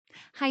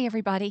Hi,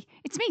 everybody.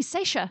 It's me,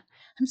 Seisha.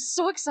 I'm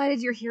so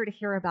excited you're here to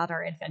hear about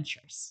our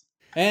adventures.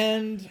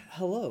 And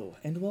hello,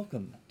 and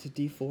welcome to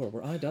D4,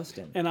 where I,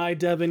 Dustin, And I,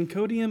 Devin,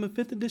 codium a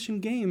 5th edition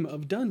game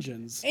of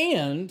Dungeons.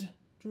 and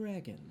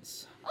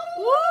Dragons.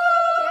 Woo!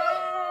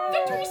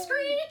 Victory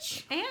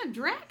screech! And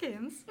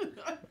dragons.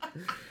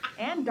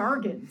 And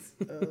Dargans.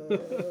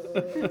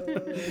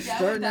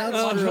 Starting out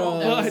But,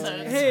 strong.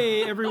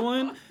 hey,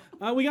 everyone.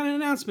 We got an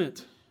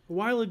announcement. A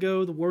while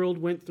ago, the world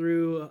went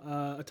through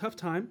a tough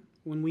time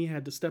when we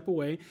had to step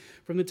away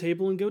from the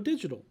table and go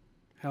digital.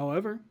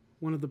 However,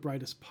 one of the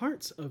brightest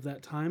parts of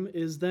that time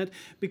is that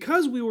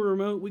because we were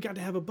remote, we got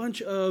to have a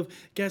bunch of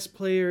guest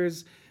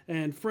players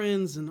and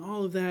friends and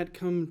all of that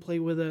come and play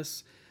with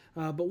us.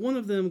 But one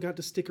of them got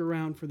to stick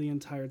around for the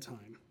entire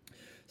time.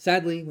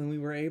 Sadly, when we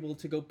were able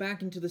to go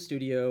back into the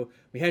studio,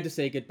 we had to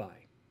say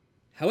goodbye.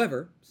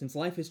 However, since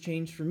life has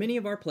changed for many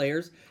of our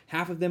players,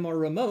 half of them are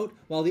remote,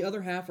 while the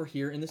other half are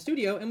here in the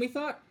studio, and we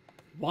thought,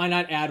 why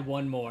not add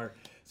one more?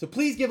 So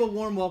please give a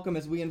warm welcome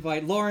as we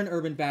invite Lauren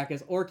Urban back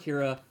as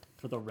Orkira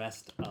for the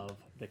rest of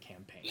the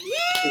campagn.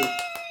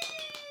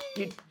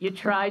 You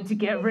tried to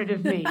get rid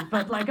of me,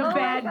 but like a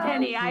bad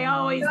penny, I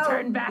always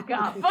turn back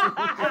up.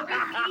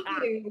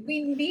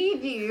 We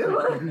need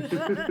you.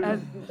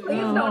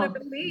 Please don't ever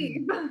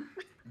leave.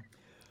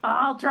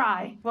 I'll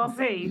try. We'll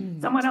see.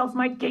 Someone else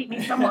might gate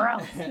me somewhere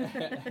else.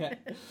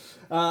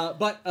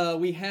 But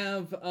we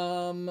have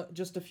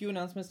just a few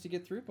announcements to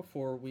get through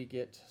before we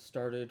get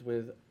started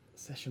with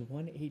session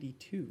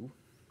 182.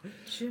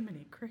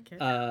 Jiminy Cricket.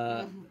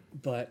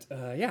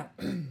 Yeah.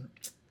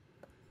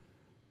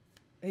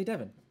 Hey,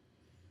 Devin.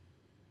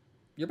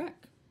 You're back.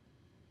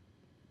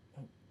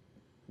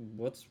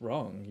 What's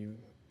wrong?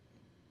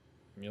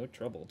 You look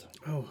troubled.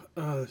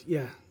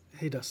 Yeah.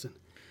 Hey, Dustin.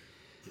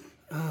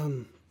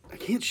 I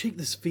can't shake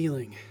this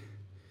feeling.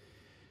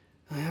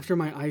 After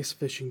my ice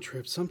fishing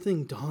trip,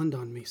 something dawned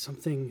on me,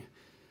 something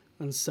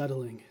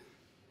unsettling.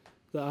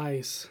 The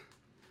ice,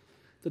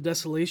 the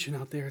desolation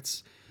out there,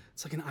 it's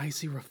like an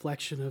icy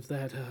reflection of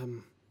that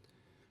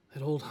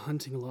old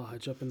hunting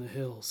lodge up in the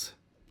hills.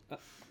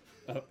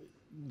 The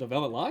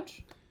Velvet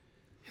Lodge?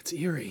 It's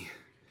eerie.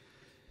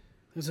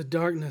 There's a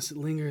darkness that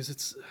lingers.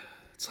 It's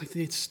like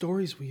the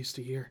stories we used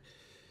to hear.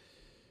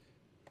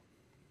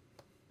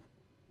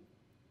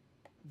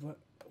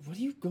 What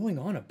are you going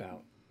on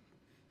about?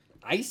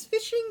 Ice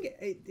fishing?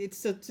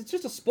 It's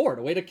just a sport,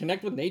 a way to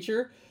connect with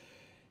nature.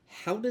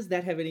 How does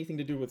that have anything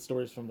to do with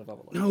stories from the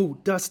Velvet Lodge? No,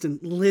 Dustin,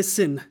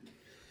 listen.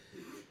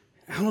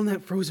 Out on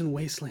that frozen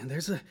wasteland,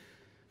 there's a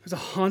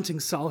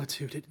haunting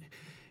solitude.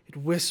 It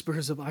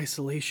whispers of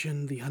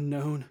isolation, the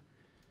unknown,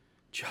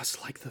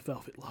 just like the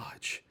Velvet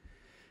Lodge.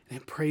 And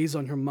it preys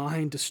on your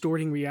mind,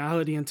 distorting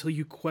reality until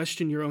you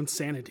question your own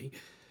sanity.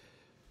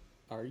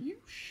 Are you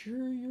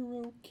sure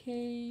you're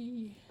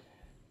okay?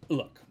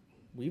 Look,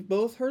 we've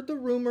both heard the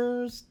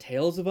rumors,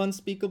 tales of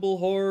unspeakable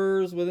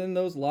horrors within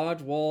those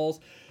lodge walls.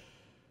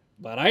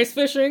 But ice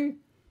fishing?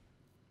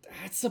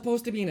 That's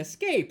supposed to be an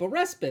escape, a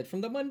respite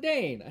from the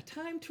mundane, a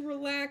time to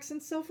relax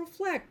and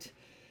self-reflect.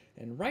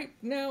 And right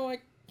now, I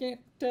can't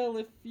tell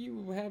if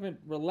you haven't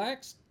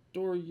relaxed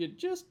or you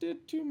just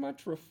did too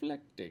much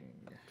reflecting.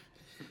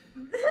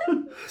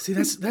 See,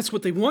 that's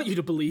what they want you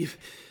to believe.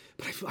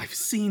 But I've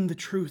seen the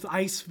truth.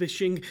 Ice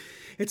fishing,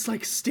 it's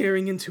like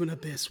staring into an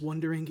abyss,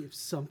 wondering if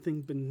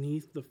something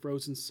beneath the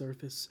frozen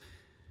surface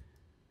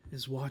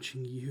is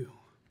watching you.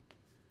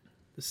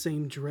 The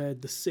same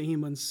dread, the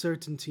same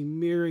uncertainty,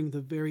 mirroring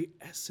the very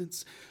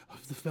essence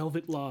of the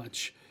Velvet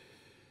Lodge.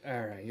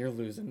 All right, you're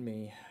losing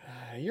me.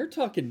 You're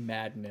talking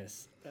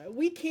madness.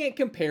 We can't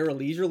compare a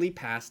leisurely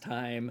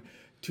pastime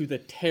to the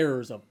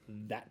terrors of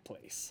that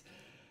place.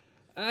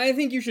 I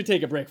think you should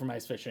take a break from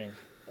ice fishing.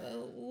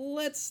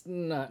 Let's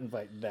not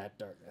invite that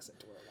darkness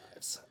into our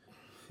lives.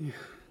 Yeah.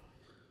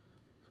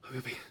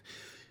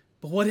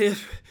 But what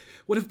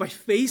if by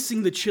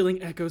facing the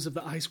chilling echoes of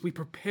the ice, we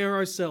prepare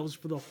ourselves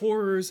for the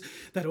horrors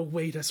that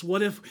await us?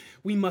 What if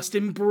we must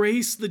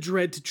embrace the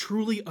dread to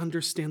truly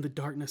understand the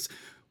darkness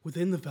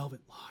within the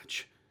Velvet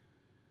Lodge,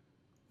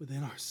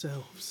 within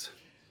ourselves?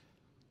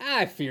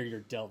 I fear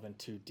you're delving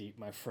too deep,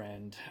 my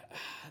friend.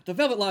 The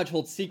Velvet Lodge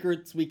holds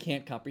secrets we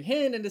can't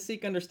comprehend, and to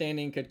seek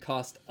understanding could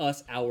cost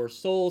us our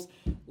souls,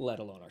 let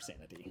alone our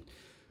sanity.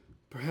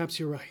 Perhaps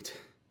you're right.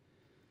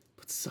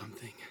 But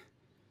something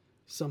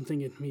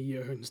in me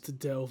yearns to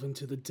delve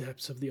into the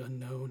depths of the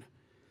unknown,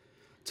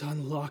 to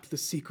unlock the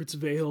secrets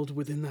veiled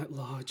within that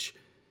lodge,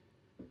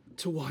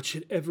 to watch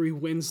it every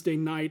Wednesday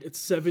night at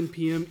 7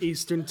 p.m.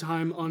 Eastern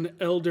Time on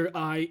Elder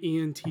Eye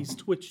ENT's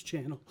Twitch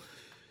channel.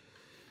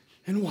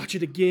 And watch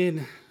it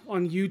again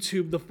on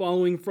YouTube the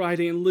following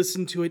Friday and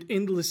listen to it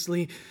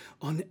endlessly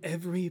on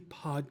every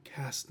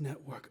podcast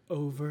network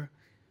over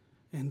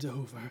and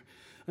over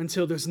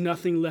until there's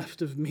nothing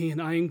left of me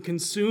and I am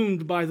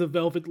consumed by the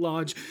Velvet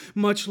Lodge,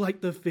 much like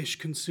the fish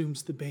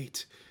consumes the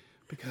bait,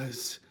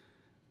 because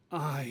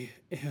I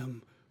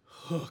am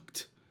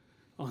hooked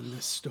on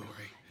this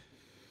story.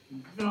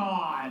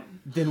 God.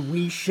 Then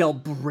we shall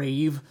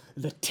brave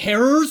the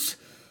terrors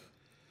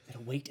that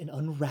await and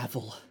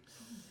unravel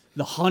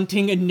the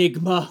haunting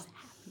enigma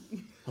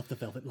of the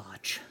Velvet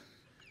Lodge.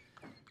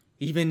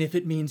 Even if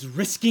it means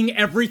risking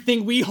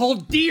everything we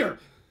hold dear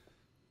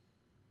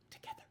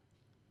together.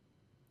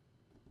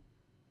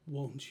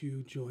 Won't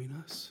you join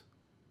us?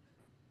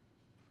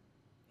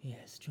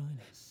 Yes, join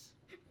us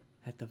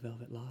at the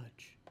Velvet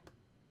Lodge.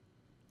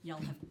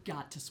 Y'all have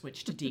got to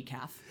switch to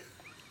decaf.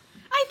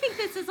 I think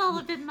this is all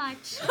a bit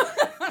much.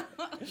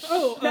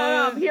 Oh,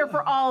 No, I'm here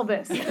for all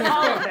this. All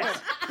of it.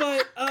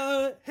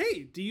 but,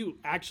 hey, do you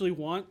actually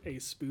want a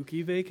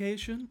spooky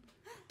vacation?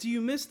 Do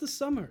you miss the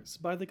summers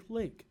by the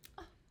lake?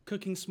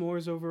 Cooking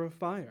s'mores over a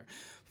fire,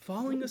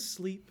 falling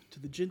asleep to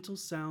the gentle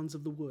sounds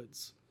of the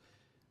woods,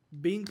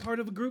 being part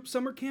of a group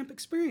summer camp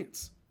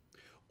experience,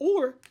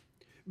 or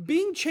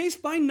being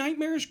chased by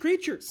nightmarish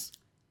creatures?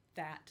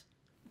 That.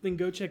 Then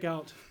go check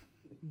out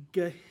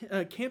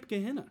Camp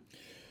Gehenna.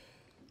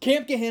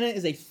 Camp Gehenna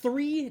is a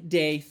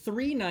 3-day,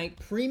 3-night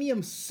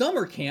premium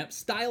summer camp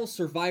style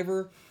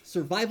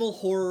survival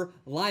horror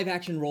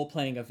live-action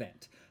role-playing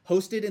event.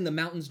 Hosted in the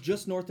mountains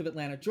just north of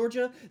Atlanta,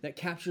 Georgia, that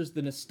captures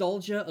the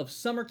nostalgia of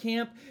summer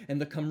camp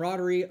and the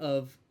camaraderie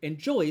and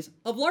joys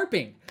of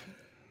LARPing.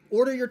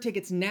 Order your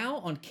tickets now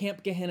on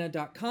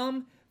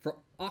campgehenna.com for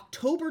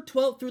October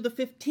 12th through the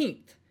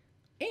 15th.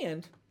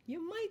 And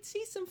you might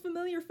see some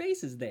familiar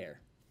faces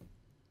there.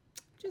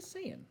 Just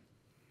saying.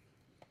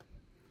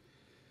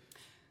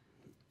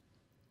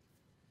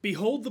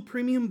 Behold the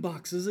premium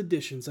boxes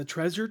editions, a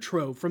treasure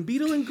trove from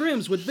Beetle and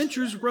Grimm's with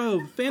Ventures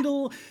Rove,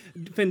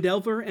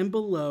 Fandelver, and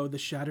below the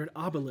shattered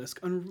obelisk.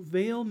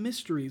 Unveil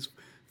mysteries,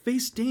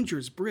 face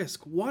dangers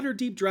brisk,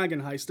 water-deep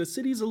dragon heist, a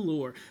city's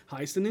allure,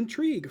 heist and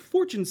intrigue,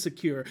 fortune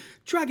secure,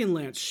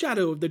 Dragonlance,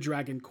 shadow of the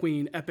dragon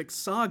queen, epic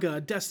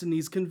saga,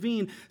 destinies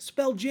convene,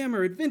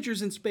 spelljammer,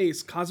 adventures in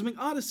space, cosmic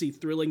odyssey,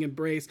 thrilling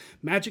embrace,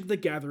 Magic the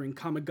Gathering,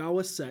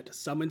 Kamigawa set,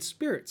 summon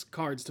spirits,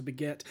 cards to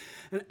beget,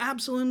 an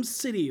Absalom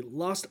city,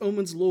 lost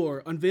omens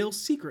lore, unveil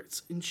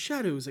secrets, in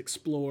shadows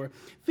explore,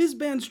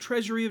 Fizban's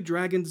treasury of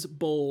dragons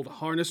bold,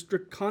 harness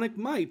draconic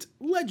might,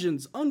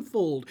 legends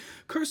unfold,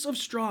 curse of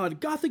Strahd,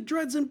 gothic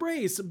dreads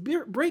embrace,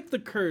 break the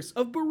curse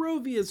of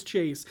Barovia's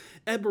chase,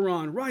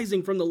 Eberron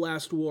rising from the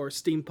last war,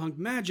 steampunk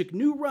magic,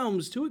 new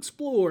realms to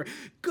explore,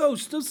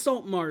 ghost of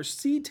Saltmarsh,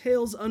 sea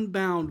tales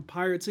unbound,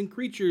 pirates and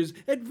creatures,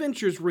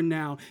 adventures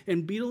renowned,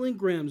 and Beetle and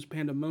Grimm's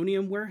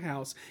Pandemonium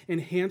Warehouse,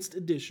 enhanced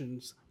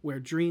editions where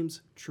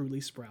dreams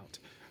truly sprout.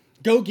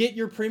 Go get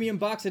your premium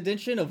box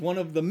edition of one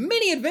of the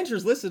many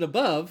adventures listed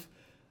above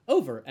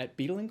over at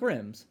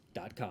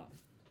beetleandgrims.com.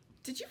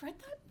 Did you write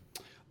that?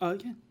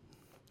 Yeah.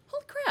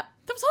 Holy crap.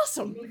 That was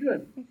awesome. Really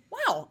good.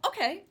 Wow.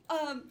 Okay.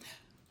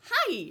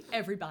 Hi,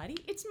 everybody.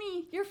 It's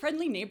me, your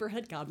friendly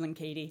neighborhood goblin,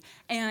 Katie.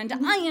 And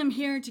I am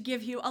here to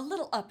give you a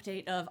little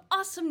update of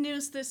awesome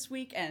news this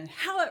week and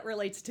how it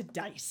relates to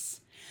dice.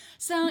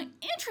 So,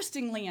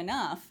 interestingly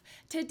enough,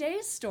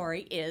 today's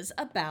story is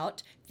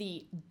about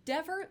the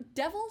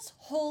Devil's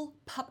Hole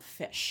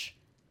Pupfish.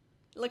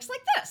 Looks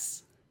like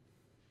this.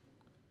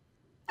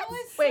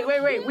 Wait.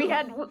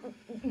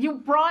 You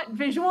brought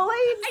visual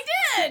aids? I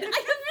did! I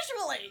have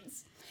visual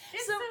aids!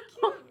 So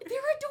cute.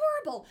 They're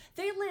adorable.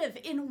 They live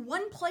in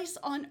one place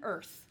on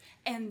Earth,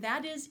 and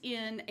that is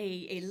in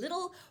a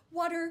little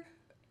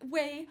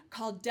waterway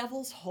called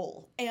Devil's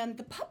Hole. And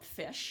the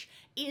pupfish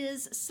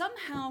is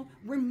somehow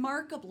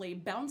remarkably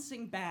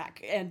bouncing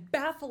back and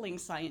baffling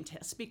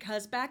scientists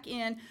because back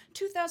in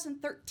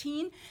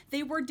 2013,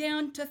 they were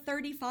down to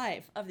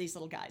 35 of these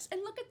little guys.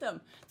 And look at them.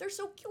 They're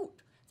so cute.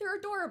 They're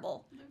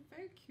adorable. They're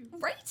very cute.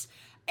 Right?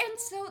 And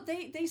so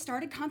they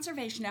started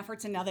conservation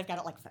efforts, and now they've got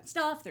it like fenced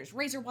off. There's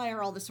razor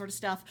wire, all this sort of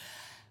stuff.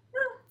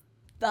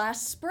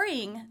 Last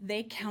spring,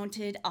 they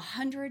counted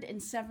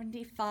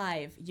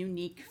 175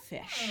 unique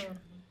fish.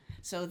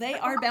 So they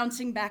are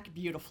bouncing back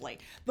beautifully.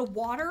 The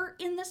water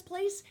in this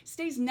place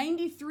stays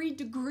 93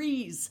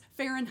 degrees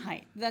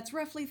Fahrenheit. That's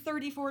roughly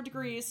 34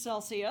 degrees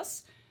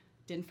Celsius.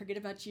 Didn't forget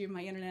about you,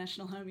 my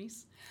international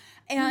homies.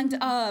 And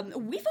we've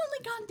only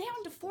gone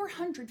down to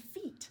 400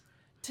 feet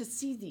to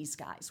see these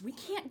guys. We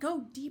can't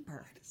go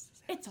deeper.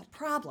 It's a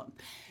problem.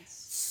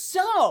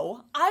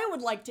 So I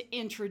would like to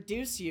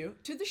introduce you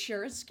to the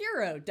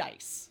Chiaroscuro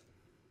dice.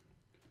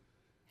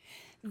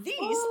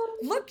 These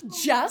look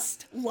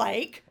just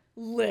like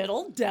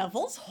little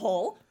Devil's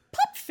Hole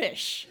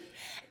pupfish.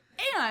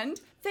 And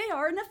they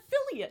are an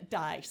affiliate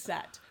die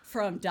set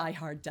from Die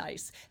Hard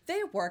Dice.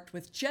 They worked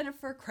with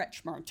Jennifer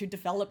Kretschmer to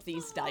develop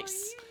these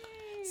dice. Yay.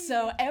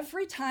 So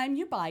every time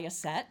you buy a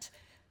set,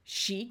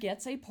 she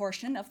gets a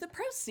portion of the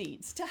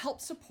proceeds to help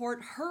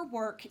support her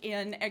work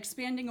in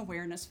expanding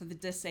awareness for the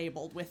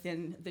disabled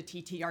within the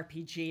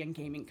TTRPG and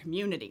gaming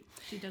community.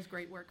 She does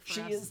great work for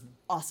She us. is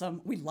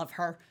awesome. We love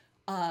her.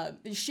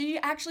 She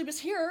actually was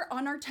here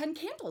on our 10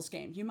 Candles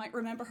game. You might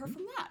remember her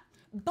from that.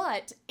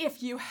 But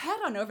if you head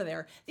on over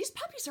there, these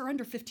puppies are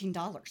under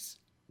 $15.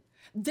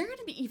 They're going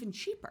to be even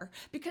cheaper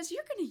because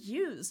you're going to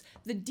use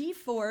the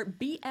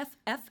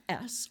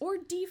D4BFFS or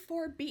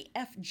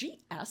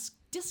D4BFGS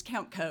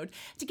discount code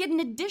to get an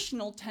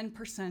additional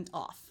 10%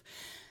 off.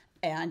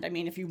 And I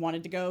mean, if you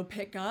wanted to go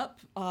pick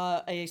up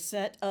a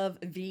set of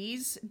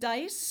V's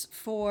dice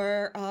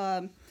for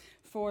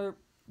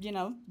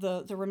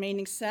the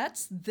remaining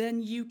sets,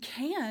 then you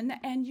can,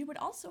 and you would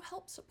also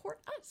help support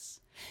us.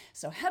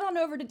 So head on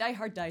over to Die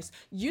Hard Dice.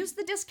 Use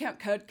the discount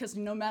code, because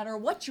no matter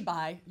what you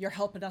buy, you're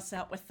helping us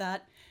out with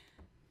that.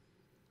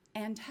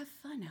 And have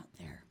fun out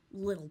there,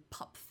 little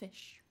pup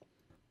fish.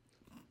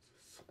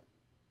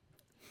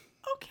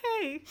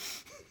 Okay.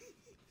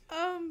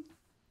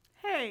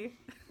 Hey.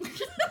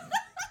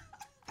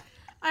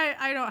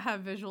 I don't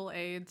have visual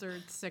aids or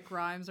sick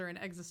rhymes or an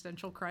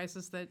existential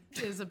crisis that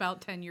is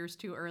about 10 years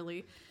too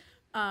early.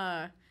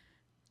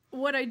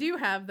 What I do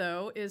have,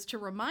 though, is to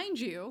remind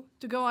you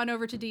to go on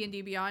over to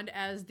D&D Beyond,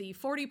 as the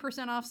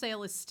 40% off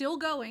sale is still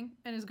going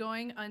and is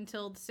going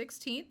until the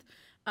 16th.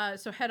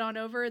 So head on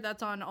over.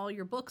 That's on all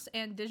your books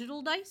and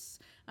digital dice.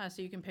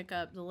 So you can pick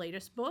up the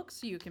latest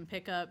books. You can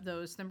pick up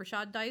those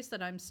Thimbershot dice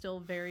that I'm still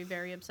very,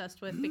 very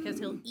obsessed with, because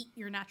he'll eat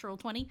your natural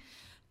 20.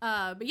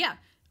 But yeah,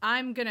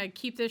 I'm going to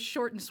keep this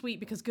short and sweet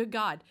because good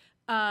God.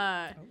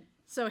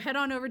 So head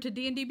on over to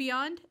D&D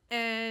Beyond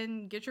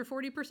and get your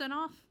 40%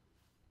 off.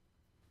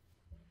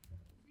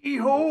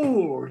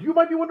 Behold, you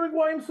might be wondering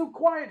why I'm so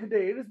quiet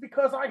today. It is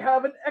because I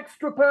have an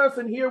extra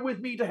person here with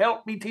me to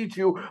help me teach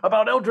you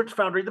about Eldritch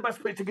Foundry, the best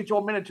place to get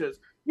your miniatures.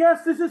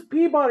 Yes, this is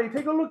Peabody.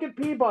 Take a look at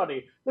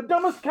Peabody, the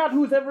dumbest cat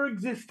who's ever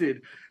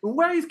existed.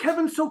 Why is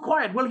Kevin so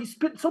quiet? Well, he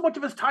spent so much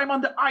of his time on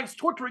the ice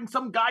torturing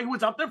some guy who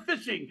was out there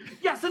fishing.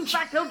 Yes, in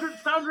fact, Eldritch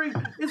Foundry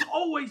is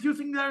always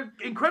using their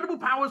incredible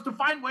powers to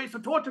find ways to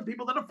torture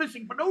people that are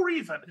fishing for no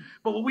reason.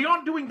 But when we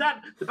aren't doing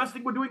that, the best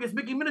thing we're doing is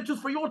making miniatures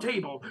for your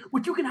table,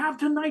 which you can have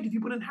tonight if you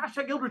put in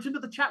hashtag Eldritch into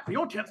the chat for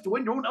your chance to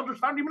win your own Eldritch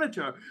Foundry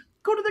miniature.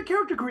 Go to the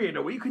character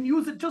creator where you can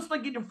use it just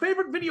like in your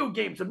favorite video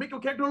games and make your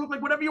character look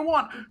like whatever you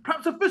want.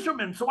 Perhaps a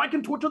fisherman, so I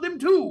can torture them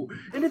too.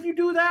 And if you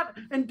do that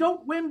and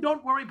don't win,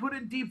 don't worry, put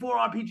in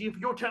D4RPG for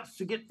your chance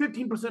to get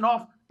 15%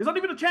 off. There's not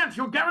even a chance.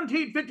 You're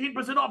guaranteed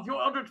 15% off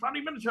your Eldritch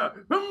Foundry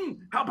miniature.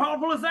 How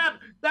powerful is that?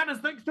 That is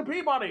thanks to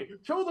Peabody.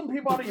 Show them,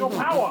 Peabody, your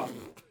power.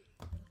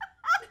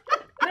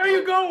 There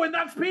you go, and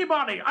that's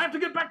Peabody. I have to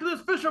get back to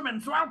this fisherman,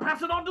 so I'll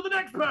pass it on to the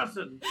next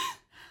person.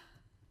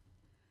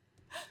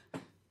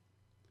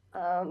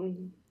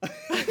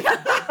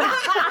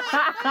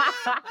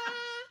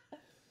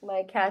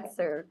 My cats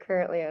are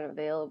currently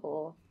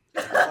unavailable.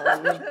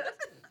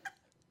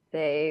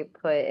 They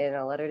put in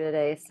a letter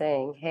today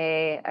saying,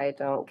 hey, I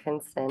don't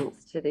consent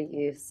to the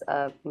use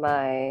of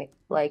my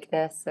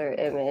likeness or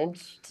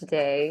image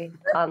today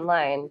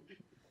online.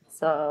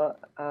 So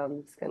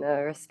I'm just going to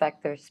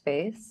respect their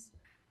space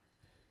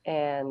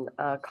and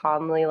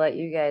calmly let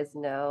you guys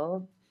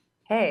know,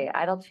 hey,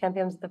 Idle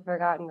Champions of the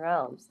Forgotten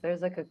Realms,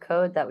 there's like a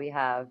code that we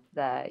have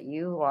that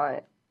you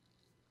want,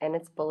 and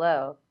it's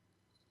below.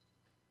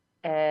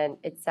 And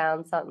it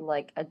sounds something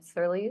like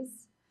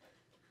Edsurly's.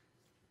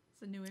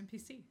 It's a new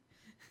NPC.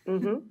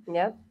 Mm-hmm,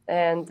 yep.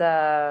 And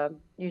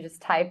you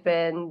just type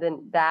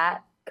in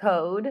that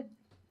code,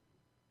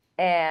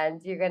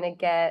 and you're going to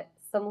get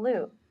some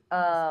loot.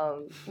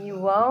 You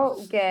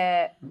won't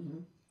get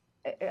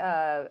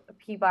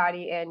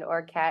Peabody and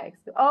or cat.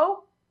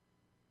 Oh,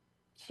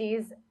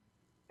 Cheese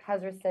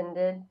has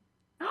rescinded.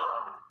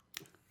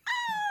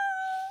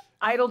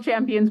 Idle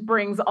Champions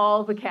brings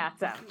all the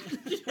cats out.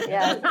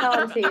 Yeah,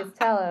 tell him, Cheese.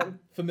 Tell him.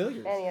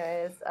 Familiar.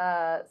 Anyways,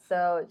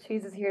 so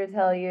Cheese is here to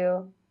tell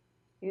you,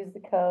 use the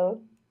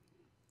code,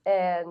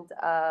 and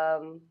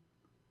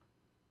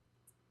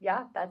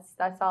yeah,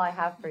 that's all I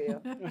have for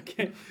you.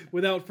 Okay,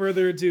 without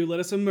further ado, let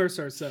us immerse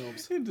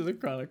ourselves Into the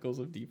Chronicles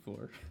of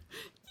D4.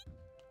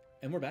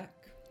 And we're back.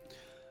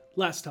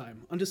 Last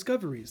time, on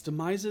Discoveries,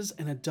 Demises,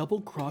 and a Double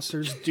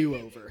Crossers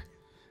do-over.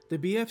 The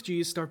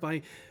BFGs start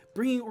by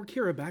bringing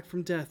Orkira back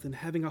from death and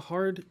having a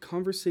hard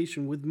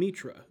conversation with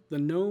Mitra, the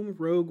gnome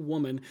rogue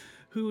woman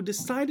who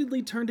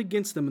decidedly turned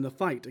against them in the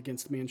fight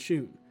against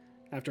Manchun.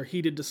 After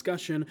heated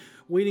discussion,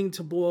 waiting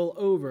to boil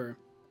over,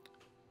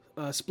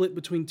 split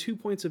between 2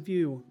 points of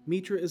view,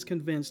 Mitra is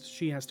convinced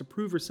she has to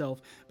prove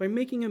herself by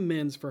making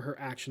amends for her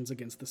actions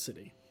against the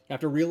city.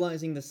 After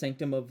realizing the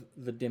sanctum of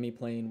the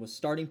demiplane was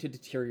starting to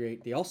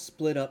deteriorate, they all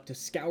split up to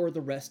scour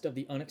the rest of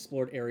the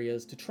unexplored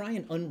areas to try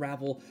and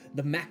unravel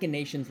the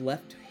machinations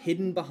left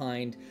hidden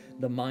behind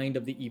the mind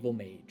of the evil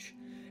mage.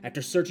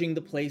 After searching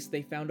the place,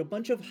 they found a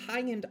bunch of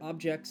high-end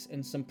objects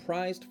and some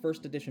prized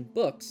first edition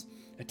books,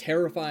 a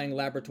terrifying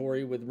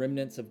laboratory with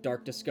remnants of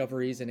dark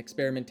discoveries and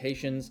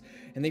experimentations,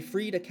 and they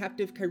freed a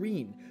captive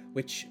Kyrene,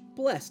 which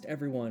blessed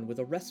everyone with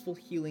a restful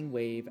healing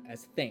wave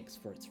as thanks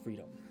for its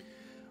freedom.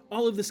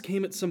 All of this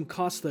came at some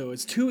cost, though,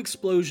 as 2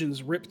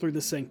 explosions ripped through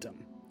the sanctum.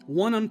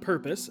 One on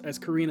purpose, as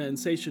Karina and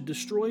Seisha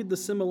destroyed the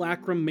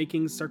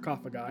simulacrum-making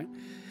sarcophagi.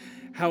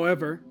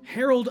 However,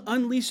 Harold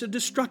unleashed a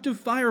destructive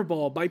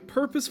fireball by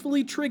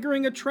purposefully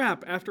triggering a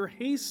trap after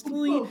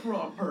hastily... Both were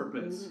on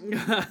purpose.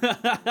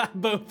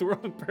 Both were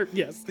on purpose,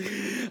 yes.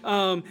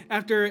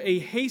 After a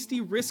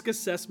hasty risk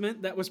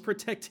assessment that was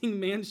protecting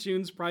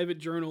Manchun's private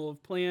journal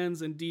of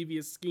plans and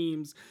devious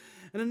schemes,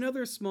 and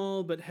another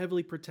small but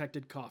heavily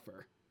protected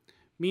coffer.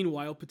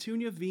 Meanwhile,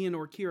 Petunia, V, and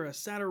Orkira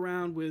sat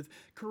around with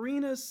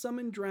Karina's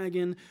summoned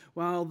dragon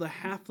while the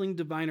halfling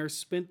diviner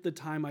spent the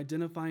time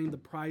identifying the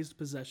prized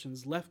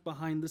possessions left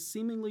behind the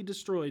seemingly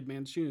destroyed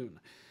Manchun.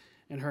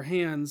 In her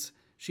hands,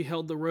 she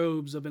held the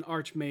robes of an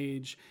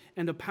archmage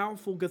and a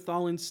powerful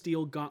Gathalan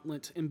steel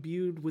gauntlet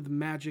imbued with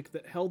magic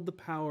that held the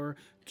power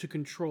to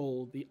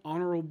control the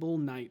honorable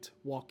knight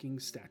walking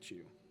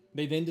statue.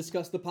 They then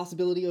discussed the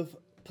possibility of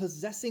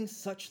possessing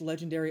such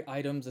legendary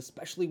items,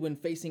 especially when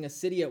facing a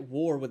city at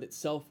war with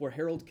itself, where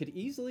Harold could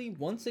easily,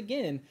 once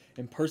again,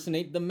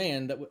 impersonate the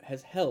man that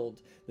has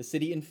held the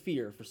city in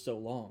fear for so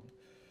long.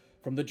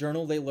 From the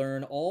journal, they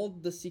learn all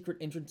the secret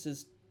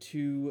entrances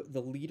to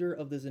the leader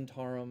of the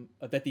Zentarum,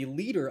 that the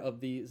leader of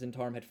the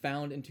Zentarum had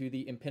found into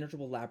the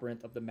impenetrable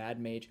labyrinth of the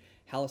mad mage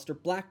Hallister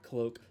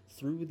Blackcloak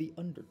through the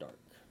Underdark.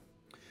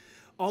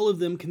 All of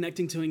them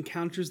connecting to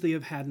encounters they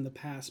have had in the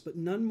past, but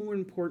none more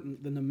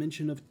important than the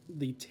mention of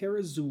the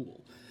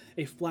Terrazul,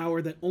 a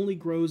flower that only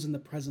grows in the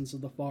presence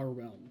of the Far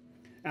Realm.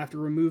 After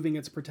removing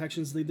its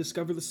protections, they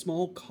discover the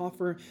small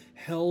coffer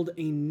held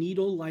a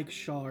needle-like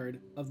shard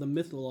of the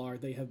Mythalar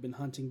they have been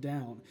hunting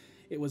down.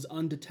 It was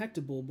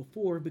undetectable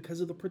before because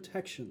of the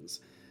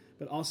protections,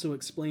 but also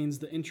explains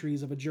the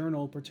entries of a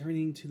journal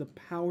pertaining to the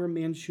power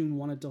Manchun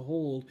wanted to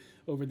hold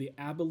over the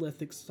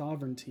Abolithic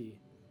sovereignty,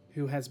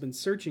 who has been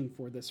searching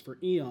for this for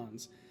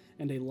eons,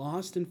 and a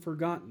lost and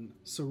forgotten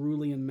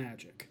cerulean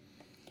magic.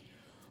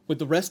 With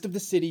the rest of the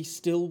city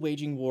still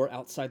waging war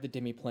outside the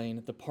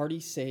demiplane, the party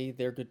say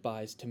their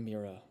goodbyes to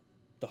Mira,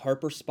 the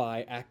Harper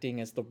spy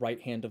acting as the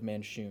right hand of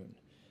Manchun.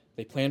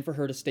 They plan for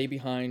her to stay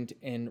behind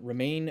and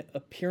remain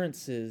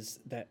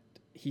appearances that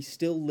he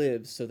still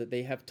lives so that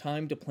they have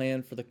time to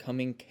plan for the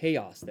coming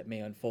chaos that may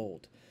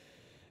unfold.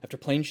 After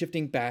plane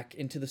shifting back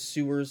into the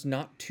sewers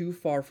not too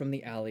far from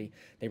the alley,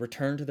 they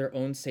return to their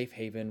own safe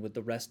haven with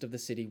the rest of the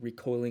city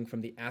recoiling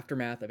from the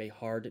aftermath of a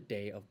hard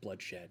day of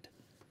bloodshed.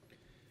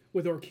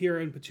 With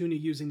Orkira and Petunia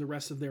using the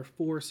rest of their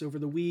force over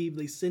the weave,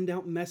 they send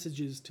out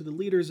messages to the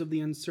leaders of the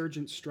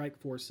insurgent strike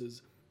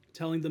forces,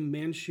 telling them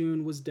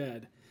Manchun was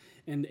dead,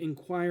 and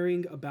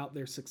inquiring about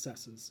their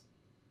successes.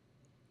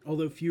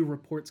 Although few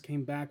reports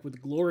came back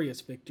with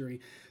glorious victory,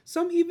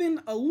 some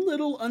even a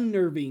little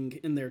unnerving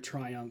in their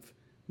triumph,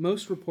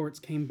 most reports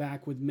came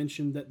back with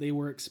mention that they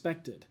were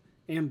expected,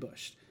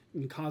 ambushed,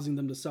 and causing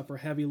them to suffer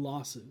heavy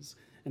losses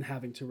and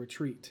having to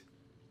retreat.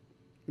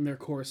 In their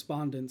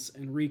correspondence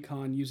and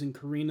recon using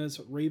Karina's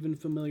raven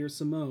familiar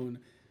Simone,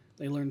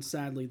 they learned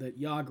sadly that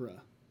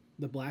Yagra,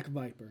 the Black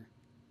Viper,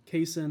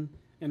 Kaysen,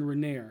 and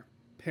Renair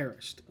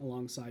perished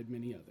alongside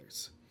many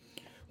others.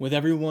 With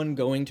everyone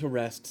going to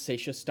rest,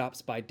 Seisha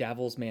stops by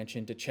Davil's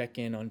mansion to check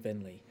in on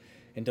Vinley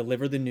and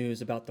deliver the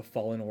news about the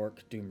fallen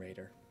orc Doom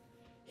Raider.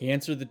 He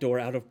answered the door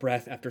out of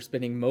breath after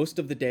spending most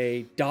of the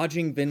day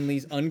dodging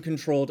Vinley's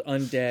uncontrolled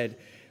undead,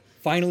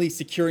 finally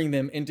securing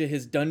them into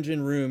his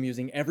dungeon room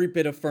using every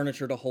bit of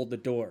furniture to hold the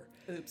door.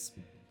 Oops.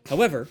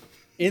 However,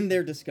 in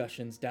their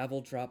discussions,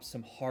 Davil drops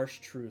some harsh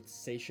truths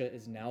Seisha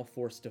is now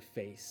forced to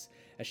face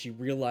as she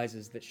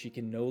realizes that she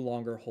can no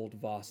longer hold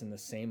Voss in the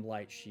same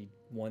light she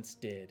once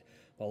did,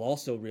 while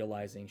also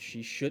realizing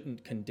she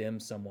shouldn't condemn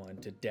someone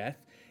to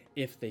death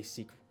if they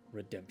seek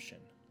redemption.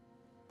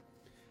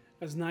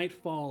 As night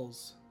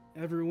falls,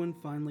 everyone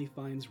finally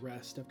finds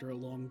rest after a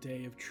long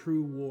day of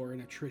true war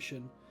and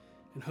attrition,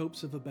 in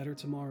hopes of a better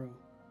tomorrow,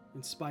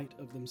 in spite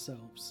of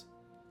themselves,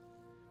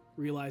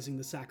 realizing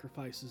the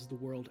sacrifices the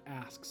world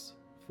asks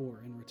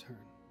for in return.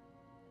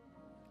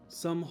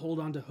 Some hold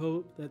on to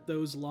hope that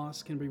those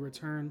lost can be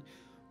returned,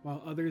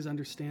 while others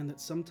understand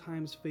that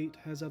sometimes fate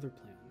has other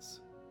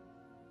plans.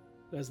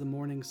 As the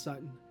morning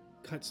sun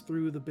cuts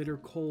through the bitter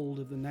cold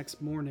of the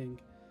next morning,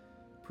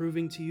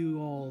 proving to you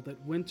all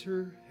that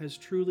winter has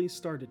truly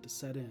started to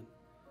set in.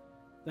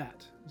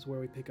 That is where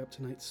we pick up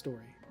tonight's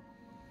story.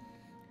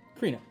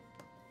 Karina,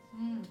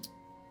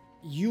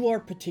 you are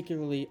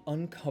particularly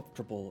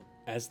uncomfortable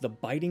as the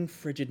biting,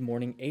 frigid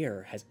morning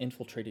air has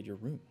infiltrated your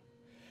room.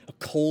 A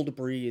cold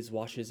breeze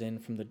washes in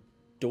from the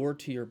door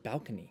to your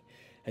balcony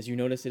as you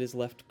notice it is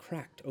left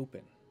cracked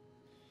open.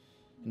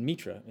 And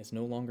Mitra is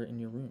no longer in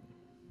your room.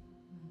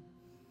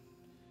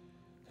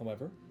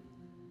 However,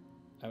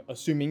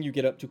 assuming you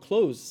get up to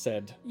close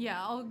said...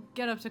 Yeah, I'll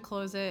get up to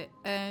close it,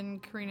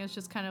 and Karina's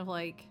just kind of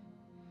like...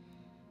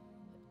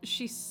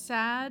 She's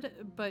sad,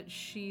 but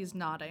she's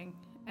nodding,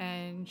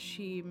 and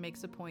she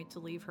makes a point to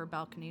leave her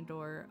balcony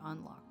door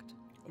unlocked.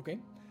 Okay.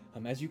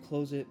 As you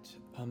close it,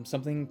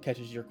 something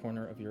catches your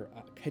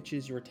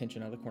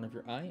attention out of the corner of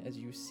your eye as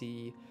you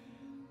see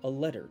a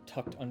letter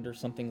tucked under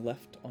something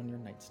left on your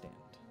nightstand.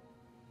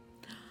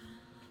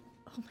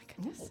 Oh my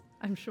goodness.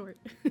 I'm short.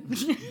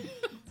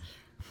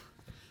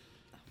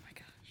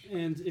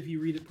 And if you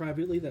read it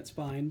privately, that's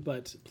fine,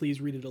 but please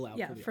read it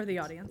aloud for the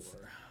audience.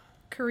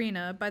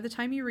 Karina, by the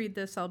time you read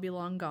this, I'll be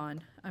long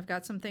gone. I've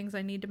got some things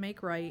I need to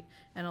make right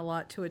and a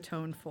lot to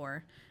atone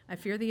for. I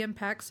fear the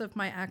impacts of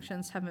my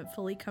actions haven't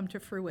fully come to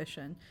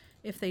fruition.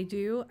 If they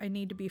do, I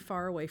need to be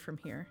far away from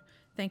here.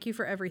 Thank you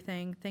for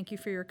everything. Thank you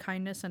for your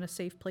kindness and a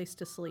safe place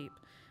to sleep.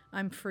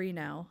 I'm free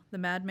now. The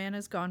madman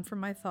is gone from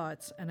my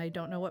thoughts, and I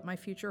don't know what my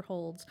future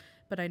holds,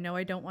 but I know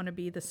I don't want to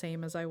be the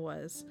same as I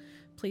was.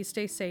 Please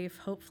stay safe.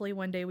 Hopefully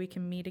one day we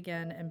can meet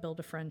again and build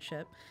a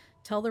friendship.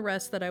 Tell the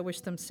rest that I wish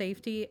them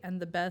safety and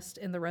the best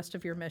in the rest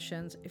of your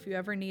missions. If you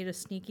ever need a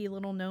sneaky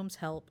little gnome's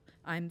help,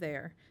 I'm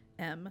there.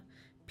 M.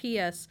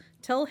 P.S.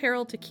 Tell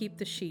Harold to keep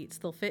the sheets.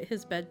 They'll fit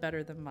his bed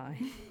better than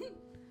mine.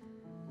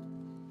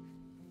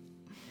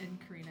 And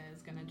Karina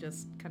is going to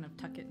just kind of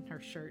tuck it in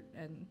her shirt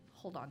and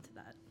hold on to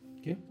that.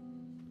 Okay.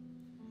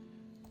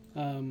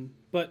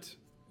 But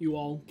you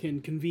all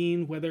can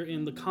convene, whether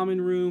in the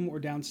common room or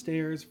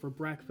downstairs for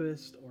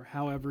breakfast or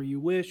however you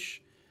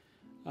wish.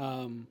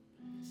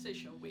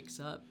 Sisha wakes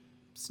up,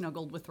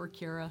 snuggled with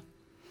Rakira.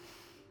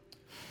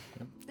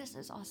 This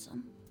is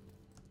awesome.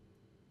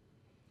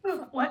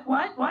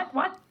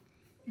 What?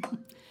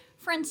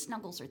 Friend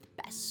snuggles are the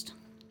best.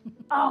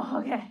 Oh,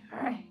 okay. All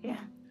right. Yeah.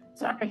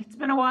 Sorry. It's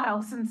been a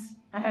while since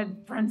I had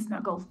friend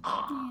snuggles.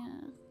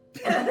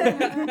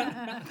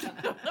 Yeah.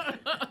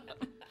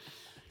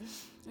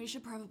 We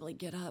should probably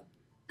get up.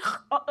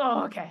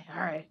 Oh, okay.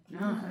 All right.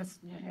 No, that's,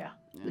 yeah.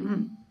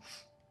 Mhm.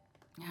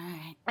 All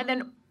right. And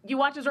then you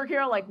watch as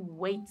Orkira like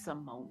waits a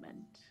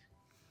moment.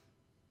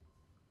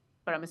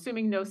 But I'm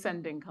assuming no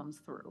sending comes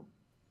through.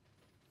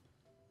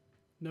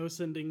 No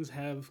sendings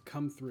have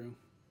come through.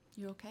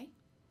 You okay?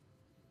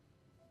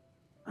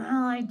 Well,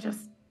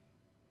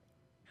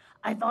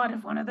 I thought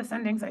if one of the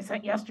sendings I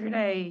sent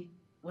yesterday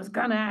was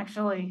gonna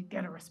actually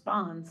get a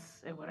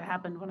response, it would have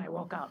happened when I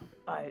woke up,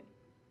 but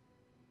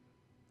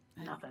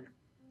nothing.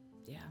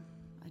 Yeah,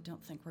 I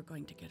don't think we're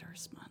going to get a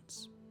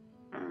response.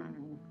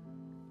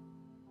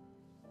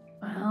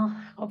 Well,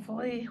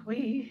 hopefully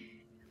we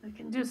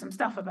can do some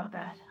stuff about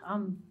that.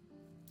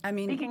 I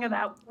mean, Speaking of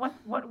that,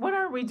 what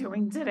are we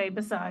doing today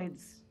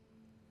besides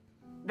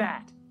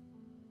that?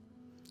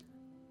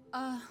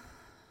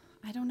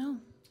 I don't know.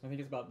 I think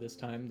it's about this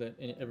time that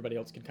everybody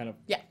else can kind of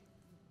Yeah.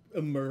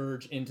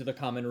 emerge into the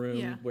common room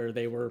Yeah. where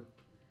they were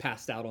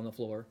passed out on the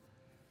floor.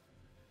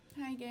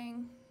 Hi,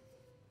 gang.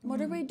 What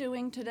are we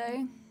doing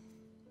today?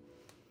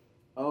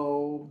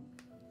 Oh.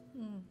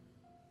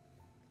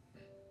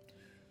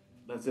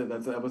 That's it.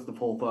 That was the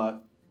full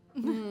thought.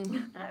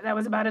 That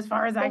was about as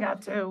far as I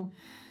got too.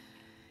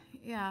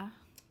 Yeah.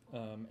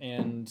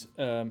 And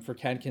for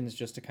Cadkins,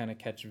 just to kind of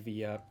catch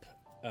V up,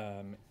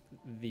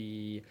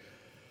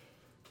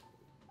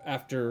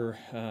 after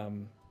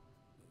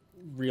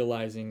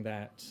realizing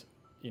that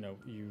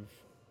you've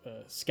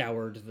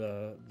scoured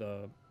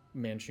the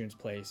Manchun's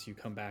place, you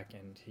come back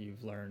and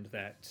you've learned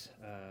that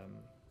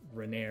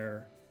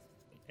Renair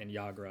and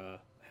Yagra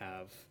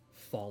have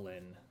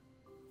fallen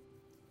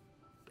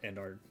and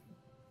are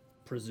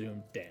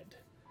presumed dead,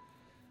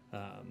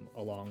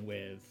 along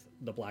with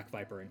the Black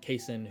Viper and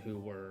Kaysen, who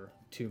were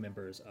two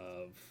members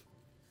of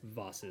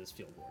Voss's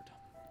field ward.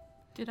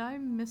 Did I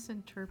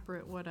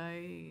misinterpret what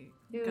I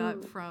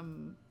got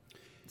from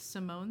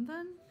Simone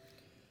then?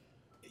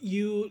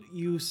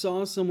 You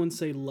saw someone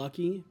say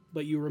lucky,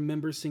 but you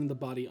remember seeing the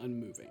body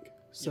unmoving.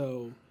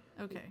 So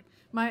Okay.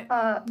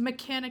 My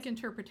mechanic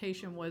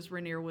interpretation was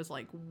Rainier was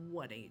like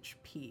 1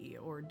 HP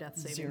or death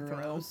saving 0.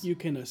 throws. you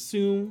can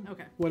assume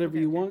Okay. whatever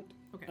Okay, you okay. want.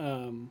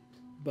 Okay.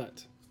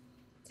 But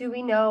Do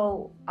we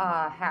know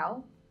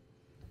how?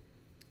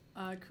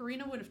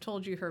 Karina would have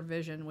told you her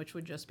vision, which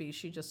would just be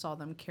she just saw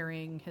them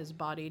carrying his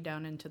body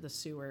down into the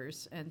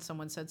sewers, and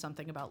someone said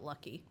something about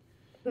Lucky.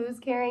 Who's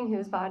carrying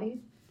whose body?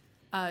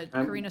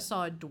 Karina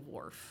saw a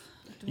dwarf.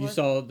 You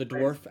saw the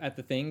dwarf at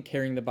the thing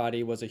carrying the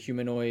body was a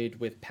humanoid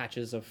with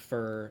patches of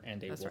fur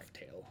and a That's wolf right.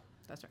 tail.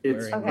 That's right.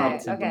 It's Wearing Okay,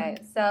 boots and okay.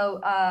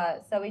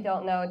 So we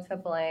don't know to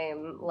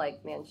blame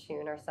like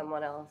Manchun or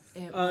someone else.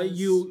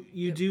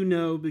 you do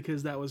know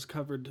because that was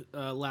covered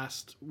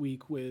last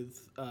week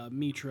with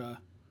Mitra.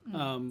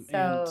 And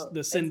So the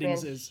it's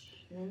sendings is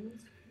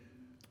Manchun's?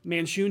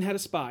 Manchun had a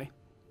spy.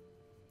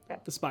 Okay.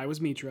 The spy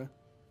was Mitra.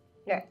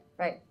 Yeah,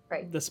 right.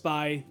 The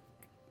spy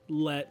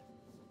let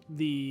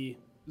the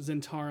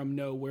Zentarum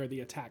know where the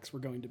attacks were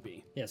going to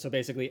be. Yeah, so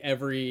basically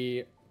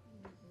every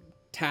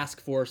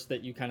task force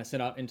that you kind of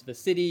sent out into the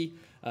city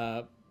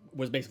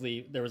was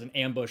basically, there was an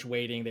ambush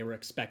waiting, they were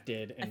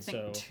expected, I and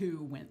think so...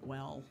 2 went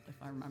well, if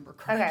I remember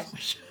Okay. correctly.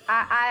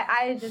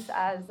 I just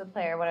as the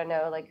player want to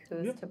know like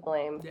who's Yep. to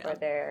blame Yeah. for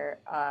their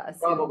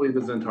assumed. Probably the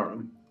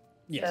Zentarum.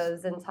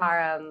 Yes. So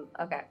Zentarum.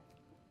 Okay.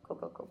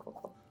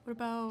 Cool. What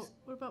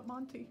about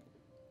Monty?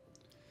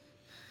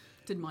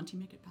 Did Monty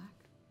make it back?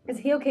 Is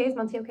he okay? Is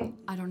Monty okay?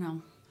 I don't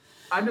know.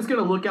 I'm just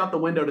gonna look out the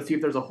window to see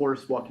if there's a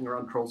horse walking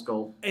around Troll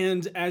Skull.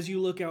 And as you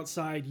look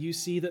outside, you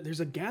see that there's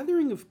a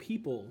gathering of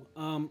people.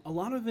 A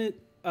lot of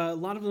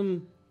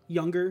them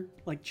younger,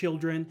 like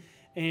children,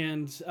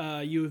 and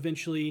you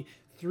eventually,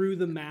 through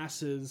the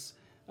masses,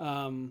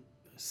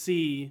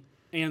 see,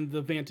 and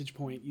the vantage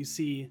point, you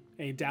see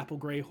a dapple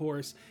gray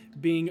horse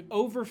being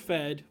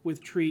overfed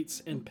with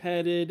treats and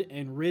petted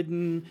and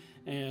ridden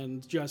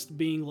and just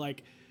being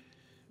like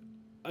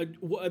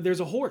There's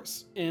a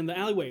horse in the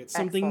alleyway. It's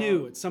something new.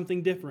 Excellent. It's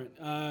something different.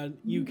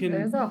 You can.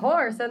 There's a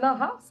horse in the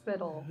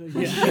hospital.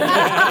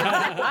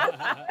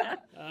 Yeah.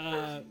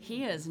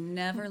 He is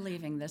never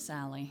leaving this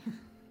alley.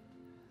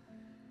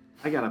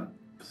 I gotta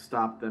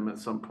stop them at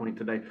some point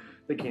today.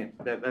 They can't.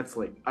 That's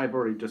like I've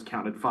already just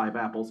counted 5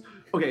 apples.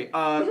 Okay.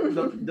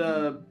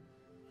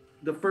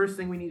 The first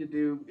thing we need to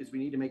do is we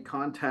need to make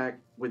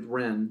contact with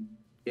Ren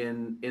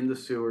in the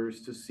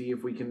sewers to see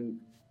if we can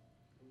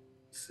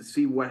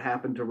see what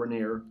happened to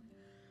Rainier,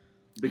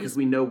 because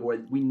we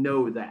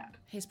know that.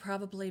 He's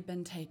probably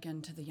been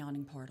taken to the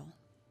yawning portal.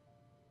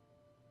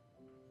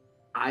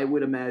 I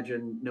would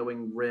imagine,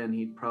 knowing Ren,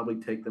 he'd probably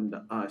take them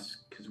to us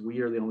because we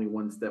are the only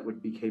ones that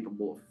would be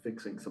capable of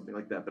fixing something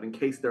like that. But in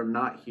case they're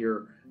not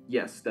here,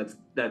 yes,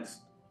 that's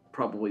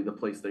probably the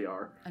place they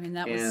are. I mean,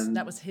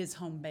 that was his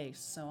home base,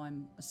 so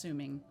I'm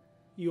assuming.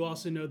 You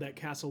also know that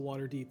Castle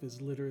Waterdeep is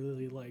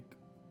literally like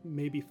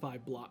maybe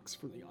 5 blocks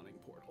from the yawning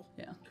portal.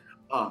 Yeah.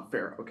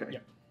 Fair. Okay. Yeah.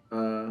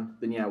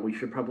 Then yeah, we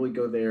should probably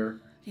go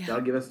there. Yeah.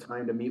 That'll give us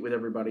time to meet with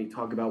everybody,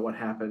 talk about what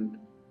happened,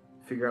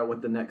 figure out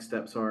what the next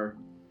steps are.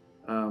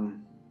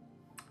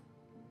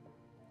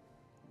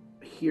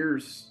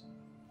 Here's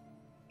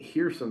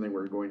something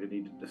we're going to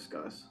need to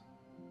discuss.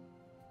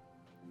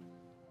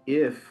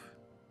 If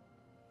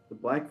the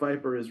Black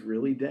Viper is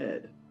really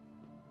dead,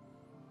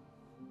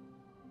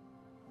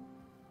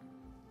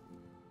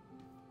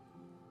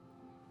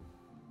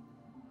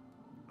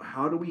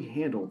 how do we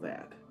handle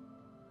that?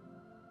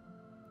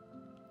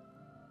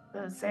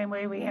 The same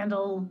way we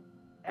handle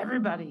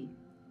everybody.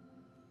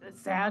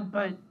 It's sad,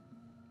 but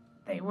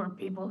they were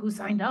people who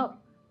signed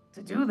up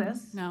to do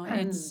this. No,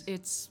 and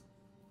it's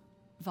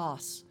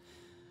Voss.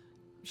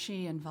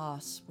 She and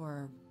Voss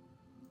were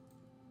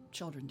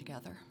children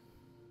together,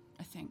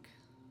 I think.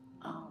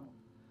 Oh,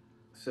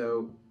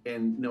 So,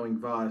 and knowing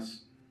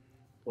Voss,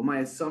 well, my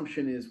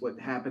assumption is what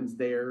happens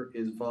there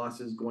is Voss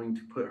is going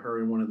to put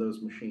her in one of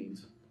those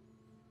machines.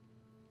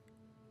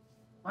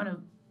 one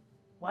of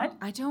what?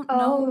 I don't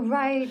Oh, know.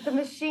 right, the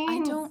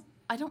machines.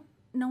 I don't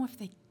know if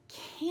they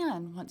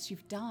can once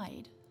you've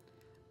died.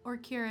 Or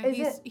Kira,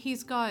 Is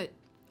he's got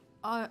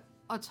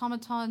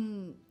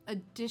automaton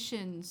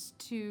additions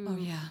to Oh,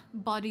 yeah.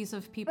 bodies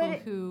of people But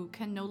who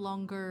can no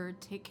longer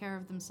take care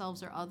of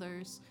themselves or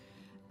others.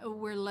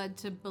 We're led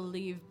to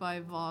believe by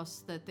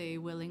Voss that they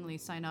willingly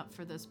sign up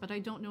for this, but I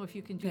don't know if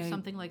you can do They-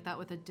 something like that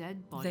with a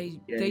dead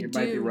body. Yeah, They you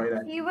might be do.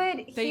 right. He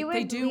would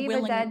They do leave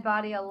willing- a dead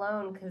body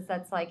alone because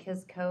that's like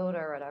his code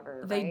or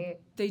whatever, right?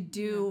 They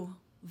do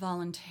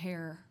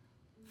volunteer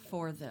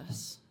for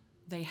this.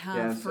 They have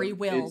Yeah, so free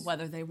will it's-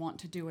 whether they want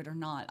to do it or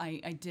not.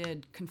 I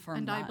did confirm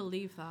And that. I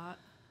believe that,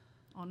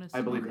 honestly.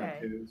 I believe that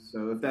Okay. too.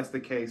 So if that's the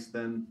case,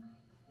 then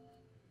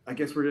I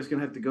guess we're just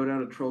gonna have to go down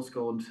to Troll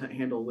Skull and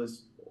handle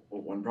this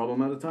one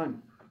problem at a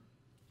time.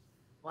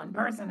 One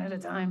person at a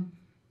time.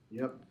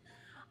 Yep.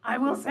 I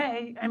will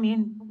say, I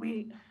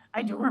mean,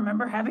 I do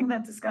remember having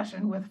that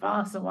discussion with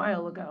Voss a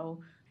while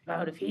ago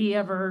about if he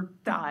ever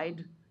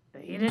died,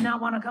 that he did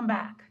not want to come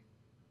back.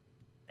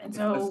 And If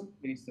that's so,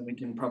 the case, then we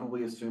can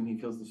probably assume he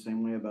feels the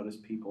same way about his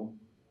people.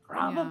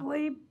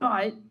 probably,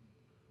 but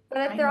But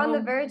if I they're on the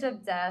know- verge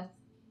of death,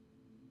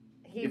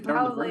 he If they're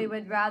on the probably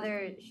verge- would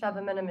rather shove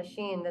them in a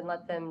machine than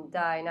let them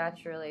die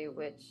naturally,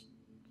 which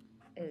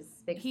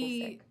makes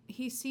me sick.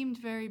 He seemed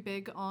very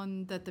big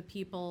on that the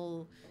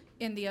people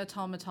in the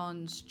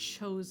automatons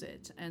chose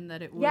it and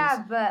that it was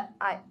Yeah, but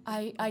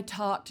I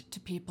talked to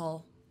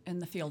people in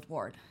the field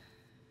ward.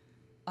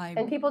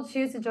 and people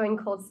choose to join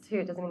cults too.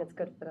 It doesn't mean it's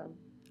good for them.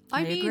 I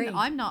I mean, agree.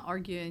 I'm not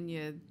arguing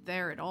you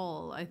there at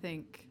all. I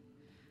think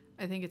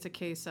it's a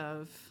case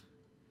of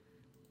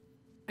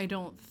I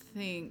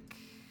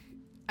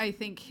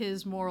think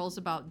his morals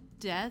about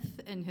death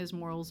and his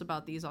morals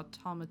about these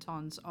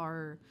automatons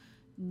are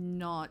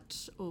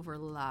not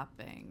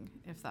overlapping,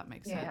 if that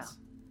makes Yeah. sense.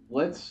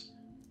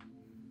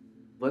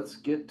 Let's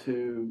get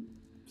to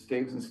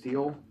Staves and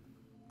Steel.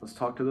 Let's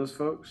talk to those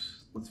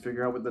folks. Let's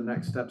figure out what the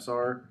next steps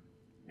are,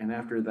 and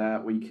after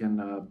that, we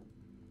can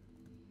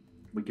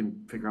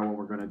figure out what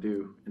we're gonna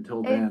do.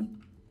 Until then,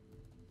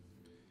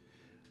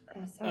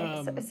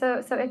 Sorry.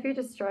 So if you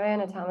destroy an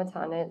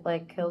automaton, it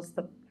like kills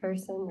the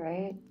person,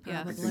 right? Yes.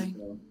 I Probably. think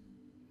so.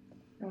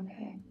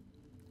 Okay.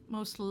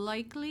 Most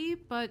likely,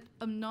 but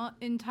I'm not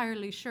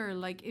entirely sure.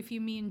 Like, if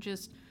you mean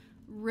just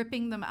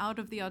ripping them out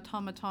of the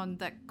automaton,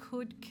 that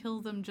could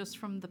kill them just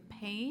from the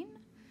pain.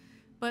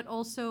 But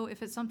also,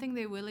 if it's something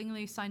they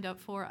willingly signed up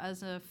for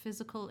as a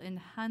physical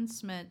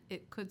enhancement,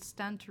 it could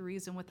stand to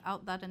reason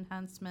without that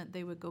enhancement,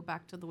 they would go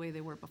back to the way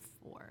they were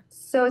before.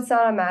 So it's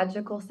not a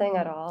magical thing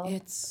at all.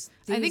 It's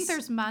I think these-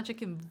 there's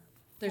magic involved.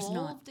 There's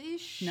not.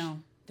 Ish.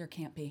 No, there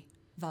can't be.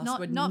 Voss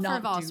Not would not not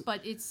for Voss, do-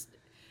 but it's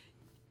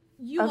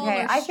you all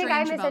Okay, are I think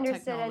I strange about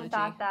misunderstood and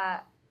thought technology.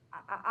 that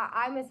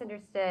I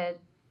misunderstood.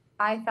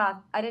 I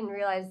thought I didn't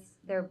realize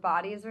their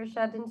bodies were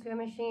shoved into a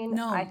machine.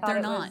 No, I thought they're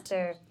it not. was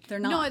their. They're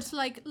not. No, it's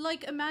like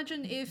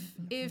imagine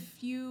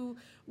if you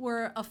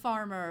were a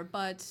farmer,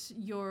 but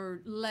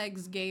your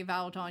legs gave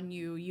out on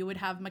you, you would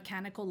have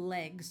mechanical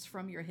legs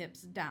from your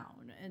hips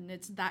down, and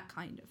it's that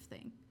kind of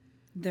thing.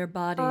 Their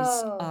bodies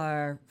Oh.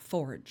 are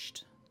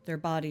forged. Their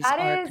bodies are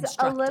That is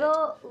constructed. a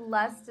little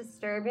less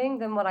disturbing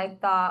than what I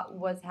thought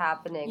was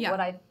happening. Yeah. What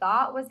I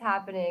thought was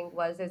happening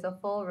was there's a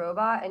full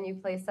robot and you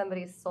place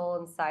somebody's soul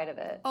inside of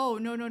it. Oh,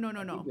 no. It's,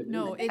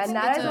 And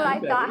that it's is a, what I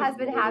that thought is has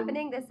been what it is.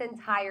 happening this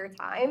entire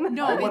time.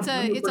 No, it's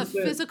a 100%.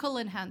 physical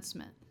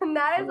enhancement. And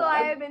that is Well,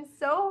 why I- I've been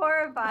so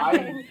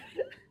horrified.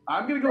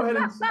 I'm gonna go ahead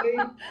and say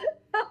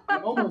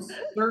I'm almost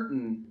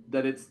certain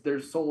that their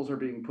souls are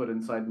being put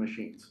inside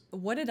machines.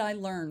 What did I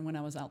learn when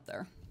I was out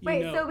there? You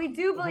Wait, know- so we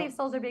do believe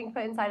souls are being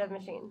put inside of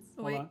machines.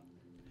 Wait. Hold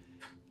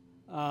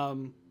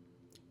on.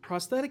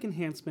 Prosthetic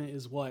enhancement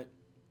is what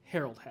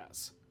Harold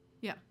has.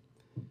 Yeah.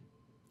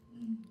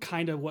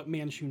 Kind of what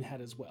Manchun had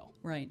as well.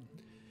 Right.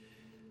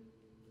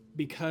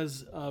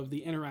 Because of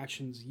the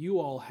interactions you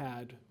all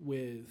had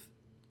with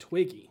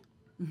Twiggy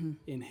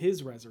in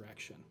his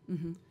resurrection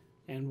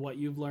and what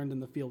you've learned in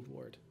the field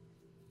ward,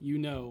 you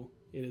know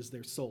it is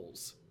their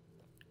souls.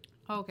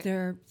 Okay.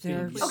 Their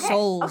Okay,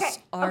 souls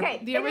are.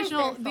 Okay. The it is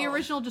original their the soul.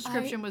 original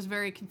description was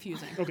very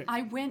confusing. Okay.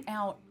 I went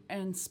out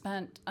and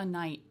spent a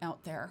night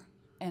out there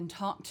and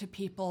talked to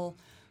people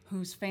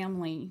whose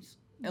families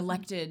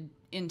elected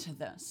into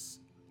this.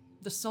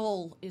 The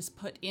soul is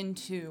put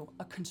into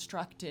a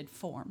constructed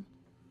form.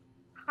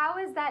 How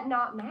is that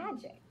not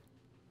magic?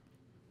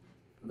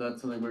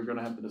 That's something we're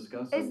gonna have to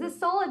discuss. Is the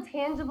soul a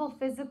tangible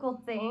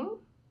physical thing?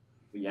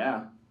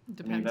 Yeah.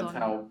 Depends that's on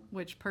how-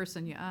 which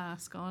person you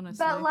ask,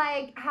 honestly. But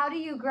like, how do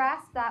you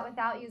grasp that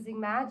without using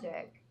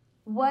magic?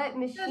 What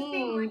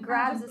machine like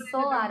grabs magic a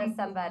soul out of related to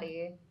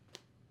somebody?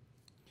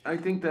 I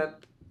think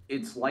that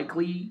it's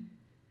likely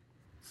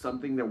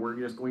something that we're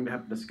just going to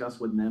have to discuss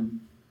with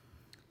them.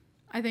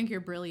 I think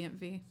you're brilliant,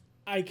 V.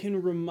 I can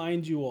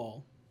remind you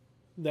all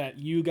that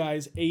you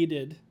guys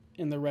aided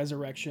in the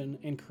resurrection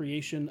and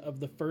creation of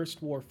the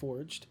first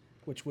Warforged,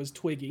 which was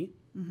Twiggy,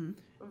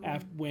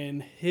 when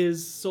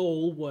his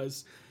soul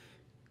was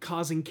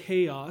causing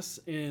chaos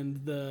in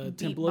the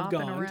Temple of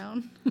Beat-bopping God.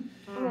 around.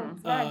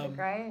 It's magic,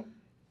 right?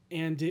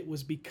 And it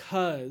was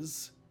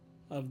because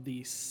of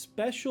the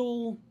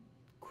special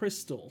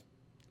crystal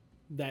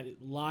that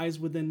lies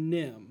within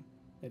Nim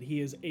that he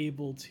is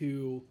able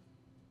to,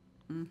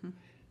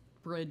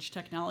 Bridge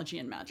technology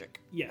and magic.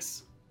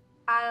 yes.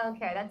 I don't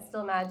care. That's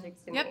still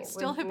magic to me. Yep,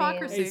 still which means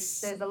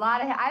hypocrisy. There's a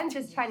lot of. I'm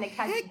just trying to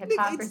catch the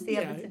hypocrisy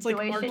of the It's like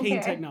situation arcane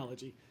here.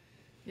 technology.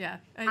 Yeah.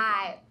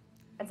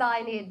 That's all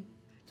I need.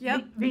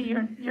 Yep. V,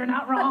 you're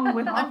not wrong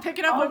with all, I'm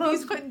picking up all what those.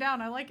 V's putting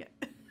down. I like it.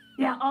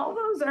 Yeah, all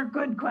those are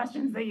good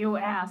questions that you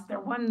asked. They're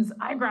ones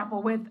I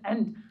grapple with,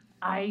 and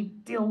I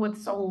deal with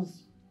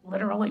souls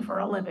literally for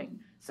a living.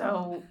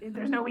 So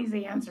there's no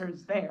easy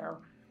answers there.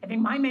 I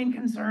think my main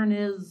concern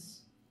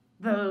is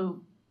the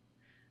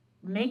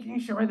making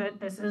sure that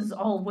this is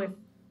all with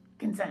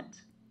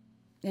consent.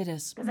 It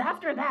is. Because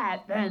after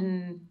that,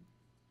 then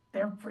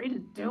they're free to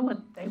do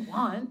what they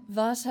want.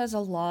 Voss has a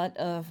lot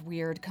of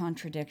weird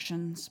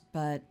contradictions,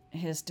 but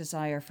his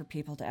desire for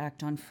people to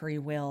act on free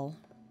will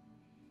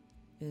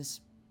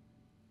is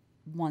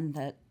one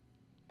that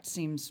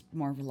seems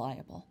more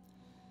reliable.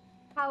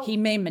 How, He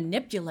may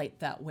manipulate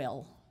that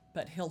will,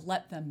 but he'll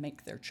let them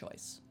make their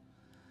choice.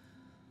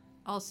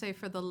 I'll say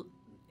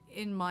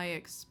in my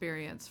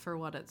experience, for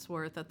what it's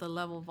worth, at the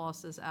level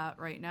Voss is at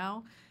right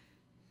now,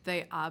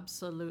 they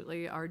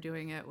absolutely are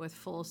doing it with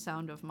full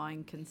sound of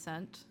mind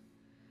consent.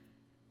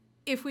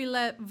 If we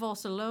let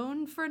Voss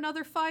alone for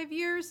another 5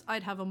 years,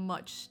 I'd have a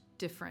much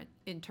different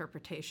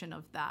interpretation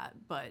of that,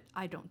 but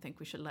I don't think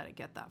we should let it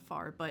get that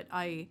far. But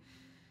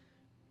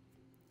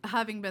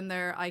having been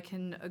there, I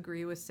can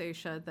agree with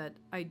Seisha that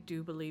I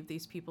do believe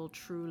these people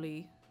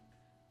truly,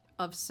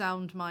 of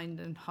sound mind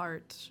and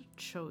heart,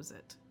 chose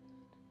it.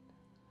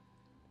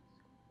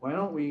 Why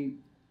don't we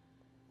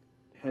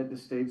head to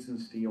States and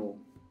Steel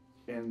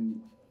and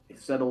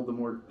settle the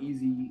more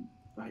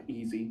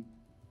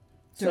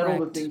settle the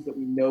Direct. things that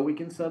we know we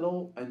can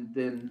settle, and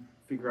then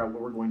figure out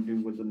what we're going to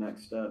do with the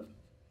next step.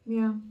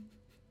 Yeah,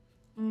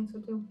 I think so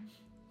too.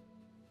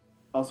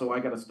 Also, I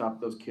gotta stop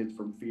those kids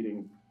from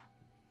feeding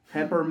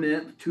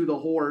peppermint to the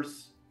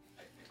horse.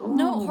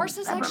 No, Ooh,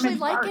 horses actually peppermint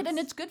like it farts. and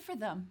it's good for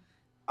them.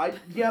 But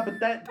that you don't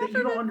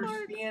Peppermint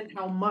understand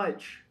how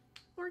much.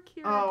 We're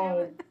cute.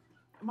 Oh,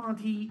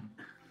 Monty.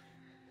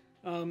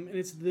 And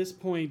it's this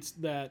point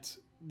that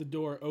the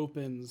door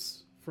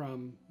opens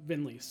from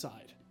Vinley's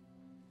side.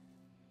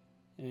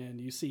 And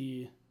you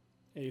see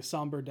a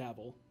somber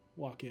Dabble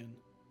walk in.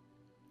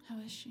 How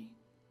is she?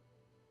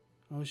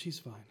 Oh, she's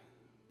fine.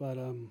 But,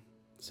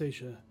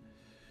 Seisha,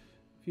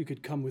 if you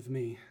could come with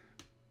me.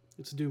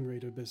 It's Doom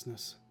Raider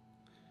business.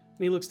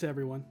 And he looks to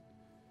everyone.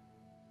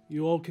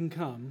 You all can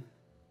come,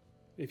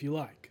 if you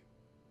like.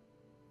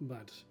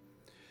 But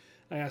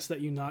I ask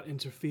that you not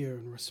interfere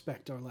and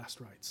respect our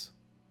last rites.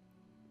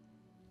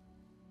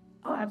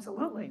 Oh,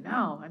 absolutely.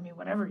 No, I mean,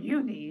 whatever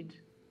you need,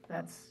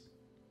 that's...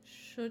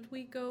 Should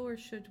we go or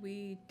should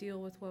we deal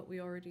with what we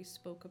already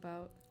spoke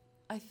about?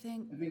 I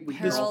think I think we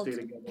can all Harold, stay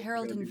together.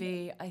 Harold We gotta and do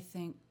V, I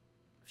think,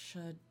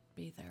 should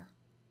be there.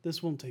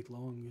 This won't take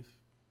long if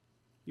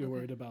you're Okay.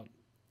 worried about.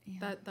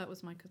 Yeah. That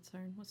was my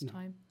concern. Was No.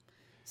 time.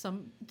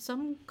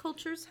 Some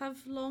cultures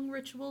have long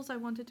rituals. I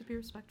wanted to be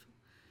respectful.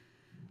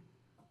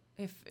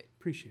 If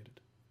Appreciate it.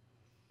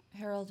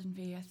 Harold and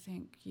V, I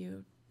think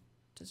you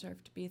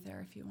deserve to be there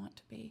if you want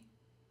to be.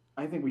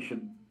 I think we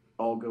should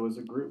all go as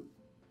a group.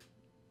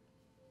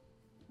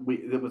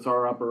 That was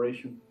our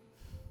operation.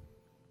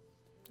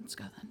 Let's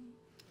go then.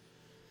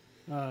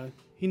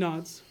 He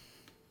nods,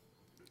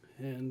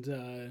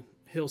 and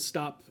he'll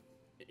stop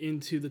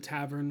into the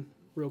tavern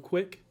real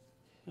quick.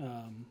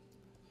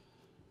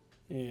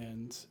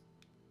 And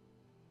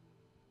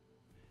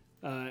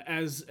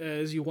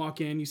as you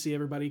walk in, you see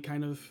everybody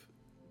kind of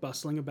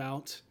bustling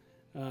about,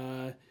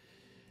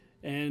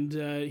 and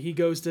he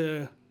goes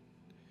to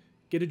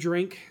get a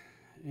drink,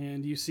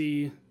 and you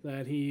see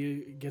that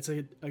he gets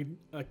a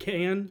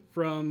can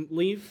from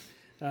Leaf,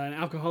 an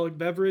alcoholic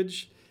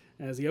beverage.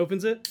 As he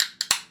opens it,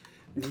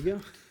 there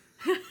you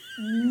go.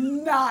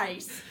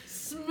 Nice.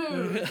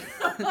 Smooth. Rip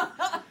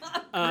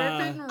it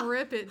and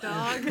rip it,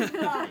 dog.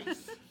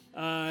 Nice.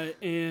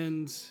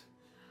 And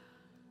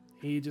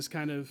he just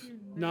kind of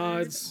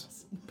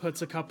nods,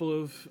 puts a couple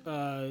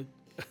of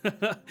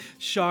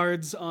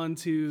shards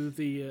onto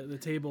the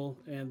table,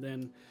 and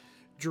then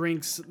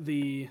drinks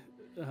the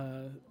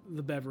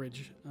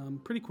beverage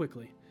pretty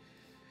quickly.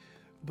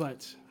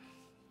 But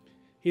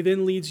he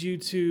then leads you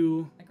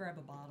to. I grab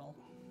a bottle.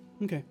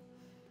 Okay.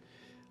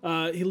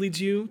 He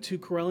leads you to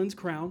Corellin's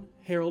Crown.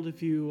 Harold,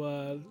 if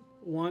you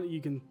want, you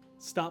can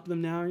stop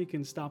them now. You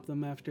can stop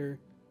them after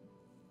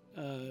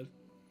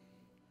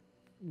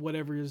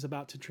whatever is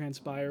about to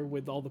transpire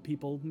with all the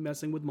people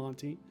messing with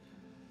Monty.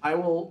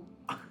 I'll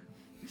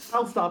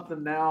stop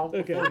them now.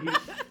 Okay. I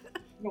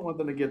don't want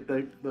them to get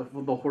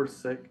the horse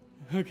sick.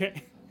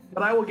 Okay.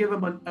 But I will give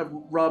him a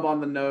rub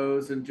on the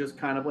nose and just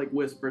kind of like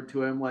whisper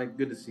to him, like,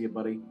 "Good to see you,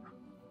 buddy."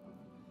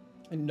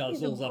 And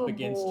He's a nuzzles up good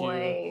against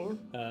boy. you,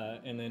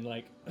 and then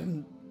like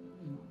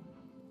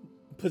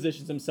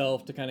positions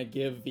himself to kind of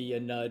give V a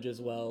nudge as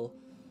well.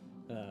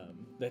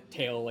 The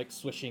tail like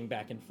swishing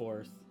back and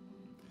forth.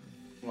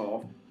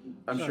 Well,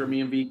 I'm sure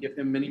me and V give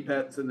him mini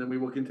pets, and then we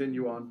will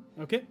continue on.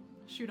 Okay.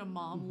 Shoot a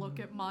mom look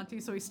at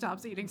Monty so he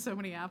stops eating so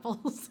many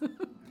apples.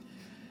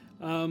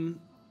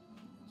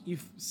 You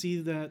see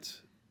that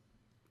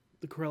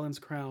the Corellin's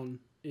Crown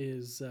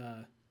is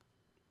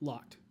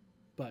locked,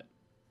 but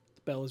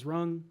the bell is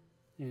rung,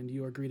 and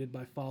you are greeted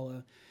by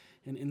Fala,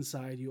 and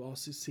inside you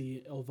also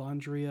see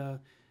Elvandria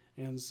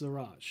and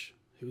Zaraj,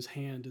 whose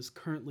hand is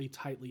currently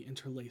tightly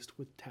interlaced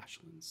with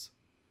Tashlin's.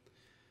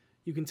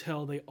 You can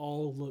tell they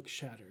all look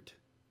shattered.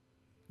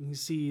 And you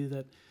see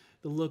that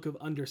the look of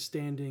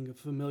understanding of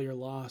familiar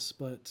loss,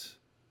 but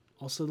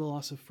also the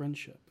loss of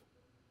friendship.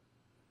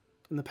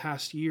 In the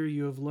past year,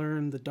 you have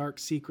learned the dark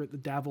secret the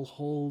Davil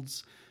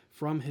holds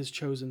from his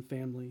chosen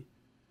family,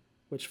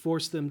 which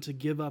forced them to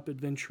give up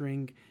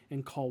adventuring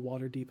and call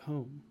Waterdeep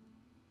home.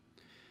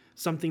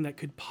 Something that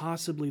could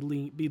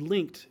possibly be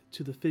linked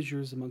to the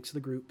fissures amongst the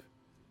group,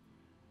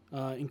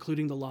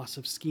 including the loss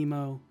of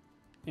Schemo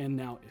and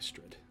now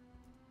Istrid.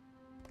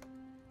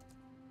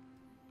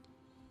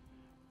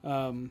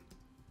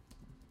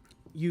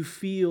 You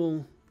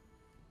feel...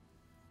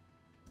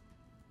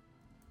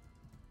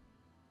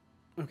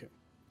 Okay.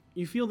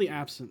 You feel the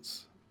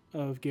absence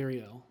of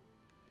Gariel,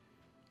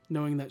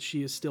 knowing that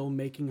she is still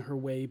making her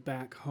way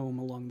back home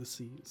along the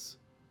seas.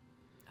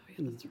 Oh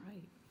yeah, that's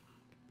right.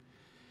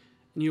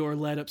 And you are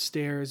led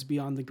upstairs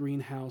beyond the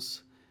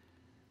greenhouse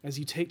as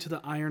you take to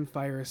the iron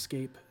fire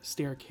escape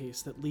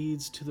staircase that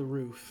leads to the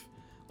roof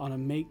on a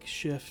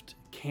makeshift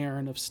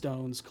cairn of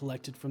stones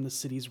collected from the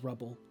city's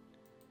rubble.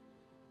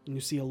 And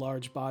you see a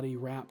large body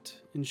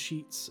wrapped in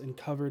sheets and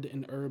covered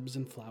in herbs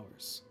and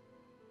flowers.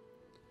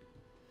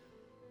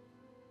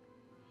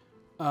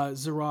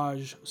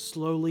 Zaraj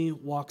slowly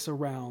walks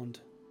around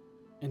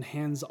and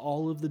hands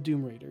all of the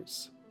Doom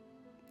Raiders,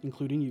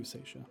 including you,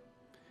 Seisha,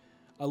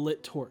 a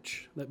lit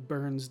torch that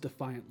burns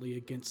defiantly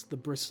against the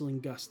bristling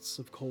gusts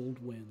of cold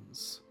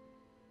winds.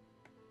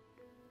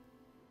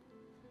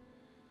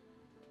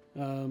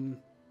 You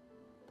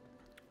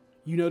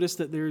notice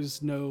that there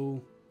is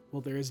no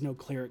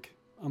cleric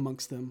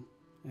amongst them,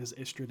 as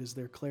Istrid is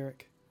their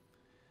cleric.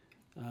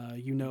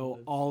 You know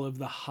all of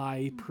the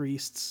high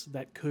priests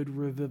that could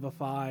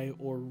revivify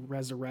or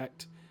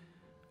resurrect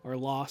are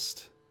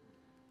lost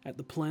at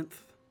the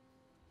plinth.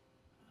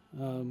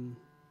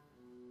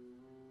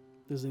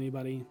 Does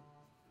anybody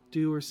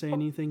do or say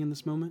anything in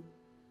this moment?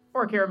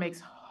 Orkira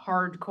makes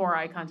hardcore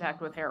eye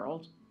contact with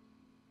Harold.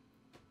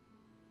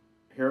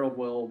 Harold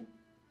will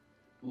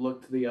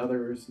look to the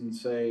others and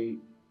say,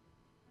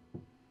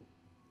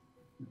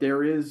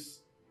 "There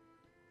is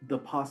the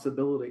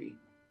possibility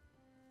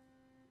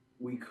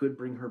we could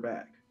bring her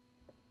back."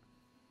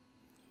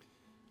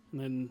 And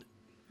then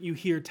you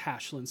hear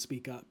Tashlin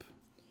speak up.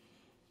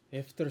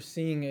 After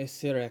seeing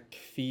Esirek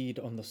feed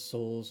on the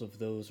souls of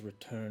those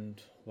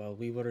returned while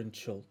we were in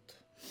Chult,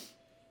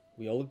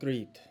 we all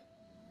agreed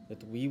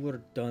that we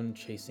were done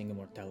chasing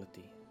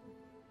immortality.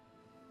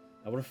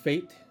 Our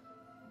fate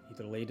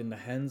either laid in the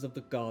hands of the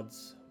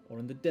gods or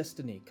in the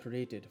destiny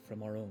created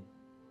from our own.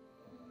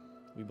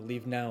 We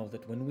believe now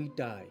that when we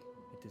die,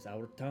 it is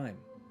our time,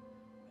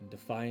 and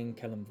defying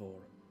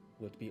Kelemvor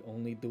would be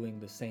only doing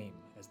the same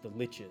as the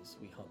liches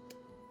we hunted.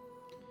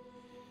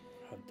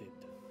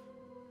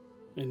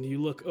 And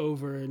you look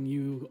over and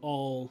you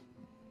all...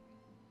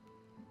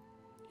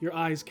 Your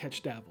eyes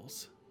catch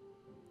Davil's.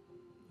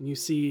 And you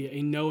see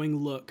a knowing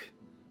look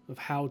of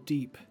how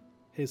deep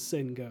his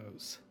sin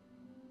goes.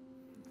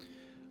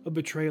 A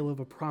betrayal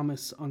of a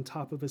promise on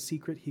top of a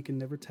secret he can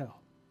never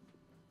tell.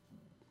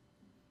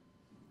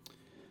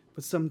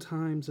 But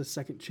sometimes a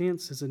second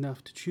chance is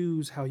enough to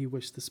choose how you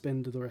wish to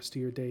spend the rest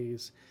of your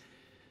days.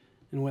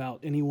 And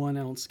without anyone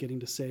else getting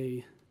to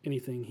say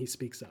anything, he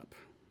speaks up.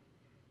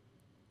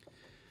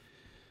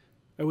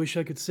 I wish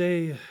I could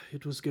say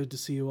it was good to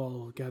see you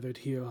all gathered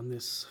here on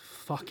this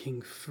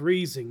fucking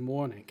freezing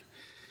morning.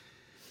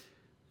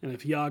 And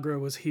if Yagra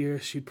was here,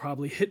 she'd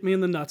probably hit me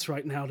in the nuts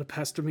right now to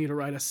pester me to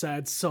write a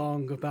sad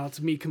song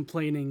about me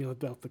complaining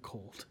about the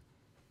cold.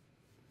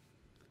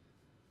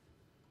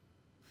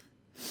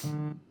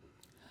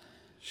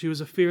 She was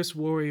a fierce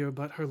warrior,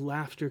 but her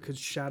laughter could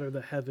shatter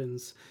the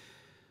heavens.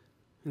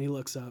 And he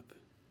looks up.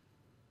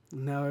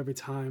 And now every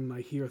time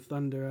I hear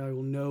thunder, I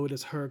will know it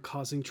is her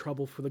causing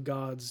trouble for the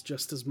gods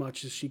just as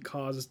much as she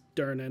caused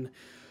Durnan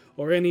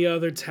or any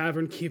other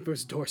tavern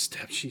keeper's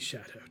doorstep she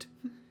shadowed.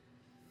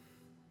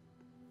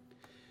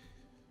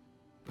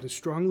 But as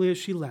strongly as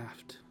she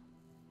laughed,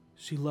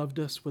 she loved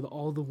us with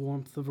all the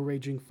warmth of a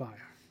raging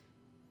fire.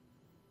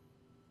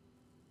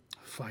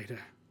 A fighter,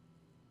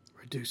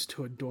 reduced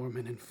to a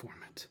dormant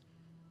informant.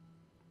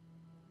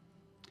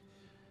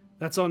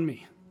 That's on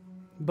me.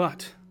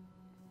 But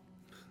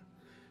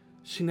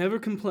she never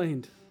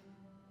complained.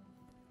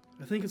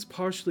 I think it's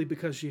partially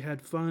because she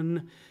had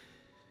fun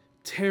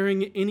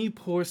tearing any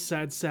poor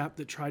sad sap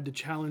that tried to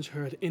challenge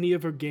her at any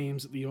of her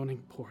games at the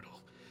Yawning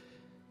Portal.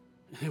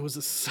 And it was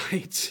a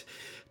sight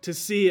to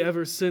see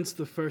ever since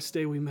the first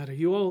day we met her.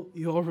 You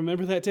all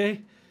remember that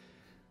day?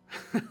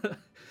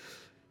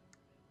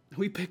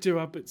 We picked her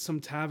up at some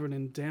tavern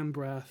in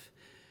Dambrath.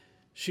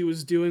 She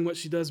was doing what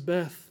she does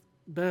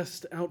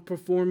best,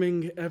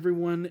 outperforming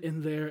everyone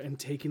in there and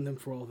taking them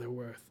for all they're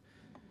worth.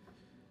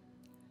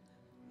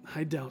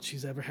 I doubt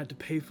she's ever had to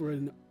pay for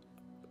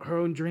her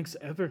own drinks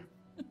ever.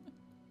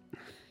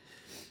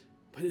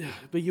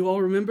 But you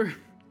all remember?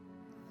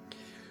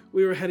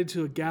 We were headed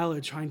to a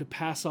gala trying to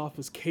pass off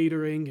as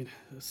catering and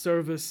a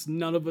service.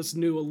 None of us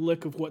knew a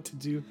lick of what to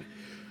do.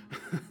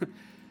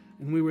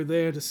 And we were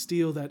there to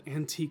steal that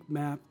antique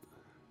map.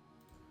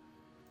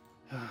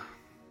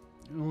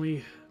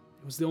 It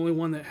was the only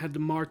one that had the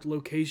marked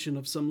location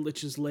of some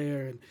lich's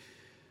lair, and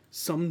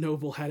some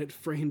noble had it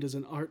framed as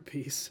an art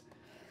piece.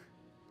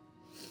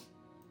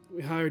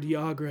 We hired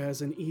Yagra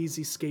as an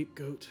easy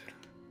scapegoat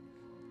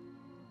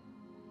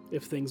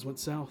if things went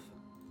south.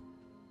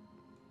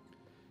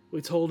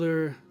 We told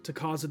her to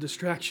cause a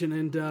distraction,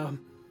 and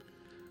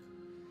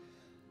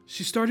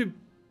she started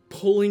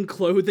pulling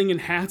clothing and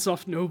hats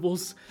off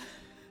nobles.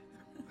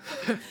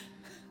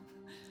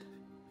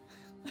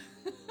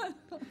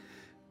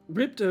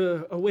 Ripped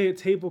away a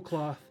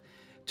tablecloth,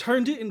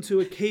 turned it into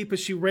a cape as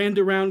she ran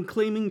around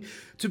claiming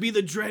to be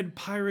the dread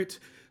pirate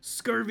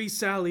Scurvy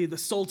Sally, the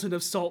Sultan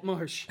of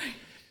Saltmarsh.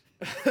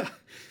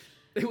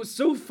 It was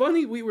so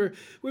funny, we were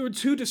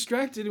too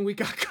distracted and we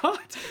got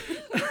caught.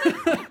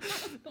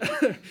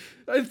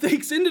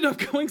 Things ended up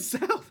going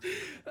south.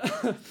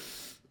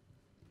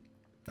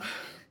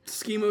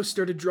 Schemo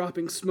started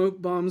dropping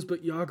smoke bombs,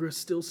 but Yagra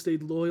still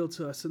stayed loyal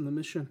to us in the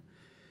mission.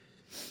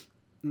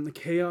 In the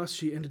chaos,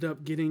 she ended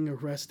up getting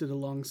arrested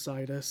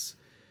alongside us.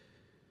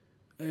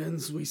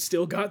 And we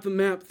still got the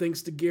map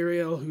thanks to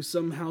Gariel, who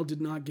somehow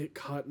did not get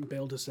caught and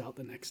bailed us out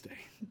the next day.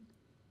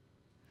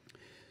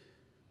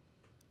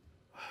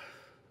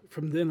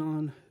 From then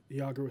on,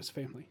 Yagra was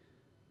family.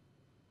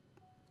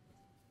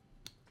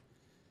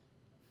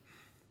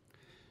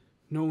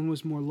 No one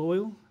was more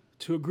loyal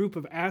to a group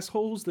of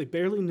assholes they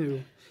barely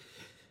knew.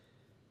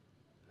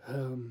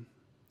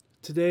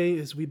 Today,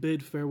 as we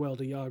bid farewell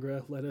to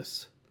Yagra, let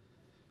us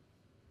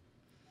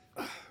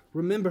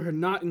remember her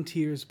not in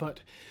tears, but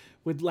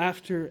with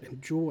laughter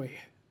and joy.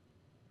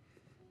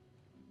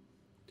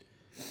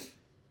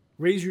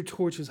 Raise your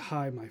torches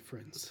high, my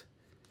friends.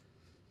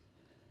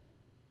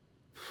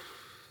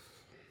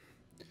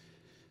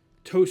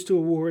 Toast to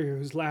a warrior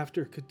whose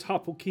laughter could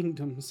topple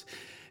kingdoms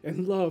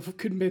and love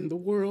could mend the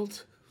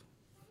world.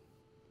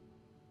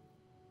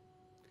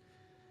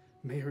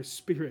 May her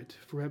spirit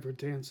forever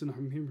dance in our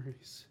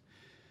memories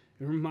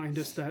and remind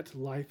us that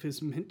life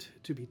is meant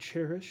to be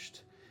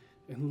cherished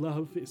and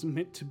love is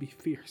meant to be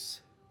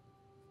fierce.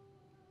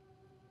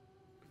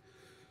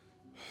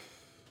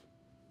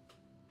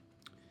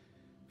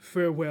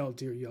 Farewell,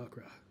 dear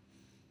Yagra,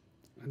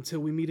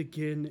 until we meet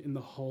again in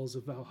the halls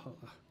of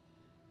Valhalla.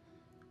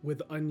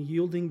 With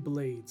unyielding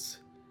blades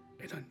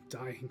and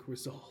undying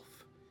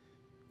resolve,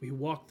 we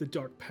walk the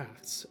dark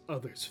paths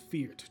others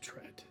fear to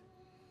tread.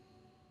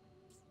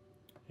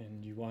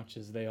 And you watch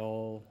as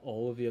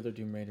all of the other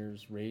Doom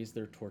Raiders raise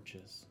their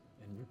torches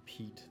and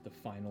repeat the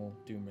final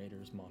Doom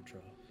Raiders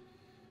mantra.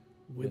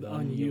 With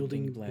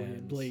unyielding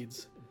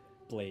blades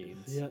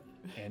yet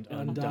and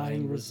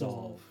undying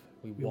resolve,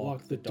 we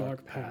walk the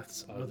dark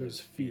paths others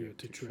fear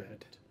to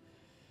tread.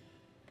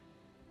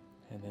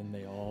 And then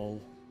they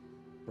all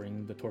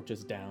bring the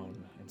torches down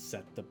and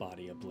set the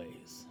body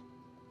ablaze.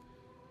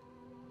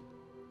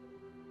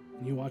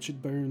 And you watch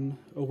it burn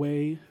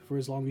away for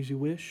as long as you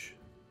wish,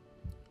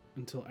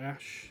 until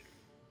ash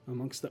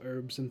amongst the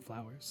herbs and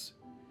flowers.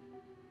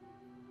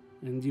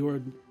 And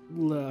your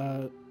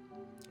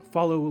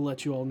follow will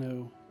let you all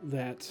know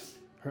that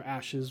her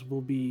ashes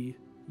will be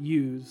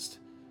used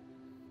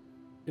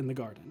in the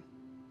garden.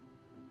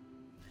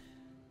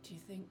 Do you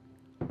think...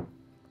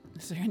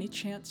 Is there any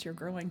chance you're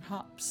growing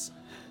hops?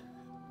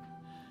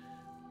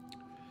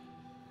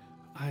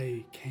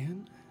 I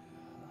can,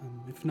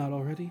 if not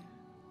already.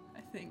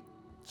 I think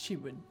she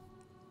would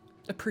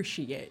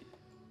appreciate.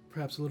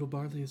 Perhaps a little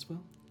barley as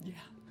well? Yeah.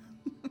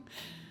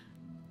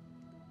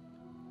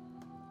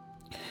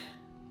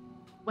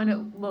 When it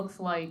looks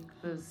like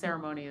the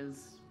ceremony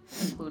is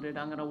concluded,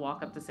 I'm gonna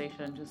walk up to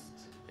Seisha and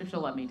just, if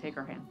she'll let me, take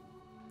her hand.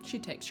 She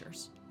takes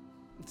yours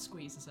and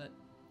squeezes it.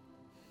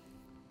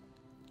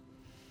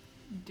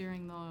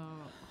 During the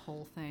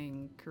whole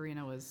thing,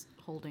 Karina was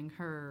holding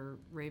her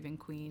Raven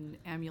Queen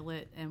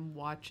amulet and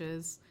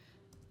watches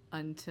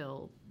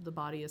until the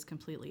body is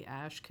completely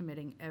ash,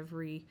 committing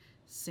every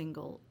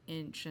single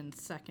inch and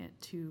second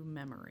to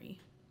memory,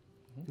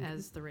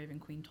 as the Raven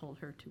Queen told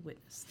her to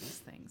witness these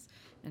things.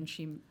 And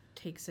she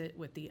takes it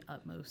with the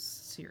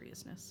utmost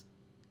seriousness.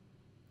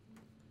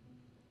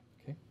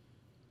 Okay.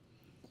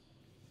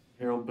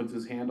 Harold puts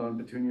his hand on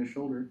Petunia's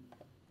shoulder.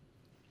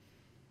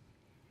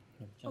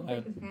 She'll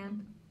take his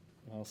hand.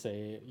 I'll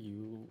say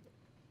you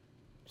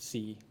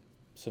see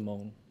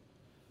Simone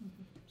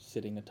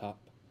sitting atop,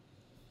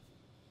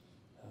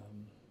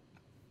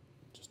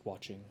 just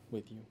watching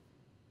with you.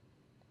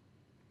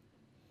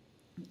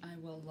 I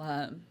will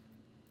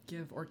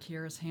give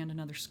Orkira's hand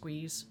another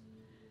squeeze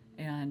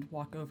and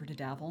walk over to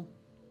Davil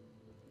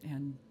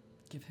and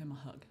give him a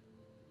hug.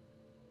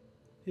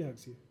 He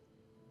hugs you.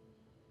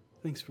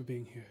 Thanks for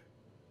being here.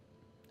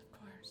 Of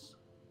course.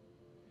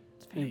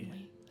 It's Hey.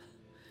 family.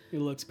 He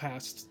looks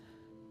past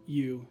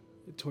you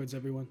towards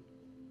everyone.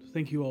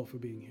 Thank you all for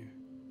being here.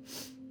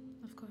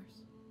 Of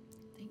course.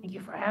 Thank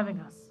you for having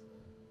us.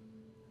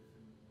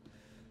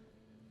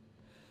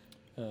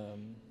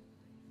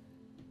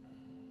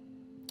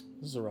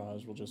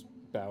 Zaraj will just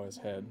bow his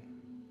head.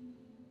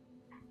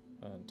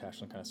 And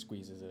Tashlin kind of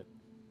squeezes it.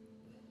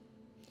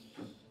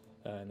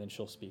 And then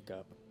she'll speak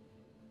up.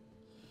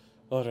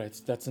 All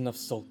right, that's enough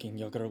sulking.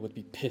 Your girl would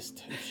be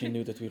pissed if she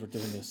knew that we were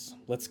doing this.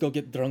 Let's go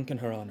get drunk in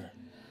her honor.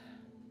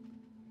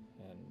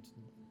 And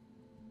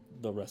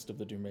the rest of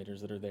the Doom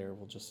Raiders that are there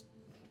will just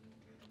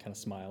kind of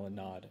smile and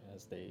nod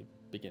as they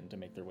begin to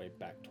make their way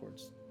back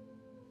towards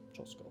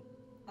Trollskull.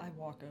 I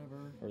walk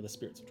over. Or the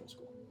spirits of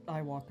Trollskull.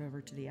 I walk over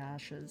to the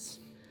ashes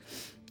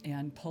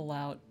and pull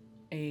out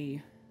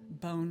a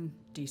bone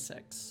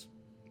d6.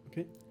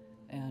 Okay.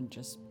 And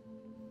just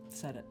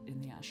set it in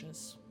the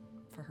ashes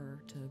for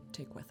her to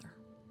take with her.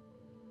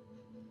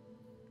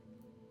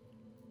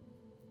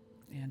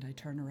 And I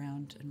turn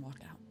around and walk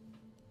out.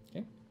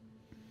 Okay.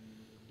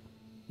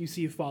 You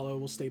see Follow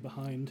will stay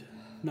behind,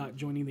 not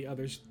joining the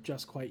others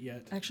just quite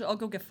yet. Actually, I'll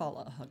go give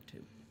Fala a hug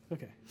too.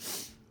 Okay.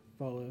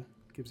 Follow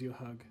gives you a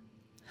hug.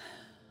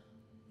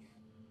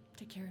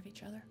 Take care of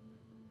each other.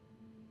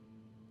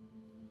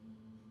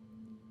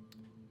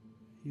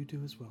 You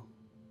do as well.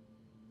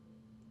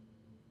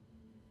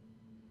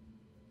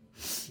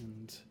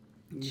 And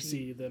you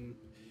see them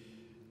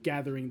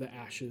gathering the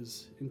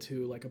ashes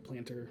into like a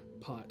planter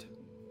pot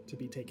to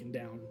be taken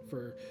down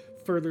for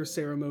further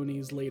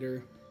ceremonies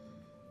later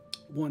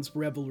once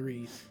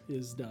revelry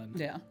is done.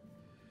 Yeah.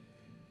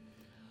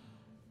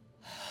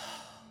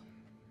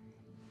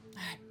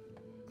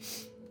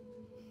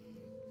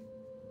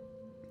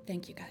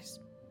 Thank you, guys.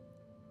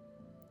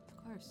 Of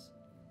course.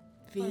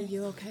 V,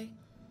 you okay?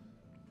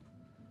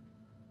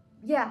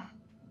 Yeah,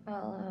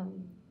 I'll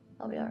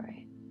be all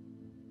right.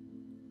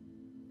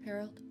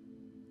 Harold?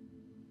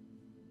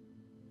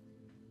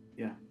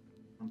 Yeah,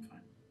 I'm fine.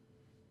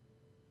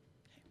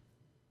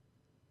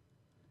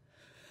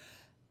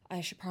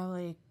 I should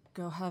probably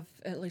go have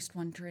at least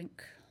one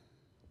drink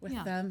with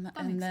Yeah, them that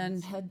and makes then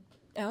sense. head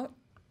out.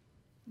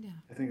 Yeah.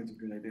 I think it's a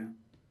good idea.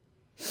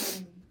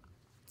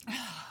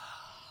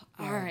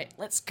 All right,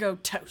 let's go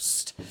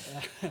toast.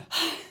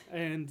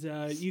 And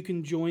you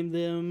can join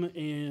them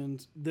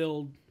and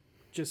they'll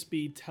just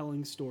be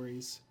telling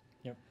stories.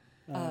 Yep.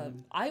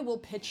 I will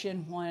pitch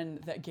in one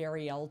that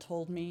Garielle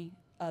told me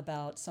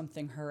about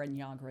something her and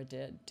Yagra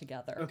did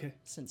together. Okay.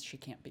 Since she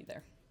can't be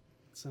there.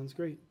 Sounds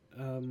great.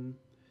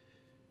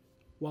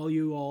 While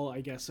you all,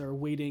 I guess, are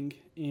waiting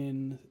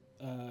in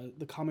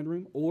the common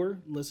room or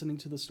listening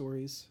to the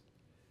stories,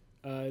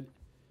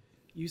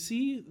 you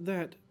see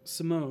that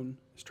Simone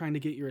is trying to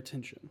get your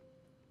attention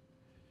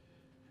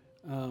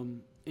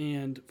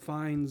and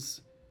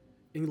finds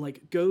and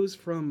like goes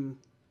from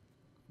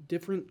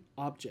different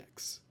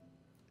objects.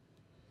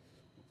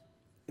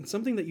 And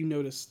something that you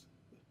notice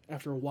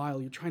after a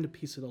while, you're trying to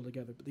piece it all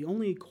together, but the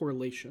only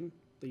correlation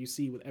that you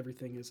see with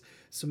everything is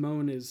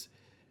Simone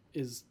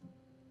is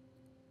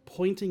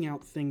pointing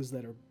out things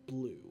that are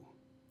blue.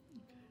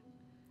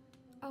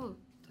 Oh,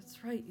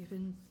 that's right. You've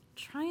been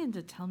trying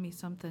to tell me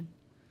something.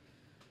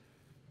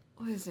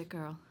 What is it,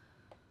 girl?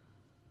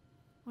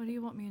 What do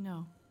you want me to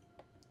know?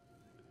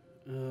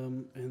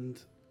 And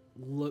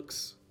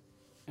looks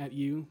at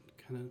you,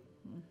 kind of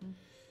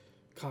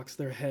cocks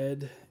their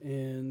head,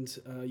 and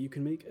you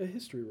can make a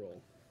history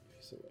roll if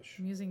you so wish.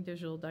 I'm using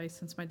digital dice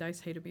since my dice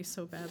hated me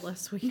so bad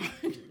last week.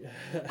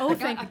 Oh,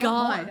 thank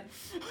God.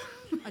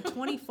 A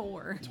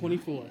 24.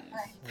 24.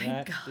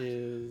 That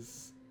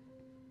is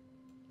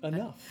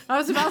enough. I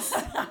was about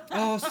to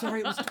Oh,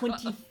 sorry, it was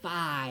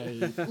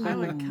 25. I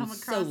would come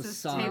across so this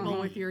sorry. table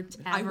with your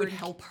tavern. I would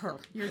help her.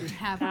 Your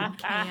tavern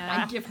can.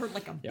 I'd give her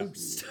like a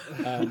boost.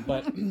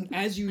 But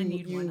as you,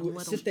 need one, a you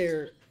little. sit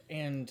there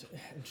and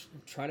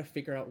try to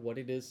figure out what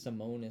it is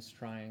Simone is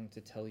trying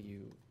to tell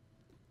you,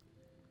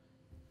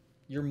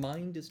 your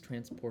mind is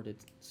transported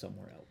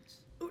somewhere else.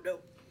 Oh no.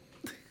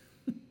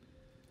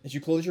 As you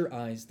close your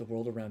eyes, the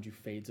world around you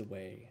fades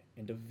away,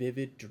 and a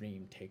vivid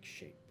dream takes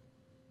shape.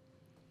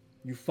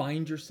 You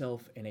find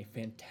yourself in a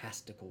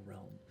fantastical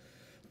realm.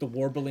 The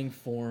warbling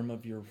form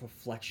of your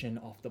reflection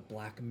off the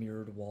black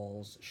mirrored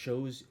walls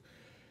shows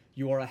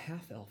you are a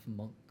half-elf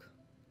monk.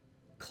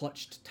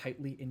 Clutched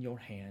tightly in your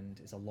hand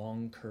is a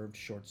long, curved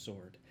short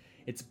sword,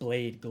 its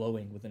blade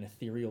glowing with an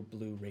ethereal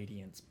blue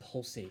radiance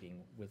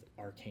pulsating with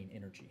arcane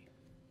energy.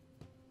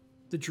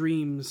 The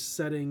dream's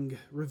setting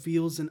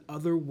reveals an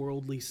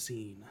otherworldly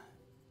scene.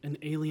 An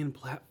alien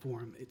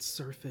platform, its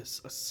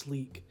surface a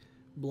sleek,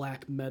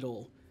 black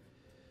metal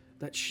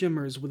that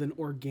shimmers with an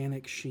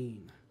organic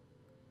sheen.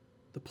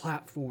 The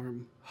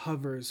platform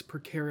hovers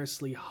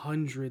precariously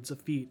hundreds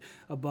of feet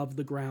above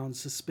the ground,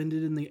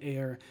 suspended in the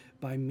air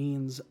by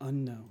means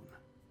unknown.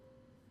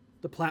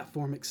 The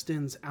platform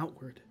extends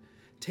outward,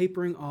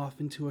 tapering off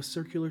into a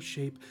circular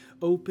shape,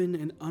 open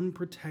and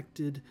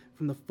unprotected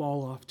from the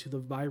fall-off to the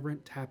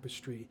vibrant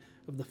tapestry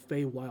of the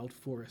Feywild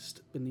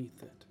forest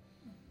beneath it.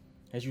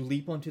 As you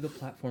leap onto the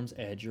platform's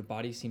edge, your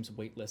body seems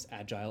weightless,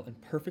 agile,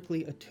 and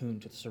perfectly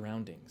attuned to the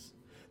surroundings.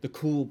 The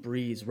cool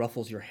breeze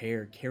ruffles your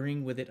hair,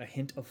 carrying with it a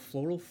hint of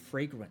floral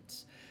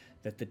fragrance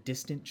that the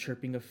distant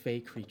chirping of fey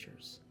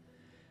creatures.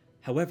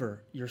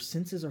 However, your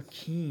senses are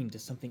keen to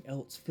something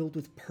else, filled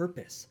with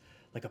purpose,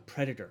 like a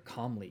predator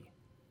calmly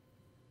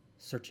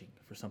searching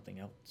for something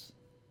else.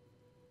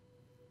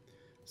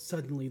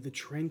 Suddenly, the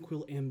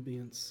tranquil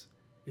ambience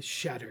is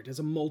shattered as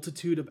a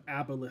multitude of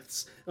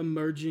aboleths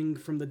emerging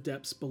from the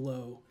depths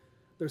below.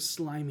 Their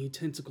slimy,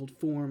 tentacled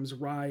forms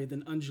writhe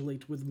and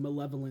undulate with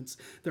malevolence,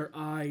 their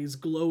eyes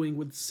glowing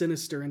with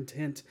sinister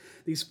intent.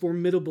 These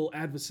formidable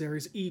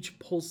adversaries, each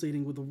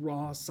pulsating with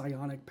raw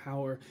psionic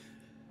power,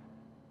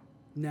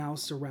 now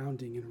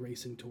surrounding and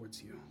racing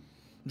towards you.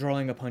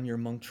 Drawing upon your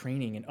monk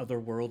training and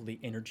otherworldly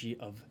energy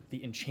of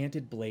the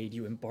enchanted blade,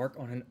 you embark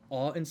on an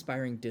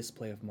awe-inspiring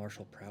display of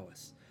martial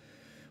prowess.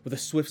 With a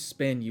swift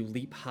spin, you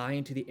leap high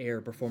into the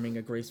air, performing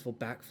a graceful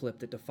backflip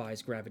that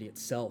defies gravity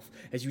itself.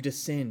 As you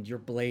descend, your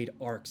blade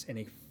arcs in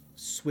a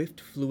swift,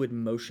 fluid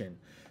motion,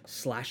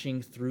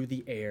 slashing through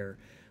the air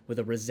with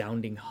a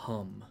resounding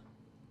hum.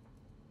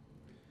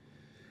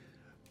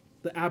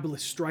 The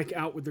aboleths strike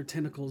out with their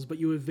tentacles, but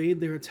you evade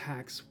their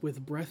attacks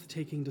with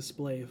breathtaking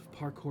display of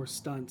parkour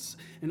stunts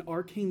and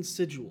arcane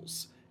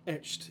sigils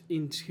etched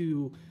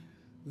into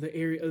the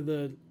area,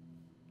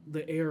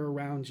 the air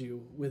around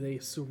you with a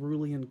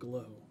cerulean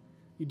glow.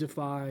 You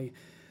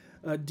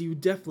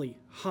deftly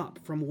hop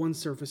from one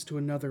surface to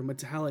another,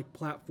 metallic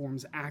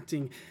platforms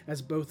acting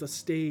as both a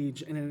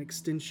stage and an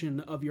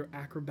extension of your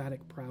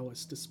acrobatic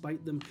prowess,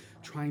 despite them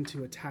trying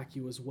to attack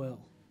you as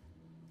well.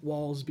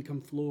 Walls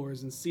become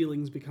floors and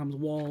ceilings become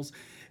walls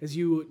as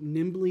you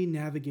nimbly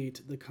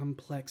navigate the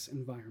complex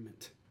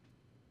environment.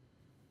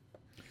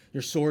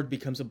 Your sword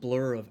becomes a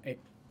blur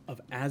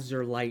of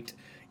azure light,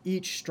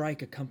 each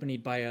strike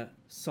accompanied by a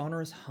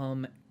sonorous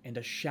hum and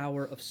a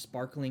shower of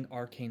sparkling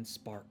arcane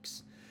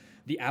sparks.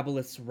 The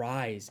aboleths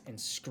rise and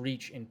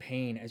screech in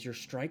pain as your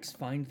strikes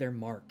find their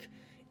mark,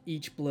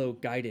 each blow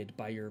guided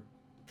by your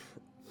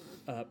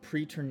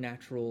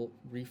preternatural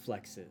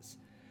reflexes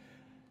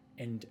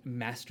and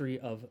mastery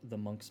of the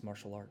monk's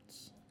martial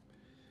arts.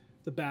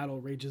 The battle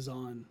rages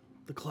on,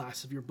 the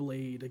clash of your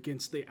blade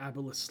against the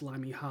aboleth's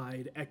slimy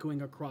hide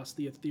echoing across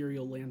the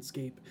ethereal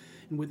landscape,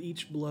 and with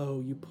each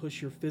blow you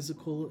push your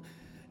physical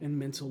and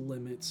mental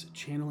limits,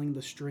 channeling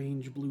the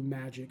strange blue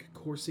magic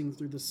coursing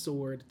through the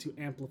sword to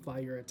amplify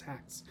your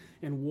attacks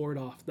and ward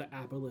off the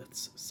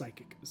aboleth's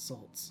psychic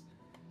assaults.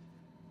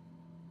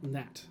 And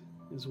that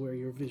is where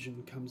your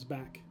vision comes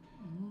back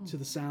to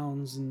the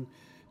sounds and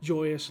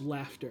joyous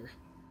laughter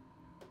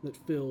that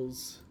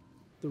fills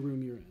the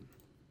room you're in.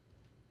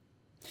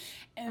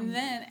 And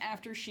then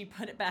after she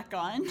put it back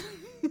on,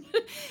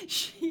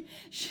 she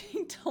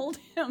told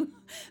him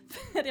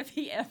that if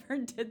he ever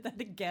did that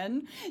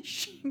again,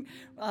 he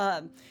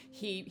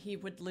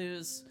would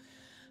lose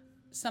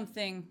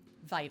something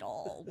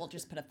vital. We'll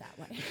just put it that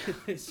way.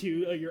 As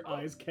your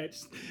eyes catch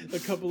a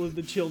couple of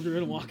the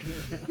children walking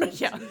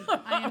around. Yeah.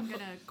 I am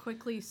gonna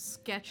quickly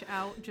sketch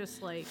out,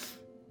 just like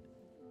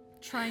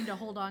trying to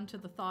hold on to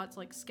the thoughts,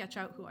 like sketch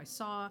out who I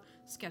saw,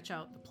 sketch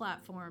out the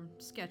platform,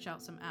 sketch out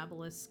some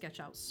abelisks, sketch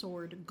out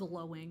sword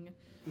glowing.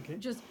 Okay.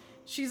 Just,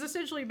 she's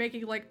essentially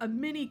making like a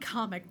mini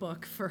comic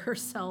book for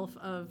herself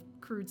of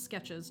crude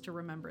sketches to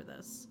remember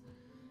this.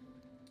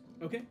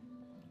 Okay.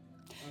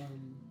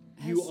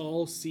 You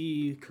all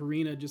see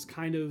Karina just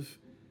kind of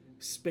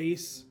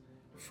space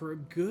for a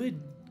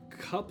good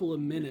couple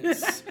of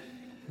minutes,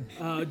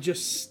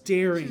 just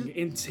staring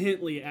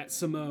intently at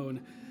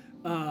Simone,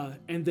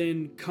 and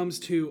then comes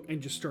to and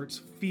just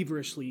starts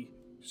feverishly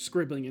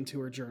scribbling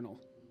into her journal.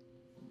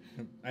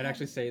 I'd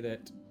actually say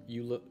that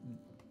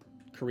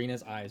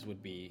Karina's eyes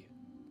would be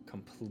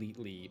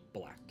completely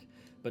black,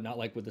 but not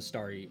like with the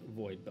starry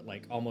void, but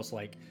like almost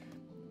like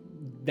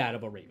that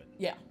of a raven.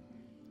 Yeah.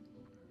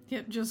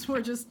 Yeah,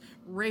 we're just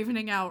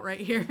ravening out right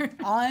here.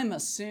 I'm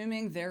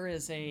assuming there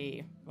is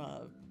a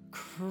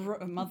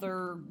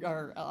mother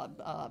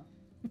or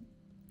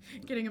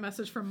Getting a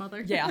message from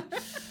mother. yeah,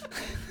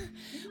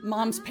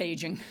 mom's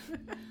paging.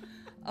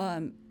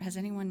 Has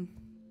anyone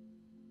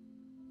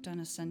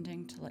done a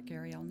sending to let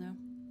Gariel know?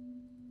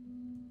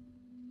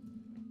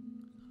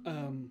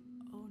 Oh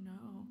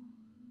no.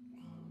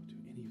 Do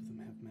any of them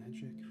have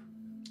magic?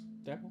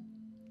 Devil?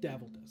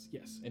 Davil does,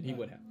 yes. And he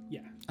would have.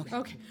 Yeah.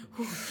 Okay.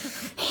 I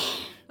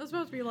was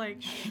supposed to be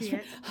like,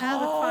 shit.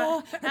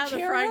 Out of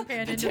the frying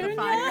pan into the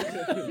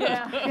fire.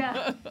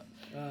 Yeah.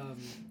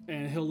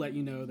 And he'll let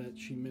you know that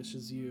she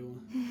misses you,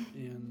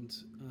 and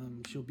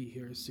she'll be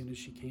here as soon as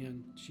she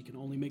can. She can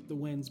only make the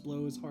winds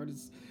blow as hard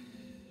as...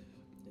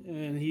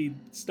 And he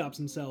stops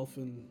himself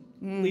and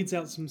leads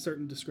out some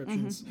certain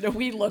descriptions.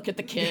 We look at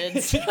the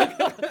kids.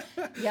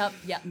 Yep.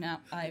 No,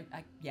 I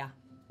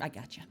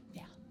gotcha.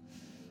 Yeah.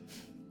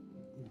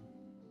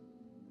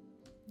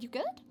 You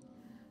good?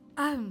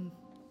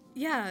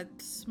 Yeah,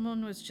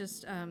 Simone was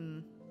just,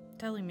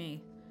 telling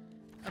me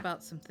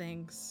about some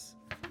things.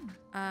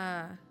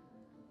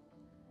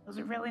 Those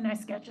are really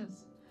nice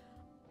sketches.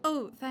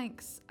 Oh,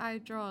 thanks. I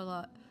draw a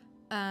lot.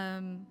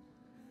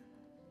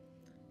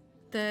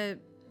 The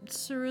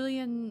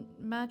cerulean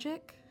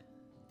magic?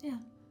 Yeah.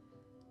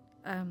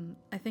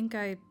 I think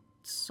I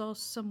saw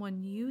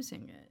someone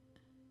using it.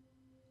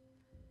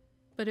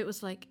 But it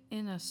was like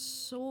in a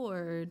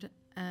sword,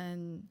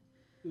 and...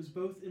 It was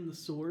both in the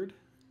sword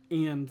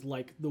and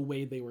like the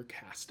way they were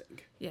casting.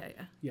 Yeah.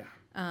 Yeah.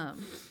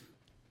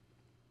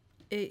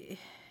 It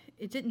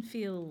didn't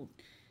feel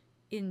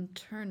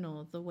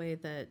internal the way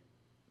that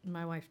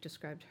my wife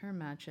described her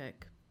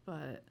magic,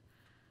 but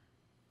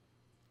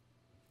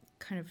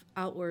kind of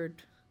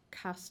outward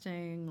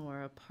casting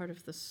or a part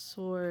of the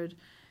sword.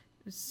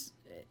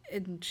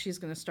 And she's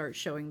going to start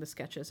showing the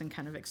sketches and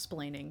kind of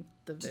explaining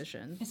the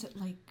vision. Is it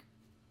like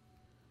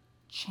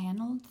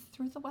channeled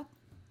through the weapon?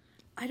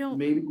 I don't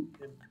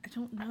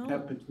know.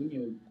 Have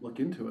Petunia look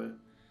into it.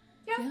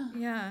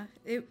 Yeah.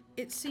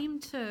 It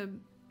seemed to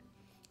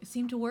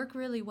work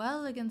really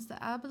well against the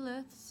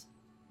abelisks.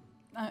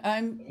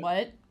 I'm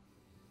what?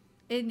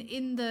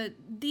 In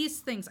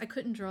these things, I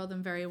couldn't draw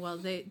them very well.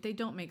 They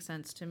don't make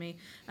sense to me.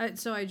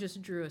 So I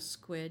just drew a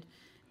squid.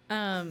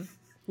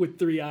 With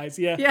 3 eyes,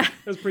 yeah. Yeah.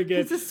 That's pretty good.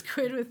 It's a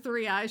squid with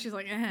 3 eyes. She's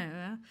like,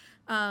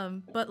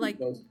 but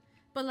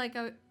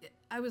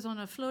I was on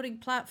a floating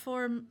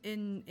platform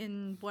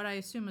in what I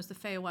assume is the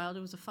Feywild.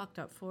 It was a fucked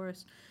up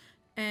forest.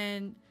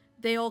 And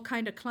they all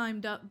kind of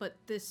climbed up, but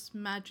this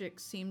magic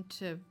seemed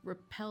to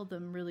repel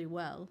them really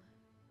well.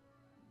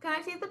 Can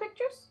I see the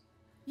pictures?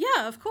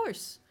 Yeah, of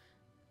course.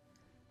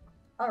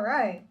 All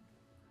right.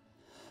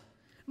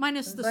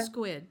 Minus the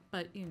squid,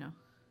 but you know.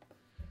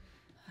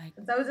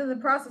 Since I was in the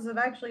process of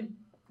actually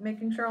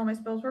making sure all my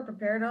spells were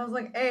prepared, I was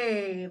like,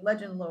 hey,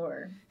 legend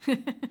lore.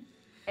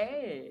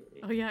 Hey.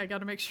 Oh yeah, I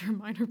gotta make sure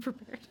mine are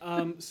prepared.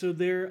 So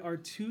there are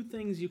 2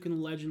 things you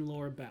can legend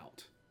lore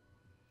about.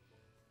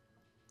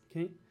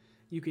 Okay?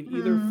 You can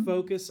either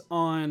focus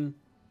on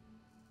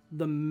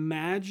the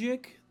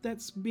magic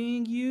that's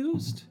being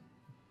used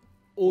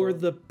or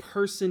the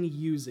person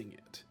using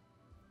it.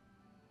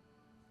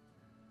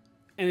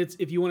 And it's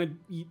if you want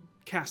to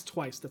cast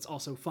twice, that's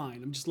also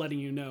fine. I'm just letting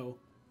you know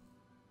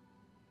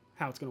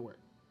how it's going to work.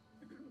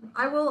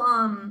 I will,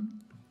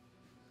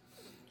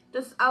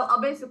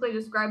 I'll basically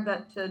describe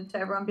that to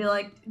everyone. Be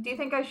like, do you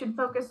think I should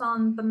focus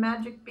on the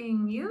magic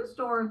being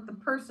used or the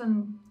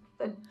person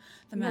that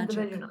The had the magic.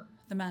 vision of?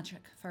 The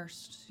magic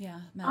first.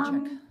 Yeah,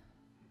 magic.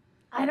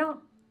 I don't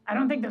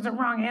think there's a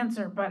wrong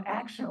answer, but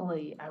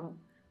actually, I was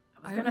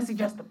going to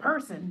suggest the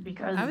person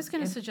because I was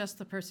gonna suggest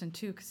the person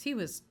too, because he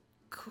was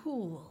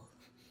cool.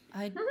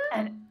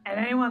 and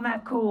anyone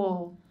that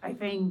cool, I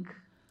think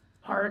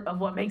part of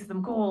what makes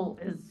them cool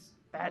is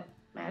that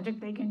magic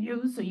they can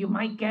use. So you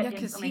might get Yeah,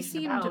 because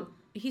information about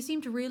he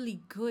seemed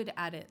really good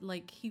at it.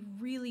 Like, he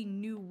really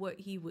knew what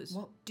he was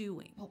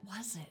doing. What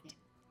was it?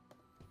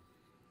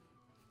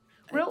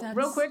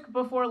 Real quick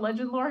before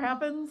legend lore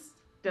happens,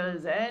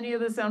 does any of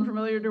this sound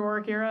familiar to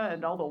Orkira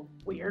and all the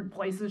weird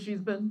places she's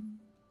been?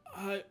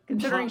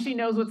 Considering she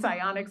knows what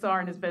psionics are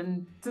and has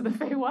been to the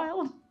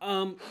Feywild?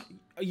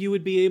 You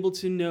would be able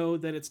to know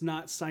that it's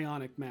not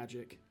psionic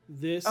magic.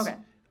 This, Okay.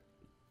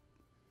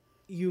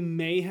 You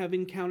may have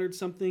encountered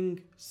something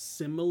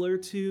similar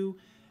to,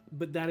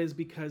 but that is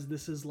because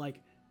this is like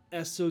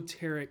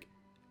esoteric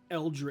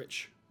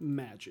eldritch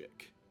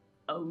magic.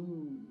 Oh,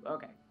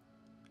 okay.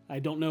 I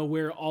don't know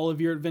where all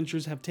of your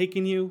adventures have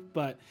taken you,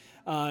 but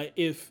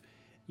if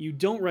you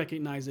don't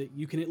recognize it,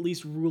 you can at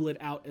least rule it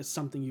out as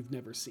something you've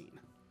never seen.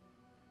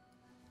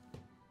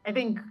 I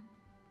think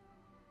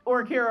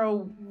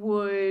Orkira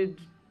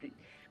would,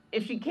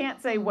 if she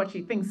can't say what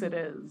she thinks it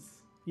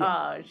is,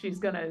 she's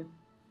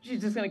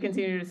just gonna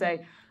continue to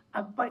say,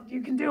 but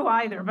you can do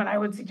either, but I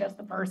would suggest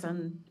the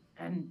person,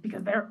 and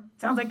because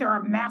sounds like they're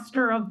a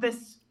master of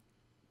this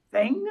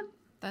thing.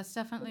 That's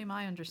definitely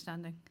my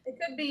understanding. It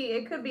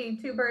could be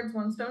two birds,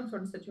 one stone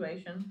sort of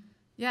situation.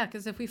 Yeah,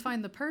 because if we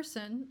find the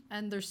person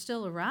and they're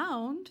still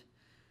around,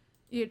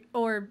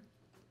 or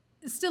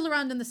still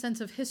around in the sense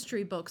of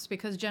history books,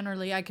 because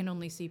generally I can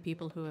only see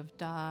people who have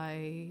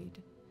died.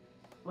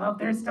 Well,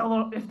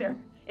 if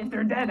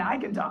they're dead, I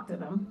can talk to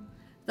them.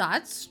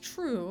 That's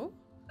true.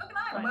 So can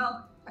I.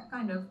 Well,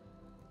 kind of.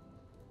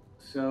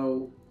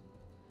 So,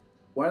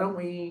 why don't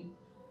we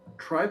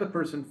try the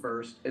person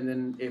first, and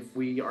then if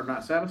we are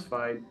not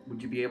satisfied,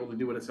 would you be able to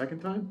do it a second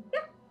time?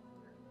 Yeah.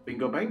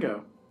 Bingo,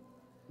 bango.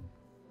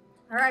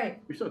 All right.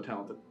 You're so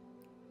talented.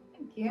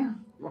 Thank you. You're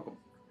welcome.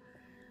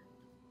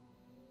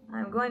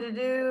 I'm going to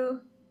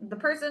do the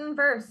person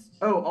first.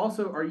 Oh,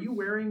 also, are you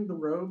wearing the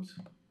robes?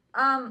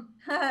 Hang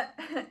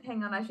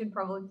on, I should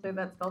probably clear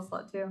that spell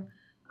slot too.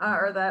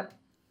 Or that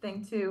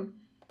thing too.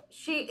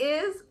 She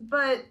is,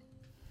 but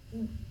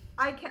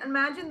I can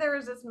imagine there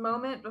was this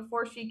moment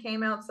before she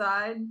came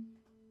outside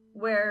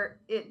where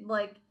it,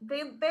 like,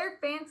 they're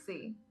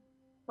fancy.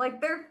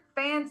 Like, they're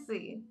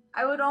fancy.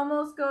 I would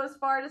almost go as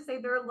far to say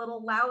they're a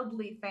little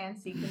loudly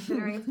fancy,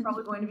 considering it's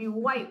probably going to be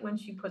white when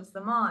she puts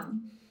them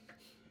on.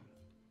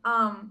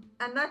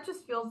 And that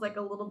just feels like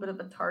a little bit of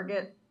a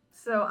target.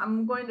 So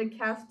I'm going to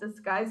cast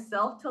Disguise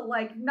Self to,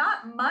 like,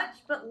 not much,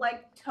 but,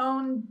 like,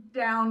 tone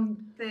down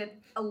it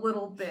a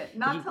little bit.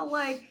 Not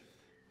to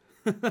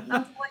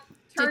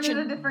turn it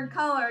a different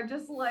color.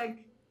 Just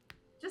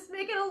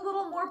make it a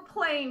little more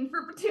plain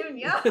for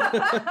Petunia.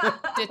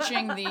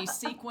 Ditching the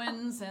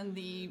sequins and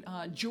the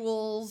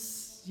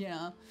jewels.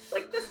 Yeah.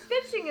 Like, the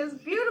stitching is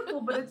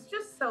beautiful, but it's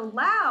just so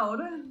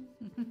loud.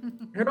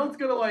 Harold's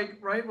gonna, like,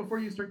 right before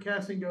you start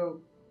casting, go,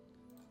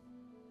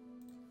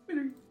 wait,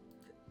 are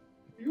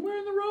you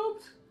wearing the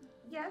robes?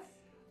 Yes.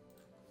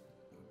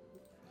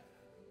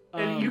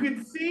 And you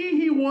can see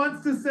he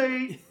wants to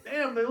say,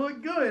 damn, they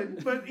look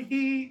good, but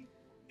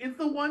it's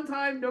the one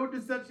time no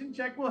deception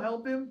check will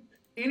help him.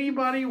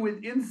 Anybody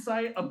with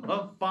insight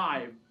above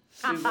 5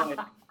 is like,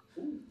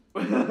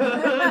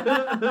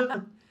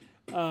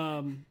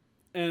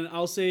 And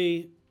I'll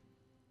say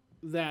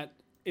that,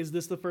 is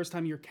this the first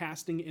time you're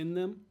casting in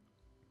them?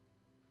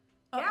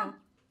 Yeah.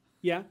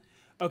 Yeah?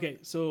 Okay,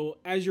 so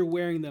as you're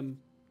wearing them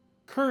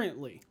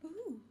currently,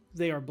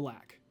 they are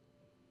black.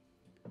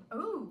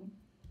 Ooh.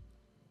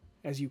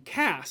 As you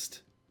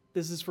cast,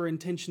 this is for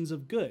intentions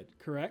of good,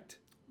 correct?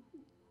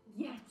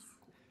 Yes.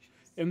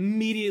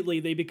 Immediately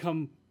they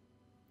become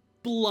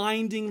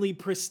blindingly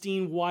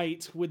pristine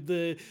white with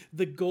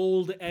the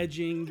gold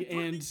edging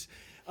and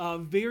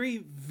very,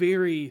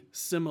 very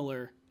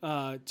similar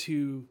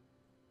to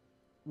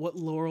what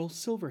Laurel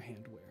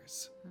Silverhand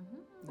wears.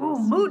 Ooh,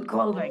 mood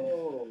clothing.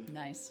 oh.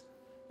 Nice.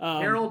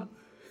 Harold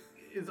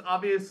is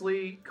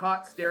obviously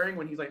caught staring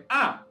when he's like,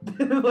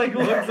 like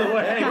looks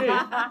away.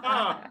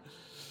 Ah.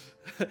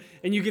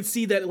 And you can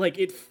see that, like,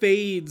 it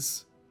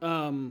fades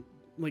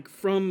like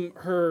from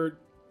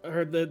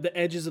the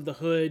edges of the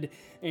hood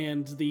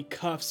and the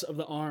cuffs of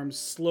the arms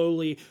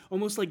slowly,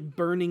 almost like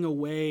burning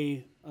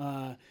away,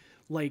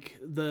 like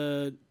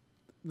the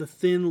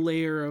thin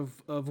layer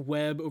of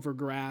web over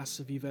grass,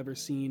 if you've ever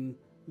seen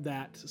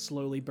that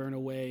slowly burn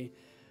away.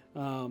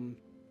 And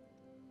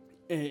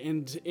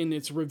in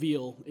its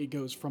reveal, it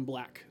goes from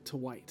black to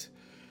white.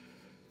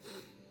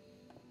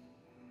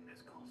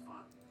 It's cool as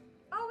fuck.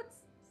 Oh, it's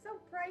so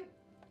bright.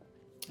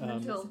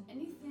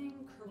 Anything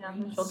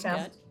she'll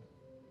cast.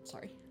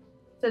 Sorry.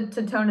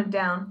 To tone it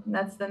down.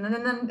 And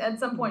then at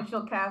some point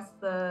she'll cast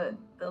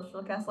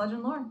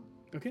Legend Lore.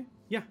 Okay,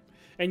 yeah.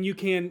 And you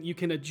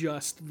can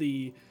adjust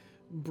the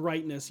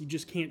brightness. You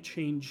just can't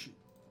change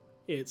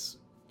its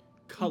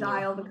color.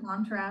 Dial the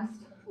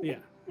contrast. Yeah.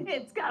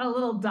 It's got a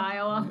little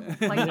dial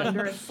like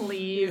under its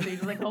sleeve.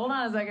 He's like, hold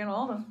on a second,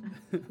 hold on.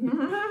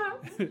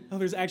 Oh,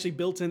 there's actually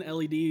built-in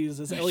LEDs.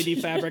 This LED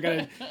fabric,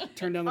 I gotta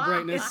turn down the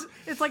brightness.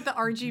 It's like the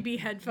RGB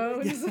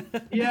headphones.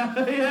 Yeah,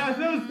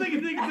 I was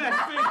thinking the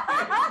exact same thing.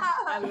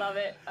 I love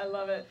it. I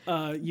love it.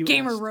 You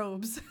Gamer asked,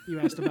 robes. You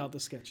asked about the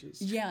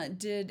sketches. Yeah,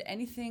 did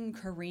anything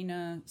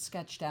Karina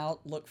sketched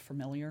out look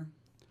familiar?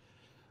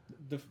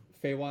 The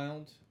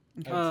Feywild,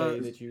 I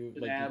would say that you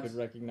could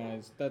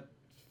recognize that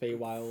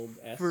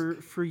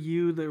Feywild-esque. For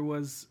you, there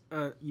was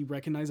you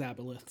recognize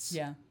aboleths.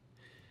 Yeah.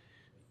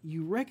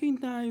 You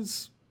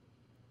recognize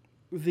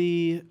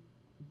the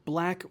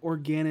black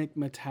organic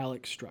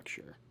metallic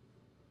structure.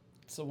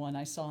 It's the one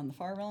I saw in the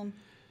Far Realm.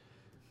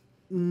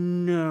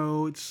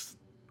 No, it's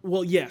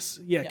yes,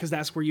 because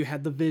that's where you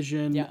had the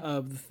vision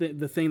of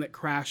the thing that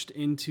crashed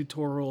into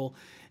Toril,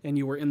 and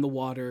you were in the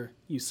water.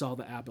 You saw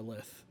the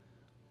aboleth,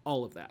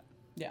 all of that.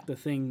 Yeah. The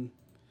thing,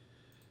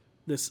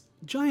 this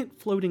giant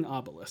floating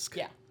obelisk.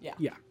 Yeah.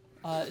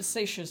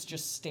 Seisha's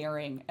just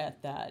staring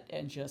at that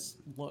and just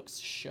looks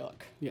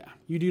shook. Yeah.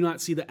 You do not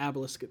see the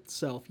obelisk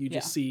itself. You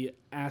just see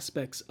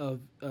aspects of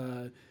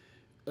a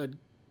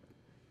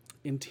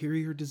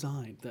interior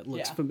design that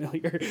looks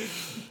familiar.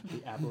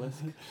 The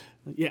obelisk.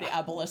 Yeah. The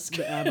obelisk.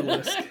 The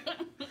obelisk.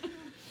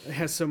 It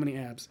has so many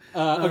abs.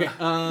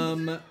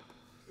 Okay.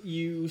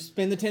 You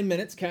spend the 10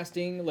 minutes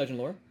casting Legend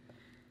Lore.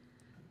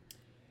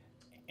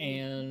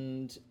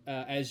 And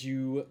as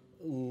you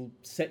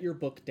set your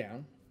book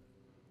down,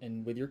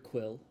 and with your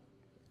quill,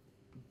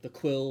 the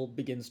quill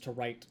begins to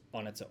write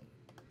on its own.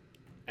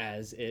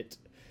 As it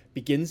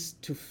begins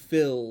to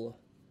fill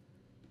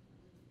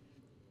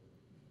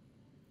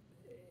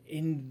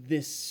in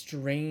this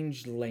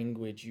strange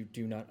language you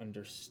do not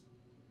understand.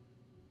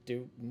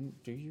 Do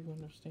you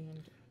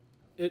understand?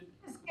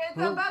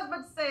 I'm about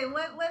to say,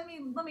 let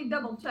me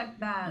double check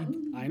that.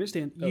 I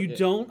understand. You Okay.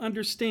 don't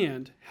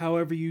understand.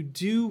 However, you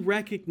do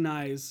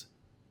recognize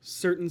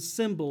certain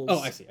symbols Oh,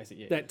 I see.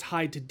 Yeah. that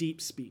tie to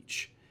deep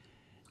speech.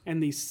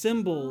 And these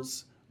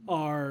symbols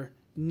are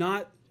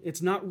not,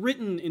 it's not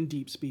written in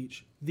deep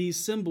speech. These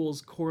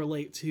symbols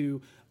correlate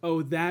to,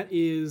 that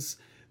is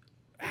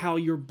how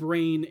your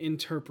brain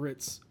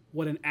interprets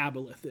what an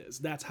aboleth is.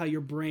 That's how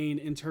your brain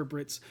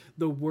interprets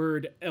the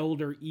word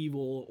elder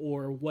evil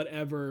or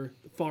whatever,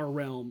 far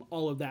realm,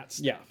 all of that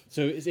stuff. Yeah.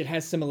 So it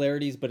has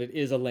similarities, but it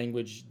is a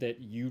language that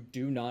you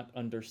do not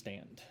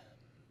understand.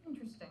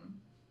 Interesting.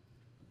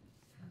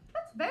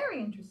 That's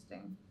very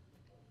interesting.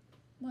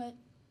 What?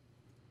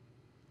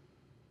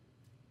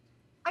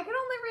 I can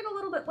only read a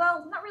little bit.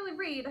 Well, not really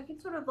read. I can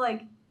sort of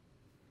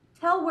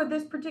tell where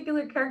this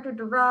particular character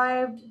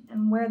derived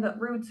and where the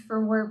roots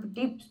for word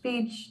deep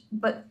speech,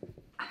 but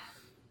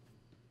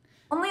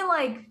only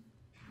I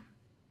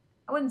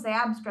wouldn't say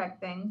abstract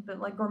things, but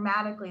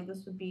grammatically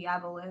this would be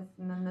aboleth,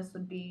 and then this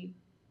would be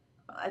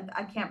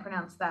I can't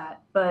pronounce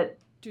that, but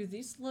Do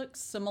these look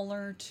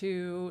similar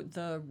to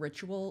the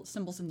ritual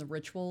symbols in the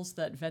rituals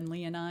that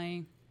Venli and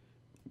I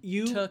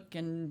took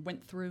and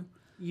went through?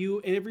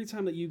 Every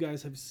time that you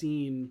guys have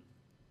seen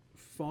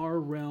far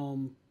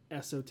realm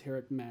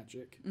esoteric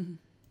magic,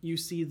 you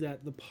see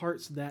that the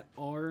parts that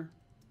are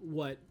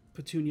what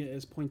Petunia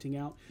is pointing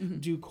out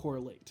do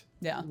correlate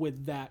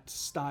with that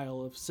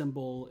style of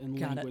symbol and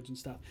language and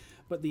stuff.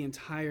 But the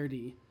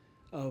entirety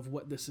of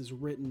what this is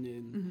written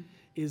in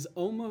is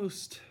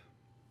almost,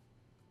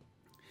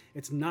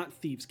 it's not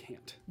thieves'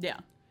 cant. Yeah.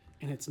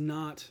 And it's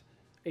not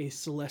a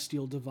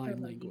celestial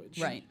divine language.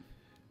 Right.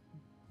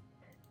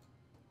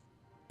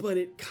 But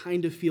it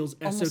kind of feels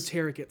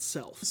esoteric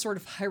itself. Sort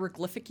of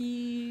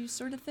hieroglyphic-y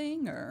sort of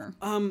thing, or?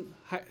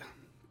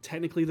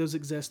 Technically those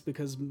exist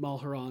because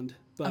Malharand,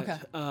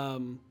 but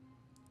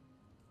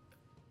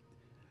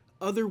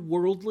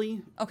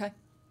otherworldly. Okay.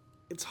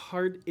 It's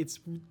hard. It's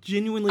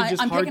genuinely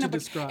just hard to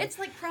describe. It's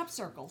like crop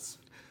circles.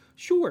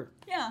 Sure.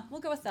 Yeah,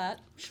 we'll go with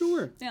that.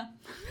 Sure. Yeah.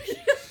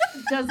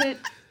 Does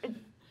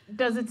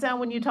it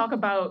sound, when you talk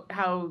about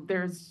how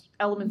there's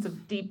elements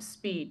of deep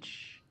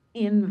speech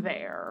in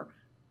there,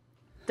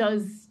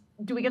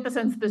 do we get the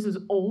sense this is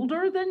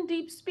older than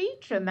deep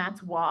speech and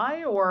that's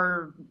why,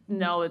 or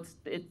no, it's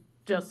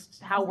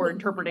just how we're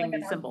interpreting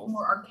these symbols?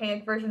 More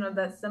archaic version of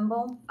that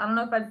symbol. I don't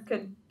know if I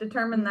could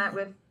determine that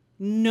with.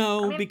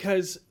 No,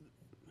 because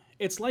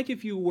it's like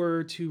if you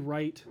were to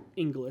write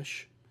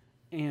English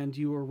and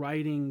you were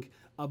writing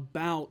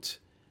about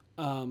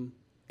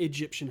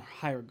Egyptian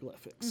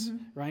hieroglyphics,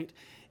 right?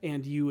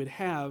 And you would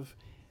have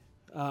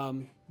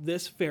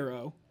this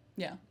pharaoh.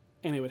 Yeah.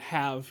 And it would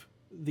have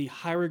the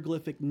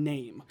hieroglyphic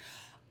name.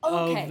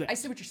 Okay, I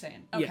see what you're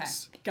saying. Okay,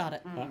 yes. Got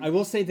it. I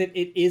will say that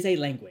it is a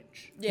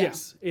language. Yeah.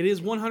 Yes, it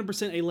is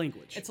 100% a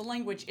language. It's a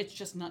language, it's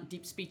just not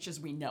deep speech as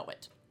we know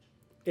it.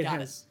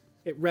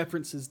 It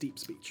references deep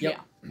speech. Yep.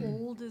 Yeah.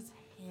 Old as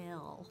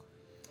hell.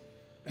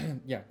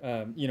 Yeah.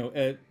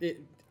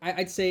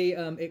 I'd say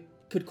it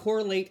could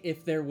correlate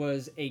if there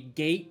was a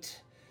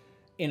gate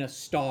in a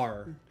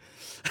star.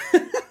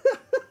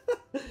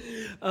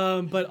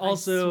 But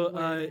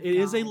also, it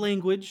is a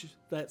language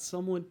that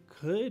someone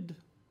could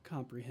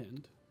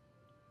comprehend.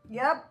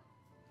 Yep.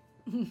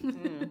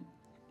 Can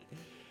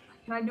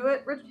I do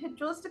it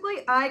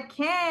ritualistically? I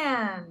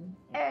can.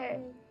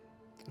 Hey.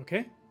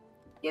 Okay.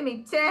 Give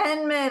me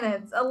 10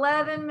 minutes,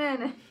 11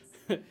 minutes.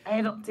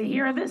 To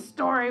hear this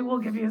story, we'll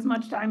give you as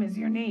much time as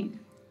you need.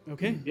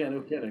 Okay. Yeah,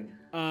 no kidding.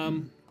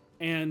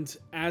 And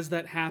as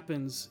that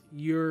happens,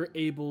 you're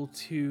able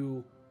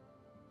to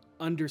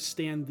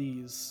understand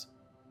this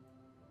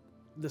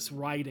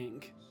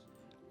writing.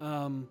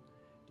 And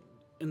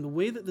the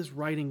way that this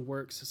writing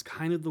works is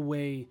kind of the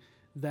way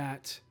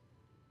that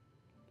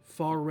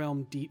Far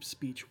Realm Deep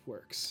Speech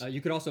works. You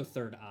could also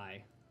third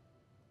eye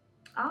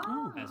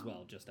Oh. as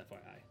well, just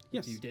FYI.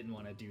 Yes. If you didn't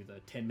want to do the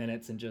 10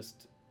 minutes and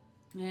just...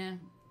 Yeah.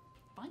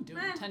 Fine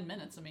doing 10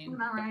 minutes, I mean.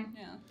 All right.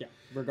 Yeah. Yeah,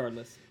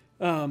 regardless.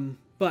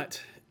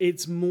 But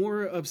it's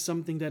more of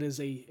something that is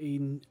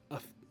a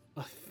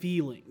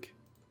feeling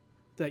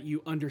that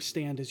you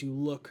understand as you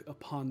look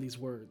upon these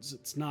words.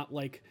 It's not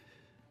like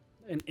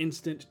an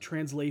instant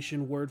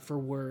translation word for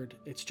word.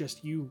 It's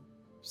just you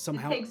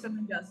somehow... It takes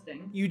some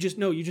adjusting. You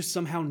just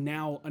somehow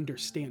now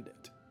understand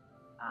it.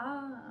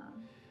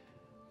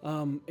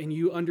 And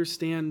you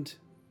understand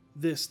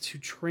this to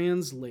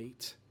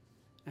translate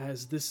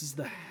as this is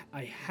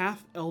a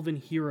half-elven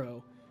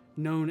hero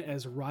known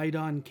as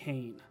Rhydon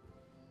Kane.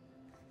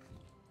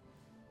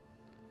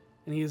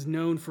 And he is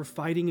known for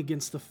fighting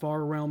against the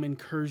Far Realm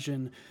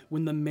incursion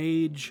when the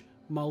mage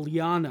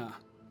Maliana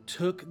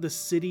took the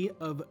city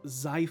of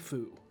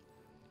Xifu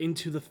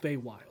into the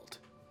Feywild.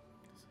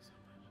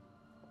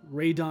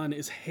 Rhydon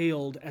is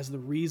hailed as the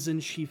reason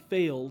she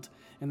failed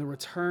in the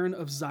return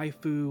of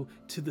Xifu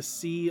to the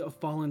Sea of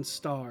Fallen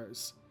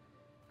Stars,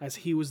 as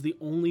he was the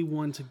only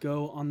one to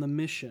go on the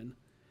mission,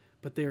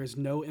 but there is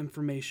no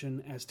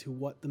information as to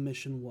what the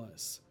mission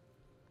was.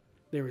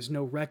 There is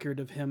no record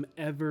of him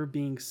ever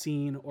being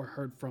seen or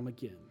heard from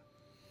again.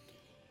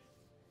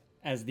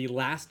 As the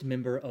last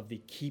member of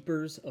the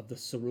Keepers of the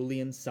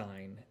Cerulean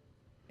Sign,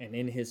 and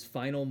in his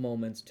final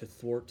moments to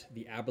thwart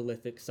the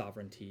Abolithic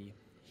sovereignty,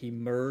 he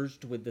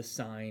merged with the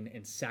sign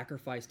and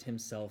sacrificed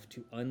himself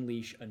to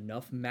unleash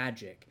enough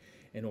magic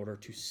in order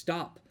to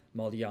stop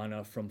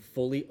Maliana from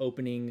fully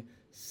opening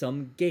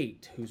some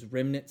gate whose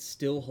remnant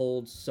still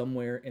holds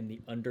somewhere in the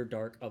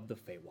Underdark of the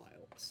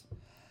Feywilds.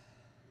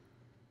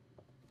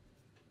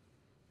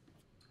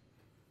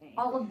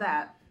 All of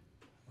that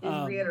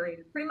is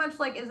reiterated. Pretty much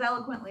like as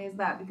eloquently as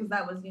that, because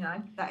that was,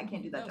 I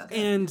can't do that justice.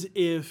 And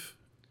if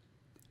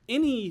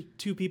any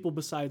two people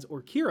besides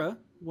Orkira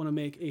want to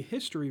make a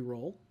history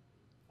roll,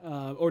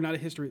 or not a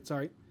history,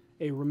 sorry,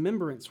 a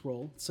remembrance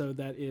roll, so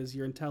that is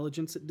your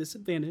intelligence at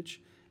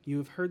disadvantage. You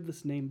have heard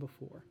this name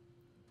before.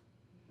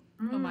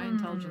 Oh, my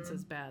intelligence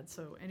is bad,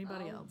 so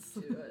anybody else?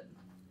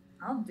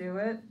 I'll do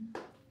it.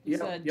 Yeah,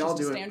 Just y'all a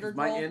do it. standard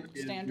My roll? int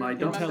is Standard my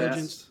dumb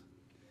Intelligence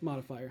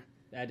modifier.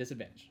 At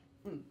disadvantage.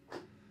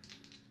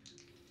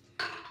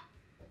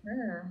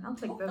 Sure, I'll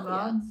take those hell yeah.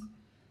 odds.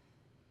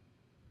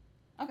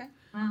 Okay.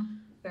 Well,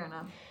 fair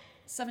enough.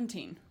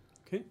 17.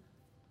 Okay.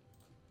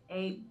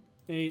 8.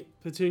 Hey,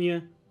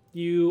 Petunia,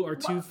 you are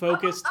too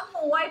focused.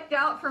 I'm wiped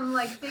out from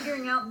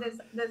figuring out this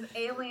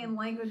alien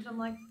language. I'm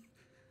like,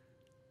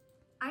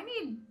 I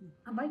need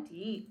a bite to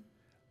eat.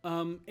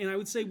 And I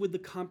would say with the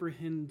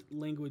comprehend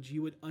language,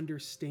 you would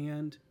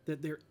understand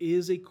that there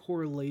is a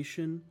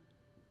correlation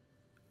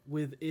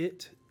with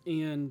it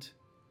and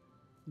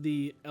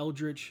the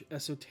eldritch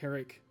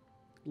esoteric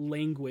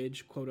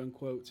language, quote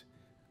unquote,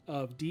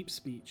 of deep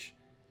speech.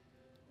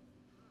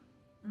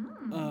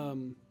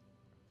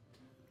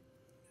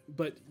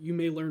 But you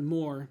may learn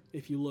more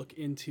if you look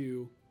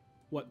into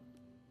what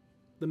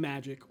the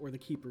magic or the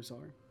keepers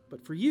are.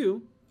 But for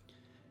you,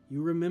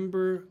 you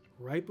remember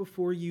right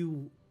before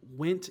you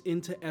went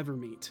into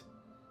Evermeet,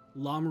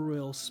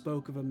 Lamaril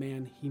spoke of a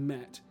man he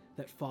met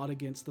that fought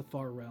against the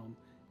Far Realm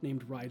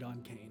named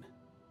Rhydon Kane.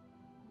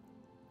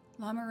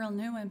 Lamaril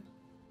knew him.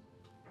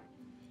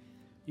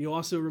 You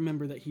also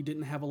remember that he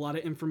didn't have a lot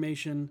of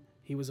information.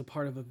 He was a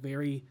part of a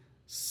very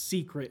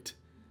secret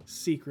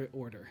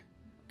order.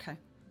 Okay.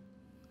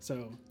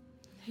 So,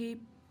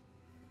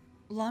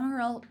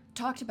 Lamaril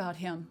talked about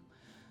him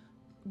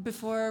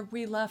before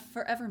we left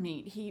for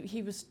Evermeet.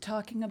 He was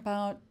talking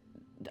about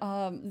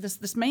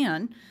this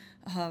man,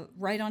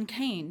 Rhydon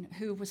Kane,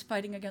 who was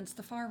fighting against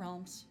the Far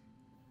Realms.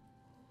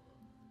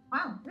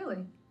 Wow,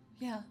 really?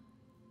 Yeah.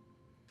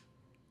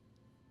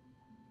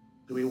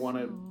 Do we want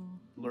to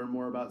learn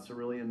more about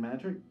Cerulean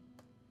magic?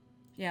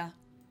 Yeah.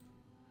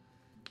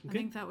 I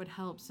think that would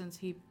help since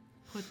he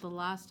put the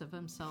last of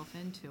himself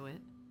into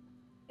it.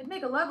 It'd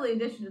make a lovely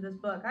addition to this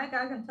book. I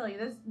gotta tell you,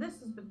 this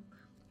is the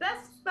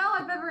best spell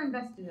I've ever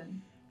invested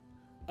in.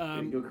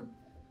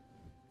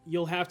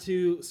 You'll have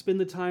to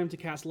spend the time to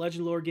cast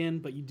Legend Lore again,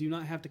 but you do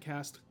not have to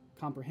cast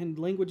Comprehend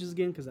Languages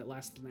again because that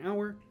lasts an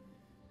hour.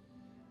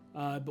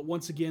 But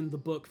once again, the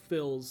book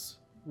fills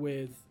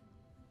with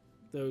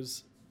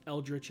those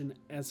eldritch and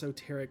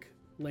esoteric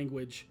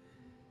language.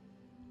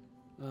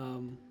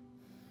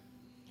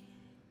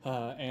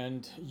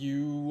 And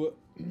you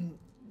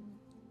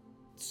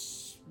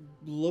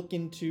look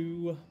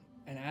into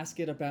and ask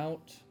it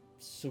about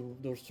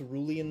the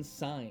cerulean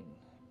sign,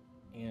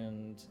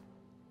 and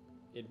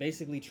it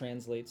basically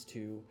translates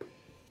to,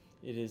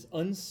 it is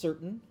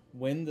uncertain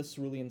when the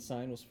cerulean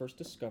sign was first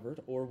discovered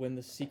or when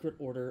the secret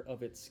order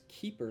of its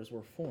keepers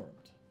were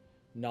formed.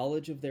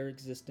 Knowledge of their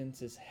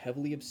existence is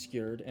heavily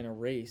obscured and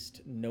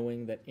erased,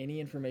 knowing that any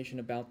information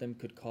about them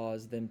could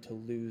cause them to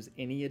lose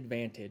any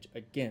advantage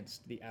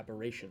against the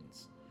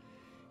aberrations.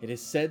 It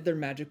is said their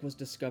magic was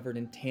discovered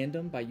in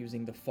tandem by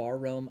using the far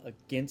realm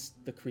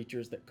against the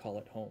creatures that call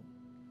it home.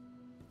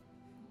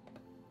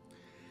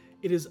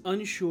 It is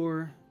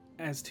unsure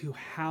as to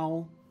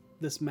how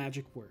this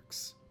magic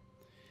works.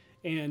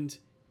 And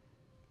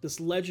this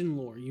legend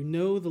lore, you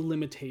know the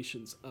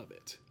limitations of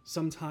it.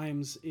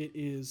 Sometimes it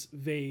is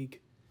vague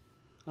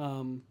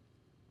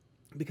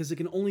because it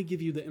can only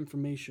give you the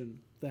information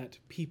that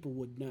people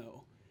would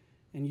know.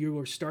 And you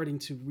are starting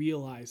to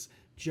realize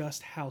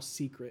just how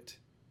secret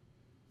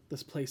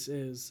this place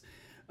is.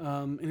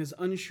 And is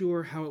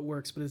unsure how it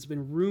works, but it's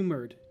been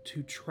rumored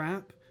to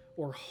trap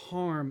or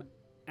harm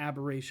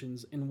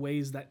aberrations in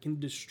ways that can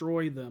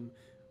destroy them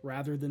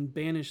rather than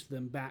banish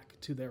them back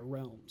to their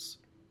realms.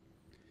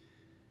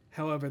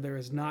 However, there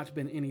has not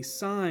been any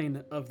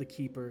sign of the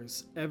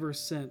Keepers ever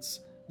since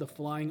the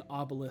flying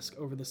obelisk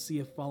over the Sea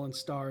of Fallen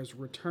Stars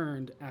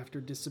returned after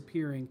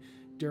disappearing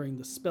during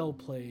the Spell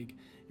Plague,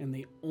 and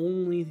the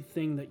only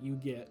thing that you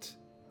get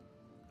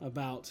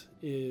about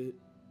it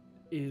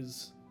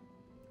is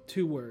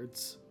 2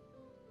 words: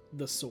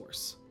 the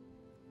source.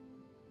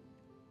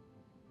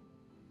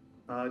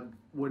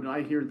 When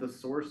I hear the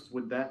source,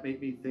 would that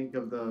make me think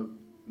of the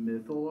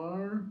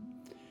Mythalar?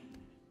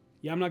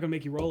 Yeah, I'm not going to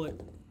make you roll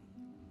it.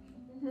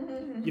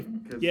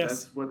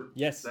 Yes.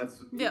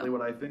 That's really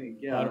what I think.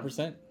 Yeah, 100%.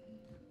 And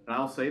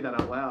I'll say that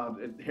out loud.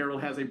 And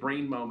Harold has a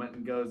brain moment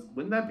and goes,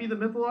 "Wouldn't that be the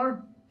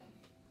Mythalar?"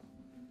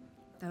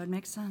 That would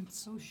make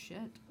sense. Oh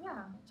shit.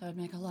 Yeah. That would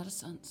make a lot of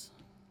sense.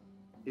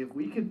 If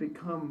we could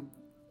become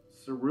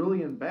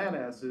cerulean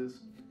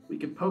badasses, we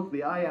could poke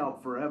the eye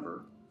out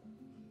forever.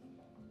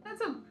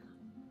 That's a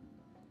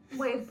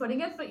way of putting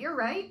it, but you're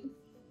right.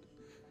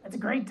 That's a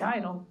great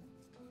title.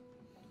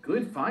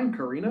 Good find,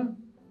 Karina.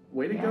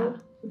 Way to go,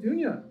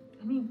 Petunia.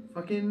 I mean,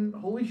 Fucking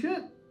holy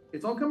shit.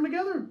 It's all coming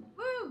together.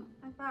 woo!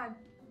 High five.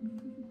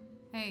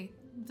 Hey,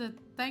 the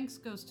thanks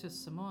goes to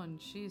Simone.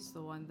 She's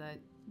the one that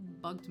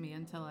bugged me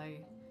until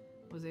I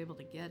was able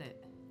to get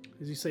it.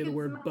 As you say the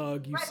word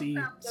bug, you see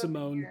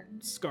Simone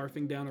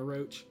scarfing down a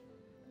roach.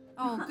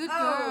 Oh, good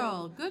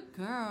girl. Good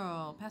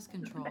girl. Pest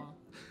control.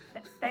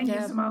 Thank you,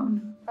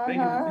 Simone. Thank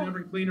you for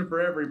cleaner cleaner for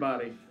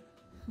everybody.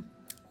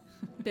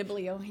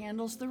 Biblio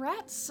handles the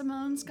rats.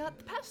 Simone's got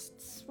the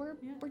pests. We're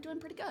doing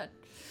pretty good.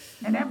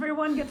 And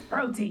everyone gets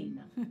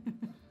protein.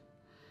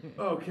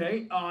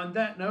 Okay, on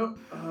that note,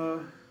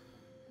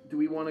 do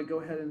we want to go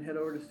ahead and head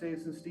over to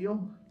Stays and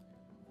Steel?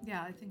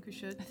 Yeah, I think we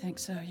should. I think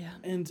so, yeah.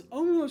 And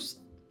almost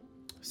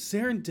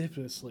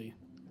serendipitously,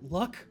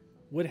 luck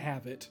would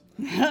have it.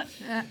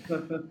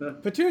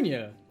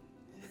 Petunia,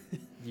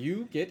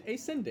 you get a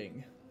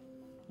sending.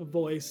 A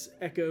voice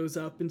echoes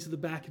up into the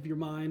back of your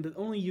mind that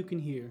only you can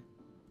hear.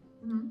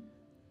 Mm-hmm.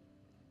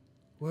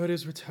 Word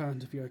is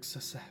returned of your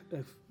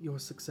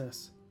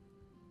success.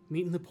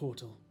 Meet in the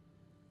portal.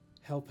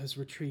 Help has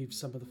retrieved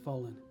some of the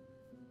fallen.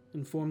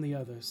 Inform the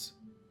others.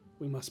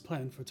 We must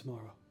plan for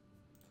tomorrow.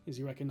 As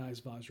you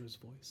recognize Vajra's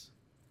voice.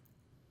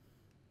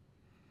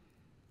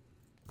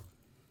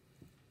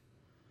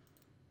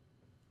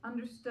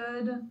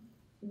 Understood.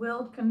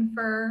 Will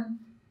confer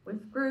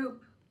with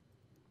group.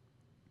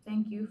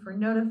 Thank you for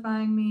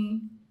notifying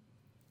me.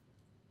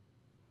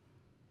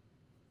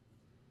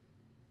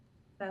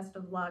 Best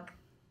of luck.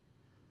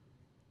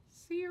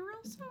 See you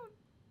real soon.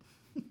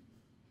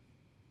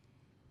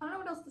 I don't know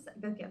what else to say.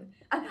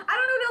 I don't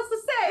know what else to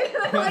say.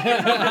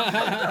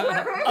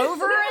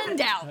 Over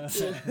and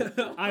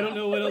out. I don't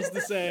know what else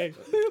to say.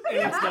 And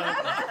it's done.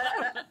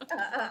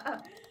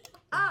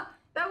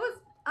 That was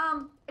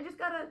I just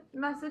got a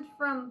message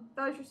from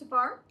Vajra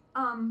Safar.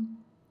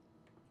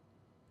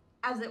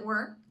 As it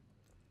were.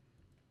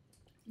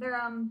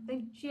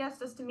 She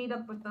asked us to meet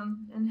up with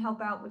them and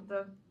help out with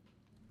the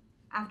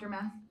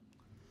aftermath.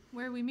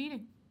 Where are we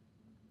meeting?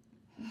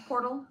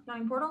 Portal,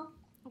 Dining Portal.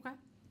 Okay.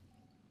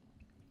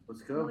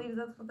 Let's I go. believe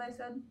that's what they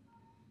said.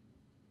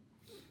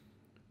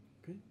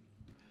 Okay.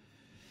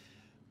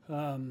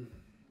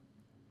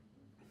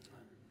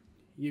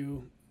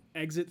 You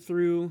exit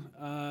through.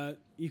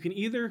 You can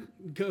either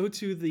go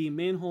to the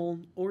manhole,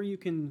 or you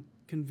can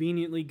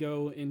conveniently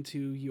go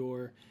into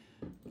your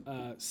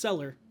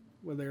cellar,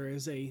 where there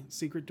is a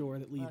secret door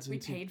that leads We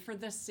into. paid for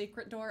this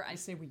secret door. I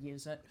say we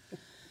use it.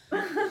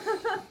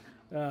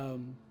 I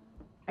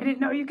didn't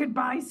know you could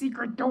buy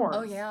secret doors.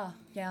 Oh yeah,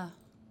 yeah,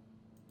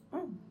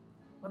 Oh.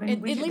 Well,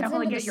 then we should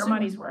definitely get your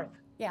money's worth.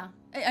 yeah.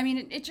 I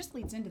mean, it just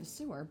leads into the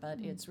sewer, but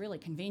it's really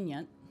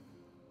convenient.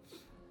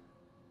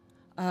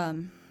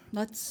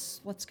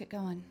 Let's get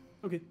going.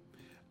 Okay.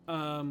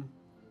 And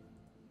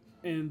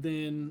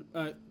then,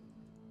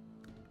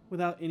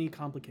 without any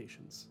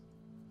complications,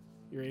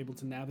 you're able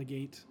to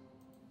navigate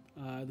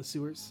the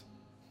sewers.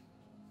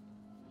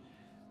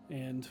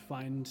 and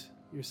find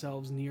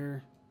yourselves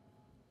near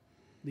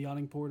the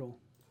yawning portal.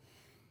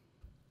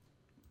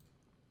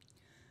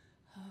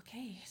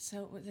 Okay,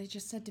 so they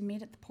just said to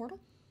meet at the portal?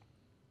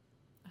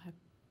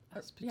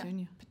 That's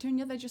Petunia. Yeah,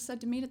 Petunia, they just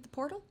said to meet at the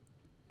portal?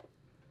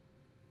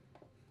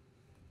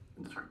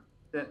 Sorry.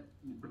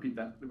 Repeat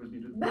that. It was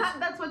muted.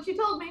 That's what she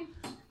told me.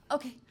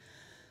 Okay.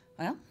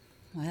 Well,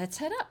 let's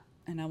head up.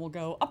 And I will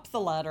go up the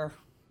ladder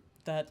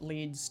that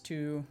leads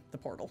to the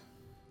portal.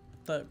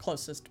 The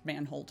closest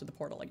manhole to the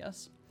portal, I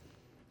guess.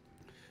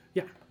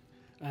 Yeah.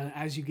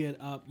 As you get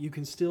up, you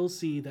can still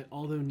see that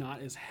although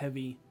not as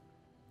heavy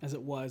as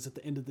it was at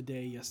the end of the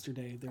day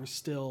yesterday, there's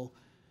still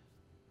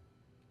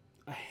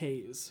a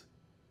haze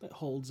that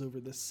holds over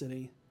this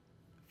city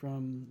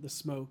from the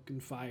smoke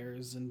and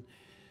fires and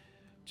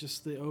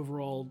just the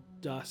overall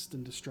dust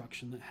and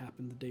destruction that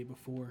happened the day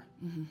before.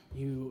 Mm-hmm.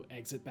 You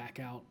exit back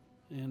out,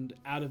 and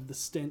out of the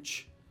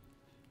stench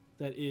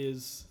that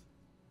is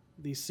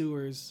these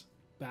sewers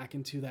back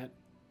into that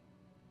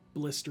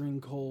blistering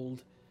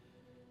cold,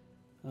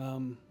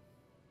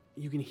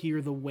 you can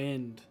hear the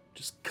wind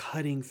just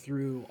cutting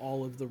through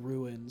all of the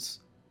ruins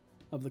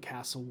of the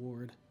castle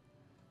ward.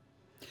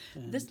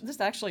 And This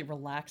actually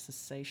relaxes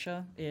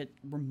Seisha. It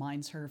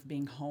reminds her of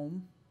being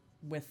home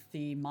with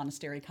the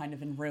monastery kind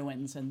of in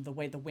ruins and the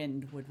way the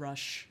wind would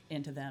rush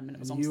into them. And it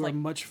was almost you like... are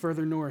much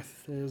further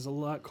north. It is a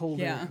lot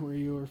colder Yeah. where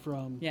you are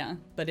from. Yeah,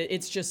 but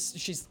it's just,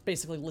 she's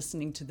basically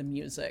listening to the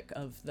music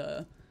of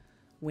the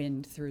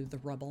wind through the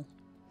rubble.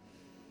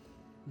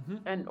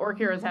 And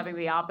Orkira is having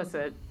the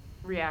opposite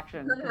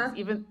reaction.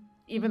 'Cause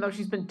even though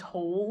she's been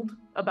told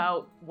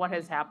about what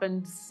has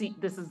happened,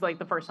 this is like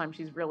the first time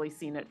she's really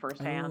seen it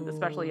firsthand,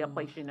 especially a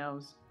place she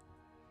knows.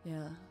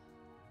 Yeah.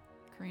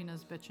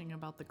 Karina's bitching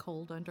about the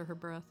cold under her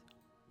breath.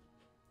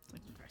 It's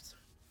like,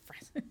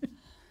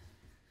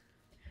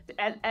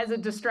 As a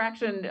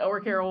distraction,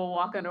 Orkira will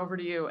walk on over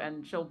to you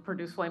and she'll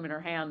produce flame in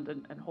her hand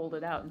and hold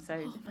it out and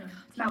say,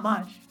 it's not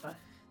much, but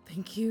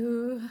thank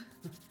you.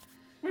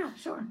 yeah,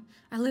 sure.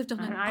 I lived on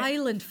an I-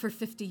 island for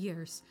 50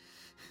 years.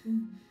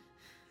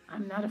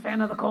 I'm not a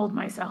fan of the cold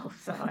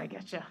myself, so I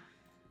get you.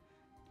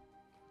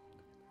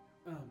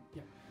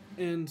 Yeah.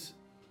 And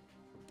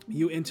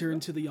you enter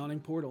into the yawning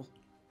portal.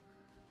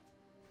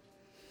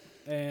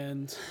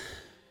 And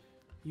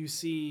you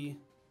see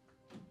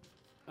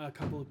a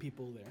couple of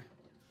people there.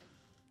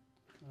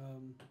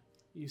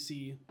 You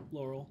see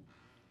Laurel.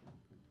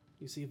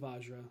 You see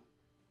Vajra.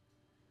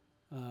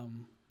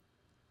 And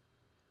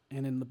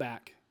in the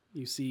back,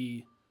 you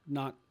see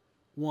not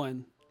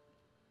one,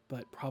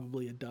 but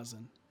probably a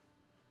dozen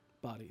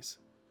bodies.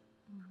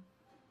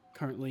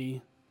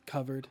 Currently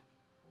covered,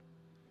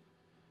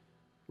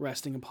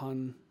 resting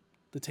upon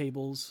the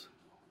tables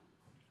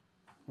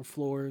or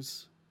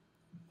floors,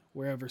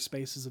 wherever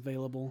space is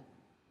available.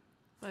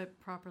 But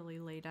properly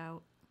laid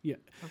out. Yeah.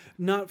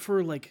 Not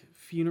for like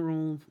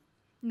funeral.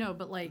 No,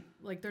 but like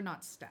they're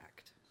not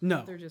stacked.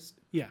 No. They're just...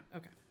 Yeah.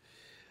 Okay.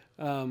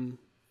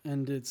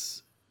 And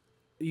it's,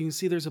 you can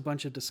see there's a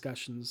bunch of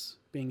discussions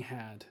being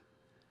had.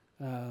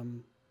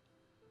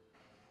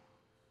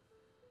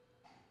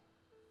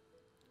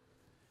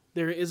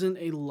 There isn't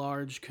a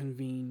large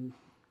convene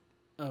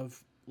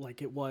of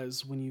like it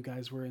was when you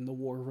guys were in the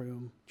war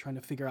room trying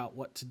to figure out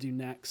what to do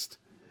next.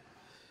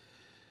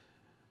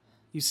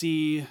 You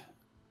see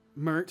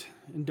Mert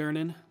and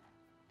Durnan.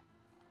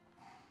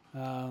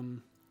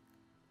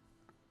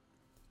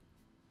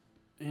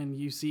 And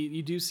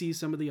you do see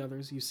some of the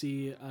others. You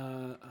see,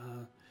 oh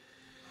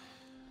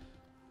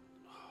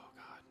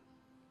God,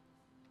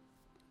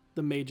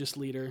 the Magus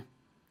leader.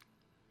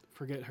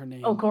 Forget her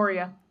name.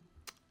 Olgoria.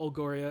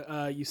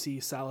 You see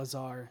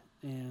Salazar,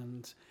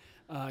 and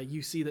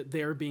you see that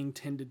they're being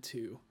tended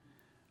to.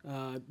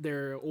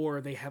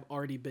 They have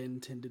already been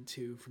tended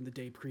to from the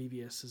day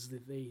previous, as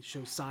that they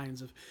show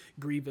signs of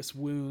grievous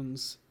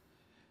wounds.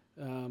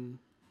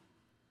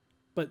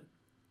 But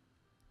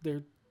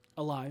they're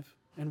alive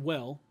and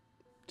well,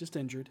 just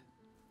injured.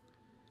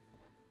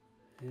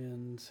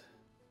 And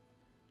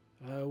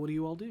what do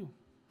you all do?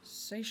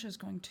 Seisha's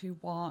going to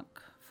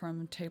walk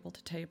from table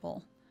to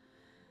table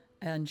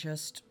and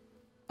just,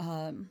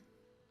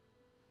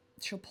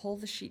 she'll pull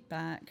the sheet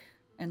back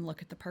and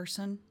look at the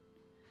person.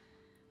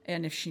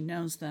 And if she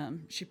knows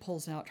them, she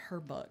pulls out her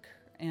book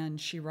and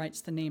she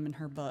writes the name in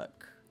her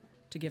book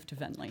to give to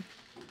Venley.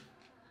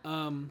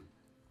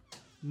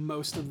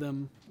 Most of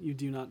them you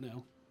do not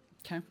know.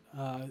 Okay.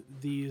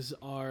 These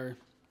are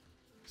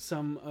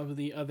some of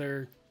the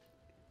other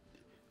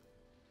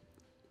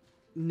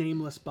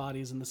nameless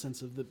bodies in the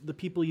sense of the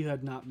people you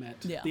had not met.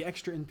 Yeah. The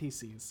extra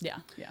NPCs. Yeah,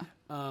 yeah.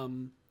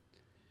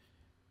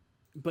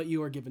 But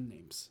you are given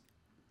names.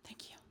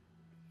 Thank you.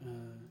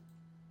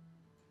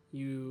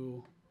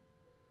 You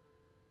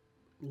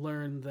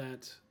learn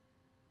that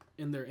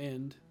in their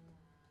end,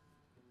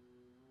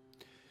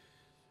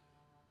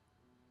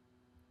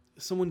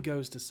 someone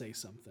goes to say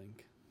something.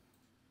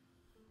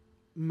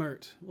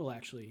 Mert will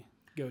actually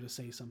go to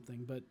say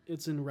something, but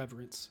it's in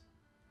reverence.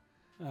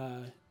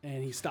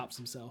 And he stops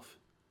himself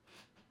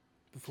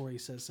before he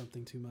says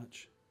something too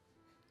much.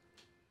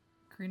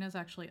 Karina's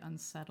actually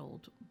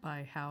unsettled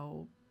by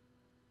how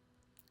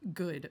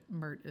good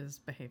Mert is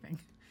behaving.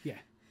 Yeah.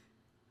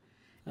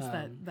 It's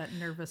that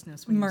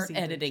nervousness when you Mert see the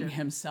editing joke.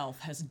 himself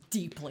has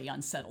deeply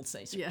unsettled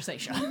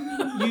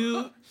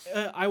Seisha.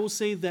 I will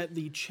say that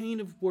the chain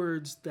of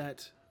words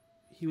that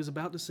he was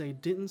about to say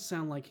didn't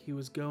sound like he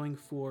was going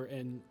for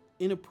an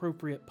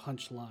inappropriate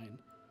punchline,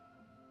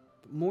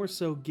 but more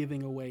so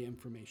giving away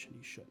information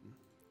he shouldn't.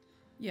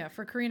 Yeah,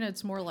 for Karina,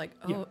 it's more like,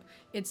 Yeah.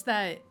 it's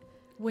that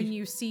when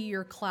you see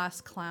your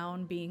class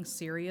clown being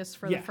serious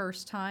for the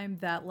first time,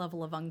 that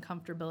level of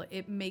uncomfortability,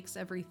 it makes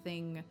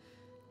everything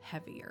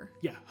heavier.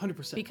 Yeah,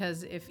 100%.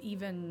 Because if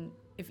even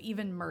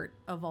Mert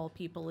of all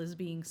people is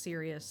being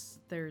serious,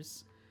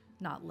 there's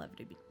not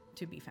levity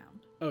to be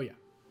found. Oh yeah.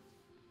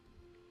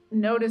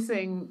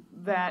 Noticing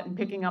that and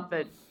picking up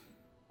that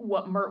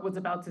what Mert was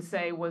about to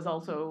say was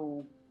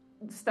also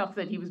stuff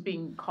that he was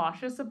being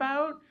cautious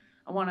about,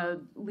 I want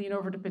to lean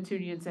over to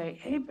Petunia and say,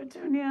 "Hey,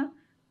 Petunia,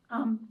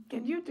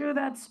 can you do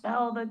that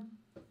spell that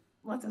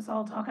lets us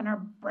all talk in our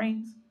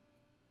brains?"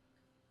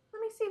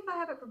 Let me see if I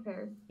have it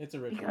prepared. It's a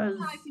ritual. Because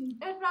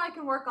If not, I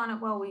can work on it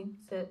while we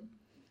sit.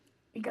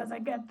 I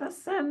get the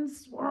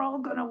sense we're all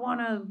gonna want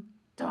to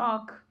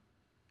talk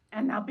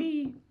and not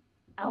be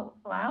out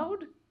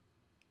loud.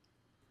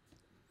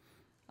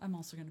 I'm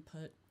also going to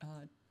put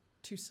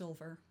 2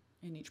 silver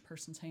in each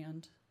person's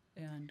hand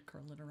and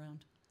curl it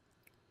around.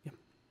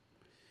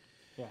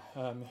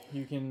 Yeah,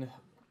 you can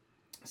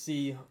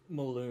see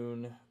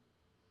Maloon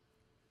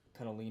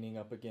kind of leaning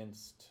up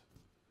against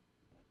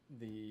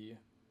the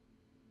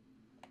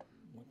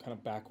kind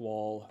of back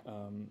wall,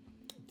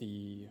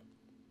 the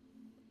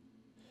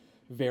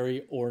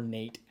very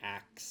ornate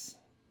axe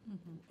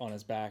on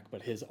his back,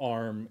 but his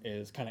arm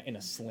is kind of in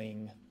a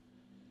sling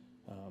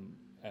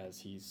as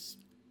he's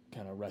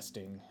kind of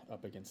resting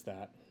up against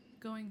that.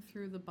 Going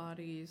through the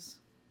bodies,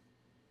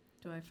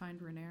 do I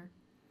find Renair?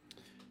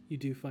 You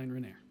do find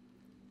Renair.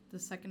 The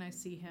second I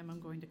see him,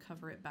 I'm going to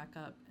cover it back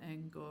up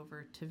and go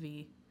over to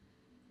V.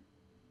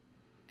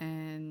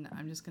 And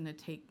I'm just going to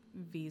take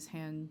V's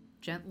hand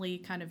gently,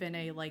 kind of in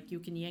a, like, you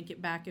can yank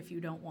it back if you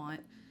don't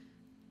want.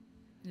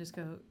 And just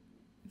go,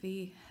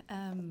 V,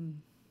 I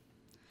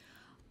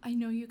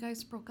know you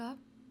guys broke up,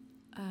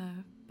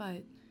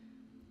 but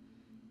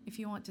if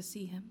you want to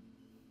see him.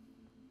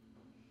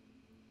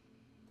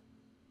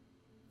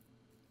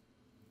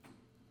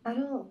 I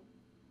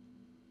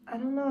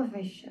don't know if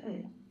I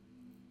should.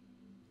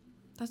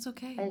 That's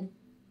okay.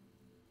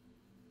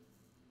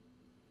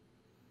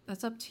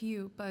 That's up to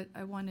you, but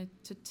I wanted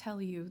to tell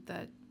you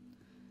that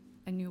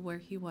I knew where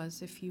he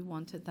was if you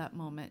wanted that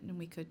moment, and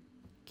we could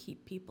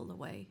keep people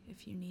away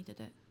if you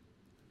needed it.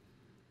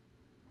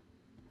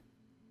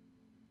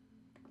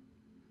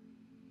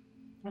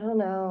 I don't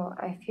know.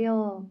 I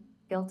feel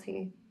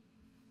guilty.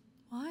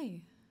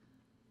 Why?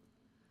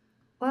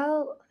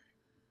 Well,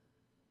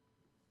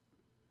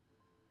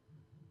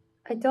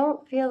 I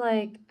don't feel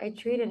like I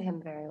treated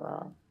him very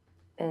well.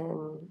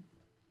 And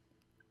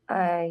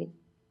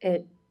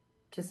it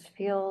just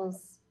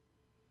feels,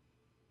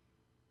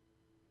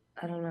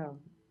 I don't know.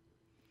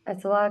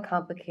 It's a lot of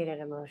complicated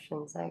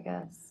emotions, I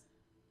guess.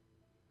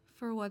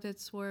 For what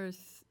it's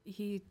worth,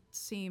 he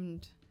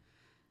seemed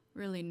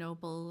really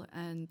noble,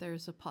 and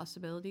there's a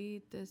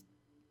possibility that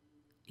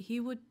he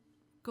would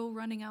go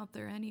running out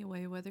there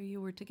anyway, whether you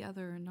were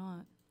together or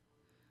not.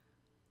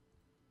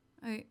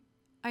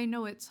 I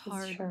know it's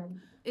hard.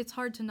 It's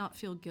hard to not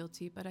feel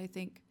guilty, but I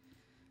think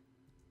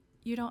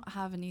you don't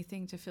have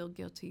anything to feel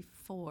guilty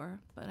for,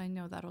 but I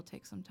know that'll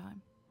take some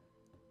time.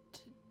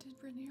 Did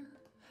Rainier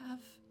have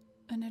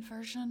an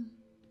aversion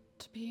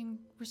to being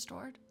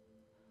restored?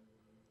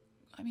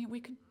 I mean,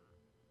 we could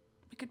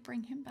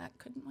bring him back,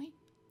 couldn't we?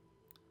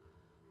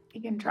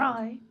 You can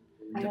try.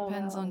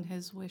 Depends on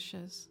his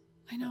wishes.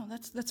 I know,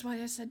 that's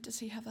why I said, does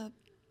he have a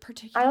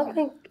particular...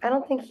 I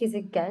don't think he's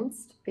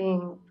against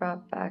being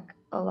brought back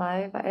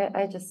alive.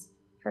 I just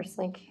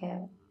personally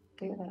can't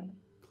do that.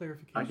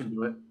 Clarification. I can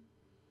do it.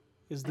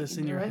 Is this can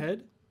in do your it.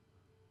 head?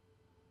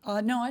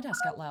 No, I'd ask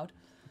out loud.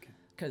 Okay.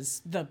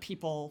 Because the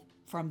people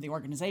from the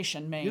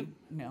organization may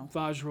know.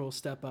 Vajra will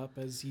step up,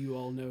 as you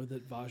all know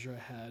that Vajra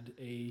had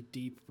a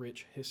deep,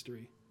 rich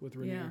history with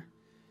Rainier. Yeah.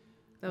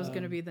 That was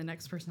going to be the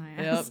next person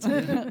I Yep. asked.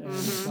 And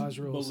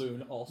Vajra will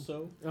Maloon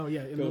also Oh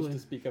yeah, goes Maloon. to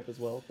speak up as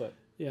well, but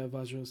Yeah,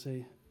 Vajra will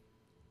say,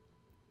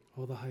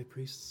 all the high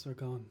priests are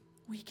gone.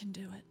 We can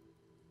do it.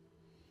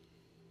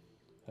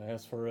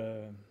 as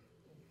for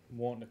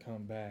wanting to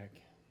come back,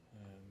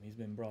 he's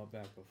been brought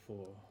back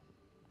before.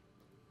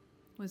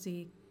 Was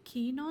he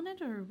keen on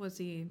it, or was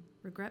he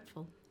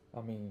regretful?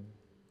 I mean,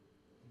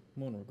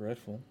 more than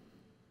regretful.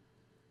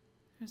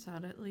 There's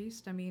that at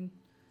least. I mean,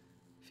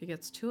 if he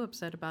gets too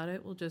upset about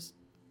it, we'll just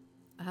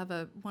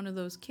have one of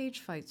those cage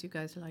fights you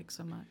guys like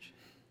so much.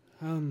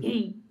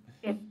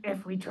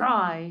 If we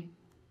try,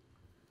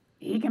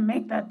 he can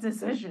make that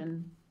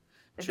decision.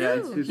 Yeah,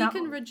 it's True, just he not-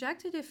 can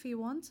reject it if he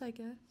wants, I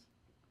guess.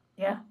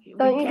 Yeah.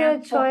 Don't we you get a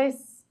can't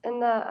choice in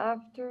the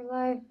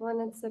afterlife when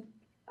it's a?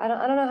 I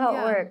don't know how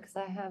Yeah. it works.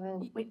 I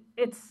haven't.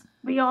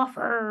 We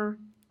offer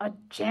a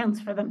chance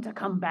for them to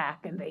come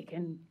back, and they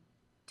can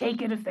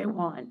take it if they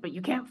want, but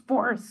you can't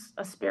force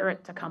a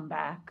spirit to come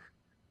back.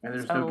 And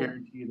there's no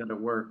guarantee that it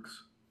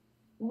works.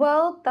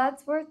 Well,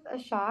 that's worth a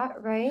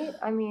shot, right?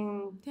 I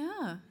mean,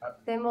 Yeah.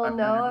 then we'll I've got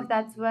know if everything.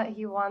 that's what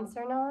he wants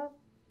or not.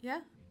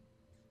 Yeah.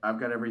 I've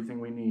got everything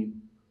we need.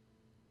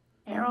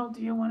 Harold,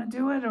 do you want to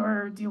do it,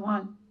 or do you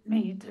want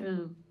me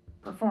to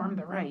perform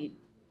the rite?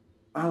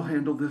 I'll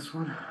handle this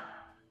one.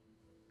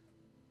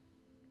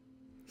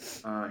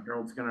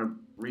 Harold's gonna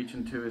reach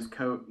into his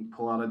coat and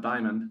pull out a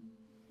diamond.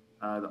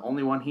 The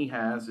only one he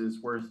has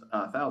is worth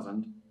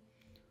 1,000.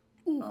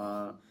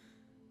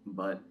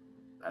 But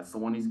that's the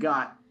one he's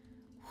got.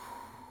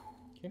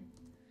 Okay.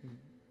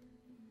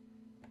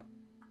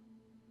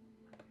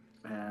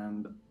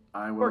 And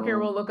I will. Porker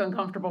will look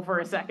uncomfortable for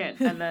a second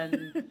and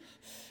then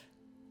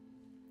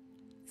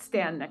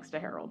stand next to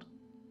Harold.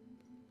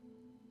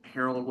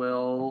 Harold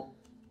will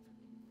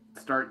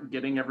start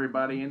getting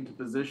everybody into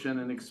position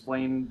and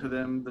explain to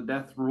them the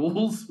death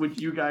rules, which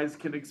you guys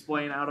can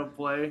explain out of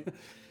play.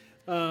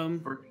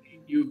 For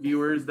you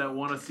viewers that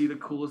want to see the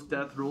coolest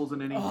death rules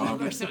in any game.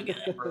 They're so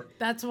good.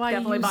 That's why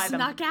Definitely you buy them.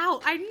 snuck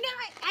out. I knew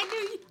it. I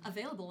knew you.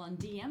 Available on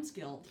DM's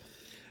Guild.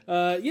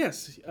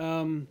 Yes.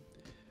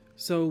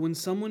 So when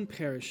someone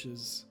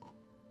perishes,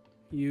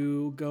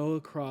 you go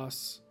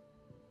across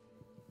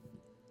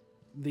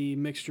the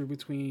mixture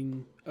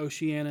between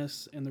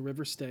Oceanus and the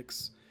River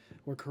Styx,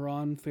 where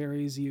Quran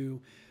ferries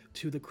you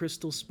to the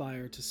Crystal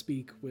Spire to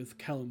speak with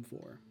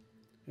Kelemvor,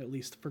 at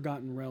least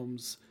Forgotten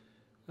Realms,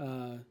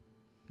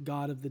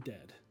 God of the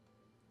Dead.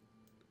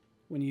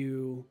 When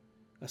you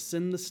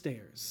ascend the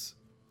stairs,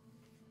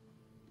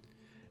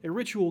 a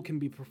ritual can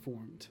be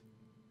performed.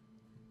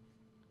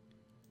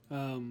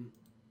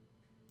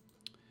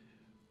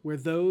 Where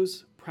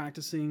those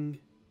practicing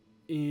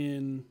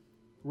in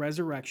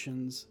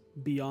resurrections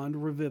beyond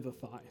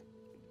revivify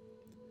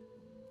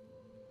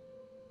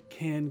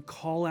can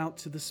call out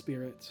to the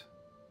spirit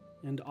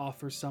and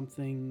offer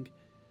something.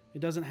 It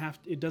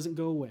doesn't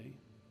go away.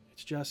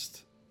 It's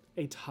just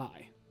a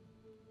tie.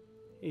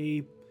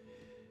 A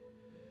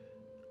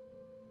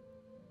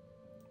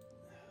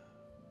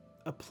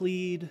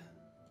plead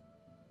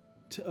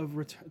to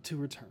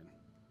return.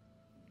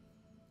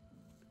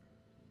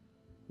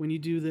 When you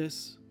do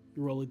this,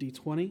 you roll a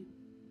d20,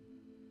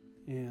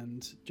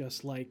 and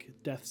just like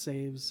death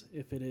saves,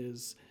 if it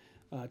is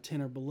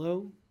 10 or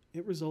below,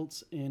 it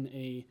results in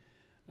a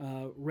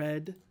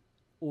red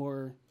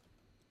or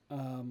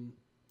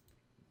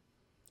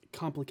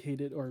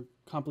complicated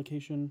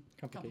complication.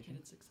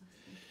 Complicated success.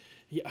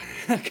 Yeah,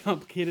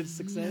 complicated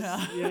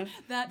success. Yeah.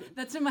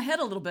 That's in my head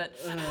a little bit.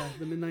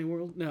 The Midnight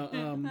World.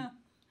 No.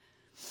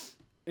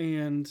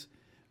 And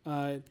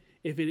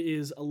if it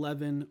is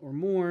 11 or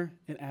more,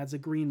 it adds a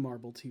green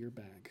marble to your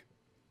bag.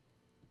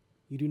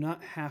 You do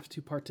not have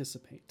to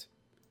participate.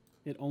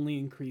 It only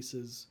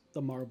increases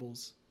the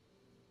marbles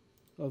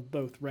of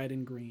both red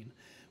and green.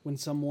 When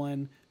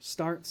someone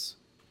starts,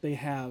 they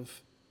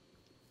have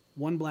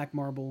one black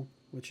marble,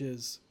 which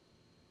is,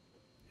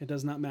 it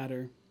does not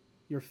matter.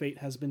 Your fate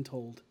has been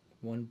told.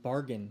 One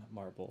bargain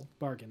marble.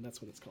 Bargain,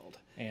 that's what it's called.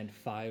 And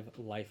 5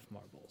 life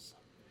marbles.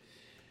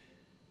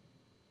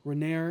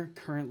 Renair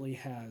currently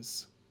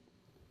has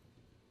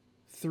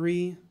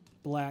 3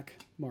 black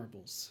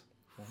marbles.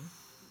 1,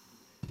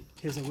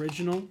 His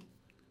original,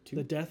 2,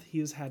 the death he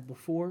has had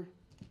before,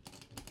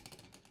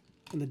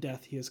 and the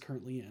death he is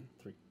currently in.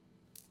 3.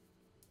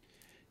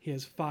 He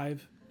has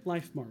 5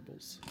 life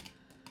marbles.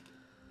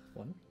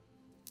 1,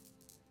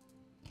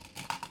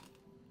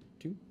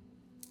 2,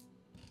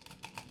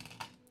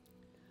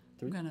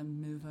 I'm gonna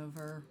move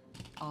over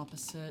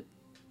opposite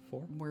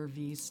 4. where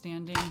V's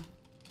standing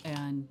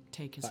and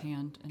take his 5.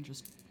 hand and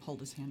just hold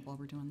his hand while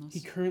we're doing He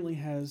this. currently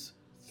has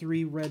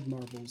 3 red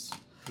marbles.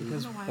 I don't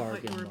know why I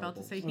thought you were about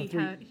to say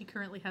he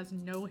currently has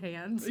no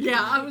hands.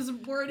 Yeah, I was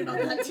worried about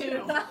that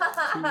too.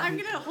 I'm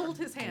gonna hold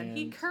his hand.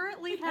 He Hands.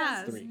 currently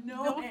has 3.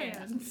 no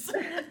hands.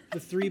 The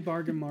 3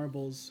 bargain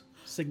marbles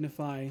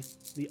signify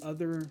the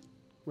other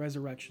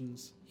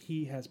resurrections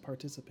he has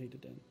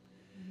participated in.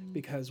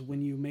 Because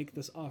when you make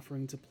this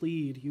offering to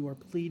plead, you are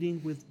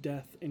pleading with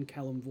death and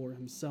Kelemvor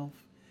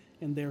himself,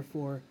 and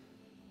therefore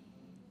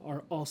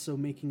are also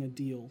making a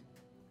deal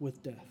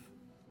with death.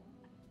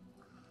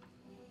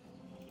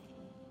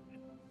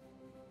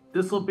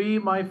 This will be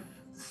my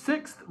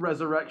 6th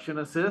resurrection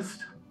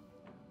assist.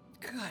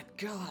 Good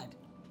God.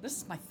 This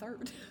is my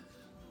third.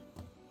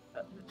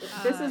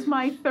 This is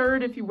my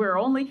 3rd if you were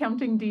only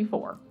counting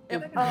D4.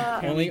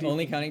 Only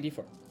counting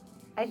D4.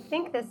 I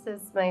think this is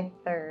my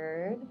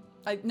 3rd.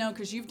 No,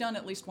 because you've done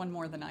at least one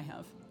more than I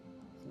have.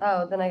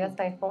 Oh, then I guess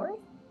my 4th?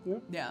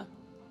 Yeah.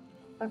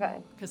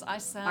 Okay. Because I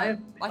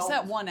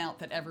sat one out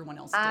that everyone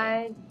else did.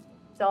 I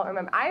don't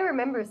remember. I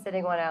remember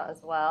sitting one out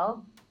as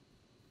well.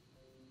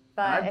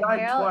 But I've if died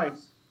Harold,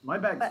 twice. My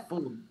bag's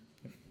full.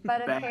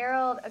 But if Bad.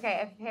 Harold, if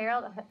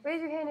Harold,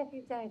 raise your hand if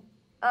you've died.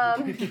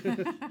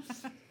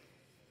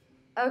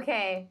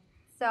 Okay,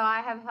 so I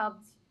have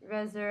helped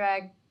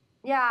resurrect.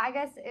 Yeah, I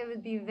guess it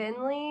would be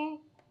Vinley,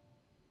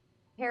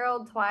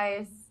 Harold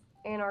twice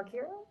and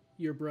Orkira?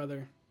 Your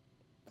brother.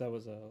 That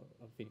was a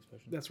Phoenix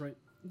potion. That's right.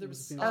 There was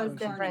was a That Phoenix was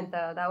potion. different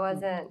though. That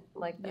wasn't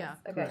like this. Yeah,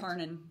 Okay.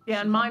 Karnan. Yeah,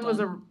 and she mine hopped was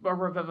on. a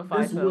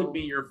revivify. This so would be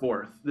your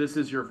fourth. This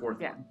is your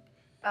fourth Yeah.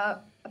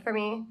 one. For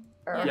me?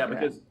 Or Yeah. Yeah, Orkira?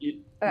 because Okay,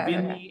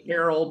 Vinny,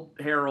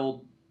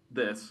 Harold,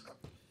 this.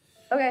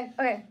 Okay.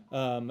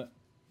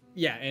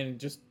 Yeah, and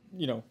just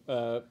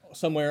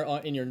somewhere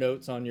in your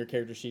notes on your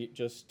character sheet,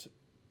 just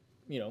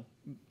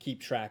keep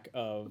track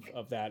of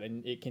that,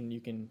 and you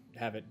can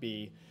have it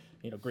be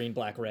green,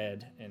 black,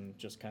 red, and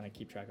just kind of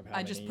keep track of how I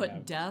many just you put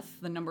have. death,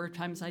 the number of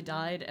times I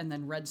died, and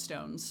then red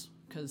stones,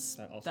 because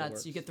That also that's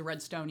works. you get the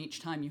red stone each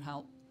time you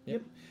help.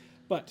 Yep.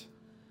 But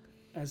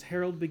as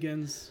Harold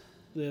begins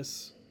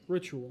this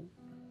ritual,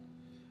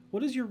 what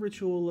does your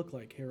ritual look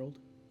like, Harold?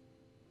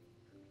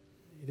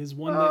 It is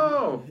one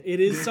Oh! that it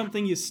is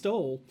something you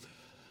stole.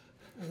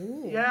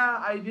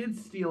 Yeah, I did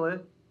steal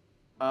it.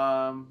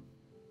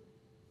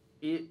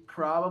 It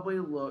probably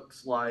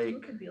looks like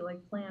It could be like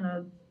playing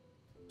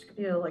it could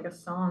be like a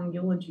song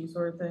eulogy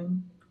sort of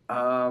thing.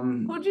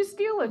 who'd you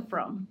steal it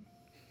from?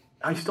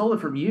 I stole it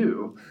from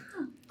you.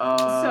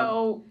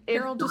 So if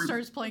Harold just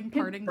starts playing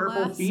Parting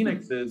Purple Glass.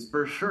 Phoenixes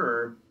for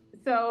sure.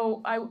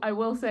 So I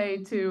will say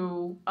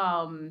to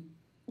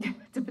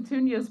to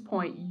Petunia's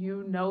point,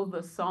 you know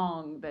the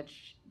song that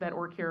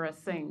Orkira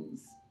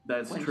sings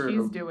That's when true.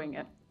 she's doing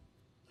it.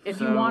 If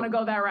you So- want to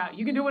go that route,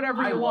 you can do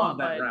whatever I you love want.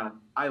 that but route.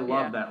 I love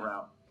yeah. that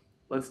route.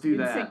 Let's do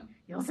that.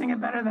 You'll sing it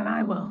better than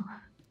I will.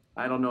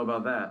 I don't know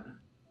about that.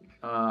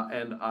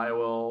 And I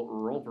will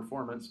roll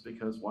performance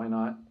because why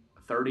not?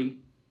 30.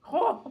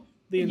 Oh,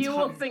 The you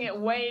will entire- sing it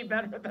way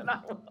better than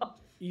I will.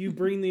 You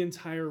bring the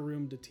entire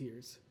room to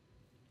tears.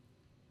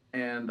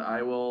 And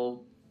I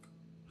will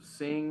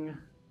sing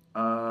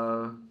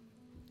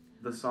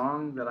the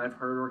song that I've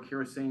heard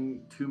Orkira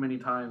sing too many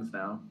times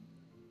now.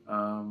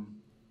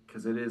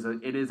 Because it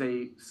is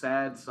a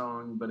sad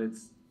song, but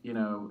it's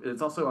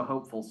it's also a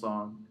hopeful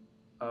song.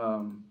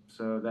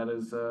 So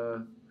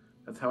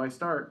that's how I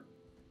start.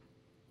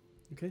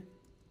 Okay.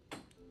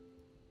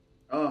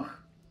 Oh,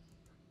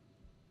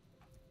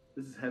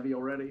 this is heavy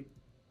already.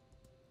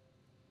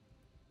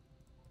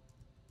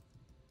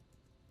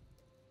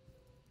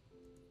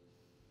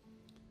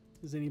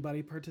 Is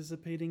anybody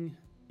participating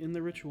in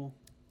the ritual?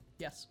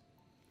 Yes.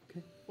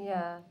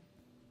 Yeah,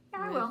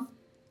 I will.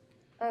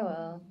 I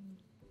will.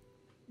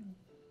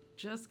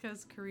 Just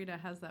because Karita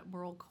has that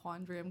moral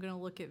quandary, I'm going to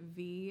look at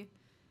V,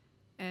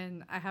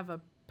 and I have a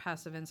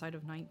passive insight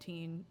of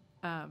 19.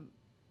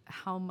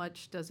 How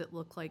much does it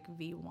look like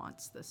V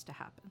wants this to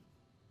happen?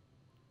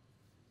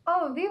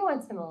 Oh, V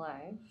wants him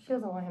alive. She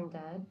doesn't want him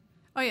dead.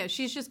 Oh yeah,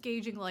 she's just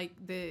gauging like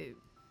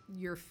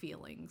your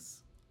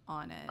feelings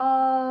on it.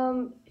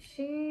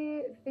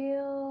 She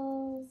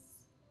feels.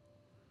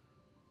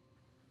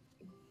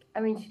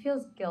 She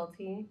feels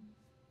guilty.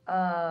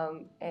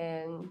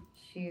 And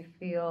she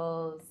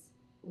feels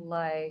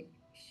like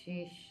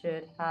she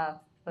should have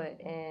put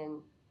in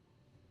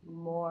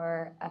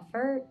more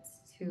effort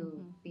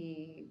to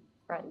be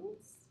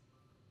friends,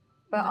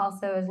 but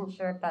also isn't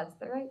sure if that's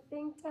the right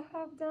thing to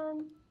have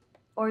done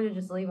or to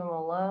just leave him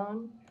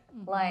alone.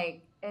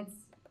 Like, it's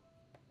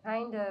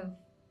kind of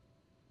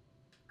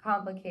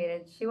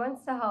complicated. She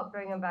wants to help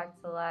bring him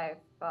back to life,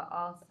 but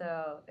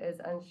also is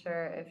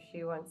unsure if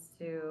she wants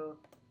to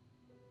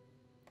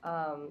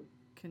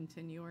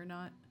Continue or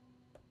not?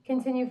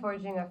 continue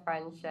forging a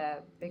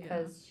friendship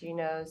because she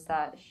knows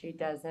that she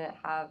doesn't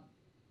have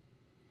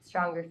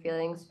stronger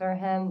feelings for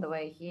him the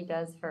way he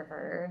does for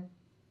her.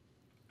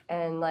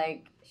 And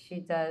like she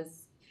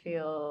does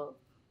feel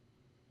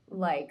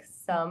like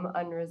some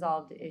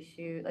unresolved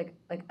issue, like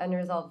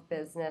unresolved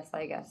business,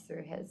 I guess,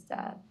 through his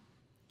death.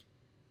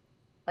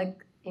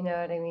 Like, you know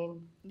what I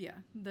mean? Yeah.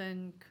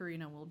 Then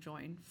Karina will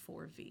join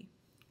for V.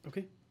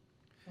 Okay.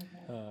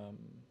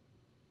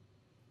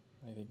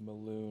 I think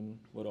Maloon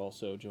would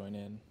also join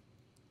in.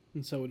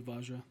 And so would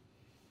Vajra.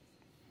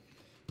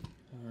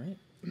 All right.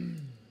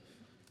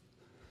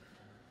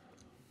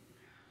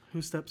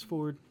 Who steps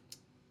forward?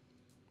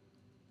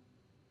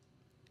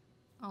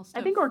 I'll I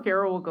step. think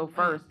Orkira will go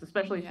first,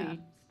 especially if Yeah.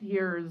 he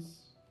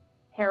hears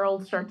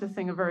Harold start to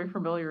sing a very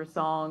familiar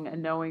song,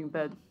 and knowing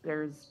that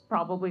there's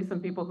probably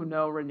some people who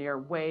know Rainier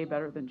way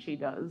better than she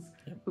does,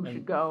 who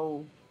should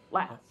go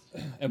last.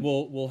 And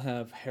we'll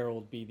have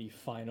Harold be the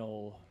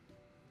final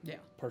Yeah.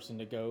 person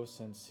to go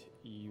since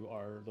you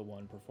are the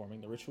one performing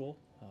the ritual.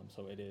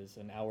 So it is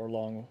an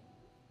hour-long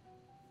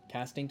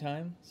casting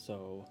time.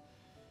 So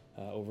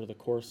over the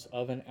course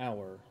of an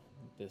hour,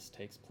 this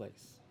takes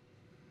place.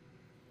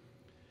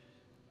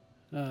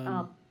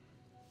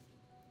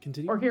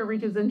 Continue. Orkira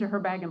reaches into her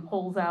bag and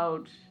pulls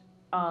out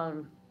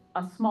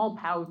a small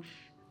pouch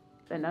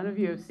that none of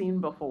you have seen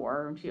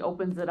before. And she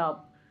opens it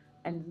up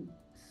and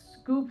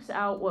scoops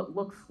out what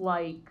looks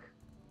like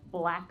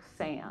black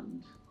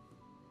sand,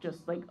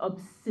 just like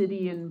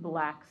obsidian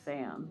black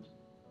sand,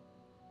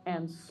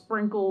 and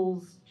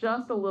sprinkles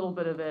just a little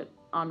bit of it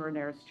on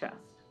Rainier's chest.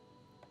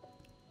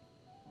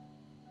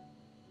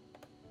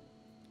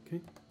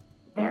 Okay.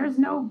 There's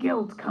no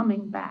guilt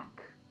coming back.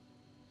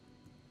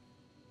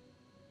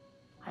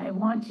 I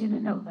want you to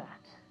know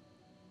that.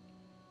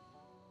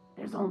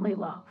 There's only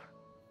love.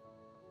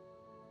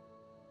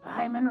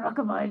 Hyman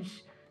Rakavaj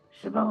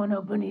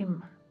Shabono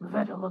Bunim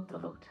Mveta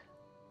Luktalut.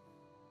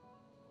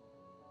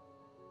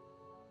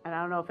 And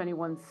I don't know if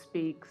anyone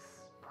speaks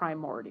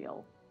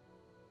primordial.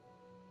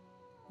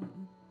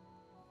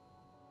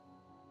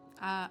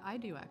 I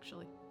do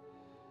actually.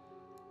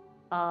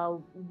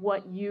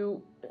 What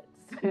you,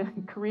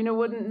 Karina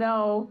wouldn't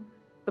know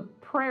the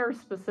prayer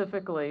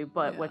specifically,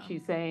 but what Yeah.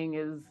 she's saying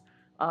is,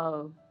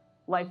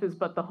 life is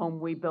but the home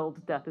we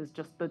build, death is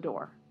just the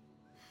door.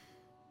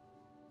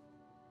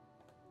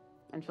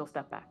 And she'll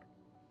step back.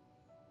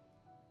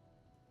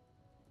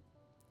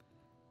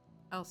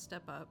 I'll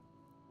step up,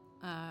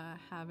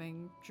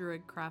 having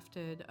Druid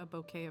crafted a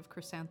bouquet of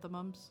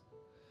chrysanthemums.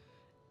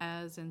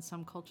 As in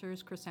some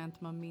cultures,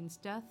 chrysanthemum means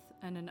death,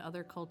 and in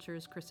other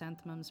cultures,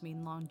 chrysanthemums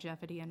mean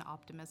longevity and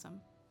optimism.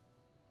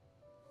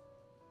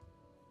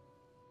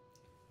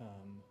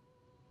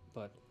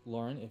 But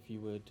Lauren, if you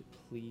would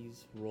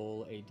please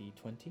roll a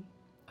d20.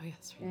 Oh,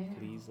 yes, And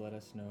please let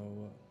us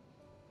know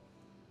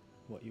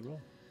what you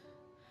roll.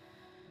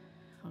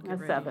 I'll get A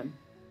ready. 7.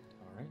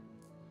 All right.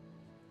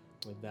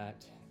 With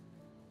that,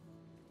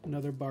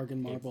 Another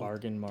bargain a marble.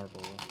 bargain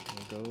marble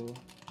will go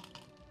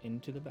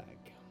into the bag.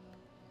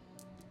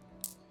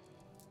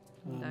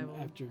 And I will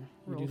After you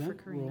roll do for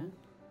that, Karina. roll.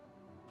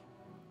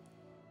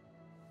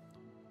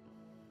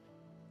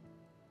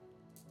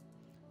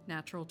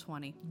 Natural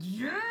 20.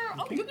 Yeah!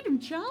 Oh, look at him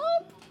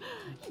jump!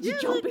 You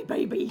jumpy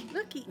baby!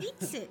 Look, he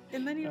eats it,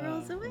 and then he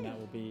rolls And away. that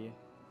will be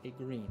a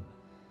green.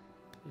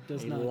 It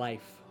does a not.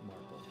 life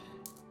marble.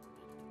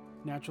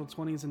 Natural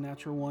 20s and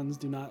natural 1s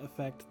do not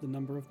affect the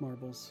number of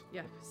marbles.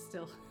 Yeah,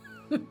 still.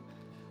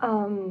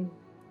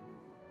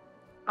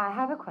 I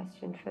have a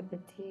question for the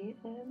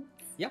TMs.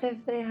 Yep.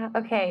 If they have,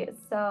 okay,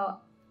 so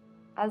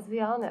as we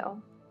all know,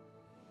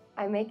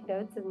 I make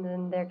notes and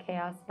then they're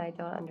chaos and I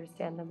don't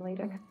understand them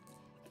later.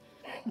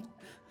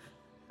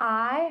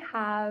 I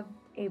have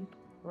a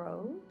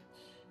brooch.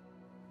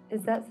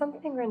 Is that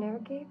something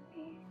Renaer gave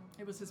me?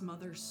 It was his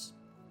mother's.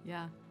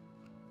 Yeah.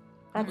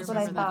 That's what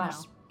I remember that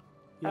thought.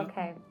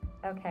 Yep.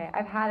 Okay.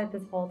 I've had it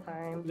this whole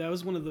time. That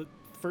was one of the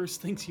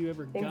first things you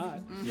ever Thanks. got.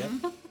 Yep.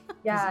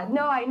 Yeah,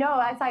 no, I know.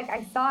 It's like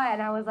I saw it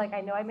and I was like, I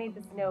know I made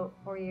this note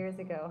 4 years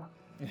ago.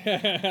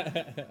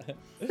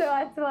 So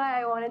that's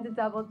why I wanted to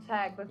double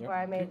check before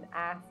I made an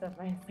ass of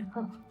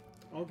myself.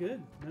 All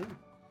good. No.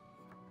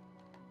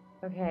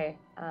 Okay.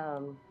 I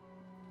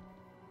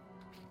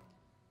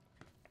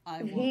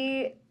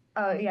will.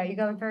 Oh yeah, you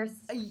going first?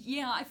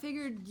 Yeah, I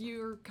figured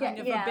you're kind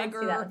of yeah, a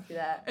bigger, let's do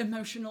that.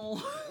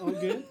 emotional. All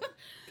good.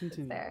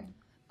 Continue. There.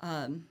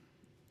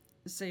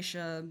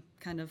 Seisha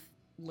kind of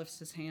lifts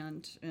his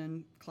hand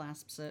and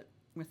clasps it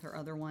with her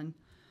other one,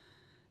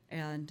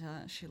 and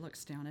she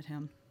looks down at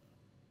him.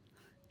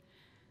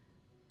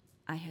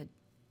 I had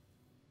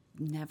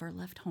never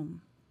left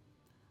home.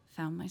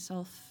 Found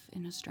myself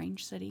in a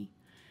strange city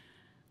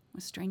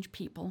with strange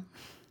people,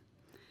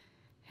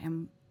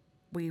 and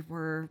we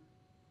were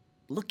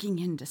looking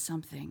into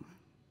something,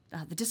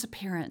 the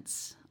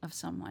disappearance of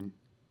someone.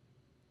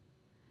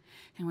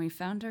 And we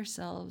found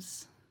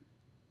ourselves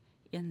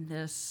in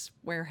this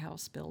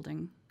warehouse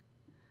building.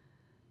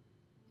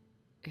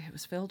 It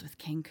was filled with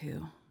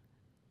Kenku.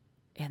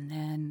 And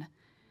then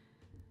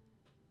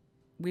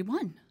we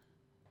won.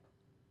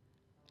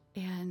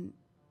 And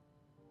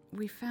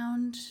we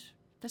found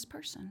this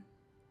person.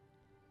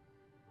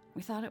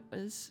 We thought it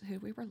was who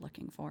we were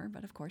looking for,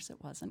 but of course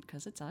it wasn't,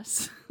 because it's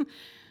us.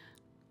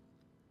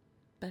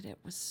 But it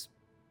was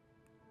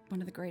one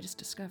of the greatest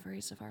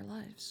discoveries of our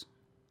lives.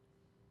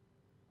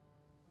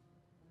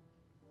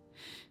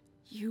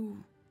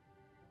 You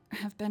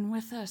have been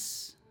with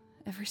us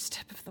every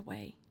step of the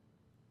way.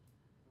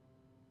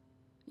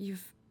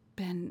 You've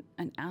been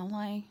an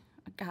ally,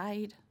 a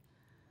guide,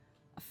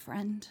 a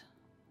friend,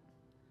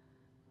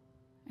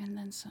 and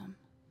then some.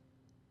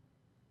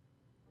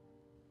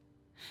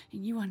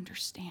 And you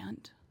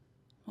understand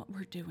what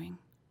we're doing,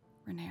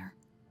 Renaer.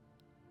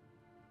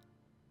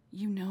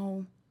 You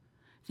know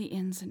the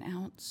ins and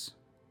outs.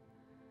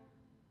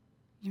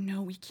 You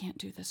know we can't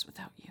do this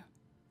without you.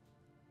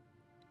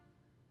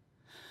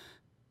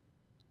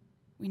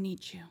 We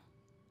need you.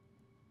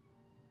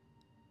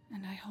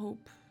 And I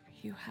hope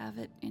you have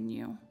it in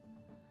you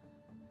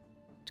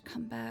to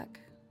come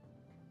back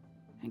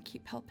and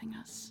keep helping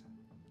us.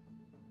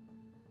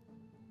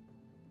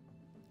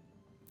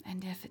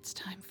 And if it's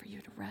time for you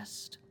to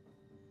rest,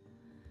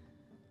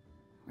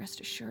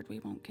 rest assured we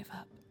won't give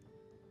up.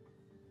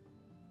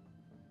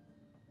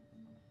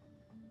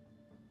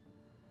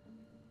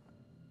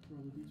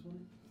 Roll the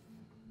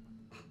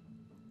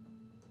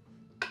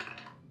d20.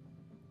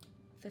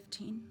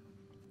 15.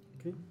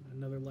 Okay.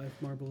 Another life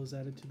marble is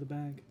added to the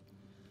bag.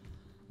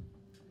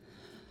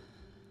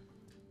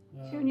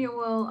 Junior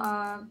will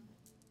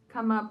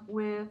come up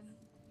with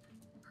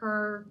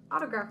her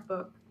autograph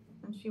book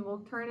And she will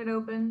turn it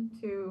open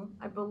to,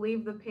 I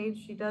believe, the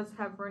page she does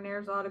have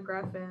Renair's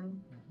autograph in.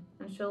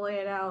 And she'll lay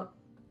it out.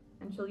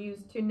 And she'll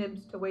use 2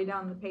 nibs to weigh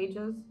down the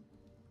pages.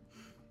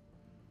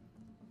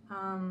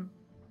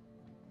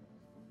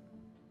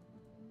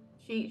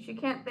 She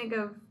can't think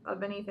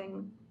of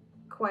anything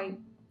quite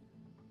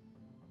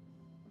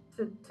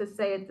to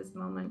say at this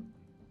moment.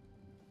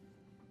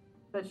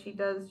 But she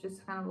does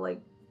just kind of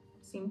like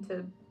seem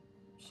to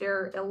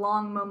share a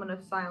long moment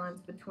of silence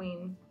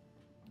between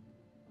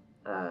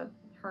her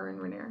and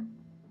Renair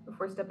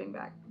before stepping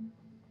back.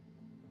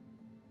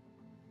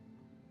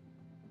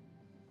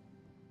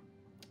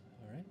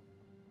 All right.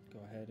 Go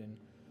ahead and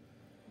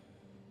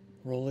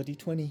roll a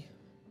d20.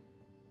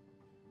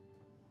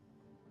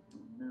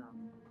 No.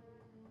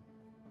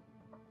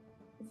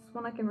 Is this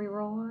one I can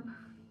re-roll on?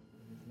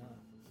 It is not.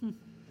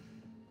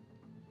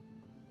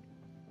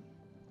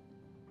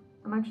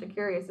 I'm actually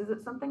curious. Is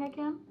it something I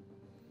can?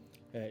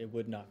 It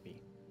would not be.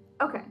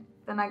 Okay,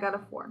 then I got a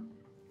 4.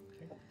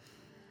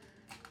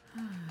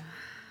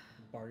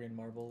 Bargain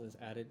marble is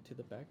added to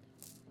the bag.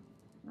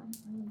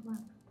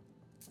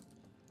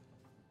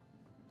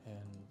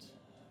 And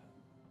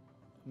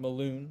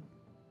Maloon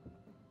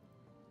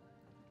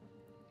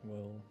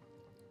will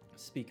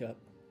speak up.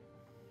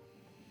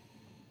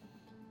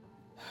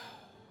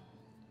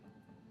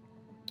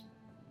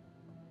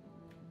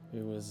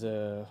 It was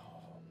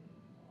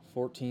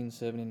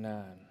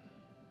 1479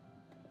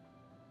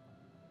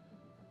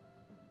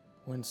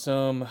 when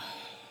some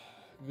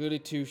goody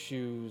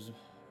two-shoes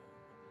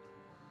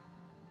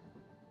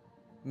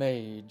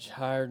mage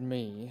hired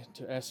me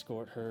to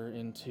escort her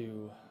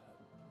into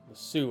the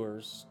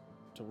sewers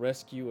to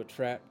rescue a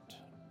trapped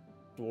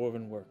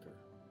dwarven worker.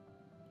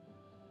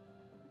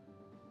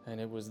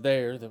 And it was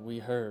there that we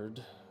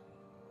heard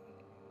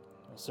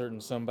a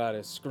certain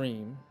somebody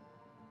scream,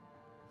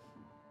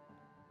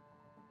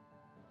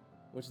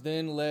 which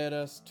then led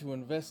us to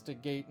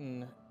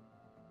investigating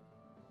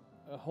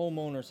a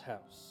homeowner's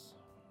house.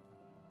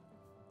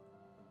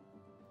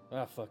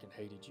 I fucking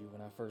hated you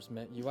when I first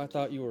met you. I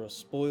thought you were a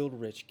spoiled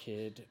rich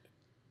kid,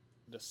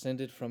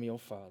 descended from your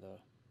father.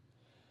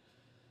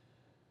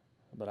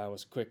 But I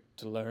was quick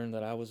to learn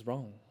that I was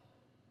wrong.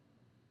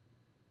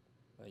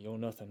 That you're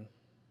nothing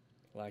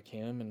like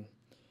him,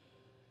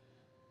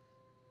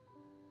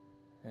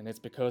 and it's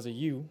because of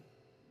you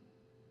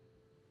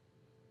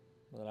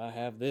that I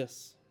have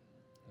this.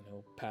 And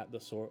he'll pat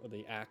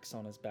the axe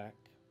on his back.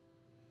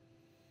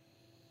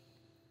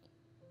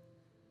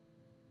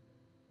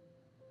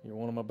 You're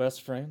one of my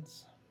best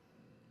friends.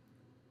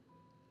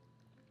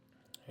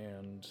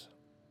 And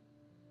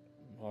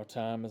our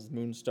time as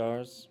moon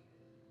stars,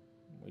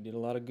 we did a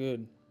lot of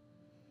good.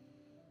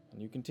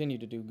 And you continue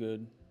to do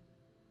good.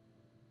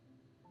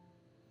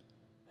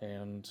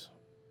 And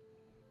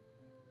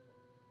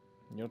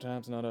your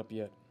time's not up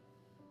yet.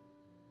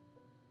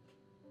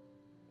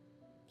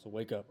 So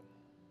wake up.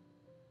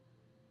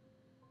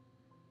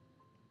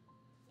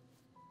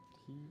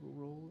 He will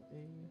roll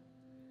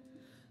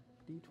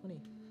a d20.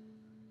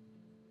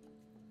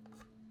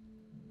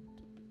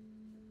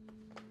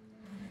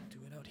 Do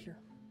it out here.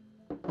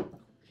 Oh,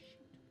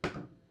 shit.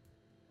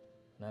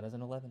 That is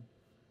an 11.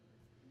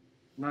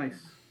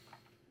 Nice.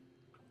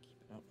 Keep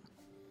it up.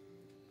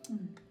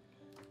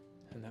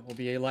 And that will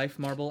be a life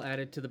marble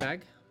added to the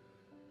bag.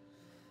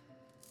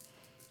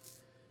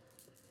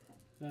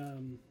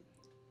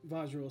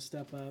 Vajra will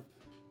step up,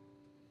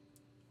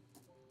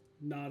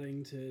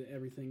 nodding to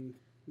everything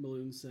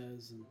Maloon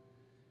says, and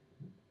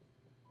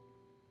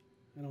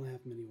I don't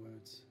have many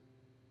words.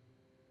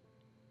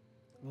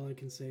 All I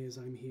can say is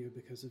I'm here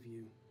because of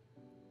you.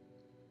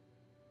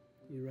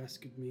 You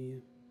rescued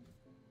me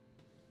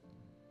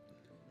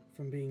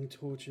from being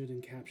tortured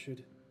and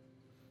captured.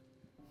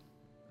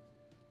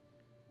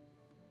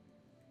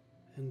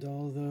 And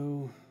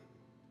although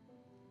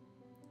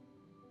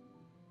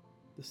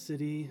the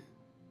city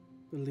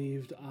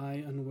believed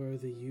I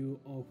unworthy, you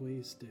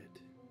always did.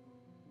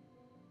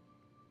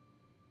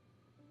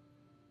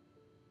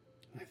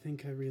 I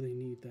think I really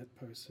need that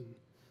person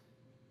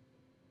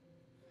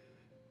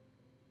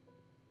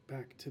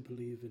back to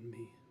believe in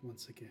me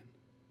once again.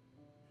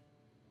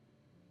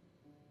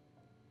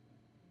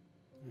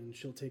 And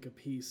she'll take a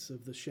piece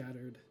of the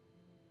shattered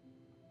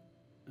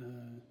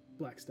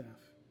black staff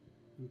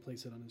and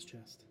place it on his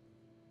chest.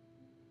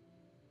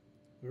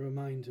 A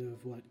reminder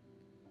of what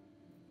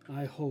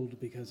I hold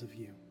because of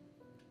you.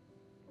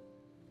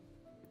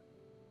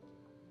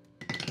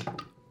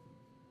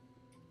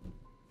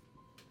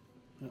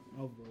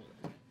 I'll roll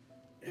it.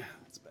 Yeah,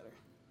 that's better.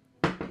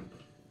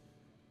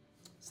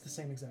 It's the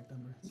same exact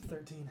number. It's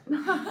 13.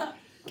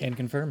 Can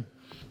confirm.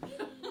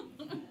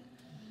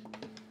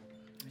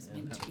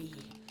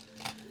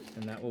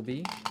 And that will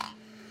be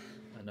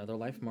another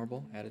life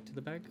marble added to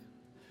the bag.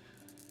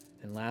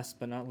 And last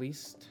but not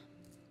least,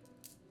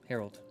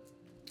 Harold.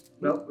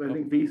 Nope, I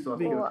think V still has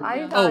to Well, go.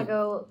 I gotta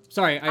go.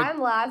 Sorry, I'm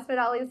last, but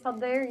at least how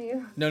dare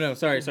you? No,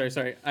 sorry.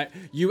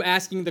 You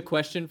asking the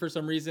question for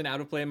some reason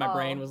out of play in my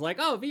brain was like,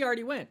 oh, V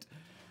already went.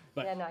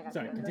 But Yeah, no, I got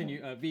sorry, you.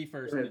 continue. V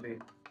first. Go ahead, V.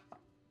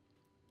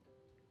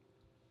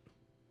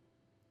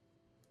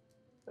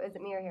 Is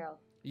it me or Harold?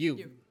 You.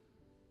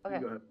 Okay.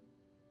 You go ahead.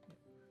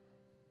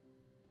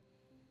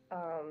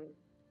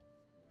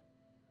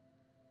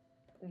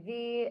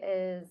 V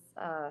is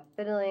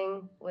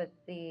fiddling with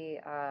the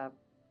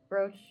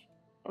brooch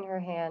in her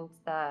hand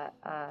that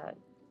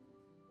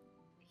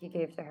he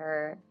gave to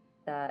her,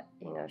 that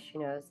she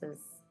knows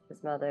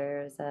his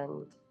mother's,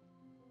 and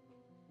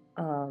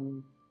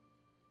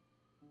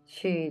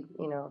she,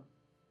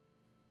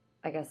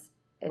 I guess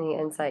any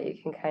insight you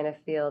can kind of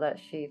feel that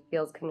she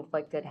feels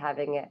conflicted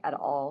having it at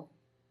all.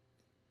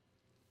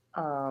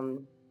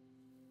 And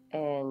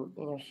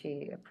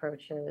she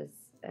approaches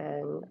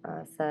and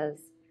says,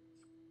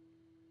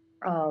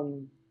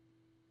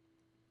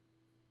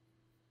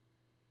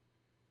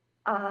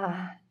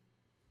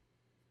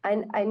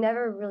 I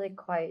never really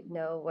quite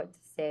know what to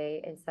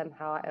say, and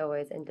somehow I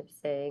always end up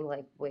saying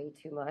like way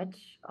too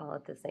much all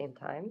at the same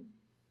time.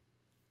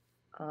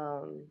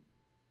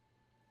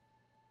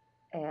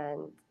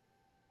 And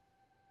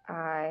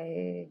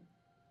I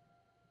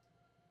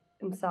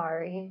am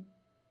sorry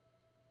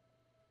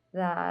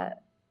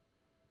that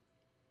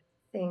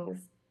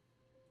things,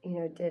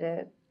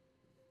 didn't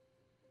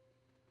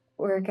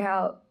work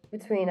out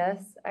between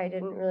us. I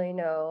didn't really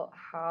know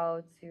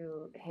how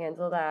to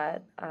handle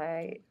that.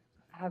 I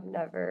have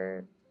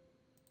never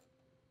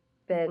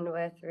been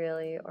with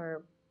really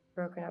or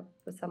broken up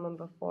with someone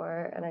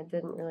before, and I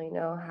didn't really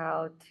know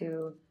how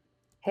to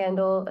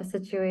handle a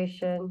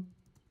situation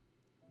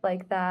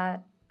like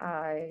that.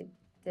 I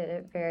did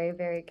it very,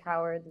 very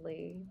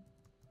cowardly,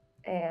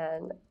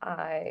 and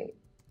I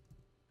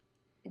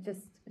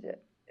just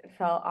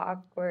felt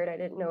awkward. I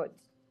didn't know what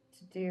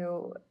to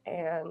do,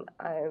 and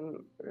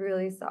I'm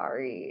really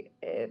sorry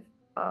if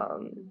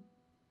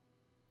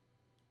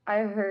I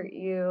hurt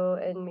you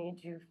and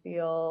made you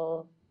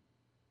feel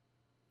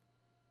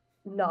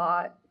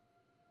not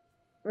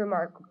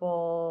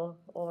remarkable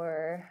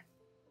or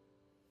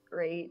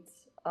great,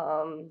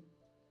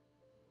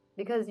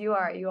 because you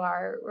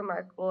are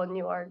remarkable and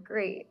you are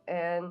great,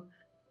 and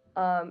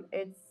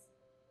it's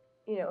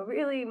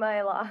really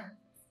my loss,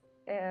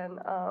 and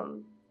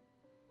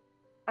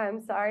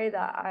I'm sorry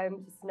that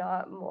I'm just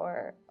not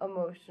more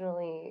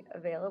emotionally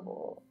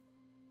available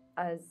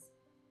as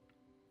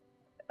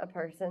a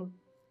person.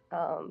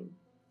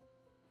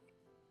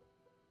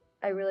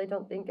 I really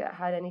don't think it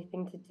had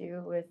anything to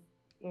do with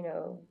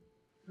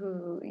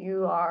who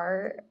you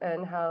are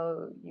and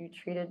how you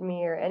treated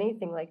me or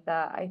anything like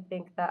that. I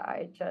think that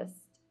I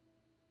just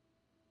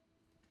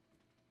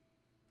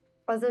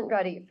wasn't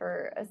ready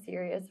for a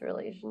serious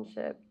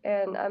relationship,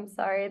 and I'm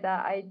sorry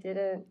that I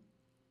didn't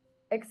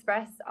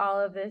express all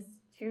of this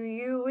to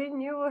you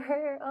when you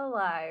were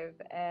alive,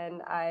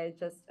 and I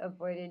just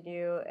avoided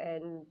you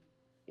and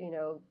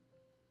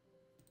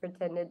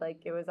pretended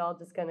like it was all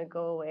just gonna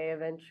go away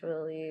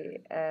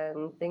eventually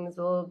and things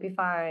will be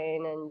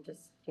fine, and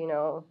just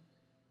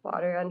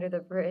water under the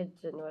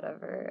bridge and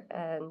whatever.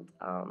 And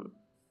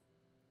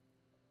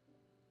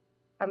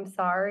I'm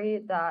sorry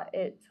that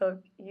it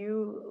took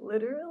you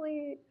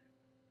literally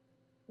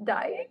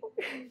dying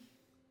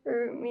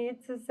for me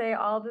to say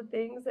all the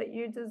things that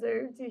you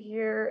deserve to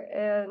hear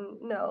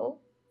and know.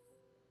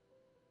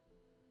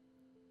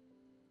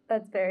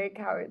 That's very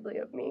cowardly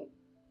of me.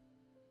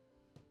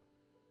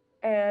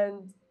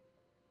 And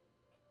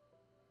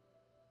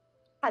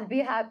I'd be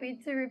happy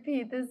to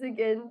repeat this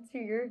again to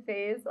your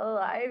face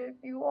alive if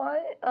you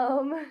want.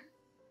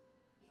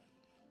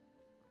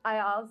 I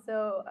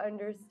also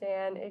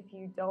understand if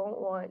you don't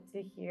want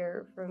to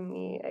hear from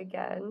me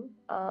again.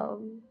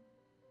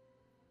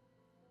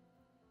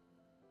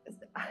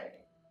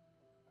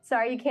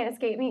 Sorry, you can't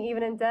escape me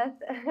even in death.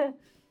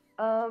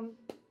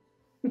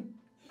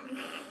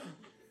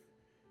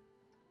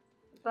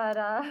 But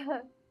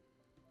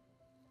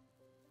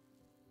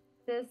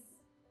this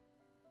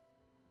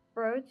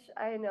brooch,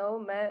 I know,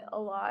 meant a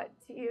lot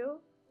to you.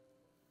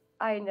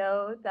 I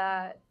know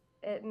that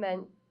it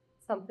meant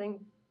something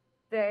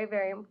very,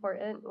 very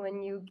important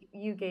when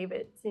you gave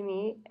it to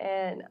me,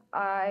 and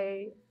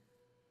I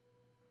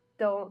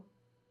don't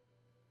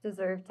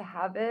deserve to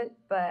have it,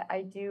 but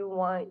I do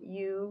want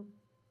you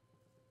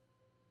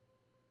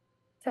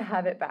to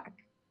have it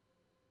back.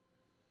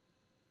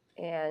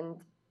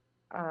 And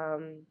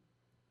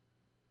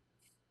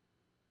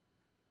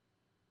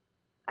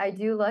I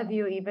do love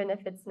you even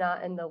if it's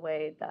not in the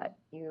way that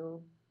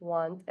you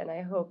want, and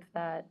I hope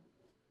that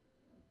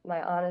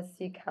my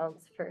honesty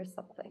counts for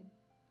something.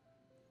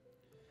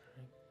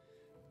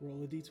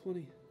 Roll a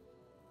d20.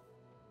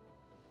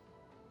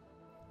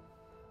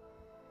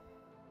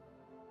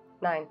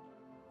 9.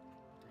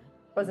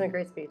 Wasn't a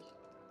great speech.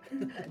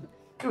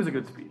 It was a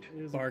good speech.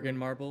 Bargain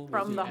marble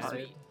From will be the heart.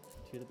 added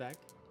to the back.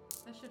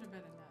 That should have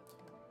been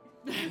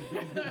a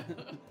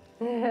nat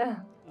 20.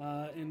 Yeah.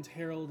 And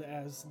Harold,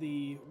 as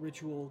the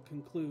ritual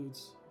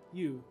concludes,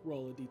 you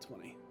roll a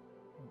d20.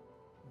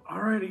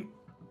 Alrighty.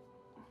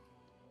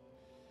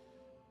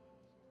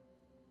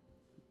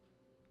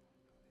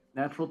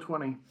 Natural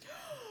 20.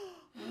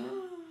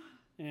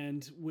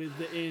 And with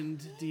the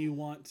end, do you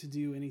want to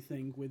do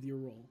anything with your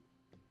roll?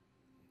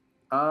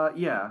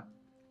 Yeah.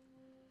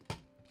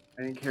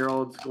 I think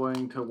Harold's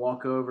going to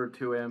walk over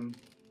to him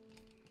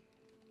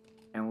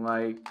and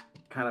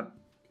kind of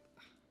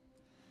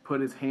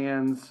put his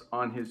hands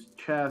on his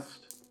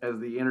chest as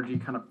the energy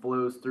kind of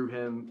flows through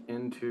him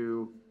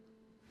into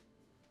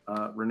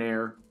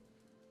Renair.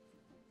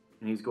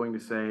 And he's going to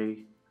say,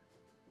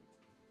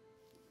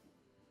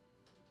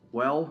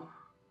 well,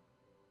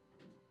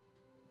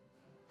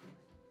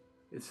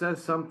 it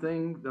says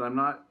something that I'm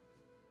not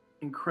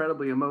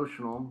incredibly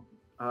emotional.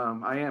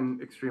 I am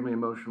extremely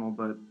emotional,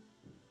 but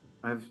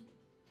I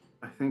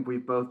think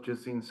we've both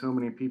just seen so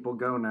many people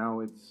go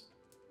now. It's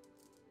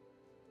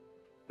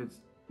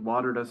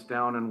watered us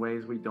down in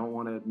ways we don't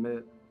want to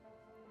admit.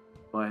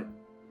 But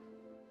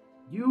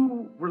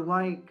you were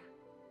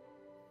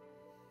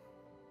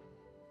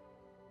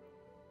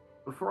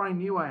before I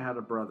knew I had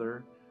a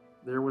brother,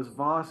 there was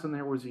Voss and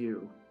there was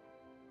you.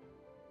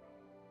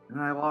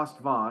 And I lost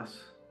Voss.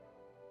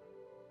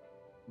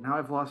 Now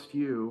I've lost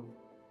you.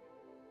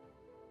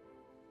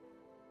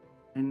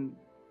 And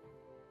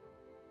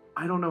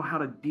I don't know how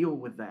to deal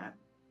with that.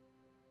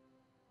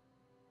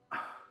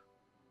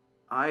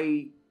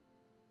 I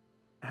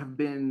have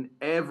been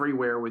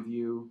everywhere with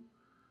you.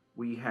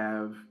 We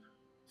have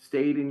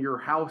stayed in your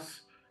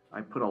house.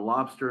 I put a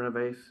lobster in a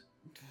vase.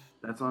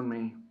 That's on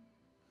me.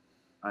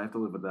 I have to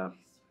live with that.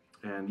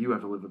 And you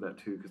have to live with that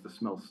too, because the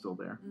smell's still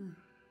there.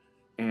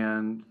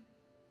 And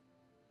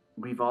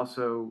we've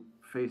also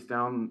faced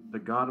down the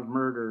god of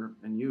murder,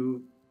 and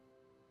you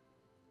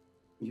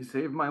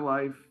saved my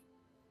life.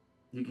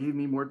 You gave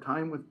me more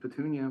time with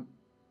Petunia.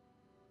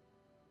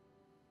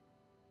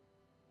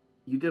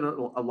 You did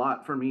a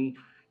lot for me.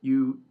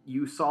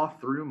 You saw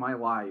through my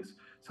lies,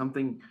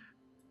 something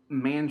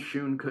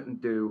Manshun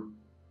couldn't do.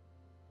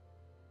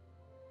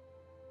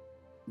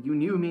 You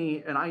knew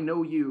me, and I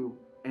know you,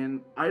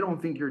 and I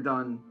don't think you're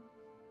done.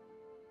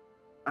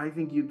 I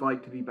think you'd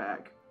like to be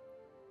back.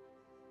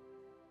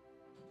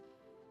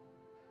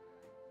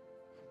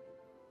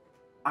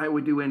 I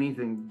would do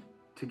anything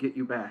to get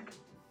you back.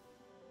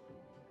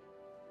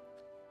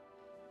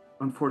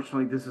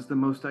 Unfortunately, this is the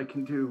most I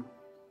can do.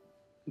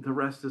 The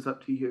rest is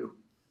up to you.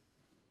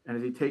 And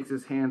as he takes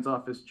his hands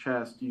off his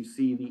chest, you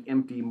see the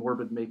empty,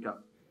 morbid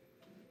makeup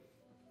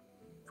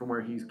from where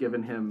he's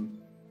given him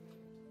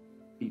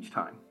each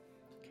time.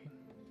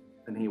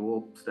 And he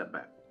will step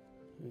back.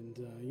 And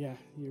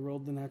you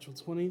rolled the natural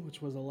 20,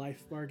 which was a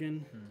life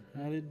bargain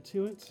added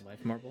to it.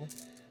 Life marble?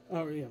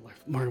 Oh, yeah,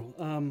 life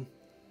marble.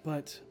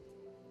 But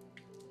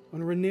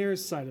on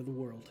Renair's side of the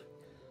world,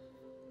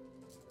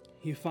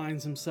 he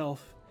finds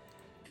himself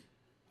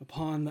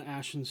upon the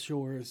ashen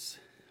shores,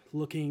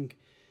 looking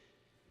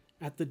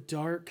at the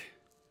dark,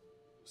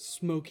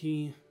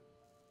 smoky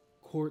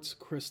quartz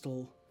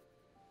crystal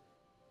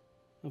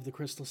of the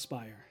Crystal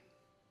Spire.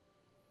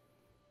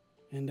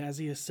 And as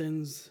he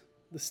ascends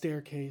the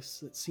staircase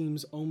that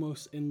seems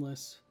almost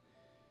endless,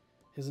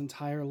 his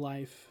entire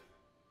life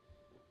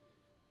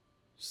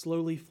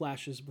slowly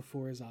flashes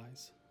before his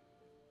eyes,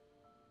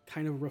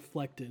 kind of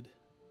reflected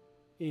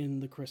in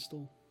the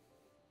crystal.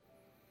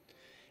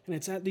 And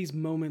it's at these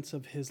moments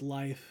of his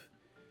life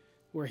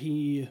where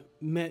he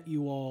met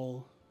you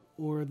all,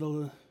 or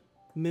the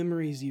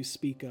memories you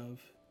speak of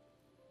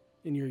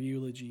in your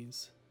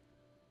eulogies,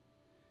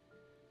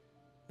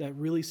 that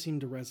really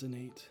seem to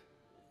resonate,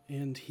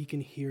 and he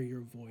can hear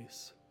your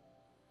voice.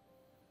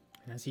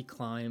 And as he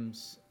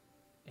climbs,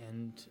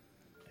 and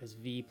as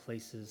V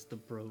places the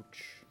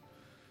brooch,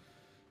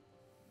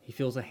 he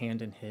feels a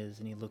hand in his,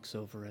 and he looks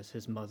over as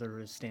his mother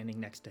is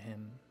standing next to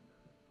him,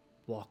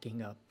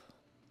 walking up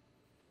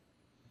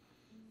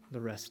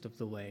the rest of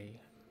the way.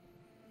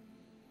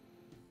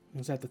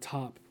 It's at the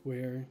top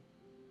where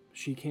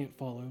she can't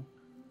follow.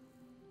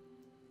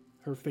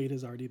 Her fate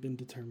has already been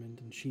determined,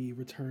 and she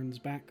returns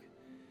back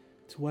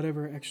to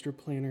whatever extra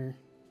planar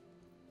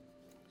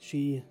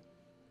she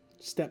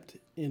stepped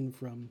in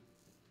from,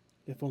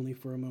 if only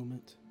for a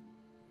moment.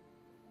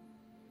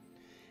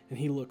 And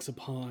he looks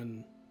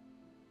upon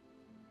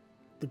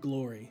the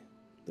glory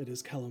that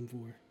is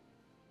Kalimvor.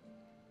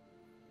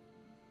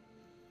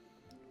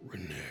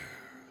 Renair,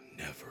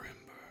 Neverember.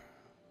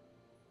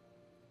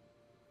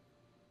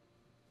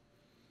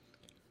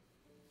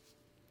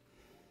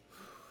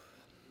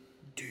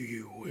 Do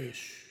you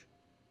wish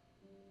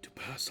to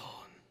pass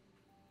on?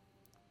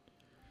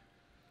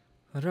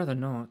 I'd rather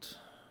not.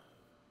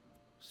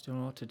 Still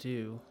know what to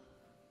do,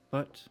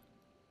 but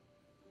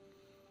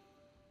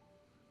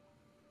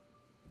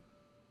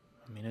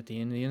I mean, at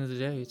the end of the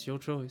day, it's your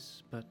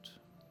choice, but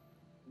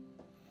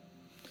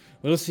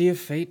we'll see if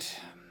fate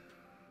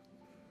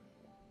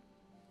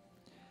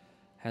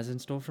has in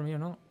store for me or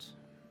not.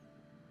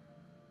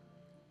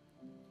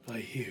 I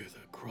hear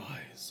the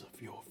cries of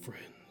your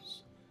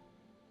friends,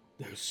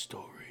 their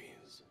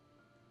stories,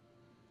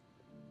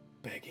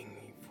 begging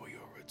me for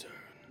your return.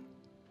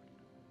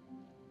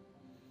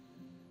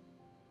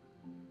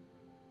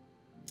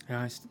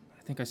 Yeah, I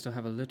think I still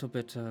have a little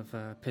bit of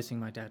pissing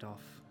my dad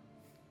off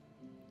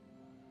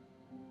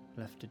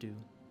left to do,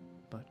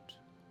 but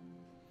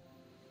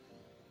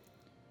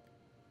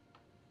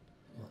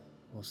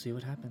we'll see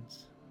what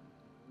happens.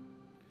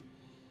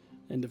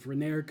 And if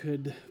Renair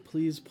could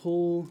please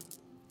pull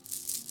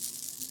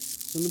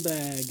from the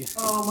bag.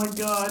 Oh my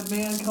god,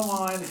 man, come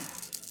on.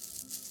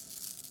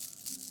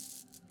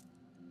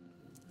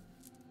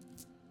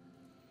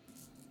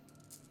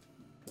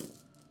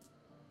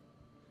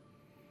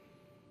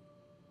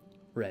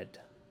 Red.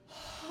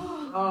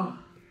 Oh.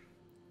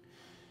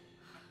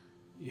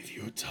 If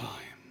your time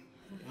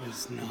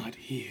is not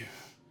here,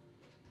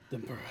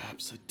 then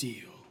perhaps a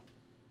deal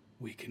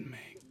we can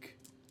make.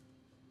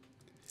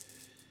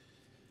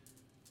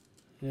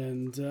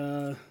 And,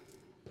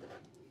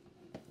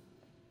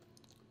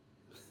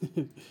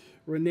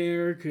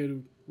 Renair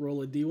could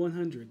roll a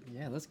D100.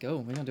 Yeah, let's go.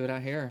 We're gonna do it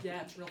out here.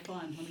 Yeah, it's real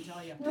fun, let me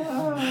tell you.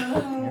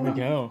 Here we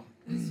go.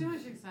 It's too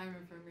much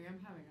excitement for me. I'm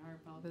having heart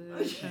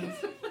palpitations.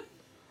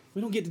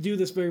 We don't get to do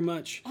this very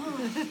much.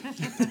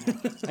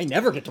 I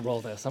never get to roll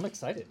this. I'm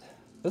excited.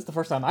 This is the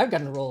first time I've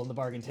gotten to roll in the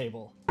bargain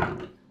table.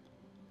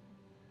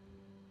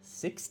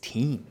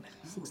 16.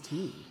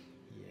 16.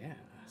 Yeah.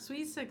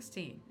 Sweet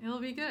 16. It'll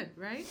be good,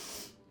 right?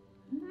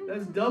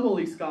 That's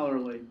doubly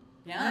scholarly.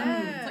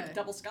 Yeah, it's like a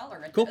double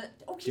scholar. Cool.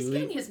 Oh, he's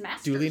getting his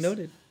master's. Duly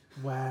noted.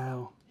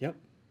 Wow. Yep.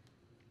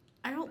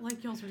 I don't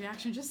like y'all's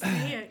reaction. Just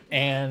say it.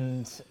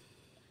 And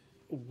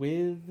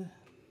with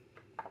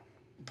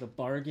the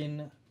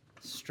bargain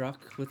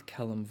struck with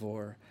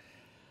Kellamvor,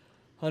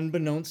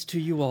 unbeknownst to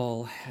you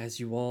all, as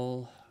you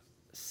all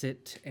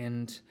sit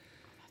and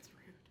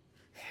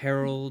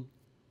Harold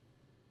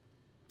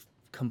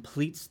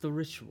completes the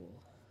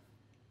ritual,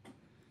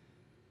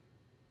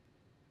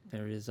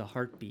 there is a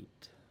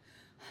heartbeat.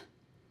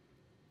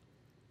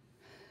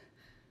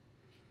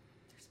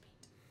 There's beat.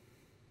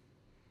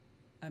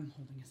 I'm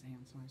holding his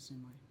hand, so I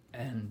assume I...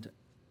 And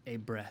a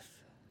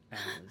breath as...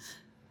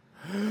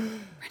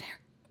 Renair.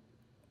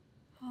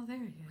 Oh, there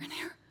he is.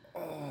 Renair.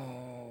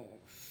 Oh,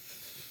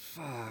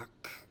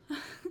 fuck.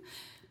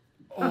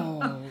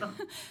 Oh.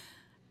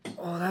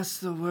 Oh, that's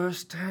the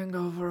worst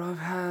hangover I've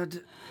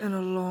had in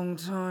a long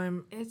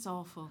time. It's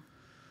awful.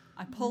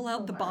 I pull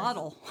out the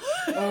bottle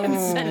and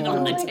set it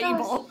on the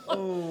table.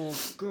 Oh,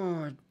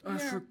 God. I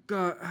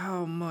forgot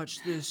how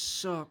much this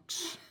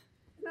sucks.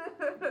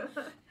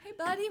 Hey,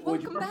 buddy,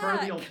 Would you welcome prefer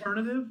back. the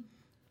alternative?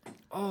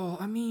 Oh,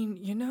 I mean,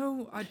 you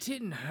know, I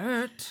didn't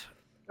hurt.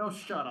 Oh,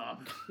 shut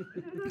up.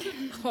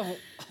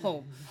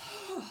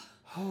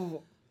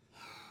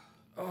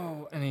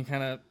 Oh, and he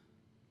kind of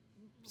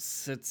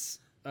sits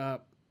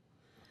up.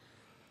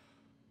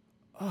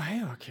 Oh,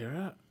 hey,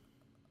 Akira.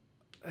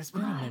 It's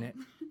been a minute.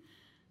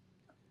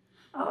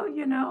 Oh,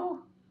 you know,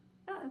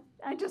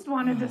 I just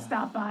wanted to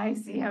stop by,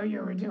 see how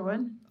you were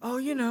doing. Oh,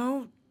 you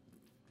know,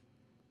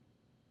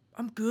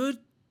 I'm good.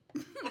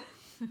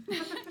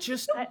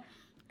 Just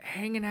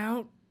hanging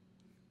out.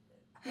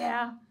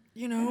 Yeah.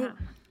 You know, Yeah.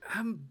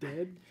 I'm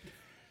Dead?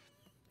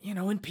 You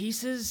know, in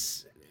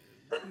pieces.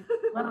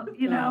 Well,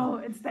 you know,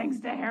 it's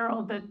thanks to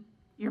Harold that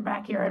you're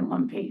back here in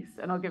one piece.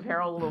 And I'll give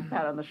Harold a little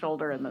pat on the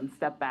shoulder and then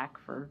step back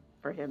for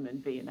him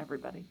and V and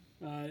everybody.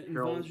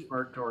 Harold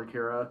smirked to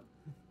Akira,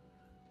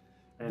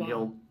 and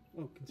he'll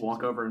continue.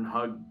 walk over and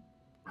hug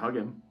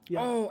him.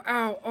 Yeah. Oh,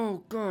 ow,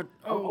 oh, God.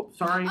 Oh,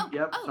 sorry.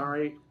 Yep,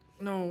 sorry.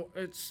 No,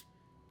 it's,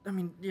 I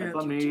mean, yeah. That's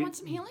on me. Do you want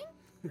some healing?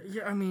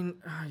 Yeah, I mean,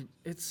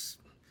 it's...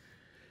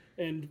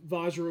 And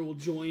Vajra will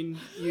join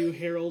you,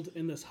 Harold,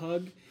 in this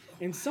hug.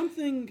 And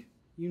something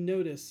you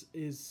notice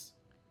is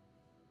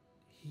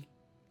he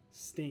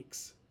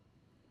stinks.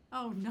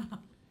 Oh, no.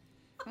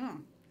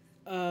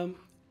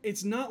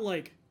 It's not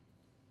like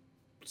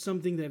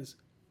something that is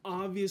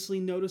obviously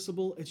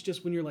noticeable. It's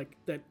just when you're like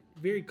that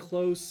very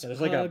close There's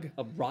hug, like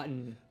a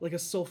rotten... like a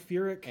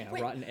sulfuric. Yeah,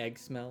 Wait. rotten egg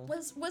smell.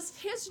 Was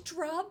his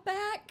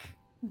drawback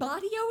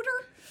body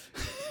odor?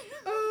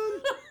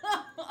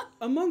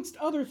 Amongst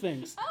other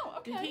things. Oh,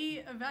 okay. Did he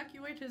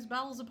evacuate his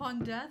bowels upon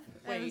death,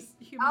 Wait. as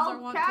humans are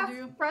I'll wont cast to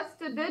do?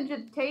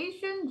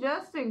 prestidigitation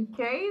just in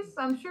case.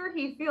 I'm sure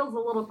he feels a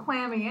little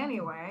clammy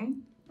anyway.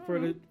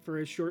 For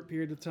a short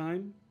period of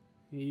time,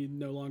 he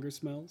no longer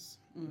smells.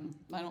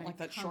 I don't like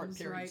that short Comes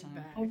period right of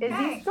time.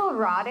 back. Is he still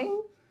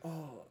rotting?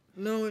 Oh,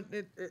 no,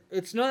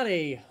 it's not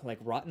a, like,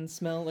 rotten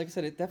smell. Like I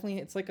said, it's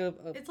like a...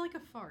 It's like a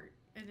fart,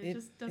 and it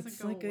just doesn't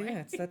it's go like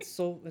away.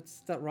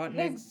 it's that rotten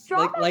His egg.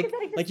 drawback Like is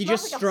that it like you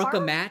smells just like a struck a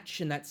fart?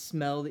 match and that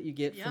smell that you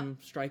get Yep. from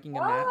striking a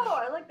Oh, match.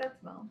 I like that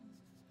smell.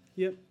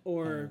 Yep.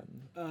 Or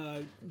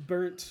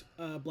burnt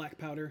black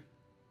powder.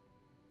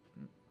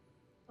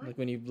 Like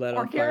when you let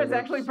Or off Kira's fireworks.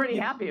 actually pretty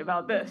happy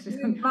about this. She's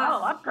like,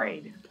 oh,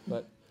 upgrade.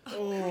 But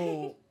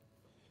oh,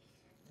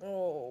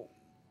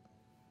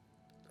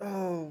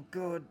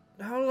 God.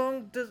 How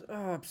long does?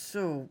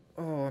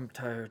 I'm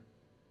tired.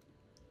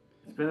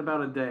 It's been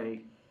about a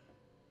day.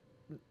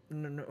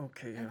 No,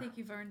 okay. I think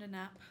you've earned a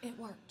nap. It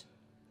worked.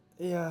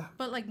 Yeah.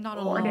 But, like, not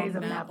a 4 long days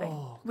of nap. napping.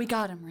 We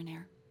got him,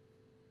 Renair.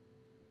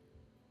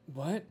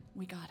 What?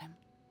 We got him.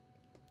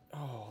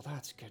 Oh,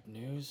 that's good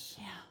news.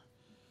 Yeah.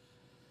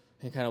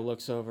 He kind of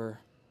looks over.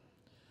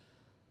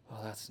 Oh,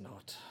 that's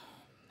not.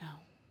 No.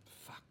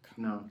 Fuck.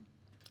 No.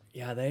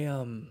 Yeah, they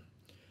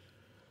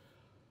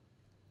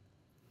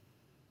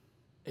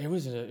It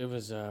was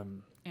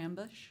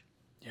ambush.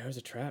 Yeah, it was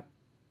a trap.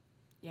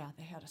 Yeah,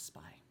 they had a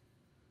spy.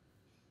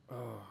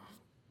 Oh,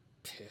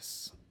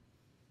 piss.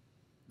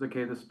 It's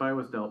okay, the spy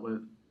was dealt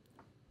with.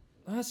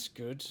 That's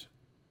good.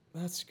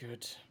 That's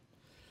good.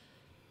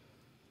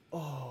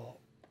 Oh.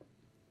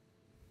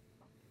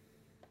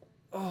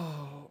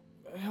 Oh,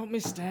 help me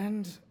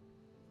stand.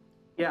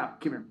 Yeah,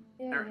 come here.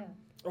 Yeah, There. yeah.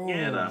 Oh.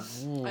 Get up.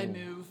 I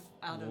move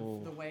out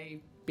of the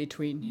way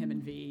between him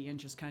and V and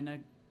just kind of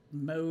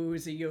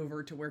mosey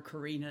over to where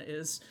Karina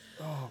is.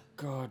 Oh,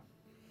 God.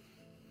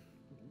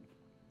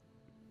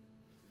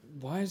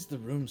 Why is the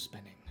room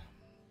spinning?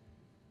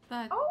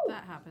 That Oh.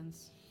 that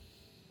happens.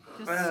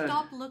 Just Uh,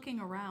 stop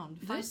looking around.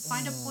 This-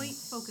 Find a point,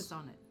 focus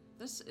on it.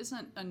 This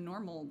isn't a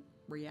normal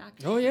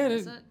reaction. Oh, yeah,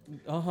 is it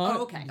it? Uh-huh.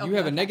 Oh, okay, You okay,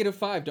 have a okay.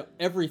 -5 to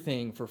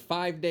everything for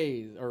 5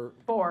 days, or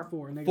 4.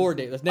 4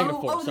 days. That's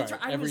 -4, oh, sorry. that's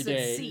right. I Every was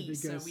day. at C,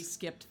 so Because- we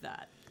skipped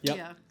that. Yep.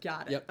 Yeah.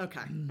 Got it. Yep. Okay.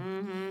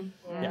 Mm-hmm.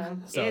 Yeah.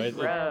 So It's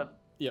rough.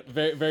 yeah,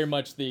 very, very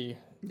much the.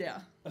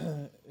 Yeah.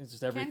 It's just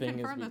Can everything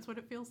confirm is. that's what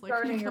it feels like.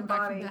 Guarding when you your come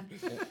back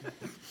from body. that.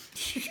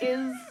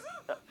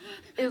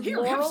 Is Here, have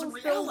Laurel some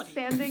still reality.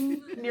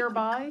 standing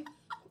nearby?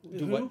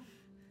 Do what?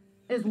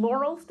 Is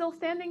Laurel still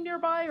standing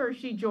nearby, or is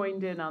she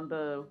joined in on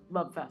the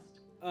Love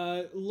Fest?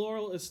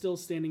 Laurel is still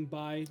standing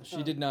by.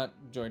 She did not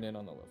join in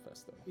on the Love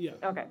Fest, though. Yeah.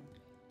 Okay.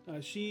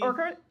 She Or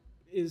Kurt?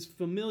 is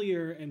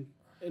familiar and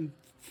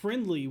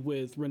friendly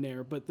with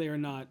Renair, but they are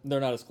not. They're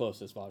not as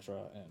close as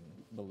Vajra and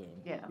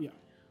Balloon. Yeah. Yeah.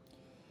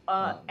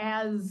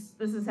 As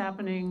this is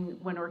happening,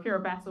 when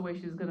Orkira backs away,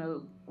 she's gonna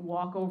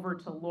walk over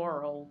to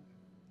Laurel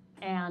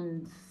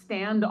and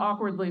stand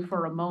awkwardly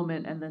for a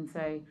moment and then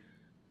say,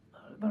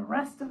 "The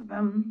rest of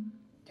them,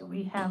 do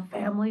we have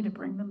family to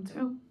bring them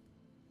to?"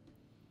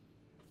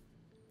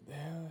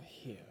 They're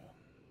here.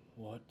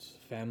 What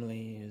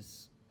family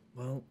is.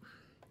 Well.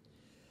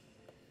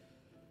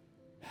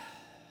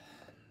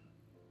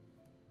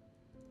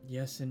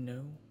 Yes and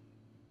no.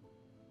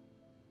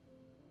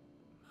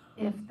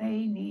 If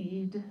they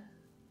need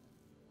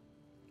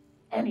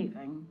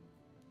anything.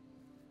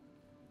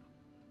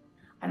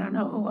 I don't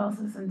know who else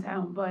is in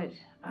town, but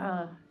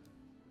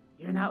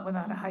you're not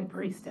without a high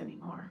priest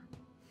anymore.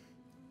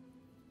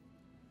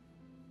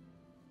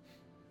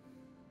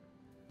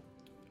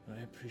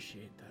 I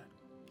appreciate that.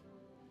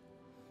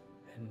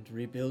 And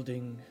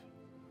rebuilding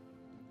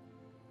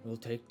will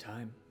take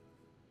time,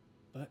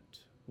 but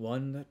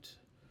one that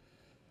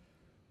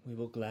we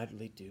will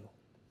gladly do.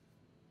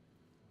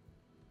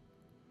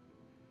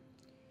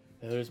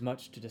 There is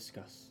much to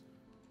discuss.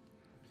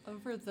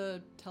 Over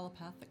the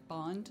telepathic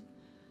bond,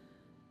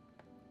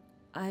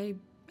 I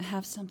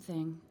have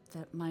something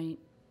that might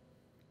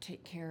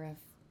take care of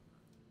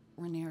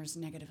Renair's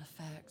negative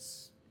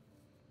effects,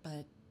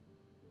 but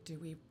do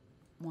we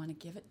want to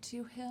give it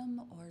to him,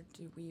 or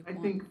do we I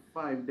want... think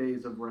 5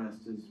 days of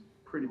rest is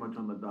pretty much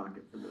on the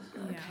docket for this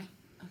guy. Yeah.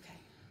 Okay.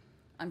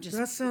 I'm just...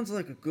 That sounds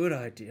like a good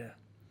idea.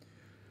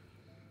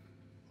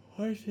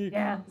 I think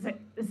Yeah,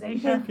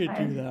 Zaysha, I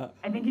could do that.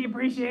 I think he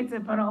appreciates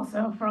it, but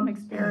also from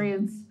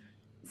experience,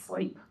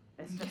 sleep.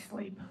 It's just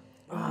sleep.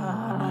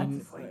 I mean,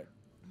 It's sleep.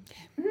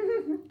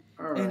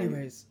 All right.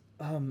 anyways,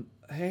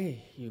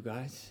 hey, you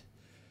guys.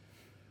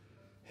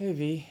 Hey,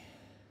 V.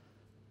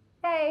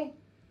 Hey.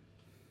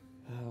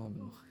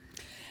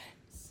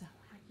 So,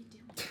 how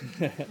you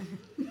doing?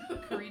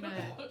 Karina,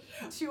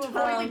 To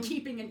avoid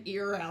keeping an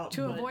ear out.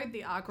 to but- avoid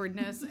the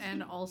awkwardness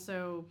and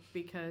also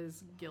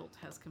because guilt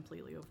has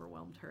completely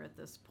overwhelmed her at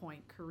this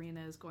point,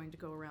 Karina is going to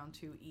go around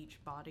to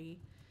each body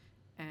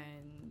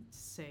and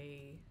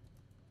say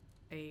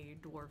a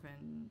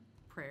dwarven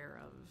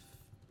prayer of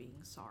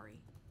being sorry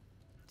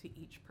to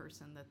each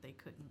person that they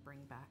couldn't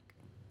bring back.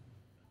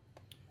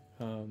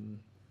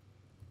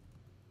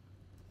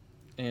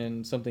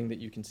 And something that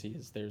you can see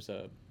is there's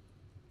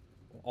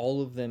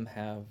all of them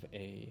have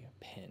a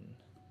pin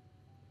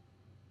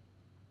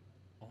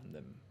on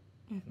them,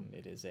 and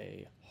it is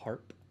a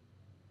harp.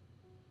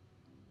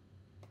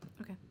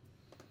 Okay.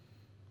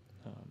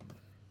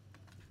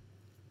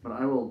 But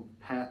I will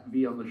pat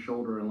V on the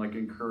shoulder and like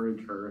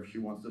encourage her if she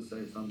wants to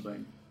say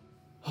something.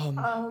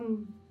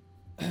 Oh,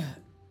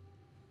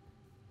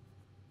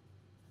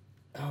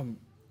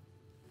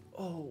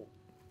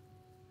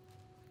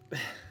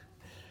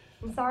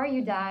 I'm sorry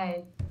you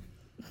died.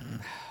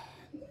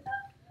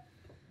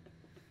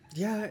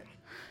 yeah,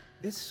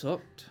 it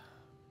sucked.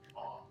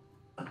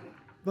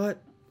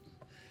 But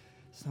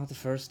it's not the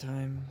first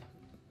time.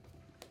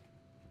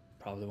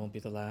 Probably won't be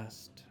the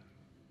last.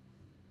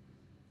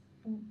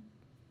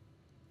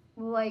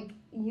 Like,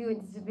 you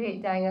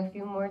anticipate dying a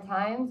few more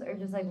times, or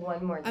just like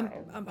one more time?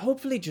 I'm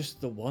hopefully just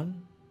the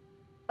one.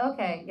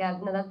 Okay, yeah,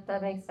 no,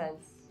 that makes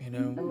sense. You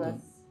know,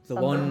 Unless the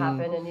something one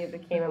happened and you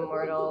became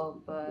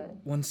immortal, but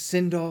one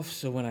send off.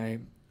 So when I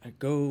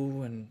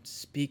go and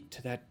speak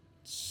to that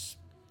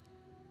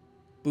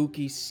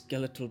spooky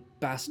skeletal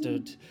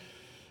bastard,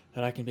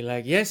 that I can be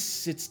like,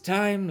 yes, it's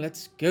time.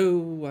 Let's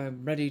go.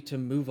 I'm ready to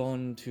move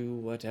on to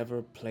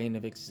whatever plane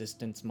of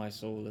existence my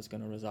soul is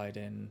going to reside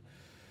in.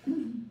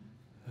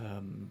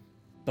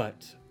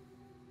 But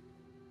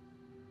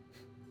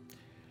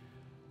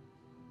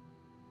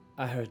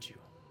I heard you.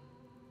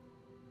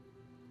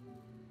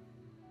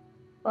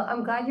 Well,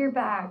 I'm glad you're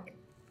back.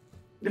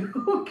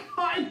 Oh,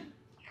 God.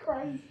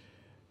 Christ.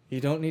 You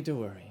don't need to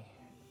worry.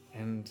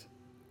 And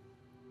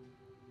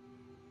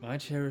I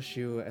cherish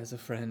you as a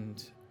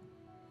friend.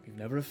 You've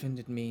never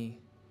offended me.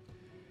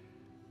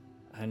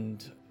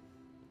 And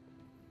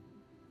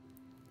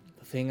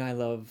the thing I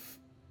love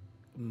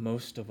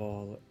most of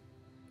all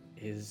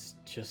is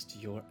just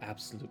your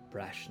absolute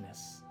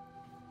brashness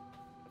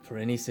for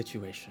any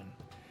situation.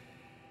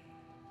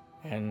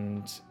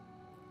 And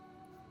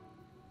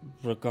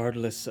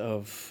regardless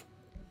of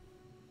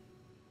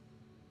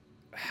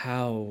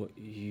how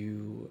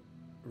you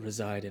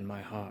reside in my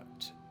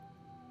heart,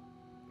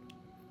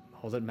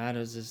 all that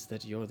matters is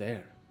that you're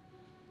there.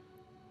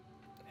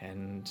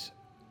 And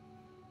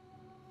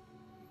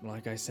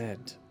like I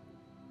said,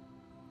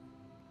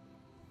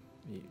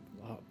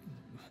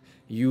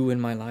 you in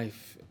my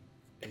life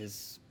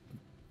is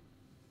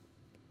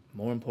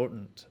more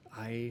important.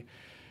 I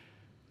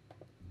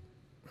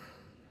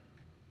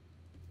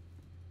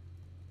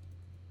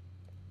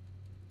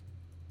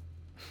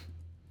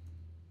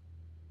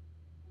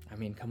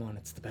mean, come on,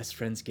 it's the Best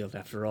Friends Guild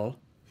after all.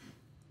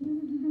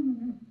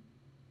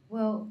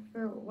 Well,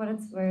 for what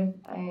it's worth,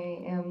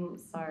 I am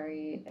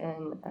sorry,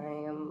 and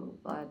I am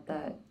glad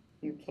that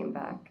you came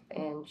back.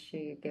 And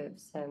she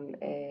gives him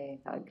a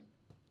hug.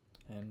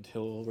 And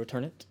he'll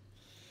return it.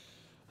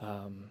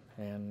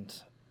 And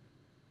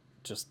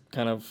just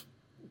kind of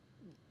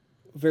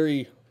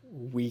very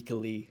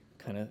weakly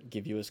kind of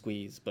give you a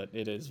squeeze, but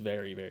it is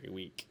very, very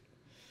weak.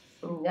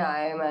 Yeah,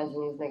 I imagine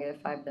he's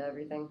 -5 to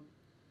everything.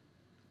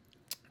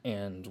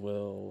 And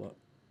will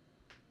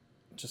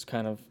just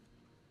kind of,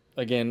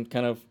 again,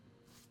 kind of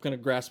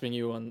grasping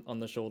you on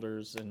the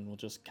shoulders, and will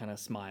just kind of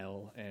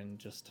smile and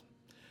just,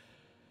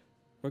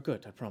 we're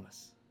good, I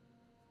promise.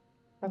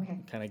 Okay.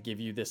 Kind of give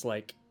you this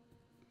like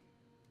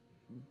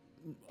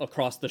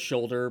across the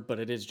shoulder, but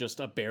it is just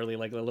a barely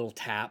like a little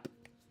tap.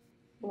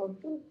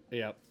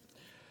 Yep.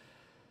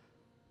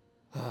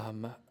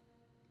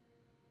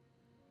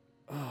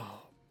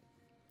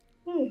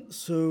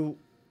 So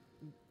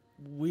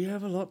we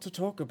have a lot to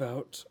talk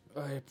about,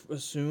 I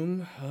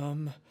assume.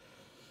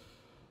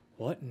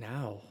 What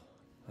now?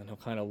 And he'll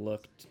kind of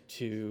look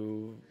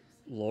to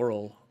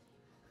Laurel.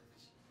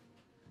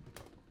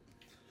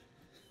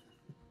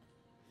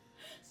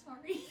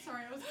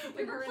 Sorry, I was We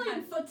kicking were her in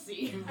playing that.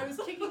 footsie. I was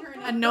kicking her in.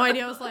 I had no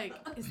idea. I was like,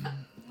 What is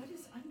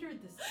under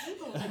this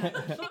table? that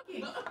I'm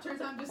kicking?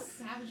 Turns out I'm just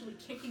savagely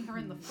kicking her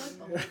in the foot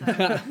the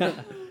whole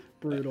time.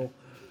 Brutal.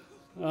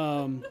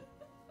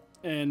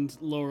 And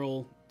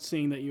Laurel,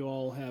 seeing that you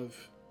all have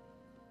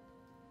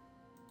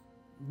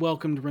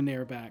welcomed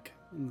Renair back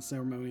and the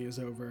ceremony is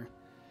over,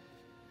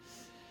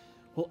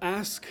 will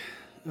ask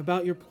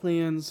about your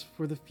plans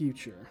for the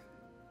future.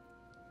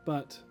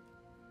 But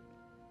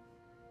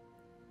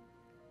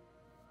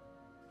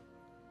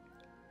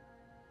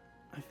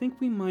I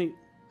think we might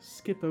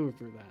skip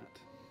over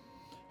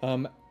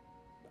that.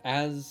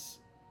 As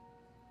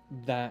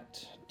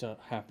that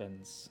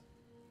happens,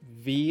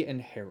 V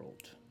and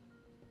Harold,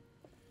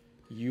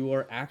 you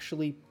are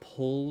actually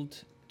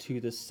pulled to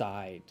the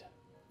side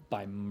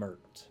by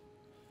Mert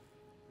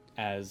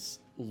as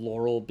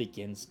Laurel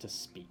begins to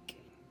speak.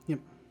 Yep.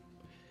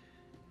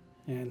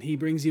 And he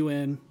brings you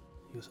in.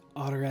 He goes,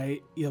 "All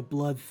right, you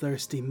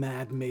bloodthirsty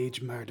mad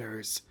mage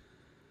murderers.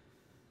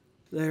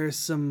 There's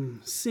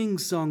some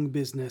sing-song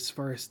business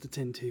for us to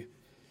tend to.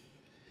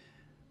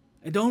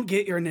 And don't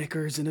get your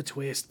knickers in a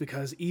twist,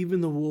 because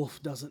even the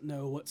wolf doesn't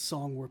know what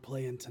song we're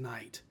playing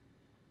tonight.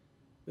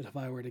 But if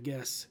I were to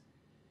guess,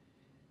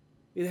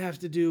 it'd have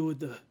to do with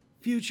the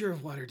future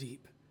of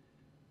Waterdeep.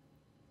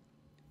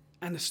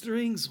 And the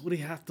strings we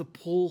have to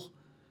pull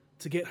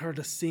to get her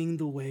to sing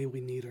the way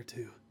we need her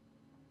to.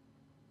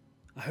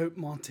 I hope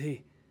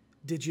Monty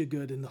did you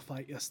good in the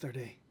fight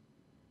yesterday.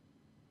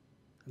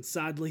 And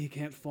sadly he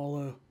can't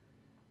follow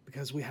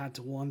because we had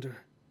to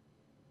wander.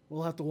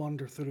 We'll have to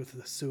wander through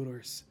the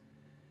sewers.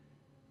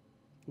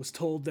 Was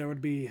told there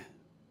would be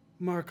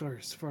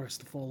markers for us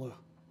to follow.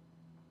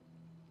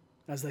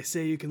 As they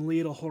say, you can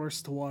lead a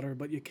horse to water,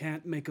 but you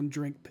can't make him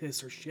drink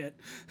piss or shit."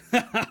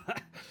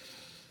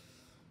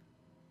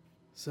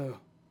 So,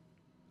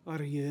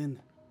 are you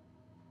in?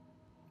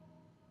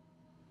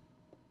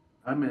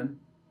 I'm in.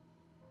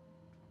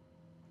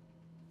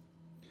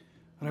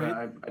 All But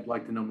right. I'd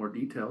like to know more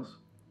details.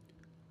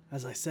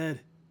 As I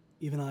said,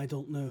 even I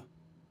don't know.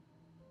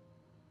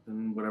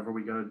 Then whatever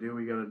we gotta do,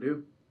 we gotta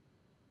do.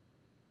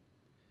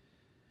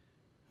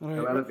 All How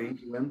right. about it,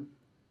 V? You win?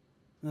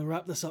 Now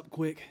wrap this up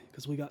quick,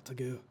 because we got to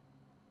go.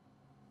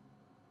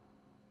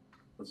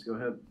 Let's go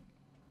ahead.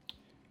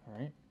 All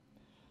right.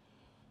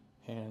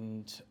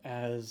 And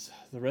as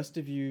the rest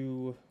of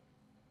you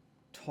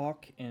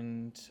talk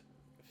and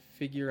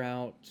figure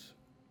out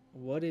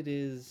what it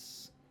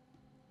is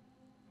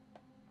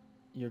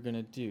you're going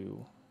to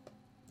do,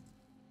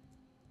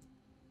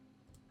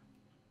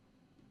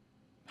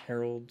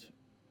 Harold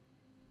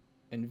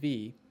and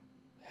V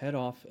head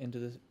off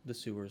into the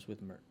sewers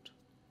with Mert.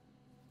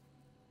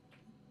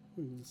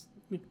 And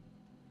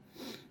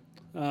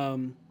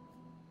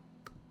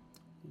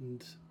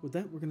with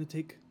that, we're going to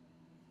take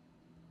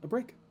a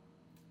break.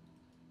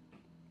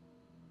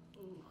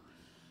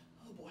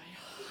 Oh boy.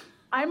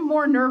 I'm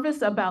more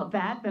nervous about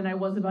that than I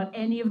was about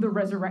any of the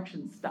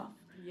resurrection stuff.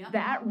 Yep.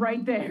 That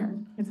right there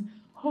is,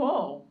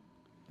 oh.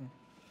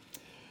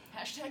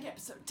 Hashtag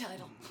episode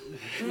title.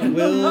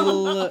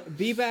 We'll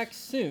be back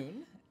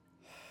soon.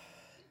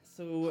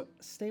 So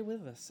stay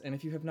with us. And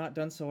if you have not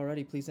done so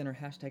already, please enter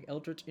hashtag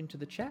Eldritch into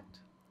the chat.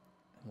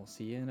 And we'll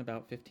see you in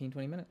about 15,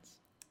 20 minutes.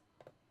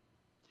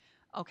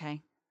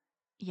 Okay.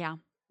 Yeah.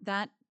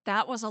 That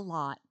was a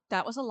lot.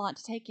 That was a lot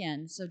to take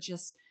in. So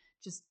just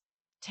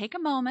take a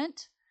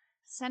moment,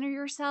 center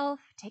yourself,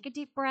 take a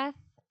deep breath,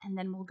 and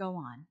then we'll go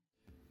on.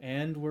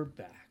 And we're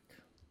back.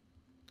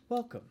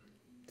 Welcome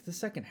to the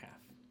second half.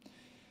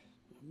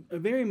 A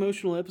very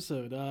emotional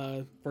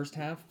episode. First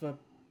half,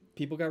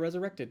 people got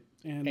resurrected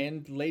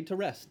and laid to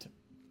rest.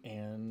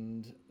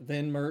 And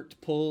then Mert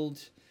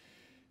pulled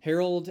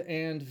Harold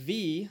and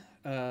V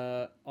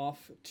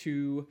off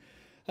to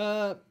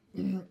a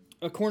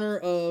corner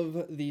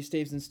of the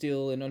Staves and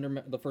Steel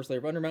and the first layer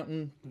of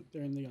Undermountain.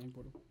 They're in the Yawning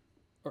Portal.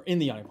 Or in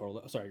the Yawning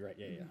Portal. Sorry, right.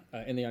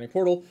 Yeah. In the Yawning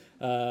Portal,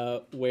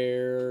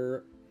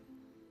 where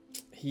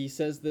he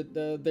says that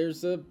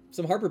there's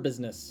some harbor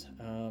business.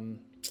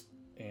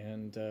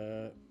 And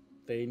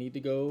they need to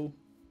go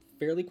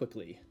fairly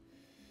quickly.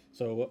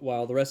 So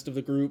while the rest of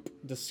the group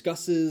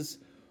discusses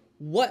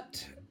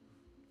what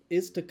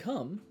is to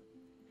come,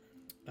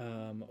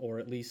 or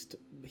at least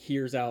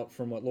hears out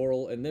from what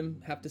Laurel and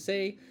them have to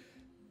say,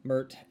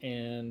 Mert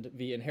and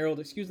V and Harold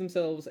excuse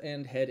themselves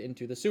and head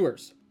into the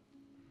sewers.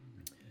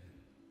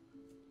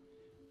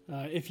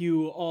 If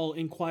you all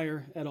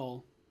inquire at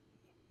all,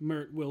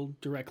 Mert will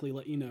directly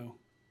let you know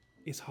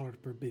it's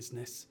harbor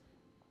business.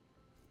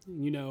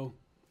 You know,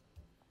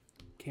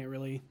 can't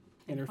really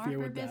interfere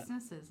with that.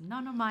 Business is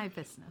none of my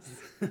business.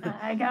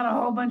 I got a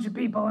whole bunch of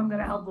people I'm going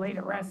to help lay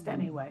to rest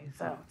anyway,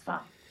 so it's fine.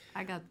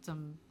 I got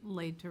some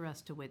laid to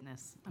rest to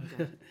witness. I'm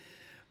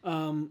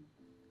good.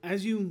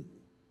 As you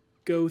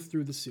go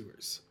through the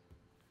sewers,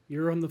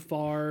 you're on the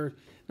far,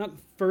 not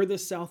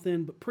furthest south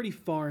end, but pretty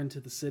far into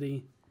the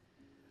city.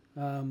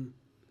 And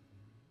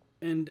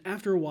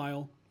after a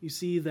while, you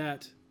see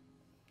that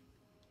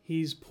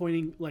he's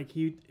pointing, like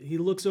he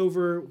looks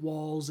over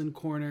walls and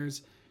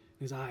corners.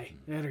 His eye,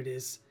 there it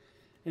is.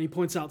 And he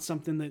points out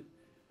something that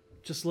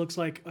just looks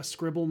like a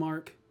scribble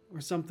mark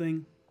or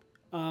something.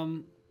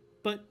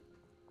 But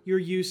you're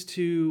used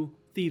to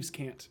Thieves'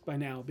 Cant by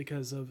now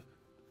because of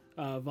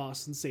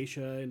Voss and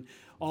Seisha and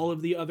all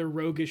of the other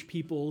roguish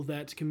people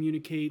that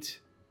communicate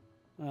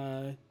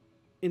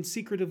in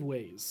secretive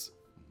ways.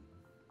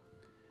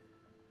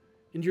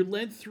 And you're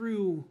led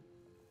through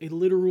a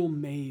literal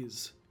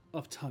maze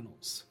of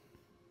tunnels.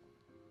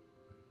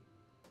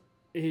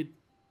 It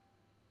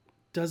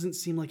doesn't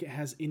seem like it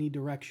has any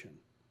direction.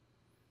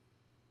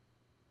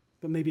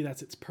 But maybe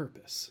that's its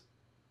purpose.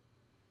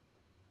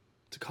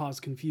 To cause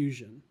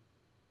confusion.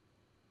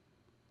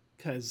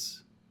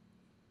 Because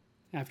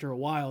after a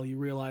while you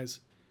realize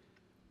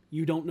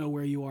you don't know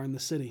where you are in the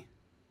city.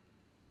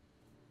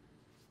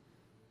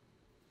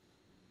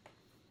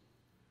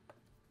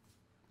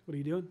 What are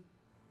you doing?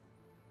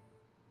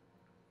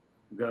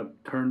 I'm gonna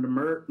turn to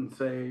Mert and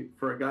say,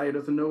 for a guy who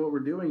doesn't know what we're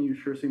doing, you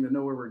sure seem to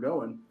know where we're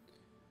going.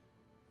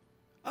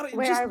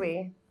 Where are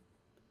we?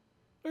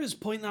 They're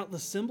just pointing out the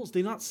symbols. Do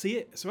you not see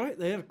it? It's right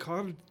there,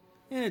 carved.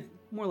 Yeah,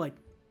 more like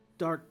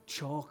dark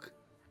chalk,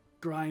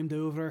 grimed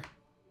over.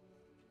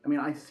 I mean,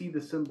 I see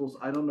the symbols.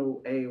 I don't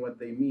know, A, what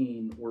they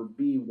mean, or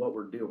B, what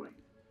we're doing.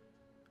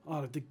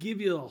 Oh, to give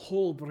you a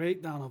whole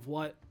breakdown of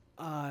what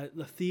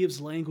the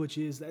thieves' language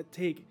is, that'd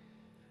take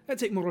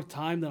more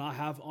time than I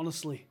have,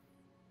 honestly.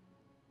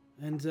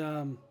 And,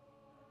 I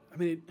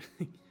mean,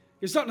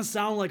 you're starting to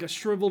sound like a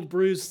shriveled,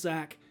 bruised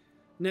sack.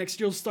 Next,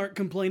 you'll start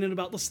complaining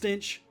about the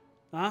stench.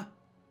 Huh?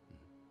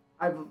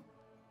 I've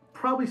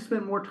probably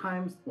spent more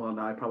time... Well,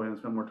 no, I probably haven't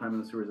spent more time in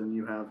the sewers than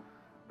you have.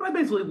 But I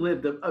basically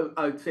lived,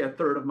 I'd say, a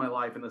third of my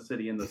life in the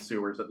city in the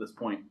sewers at this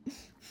point.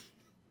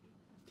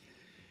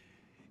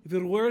 If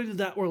you're worried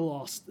that we're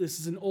lost, this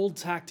is an old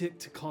tactic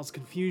to cause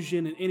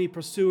confusion and any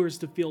pursuers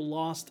to feel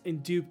lost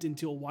and duped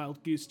into a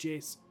wild goose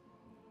chase.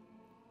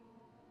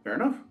 Fair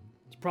enough.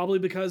 It's probably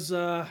because,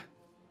 it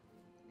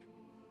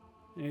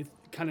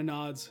kind of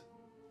nods.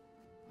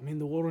 I mean,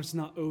 the war's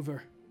not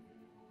over.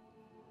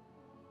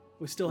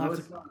 We still have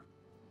to...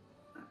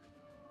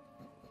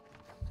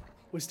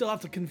 We still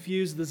have to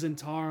confuse the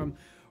Zentarum,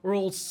 or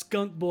old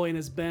skunk boy and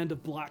his band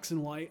of blacks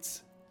and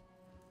whites.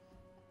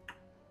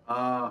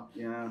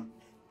 Yeah.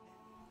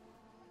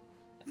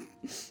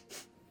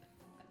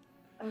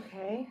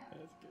 Okay.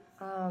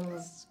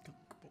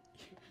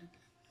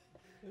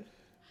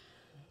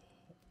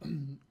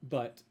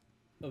 But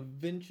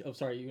eventually... Oh,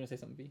 sorry, you were going to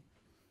say something, V?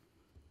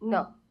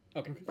 No.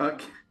 Okay.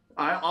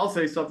 I'll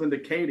say something to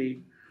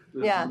Katie.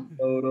 This Yeah. is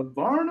a load of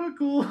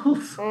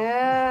barnacles.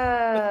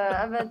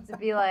 Yeah, I'm about to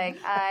be like,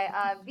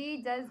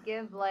 V does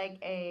give like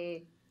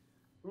a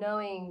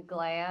knowing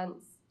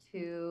glance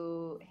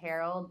to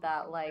Harold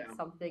that like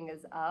something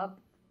is up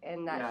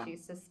and that she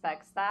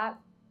suspects that.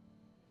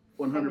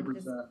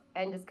 100%.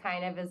 And just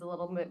kind of is a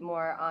little bit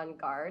more on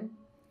guard.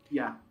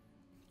 Yeah.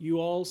 You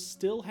all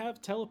still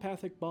have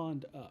telepathic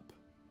bond up.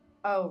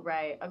 Oh,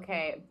 right.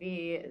 Okay.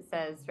 V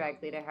says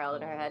directly to Harold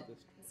in her head.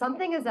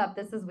 Something is up.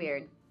 This is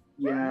weird.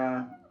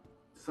 Yeah.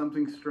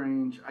 Something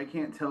strange. I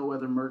can't tell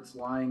whether Mert's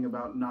lying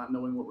about not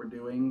knowing what we're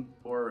doing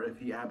or if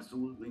he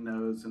absolutely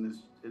knows and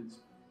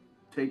is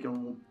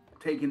taking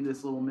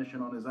this little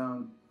mission on his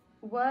own.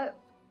 What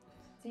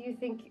do you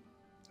think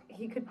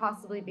he could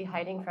possibly be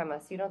hiding from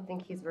us? You don't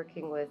think he's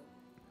working with...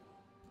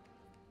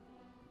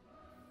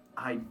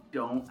 I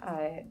don't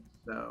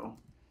so.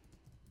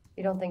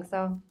 You don't think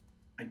so?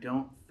 I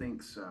don't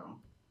think so.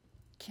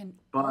 Can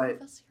But all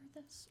of us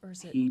hear this? Or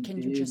is it,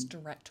 can you just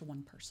direct to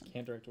one person?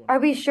 Can't direct to one. Are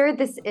we sure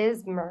this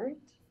is Mert?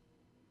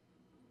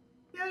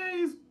 Yeah,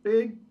 he's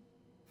big.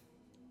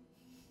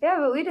 Yeah,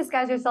 but we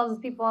disguise ourselves as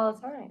people all the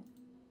time.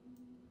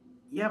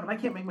 Yeah, but I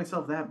can't make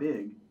myself that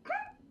big.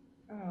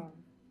 Oh.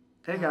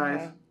 Hey,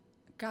 guys.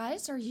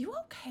 Guys, are you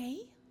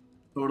okay?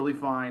 Totally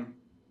fine.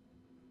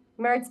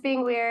 Mert's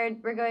being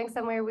weird. We're going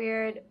somewhere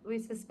weird. We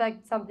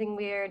suspect something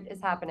weird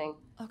is happening.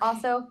 Okay.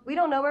 Also, we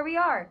don't know where we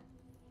are.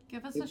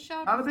 Give us a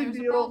shout Not if a big there's a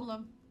deal.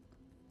 problem.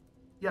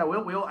 Yeah,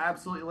 we'll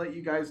absolutely let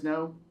you guys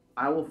know.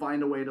 I will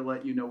find a way to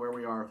let you know where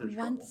we are if there's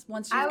trouble.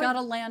 Once you've got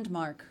a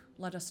landmark,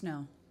 let us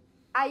know.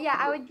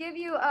 I would give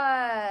you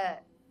an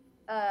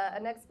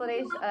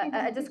explanation,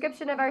 a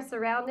description of our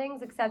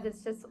surroundings, except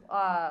it's just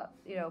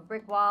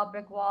brick wall,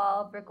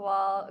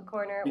 a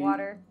corner,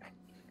 water.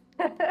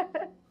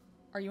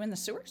 Are you in the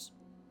sewers?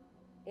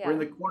 Yeah. We're in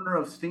the corner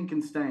of Stink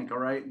and Stank, all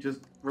right?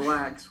 Just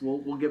relax.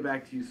 We'll get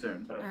back to you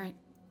soon. All right.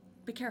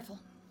 Be careful.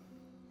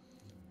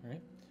 All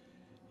right.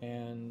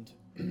 And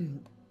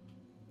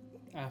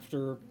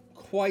after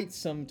quite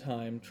some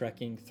time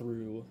trekking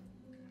through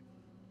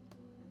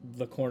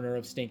the corner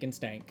of Stink and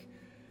Stank,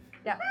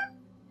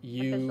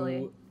 you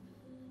officially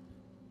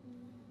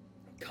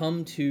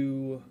come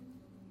to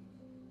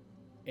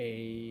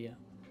a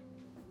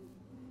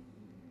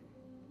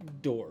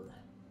door.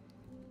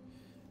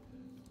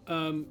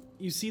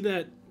 You see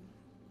that,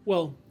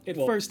 at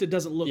first it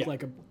doesn't look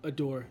like a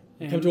door.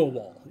 You come to a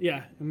wall.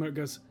 Yeah, and Mert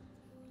goes,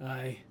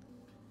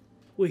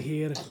 we're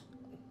here.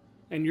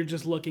 And you're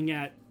just looking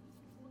at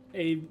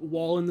a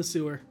wall in the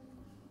sewer.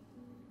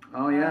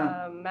 Oh,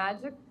 yeah.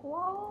 Magic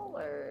wall,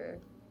 or?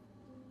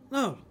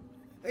 No,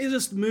 you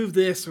just move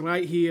this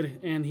right here,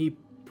 and he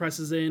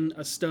presses in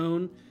a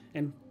stone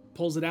and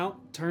pulls it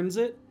out, turns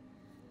it,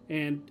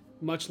 and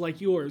much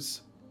like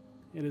yours,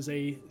 it is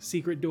a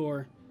secret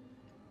door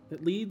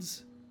that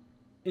leads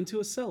into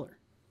a cellar.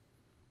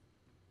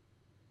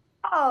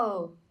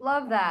 Oh,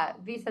 love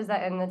that. V says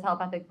that in the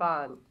telepathic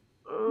bond.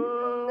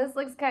 This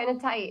looks kind of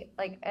tight.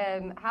 Like,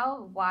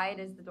 how wide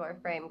is the door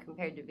frame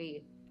compared to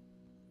V?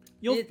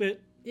 You'll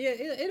fit. Yeah,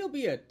 it'll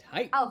be a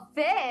tight. I'll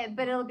fit,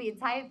 but it'll be a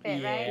tight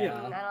fit, right? Yeah.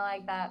 I don't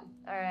like that.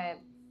 All right.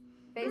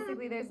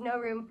 Basically, there's no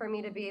room for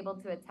me to be able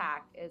to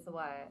attack, is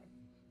what.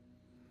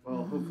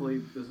 Well, hopefully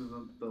this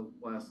isn't the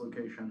last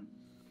location.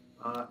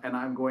 And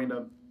I'm going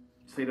to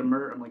say to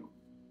Mert, I'm like,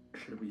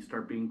 should we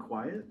start being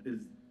quiet?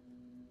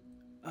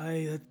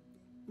 That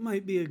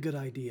might be a good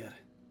idea.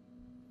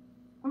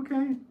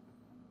 Okay.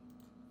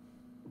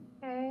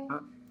 Okay.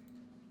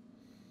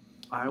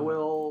 I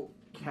will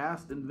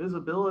cast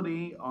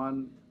invisibility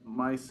on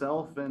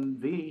myself and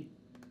V.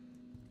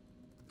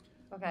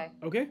 Okay.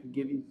 Okay. To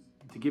give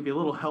you a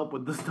little help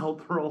with the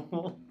stealth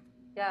roll.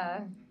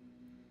 Yeah.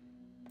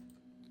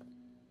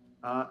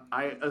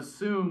 I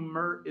assume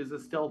Mert is a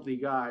stealthy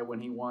guy when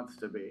he wants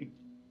to be.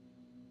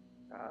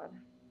 God.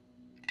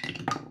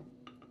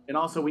 And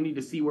also, we need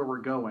to see where we're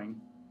going.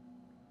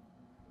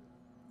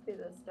 See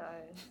this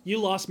dies. You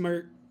lost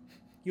Mert.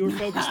 You were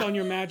focused on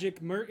your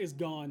magic. Mert is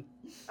gone.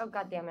 Oh,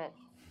 God damn it.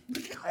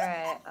 All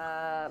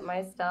right.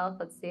 My stealth.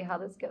 Let's see how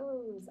this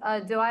goes.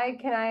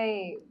 Can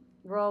I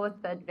roll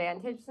with the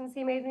advantage since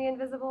he made me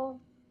invisible?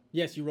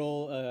 Yes, you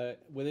roll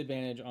with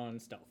advantage on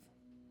stealth.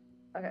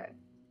 Okay.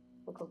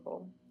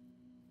 Cool.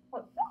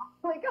 Oh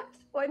my gosh.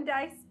 One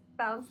dice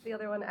bounced the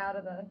other one out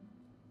of the...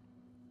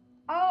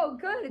 Oh,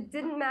 good. It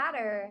didn't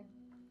matter.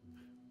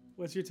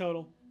 What's your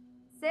total?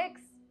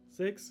 6.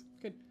 6?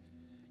 Good.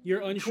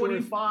 You're unsure.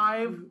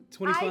 25.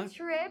 25? I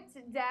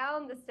tripped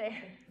down the stairs.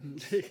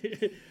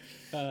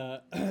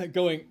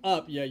 Going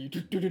up, yeah, you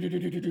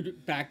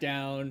back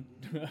down.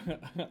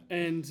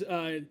 and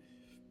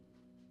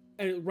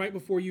right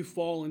before you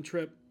fall and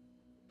trip,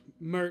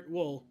 Mert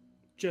will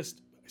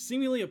just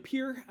seemingly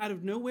appear out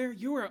of nowhere.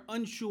 You are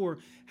unsure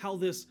how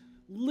this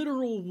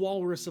literal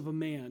walrus of a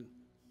man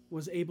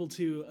was able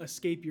to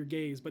escape your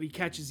gaze, but he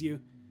catches you.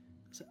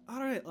 So, all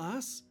right,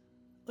 lass,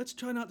 let's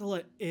try not to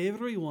let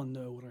everyone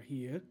know we're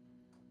here.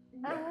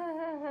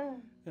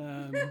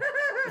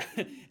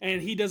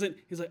 And he doesn't.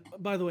 He's like,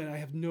 by the way, I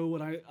have no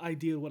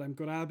idea what I'm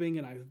grabbing,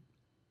 and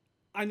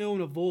I know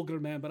I'm a vulgar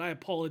man, but I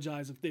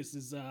apologize if this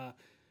is a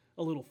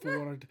little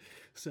forward.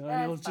 So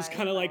I'll just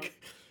kind of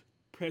like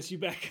press you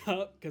back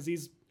up because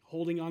he's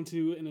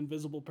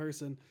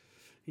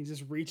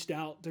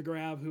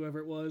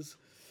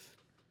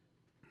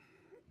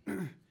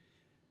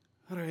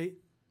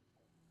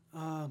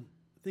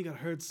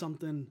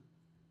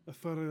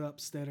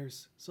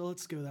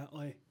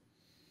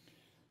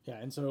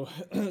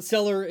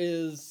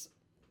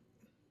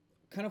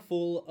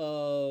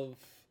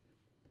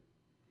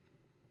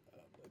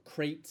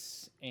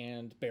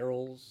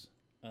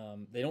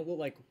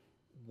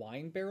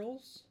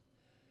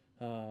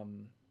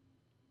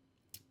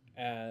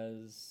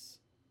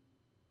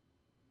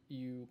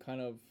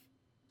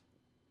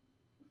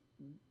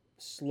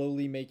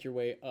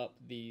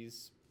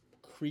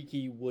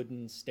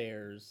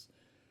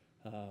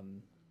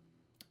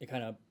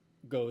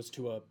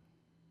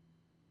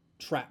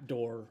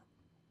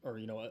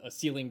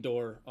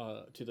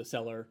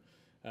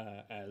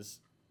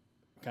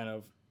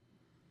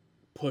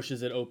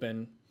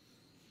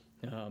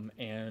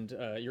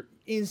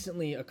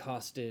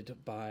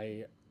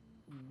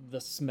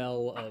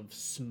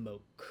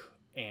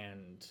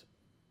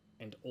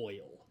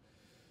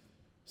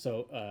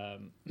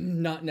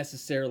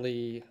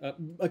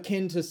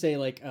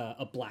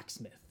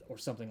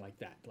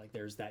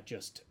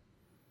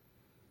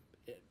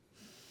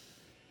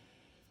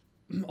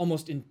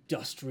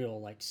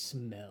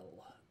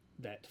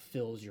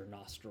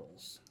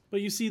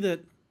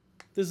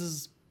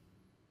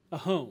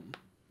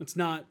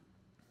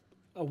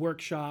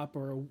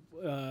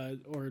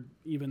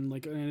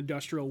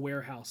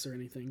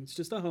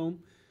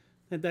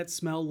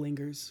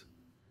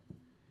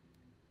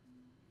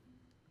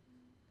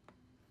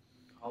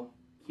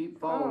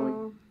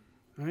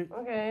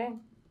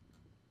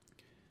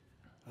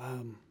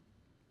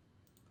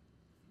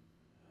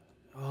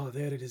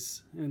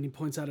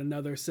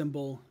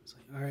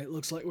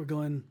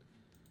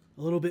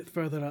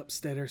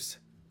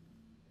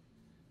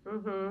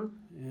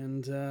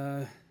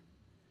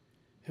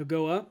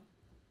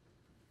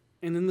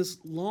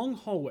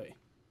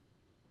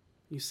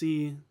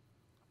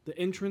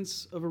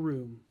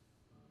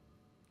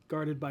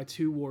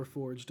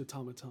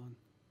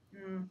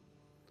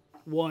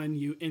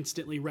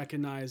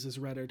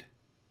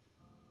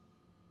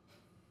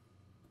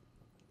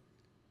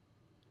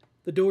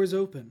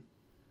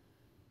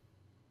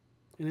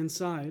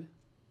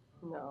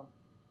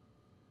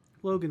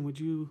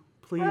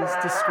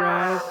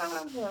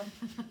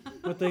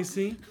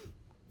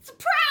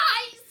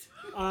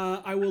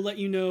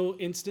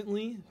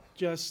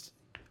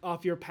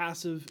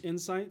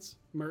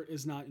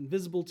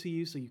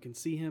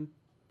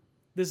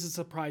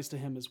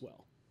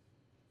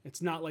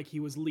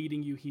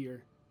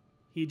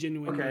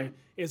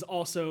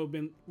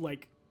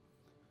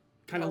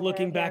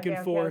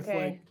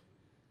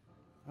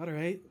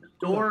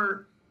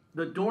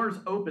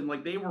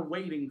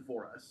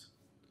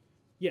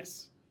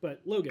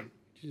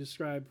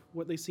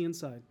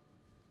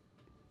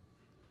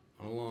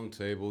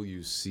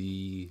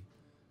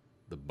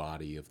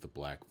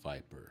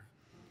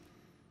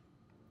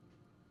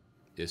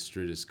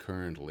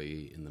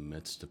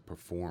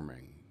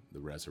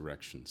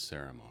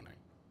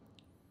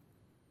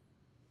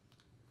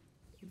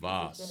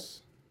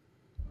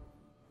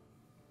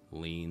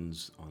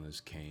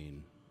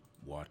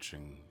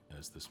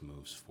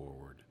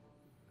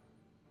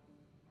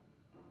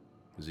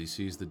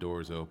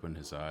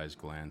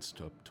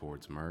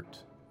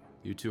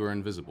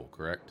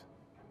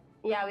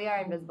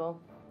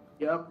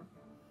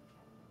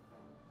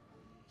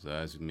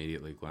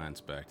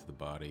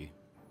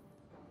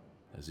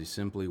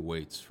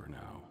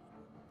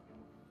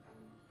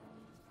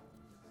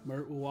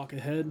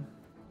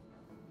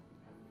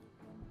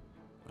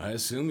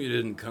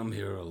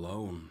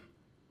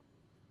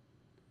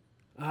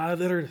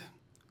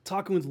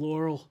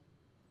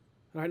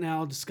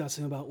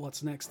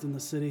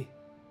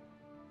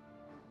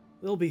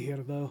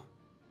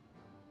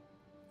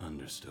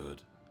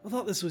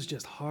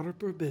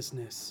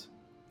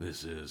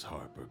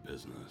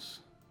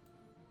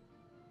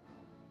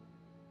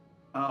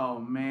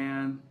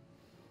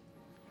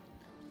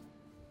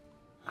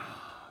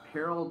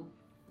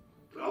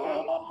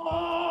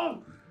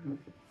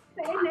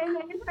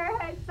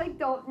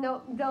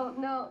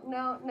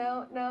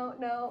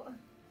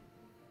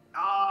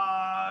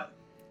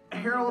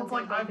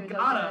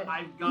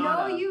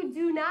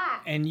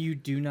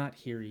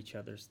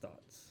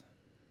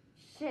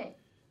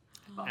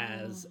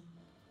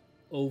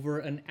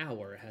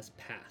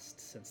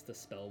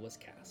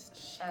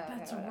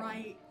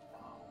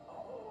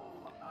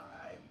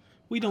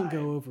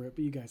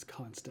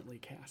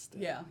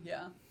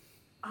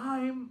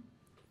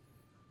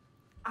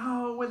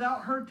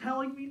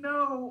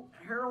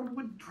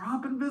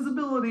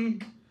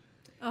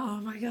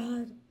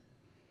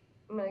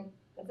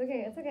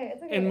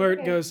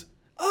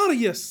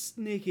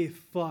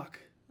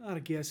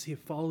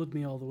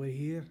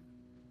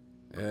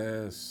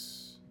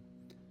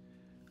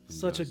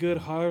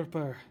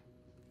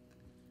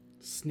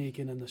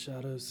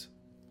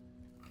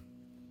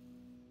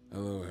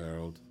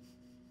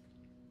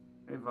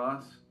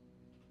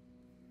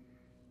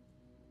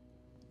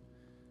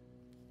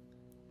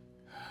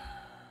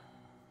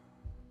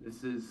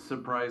This is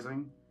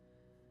surprising.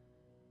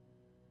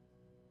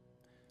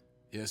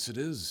 Yes, it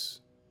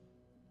is.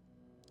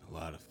 A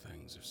lot of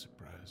things are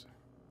surprising.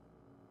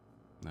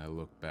 And I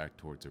look back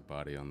towards her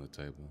body on the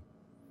table.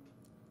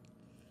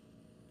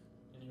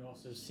 And you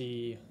also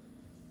see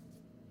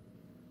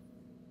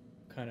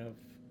kind of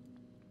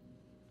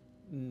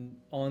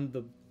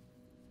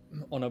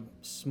on a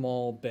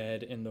small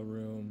bed in the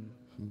room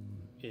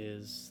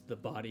is the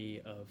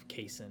body of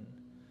Kaysen.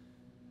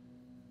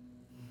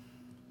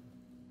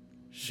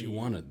 She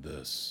wanted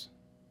this.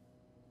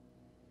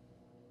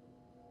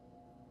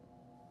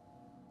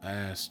 I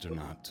asked her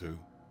not to,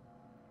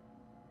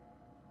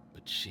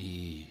 but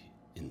she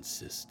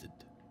insisted.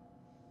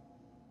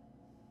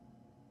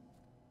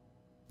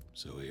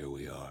 So here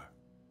we are.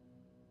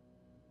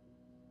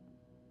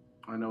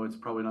 I know it's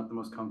probably not the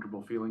most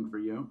comfortable feeling for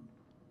you.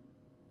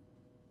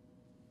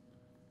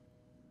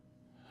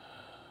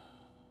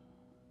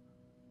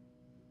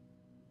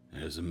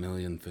 There's a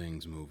million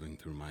things moving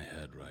through my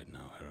head right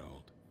now,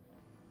 Harold.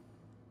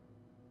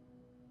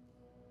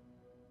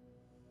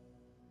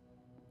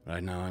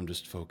 Right now I'm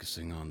just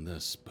focusing on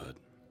this, but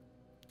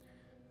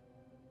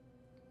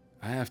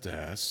I have to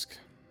ask.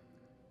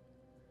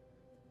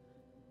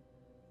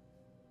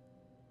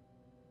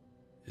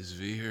 Is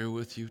V here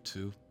with you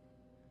too?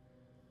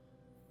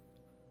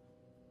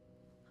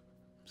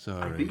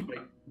 Sorry. I think,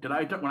 when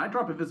I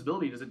drop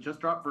invisibility, does it just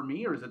drop for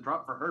me or does it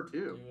drop for her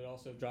too? It would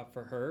also drop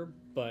for her,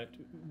 but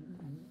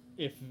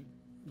if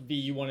V,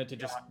 you wanted to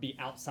just be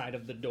outside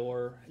of the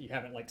door, you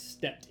haven't like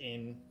stepped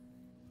in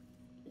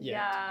yet,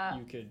 Yeah,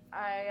 you could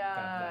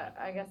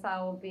I guess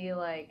I will be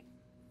like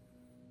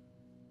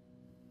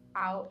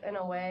out and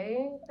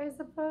away, I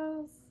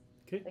suppose.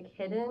 Okay. Like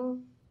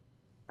hidden.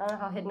 I don't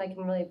know how hidden I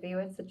can really be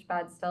with such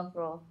bad stealth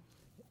roll.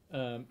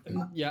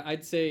 yeah,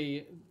 I'd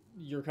say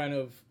you're kind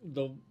of,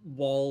 the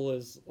wall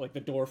is like the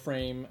door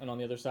frame, and on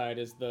the other side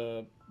is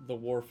the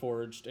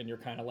Warforged, and you're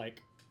kind of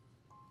like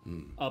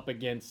up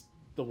against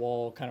the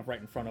wall, kind of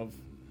right in front of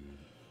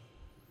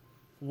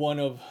one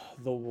of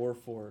the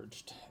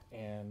Warforged,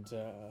 and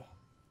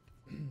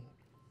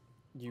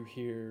you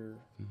hear,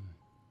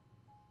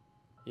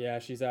 yeah,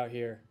 she's out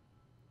here,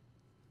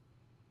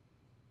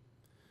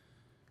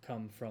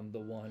 come from the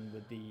one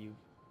with the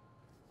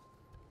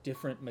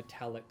different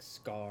metallic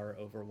scar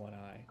over one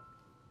eye.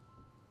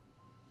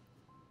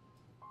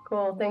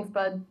 Cool, thanks,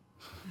 bud.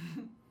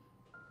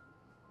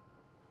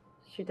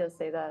 She does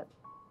say that.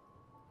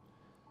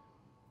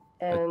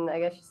 And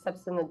I guess she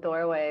steps in the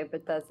doorway,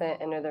 but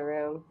doesn't enter the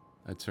room.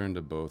 I turn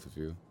to both of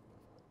you.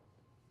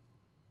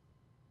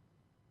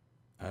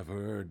 I've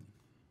heard.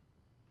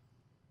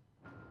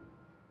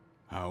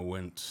 How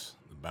went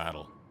the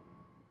battle?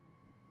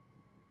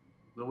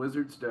 The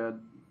wizard's dead.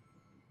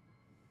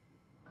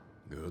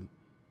 Good.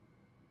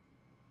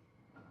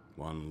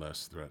 One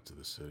less threat to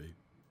the city.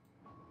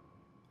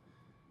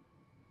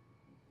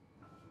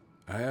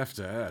 I have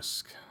to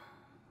ask,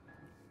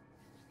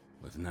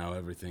 with now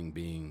everything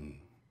being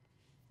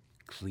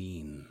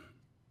clean,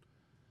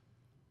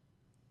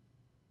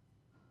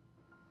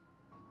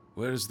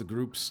 where does the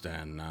group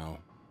stand now?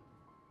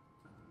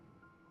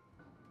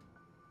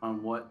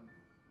 On what?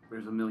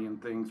 There's a million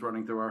things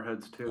running through our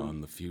heads too.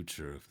 On the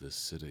future of this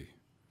city.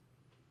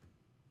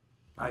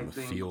 I On the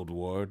think- field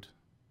ward.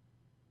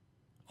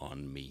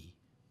 On me.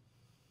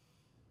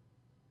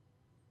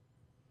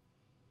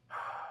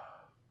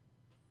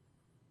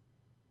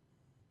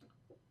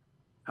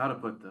 How to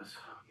put this?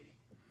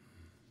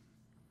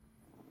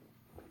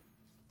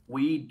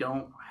 We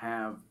don't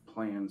have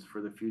plans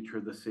for the future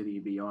of the city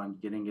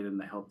beyond getting it in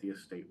the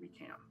healthiest state we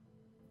can.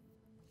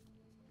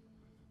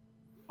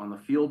 On the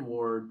field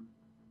ward,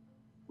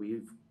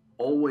 we've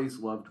always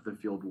loved the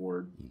field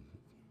ward.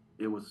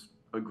 It was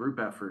a group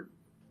effort.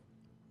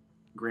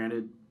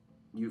 Granted,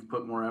 you've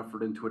put more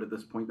effort into it at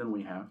this point than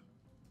we have.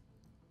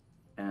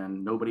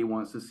 And nobody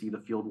wants to see the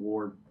field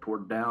ward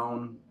torn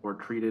down or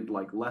treated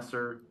like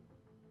lesser.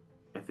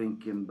 I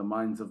think in the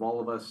minds of all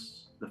of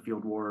us, the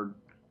field ward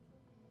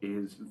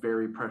is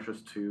very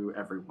precious to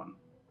everyone.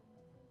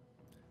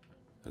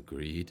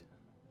 Agreed.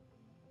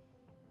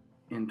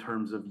 In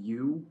terms of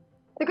you,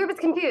 The group is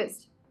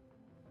confused.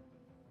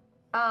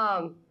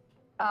 Cause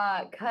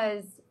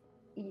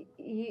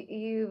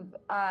you've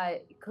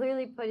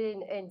clearly put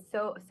in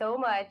so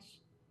much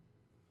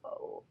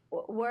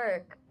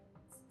work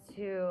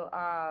to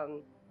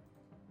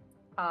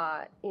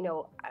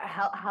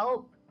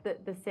help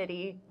the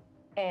city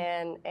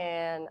and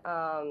in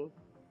a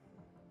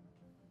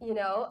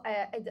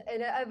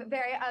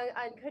very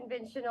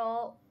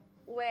unconventional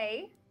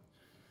way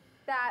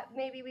that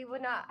maybe we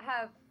would not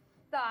have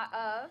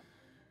thought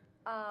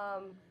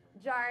of,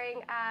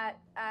 jarring at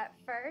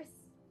first,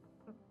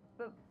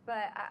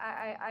 but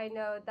I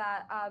know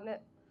that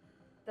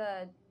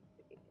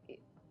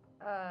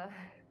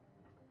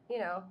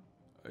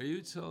Are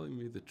you telling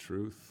me the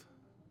truth?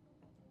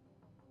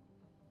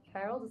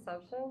 Can I roll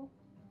deception?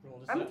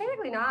 I'm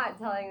technically not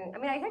telling. I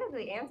mean, I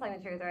technically am telling the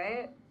truth,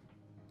 right?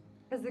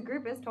 Because the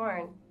group is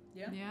torn.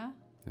 Yeah.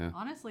 Yeah.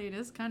 Honestly, it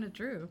is kind of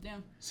true. Yeah.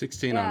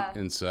 16 Yeah. on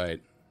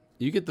insight.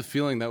 You get the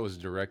feeling that was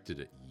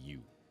directed at you.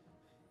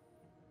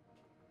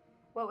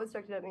 What was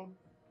directed at me?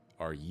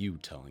 Are you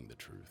telling the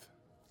truth?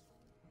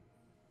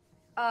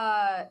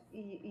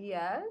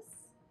 Yes.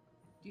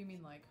 Do you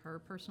mean like her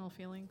personal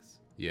feelings?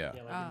 Yeah,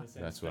 Yeah, like in the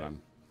sense that's what that-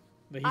 I'm.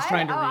 But he's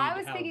trying to read I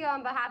was how... speaking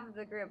on behalf of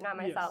the group, not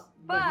myself.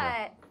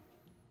 Yes,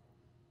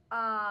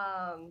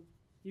 but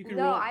You can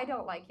no, roll. I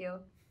don't like you.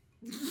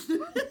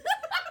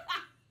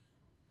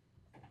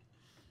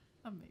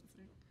 Amazing.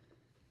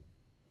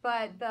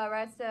 But the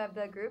rest of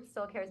the group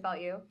still cares about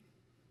you,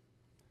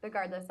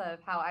 regardless of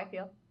how I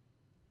feel.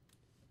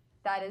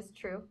 That is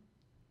true.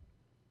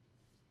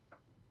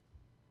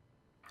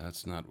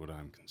 That's not what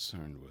I'm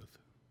concerned with.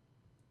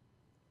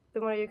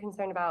 Then what are you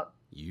concerned about?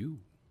 You.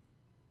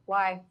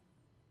 Why?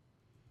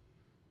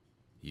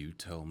 You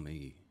tell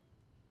me.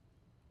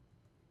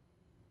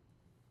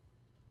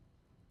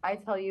 I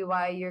tell you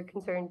why you're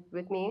concerned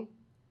with me.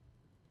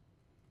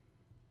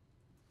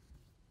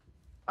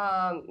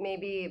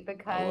 Maybe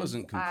because I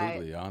wasn't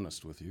completely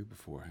honest with you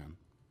beforehand.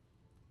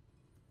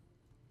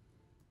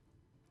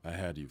 I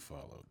had you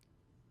followed.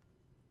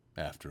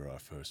 After our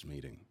first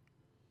meeting.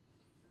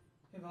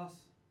 Hey, boss.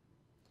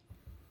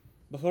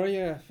 Before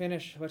you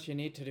finish what you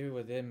need to do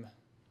with him,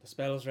 the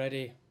spell's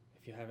ready.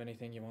 If you have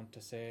anything you want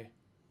to say.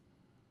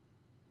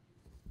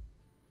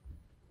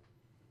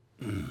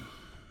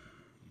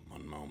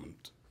 One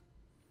moment.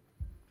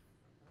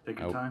 Take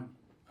your time.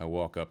 I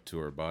walk up to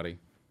her body.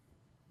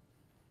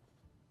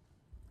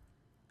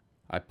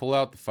 I pull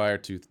out the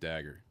fire-toothed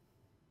dagger.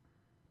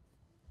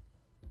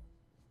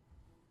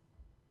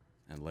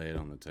 And lay it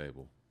on the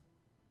table.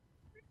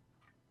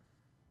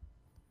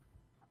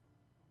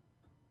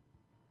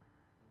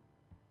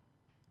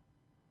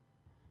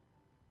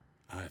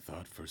 I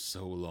thought for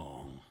so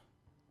long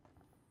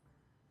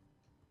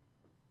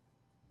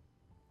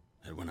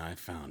that when I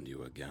found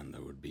you again,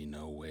 there would be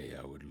no way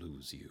I would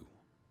lose you.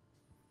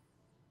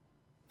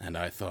 And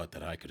I thought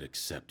that I could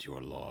accept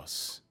your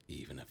loss,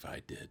 even if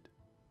I did.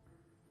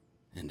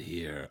 And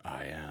here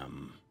I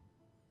am,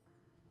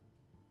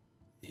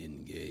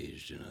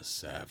 engaged in a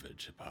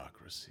savage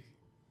hypocrisy,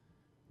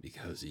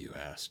 because you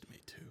asked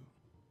me to.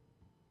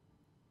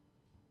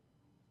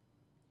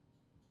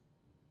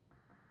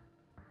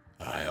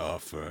 I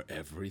offer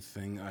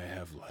everything I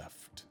have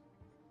left.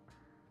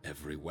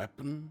 Every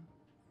weapon,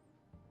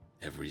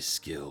 every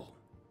skill,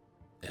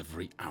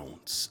 every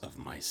ounce of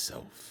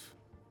myself,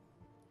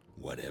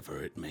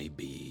 whatever it may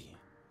be,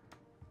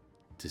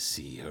 to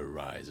see her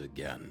rise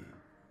again.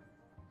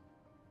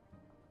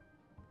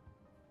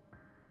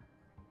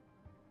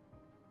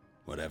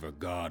 Whatever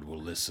God will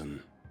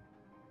listen.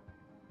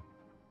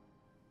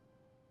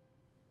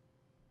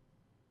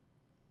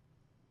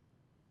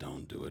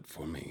 Don't do it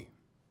for me.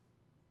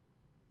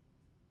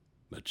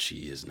 But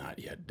she is not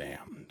yet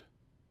damned.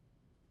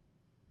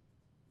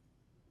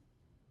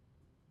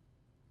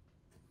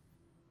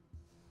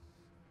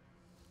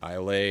 I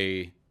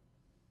lay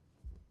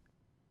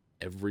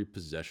every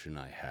possession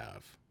I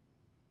have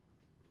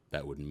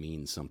that would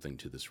mean something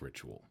to this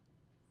ritual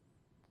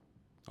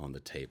on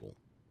the table.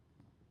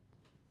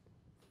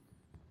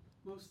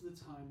 Most of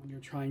the time when you're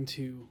trying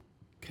to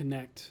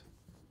connect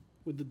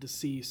with the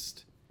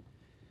deceased,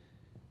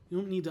 you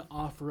don't need to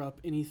offer up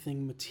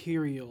anything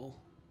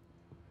material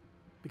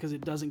because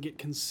it doesn't get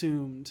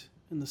consumed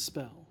in the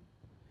spell.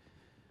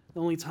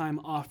 The only time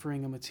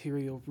offering a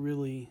material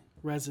really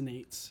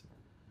resonates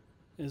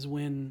is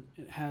when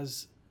it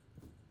has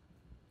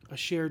a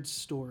shared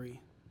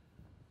story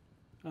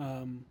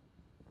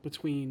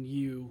between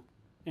you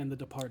and the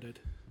departed.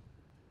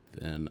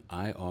 Then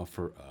I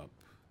offer up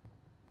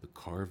the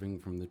carving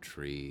from the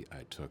tree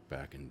I took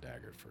back in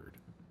Daggerford.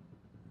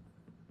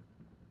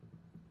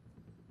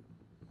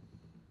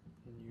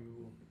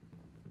 You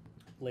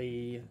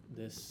lay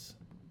this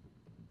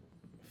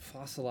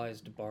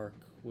fossilized bark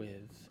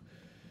with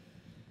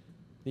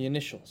the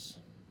initials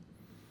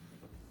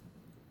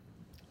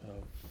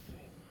of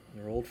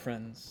your old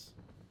friends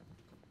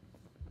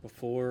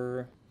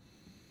before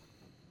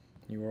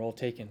you were all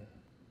taken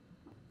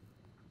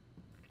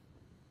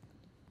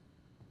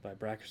by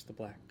Brackish the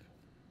Black.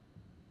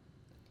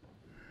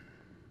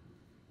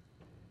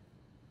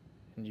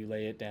 And you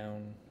lay it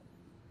down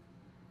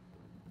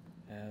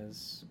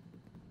as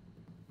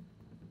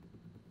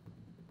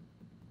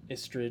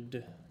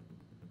Istrid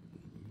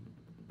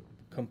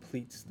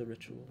completes the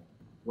ritual.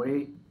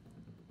 Wait.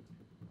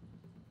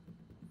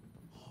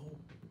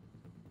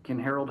 Can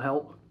Harold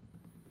help?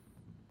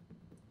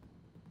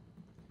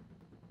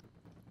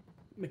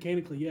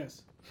 Mechanically,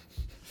 yes.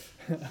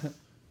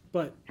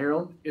 But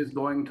Harold is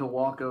going to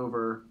walk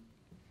over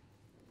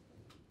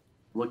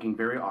looking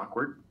very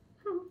awkward.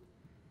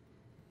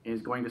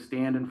 Is going to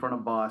stand in front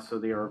of Boss so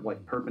they are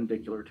like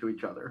perpendicular to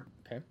each other.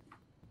 Okay.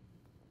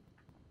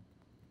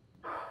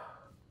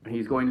 And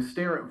he's going to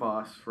stare at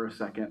Voss for a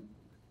second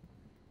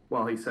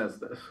while he says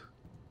this.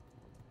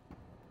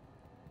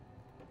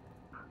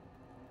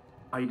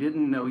 I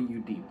didn't know you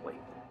deeply.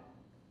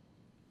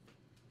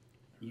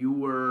 You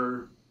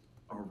were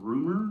a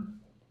roomer,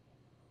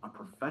 a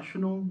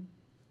professional,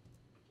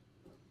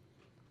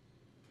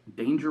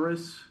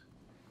 dangerous,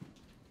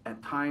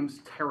 at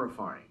times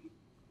terrifying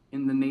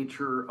in the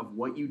nature of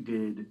what you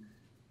did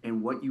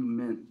and what you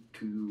meant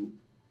to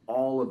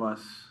all of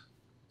us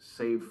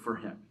save for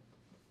him.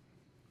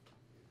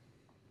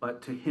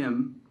 But to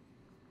him,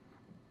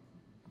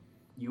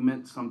 you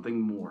meant something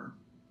more.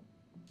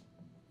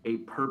 A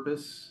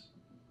purpose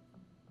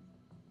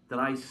that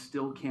I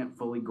still can't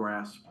fully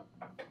grasp.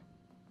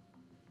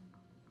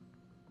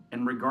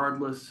 And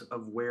regardless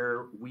of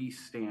where we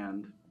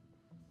stand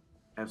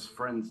as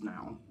friends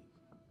now,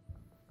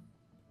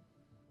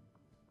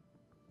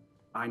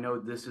 I know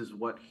this is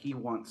what he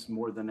wants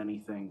more than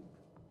anything.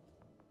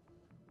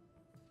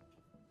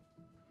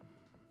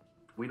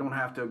 We don't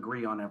have to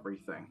agree on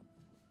everything,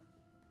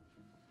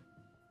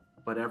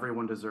 but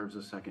everyone deserves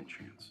a second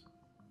chance.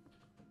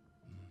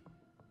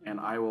 And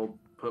I will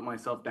put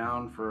myself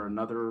down for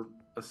another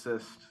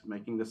assist,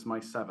 making this my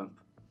 7th.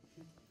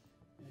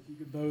 If you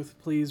could both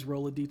please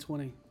roll a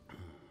d20.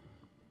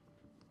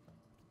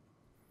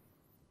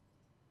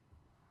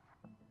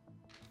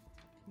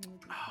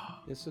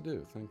 Yes, I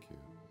do. Thank you.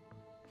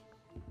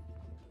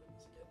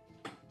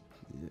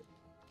 Yeah.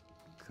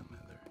 Come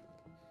hither.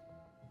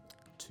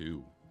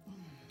 2.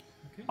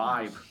 Okay.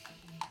 5.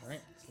 All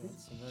right, so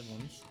that's some red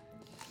ones.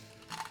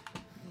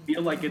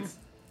 Feel like it's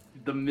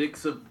the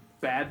mix of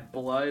bad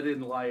blood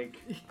and like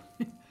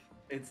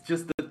it's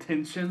just the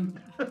tension.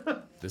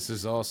 This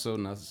is also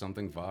not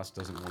something Voss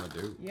doesn't want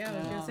to do. Yeah, I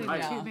was gonna say I-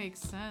 the two make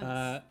sense.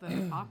 The He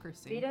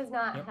hypocrisy. does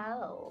not Yep.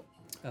 help.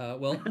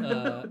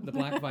 The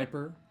Black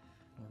Viper,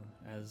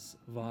 as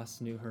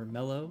Voss knew her,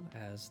 Mellow,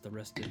 as the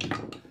rest of you.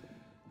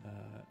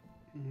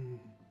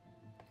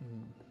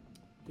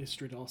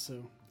 Istrid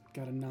also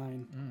got a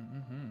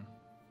 9.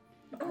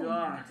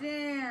 Oh,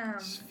 damn.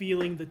 Just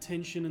feeling the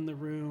tension in the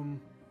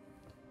room.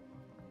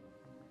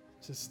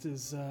 Just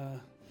is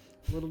a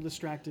little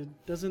distracted.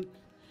 Doesn't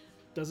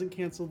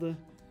cancel the.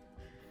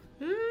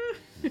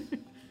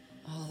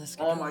 Oh, this.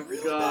 Oh my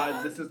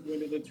god, this is going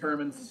to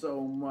determine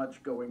so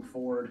much going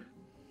forward.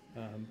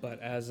 But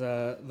as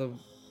the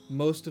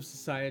most of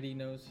society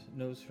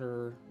knows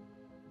her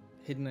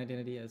hidden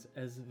identity as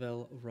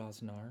Esvel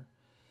Rosnar,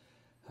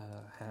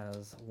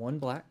 has 1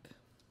 black,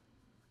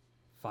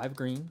 5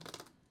 green,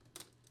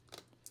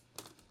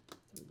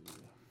 3,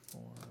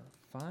 4,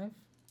 5,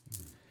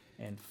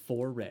 and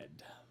 4 red.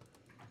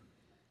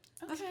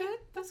 That's good.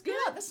 That's good.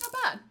 Yeah, that's not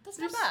bad. That's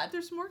not bad.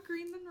 There's more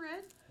green than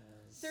red.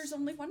 There's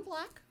only 1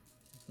 black.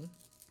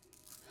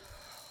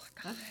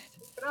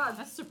 God.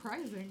 That's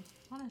surprising,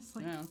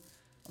 honestly. Yeah.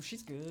 Oh,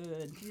 she's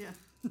good. Yeah.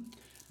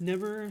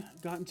 Never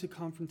got into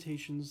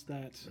confrontations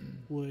that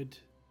would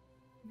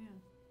Yeah.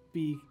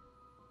 be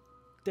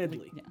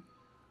deadly. Yeah.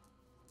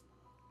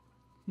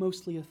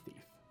 Mostly a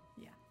thief.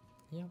 Yeah.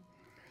 Yep.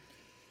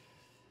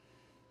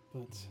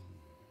 But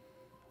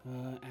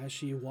as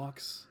she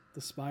walks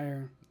the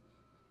spire,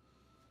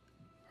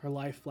 her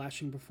life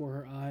flashing before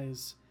her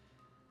eyes,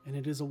 and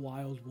it is a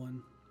wild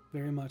one,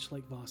 very much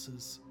like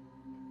Voss's,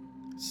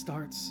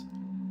 starts,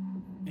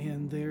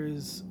 and there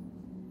is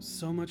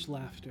so much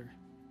laughter,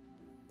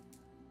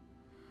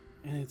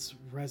 and it's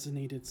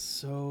resonated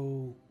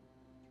so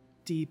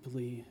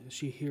deeply as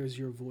she hears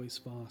your voice,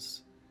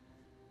 Voss.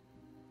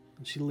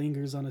 And she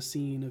lingers on a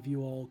scene of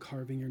you all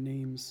carving your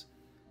names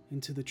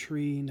into the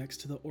tree next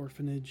to the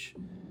orphanage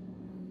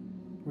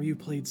where you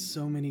played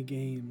so many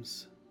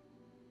games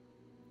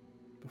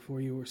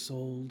before you were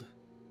sold,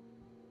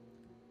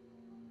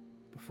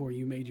 before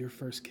you made your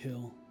first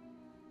kill,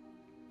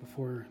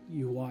 before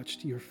you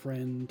watched your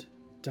friend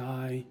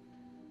die,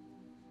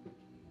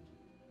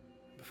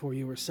 before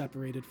you were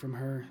separated from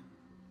her,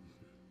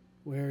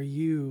 where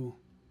you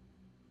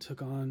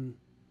took on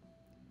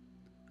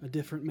a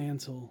different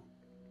mantle,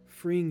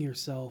 freeing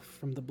yourself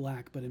from the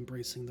black but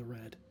embracing the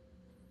red.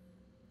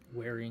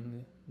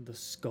 Wearing the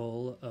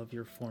skull of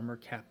your former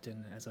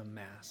captain as a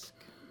mask.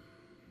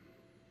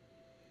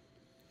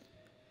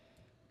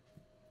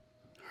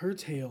 Her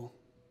tale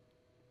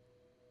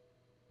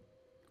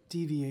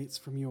deviates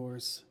from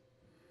yours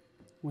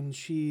when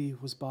she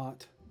was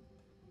bought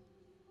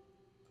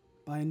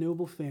by a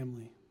noble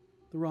family,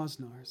 the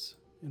Rosnars,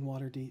 in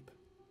Waterdeep.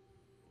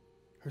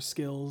 Her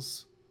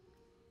skills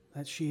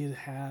that she had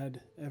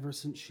had ever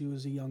since she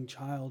was a young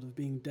child of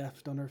being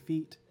deft on her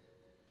feet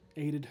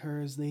aided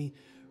her as they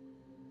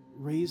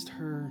raised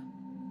her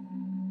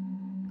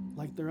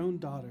like their own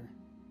daughter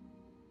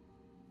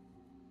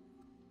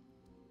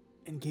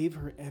and gave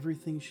her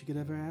everything she could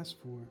ever ask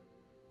for.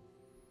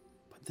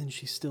 But then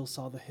she still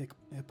saw the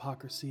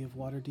hypocrisy of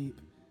Waterdeep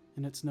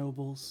and its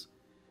nobles,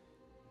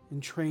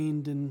 and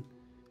trained in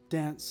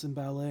dance and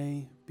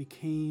ballet,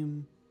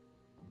 became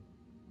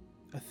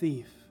a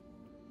thief.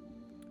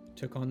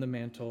 Took on the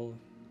mantle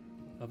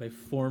of a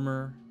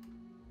former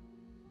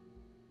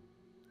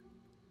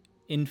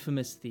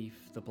infamous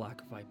thief, the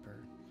Black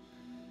Viper,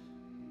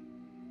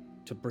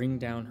 to bring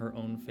down her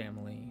own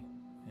family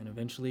and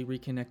eventually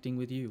reconnecting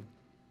with you.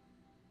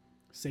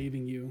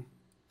 Saving you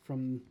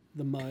from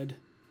the mud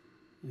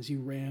as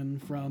you ran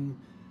from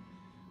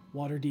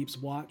Waterdeep's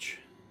watch,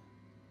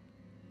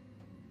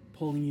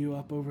 pulling you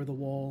up over the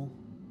wall.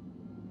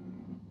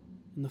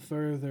 And the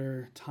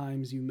further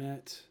times you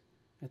met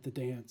at the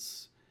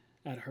dance,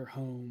 at her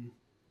home,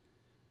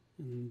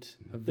 and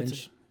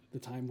the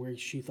time where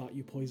she thought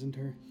you poisoned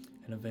her.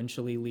 And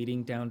eventually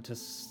leading down to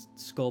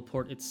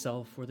Skullport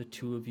itself, where the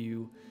two of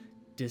you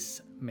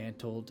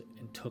dismantled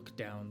and took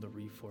down the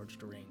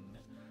reforged ring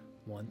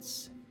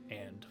once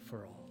and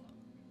for all.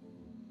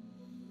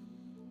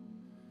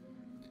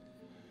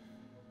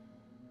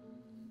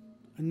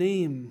 A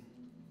name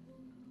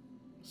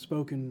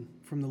spoken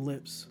from the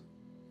lips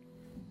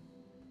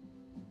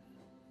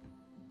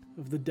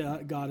of the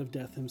god of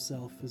death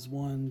himself is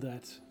one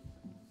that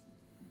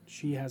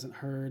she hasn't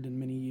heard in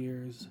many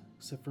years,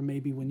 except for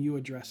maybe when you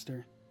addressed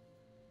her.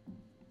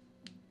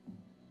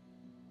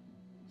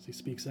 As he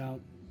speaks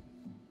out,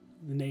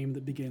 the name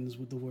that begins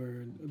with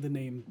the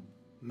name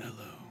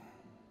Mellow.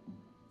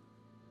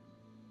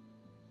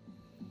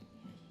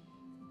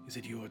 Is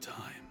it your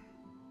time?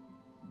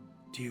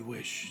 Do you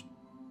wish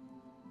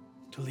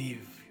to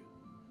leave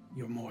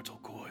your mortal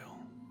coil?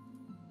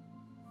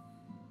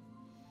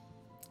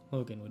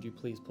 Logan, would you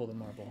please pull the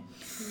marble?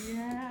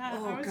 Yeah.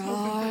 Oh, I was God.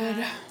 hoping for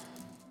that.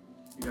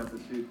 You got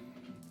this, dude.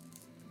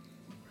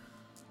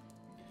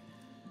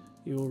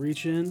 You will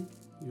reach in,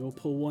 you will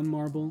pull one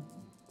marble,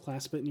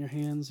 clasp it in your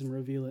hands, and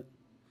reveal it.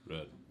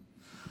 Red.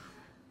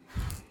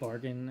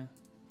 Bargain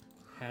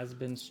has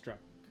been struck.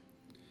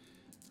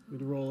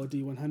 We'd roll a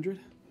d100.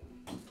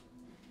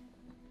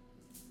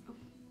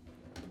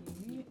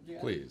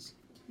 Please.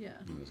 Yeah.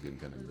 I was getting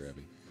kind of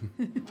grabby.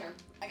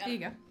 Here you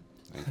go.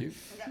 Thank you.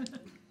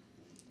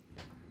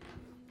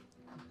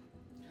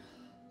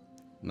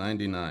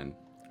 99.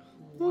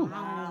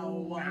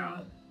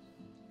 Wow.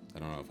 I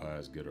don't know if high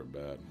is good or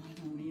bad. I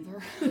don't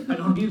either. I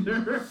don't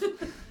either.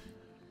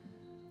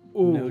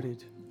 Ooh.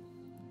 Noted.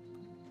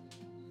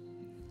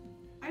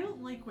 I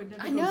don't like when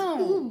Debbie I goes, know.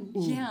 "Ooh."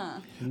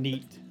 Yeah.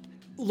 Neat.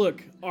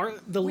 Look,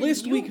 the When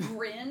list you we...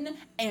 grin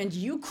and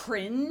you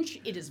cringe,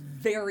 it is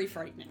very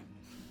frightening.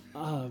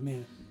 Oh,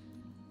 man.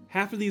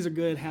 Half of these are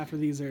good, half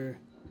of these are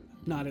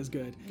not as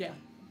good. Yeah.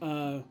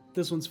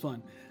 This one's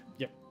fun.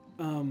 Yep.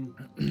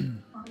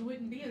 We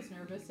wouldn't be as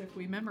nervous if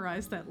we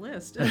memorized that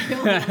list.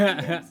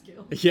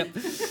 Yep.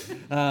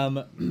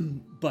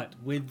 But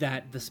with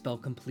that, the spell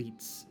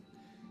completes.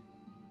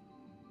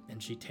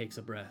 And she takes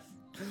a breath.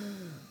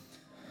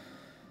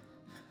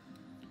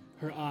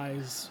 Her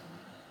eyes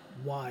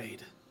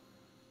wide.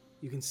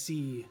 You can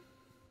see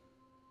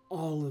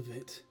all of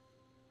it.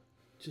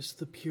 Just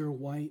the pure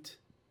white.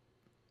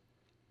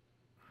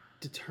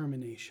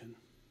 Determination.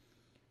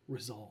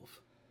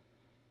 Resolve.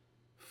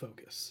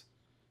 Focus.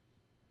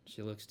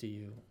 She looks to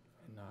you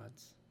and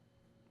nods.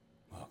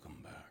 Welcome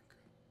back.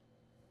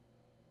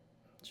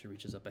 She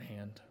reaches up a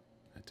hand.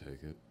 I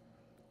take it.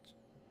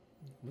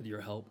 With your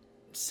help,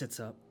 sits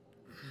up.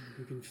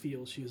 You can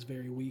feel she is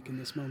very weak in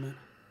this moment.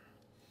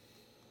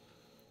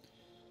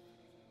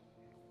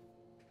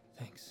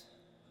 Thanks.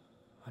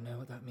 I know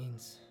what that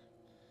means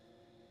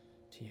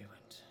to you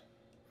and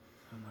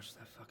how much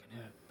that fucking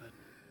hurt, but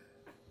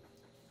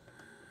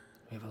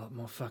we have a lot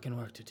more fucking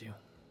work to do.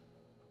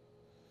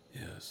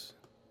 Yes,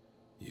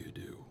 you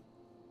do.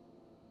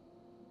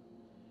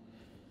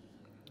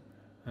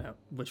 At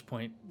which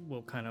point,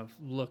 we'll kind of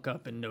look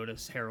up and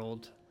notice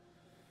Harold,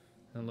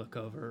 and look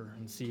over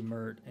and see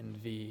Mert and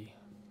V.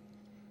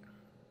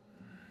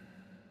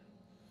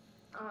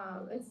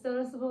 It's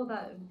noticeable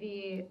that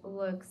V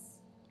looks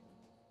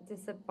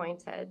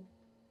disappointed.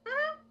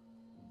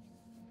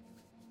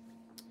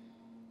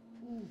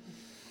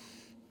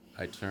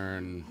 I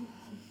turn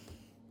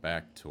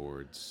back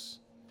towards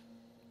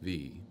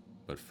V,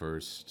 but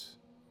first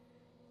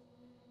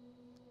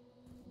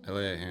I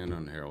lay a hand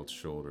on Harold's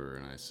shoulder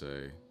and I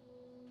say,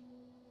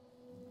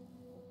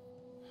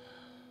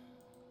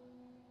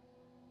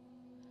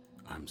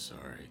 I'm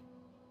sorry.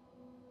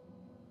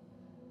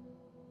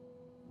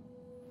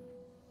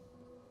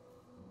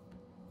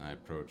 I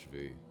approach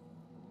V.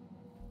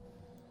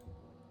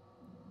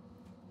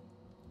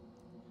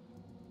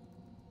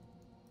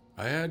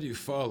 I had you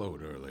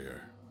followed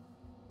earlier.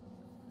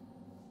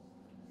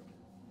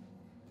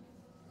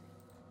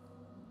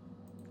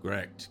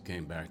 Grecht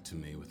came back to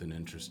me with an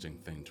interesting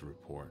thing to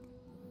report.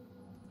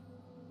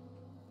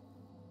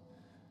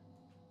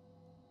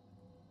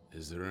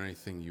 Is there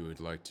anything you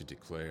would like to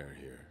declare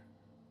here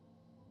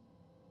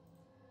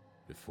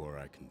before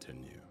I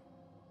continue?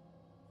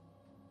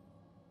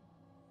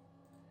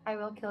 I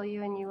will kill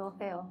you and you will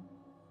fail.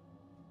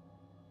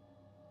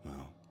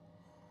 Well,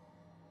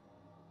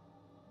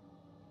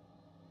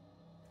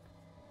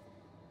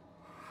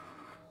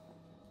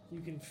 You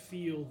can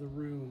feel the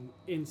room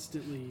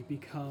instantly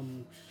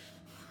become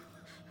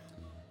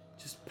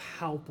just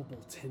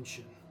palpable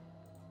tension.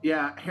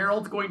 Yeah,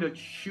 Harold's going to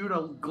shoot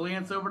a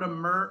glance over to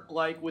Mert,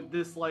 like with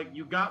this, like,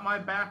 you got my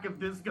back if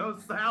this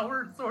goes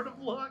sour sort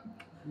of look.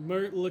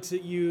 Mert looks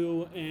at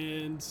you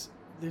and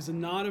there's a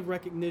nod of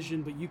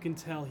recognition, but you can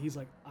tell he's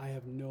like, I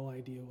have no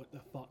idea what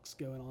the fuck's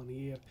going on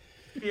here.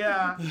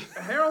 Yeah,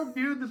 Harold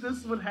knew that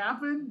this would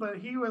happen, but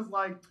he was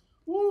like,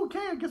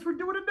 Okay, I guess we're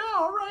doing it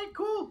now. All right,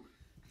 cool.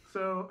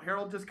 So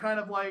Harold just kind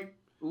of like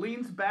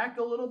leans back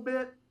a little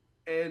bit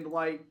and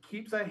like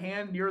keeps a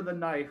hand near the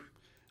knife.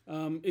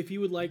 If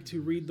you would like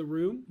to read the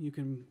room, you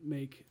can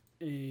make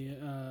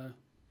a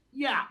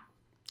Yeah.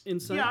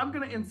 insight. Yeah, I'm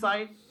gonna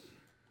insight.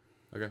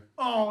 Okay.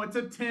 Oh, it's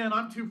a 10.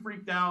 I'm too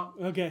freaked out.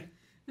 Okay.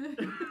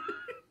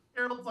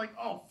 Harold's like,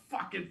 oh,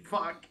 fucking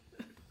fuck.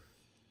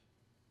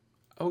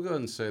 I'll go ahead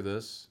and say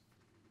this.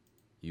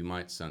 You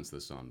might sense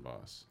this on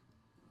boss.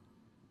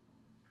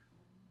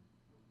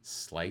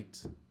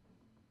 Slight,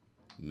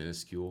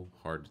 minuscule,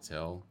 hard to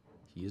tell.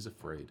 He is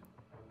afraid.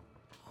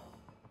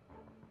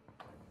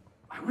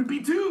 I would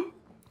be too.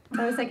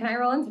 I was like, can I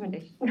roll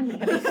intimidation?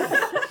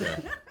 Yeah.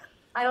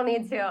 I don't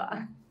need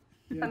to.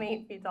 I'm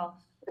 8 feet tall.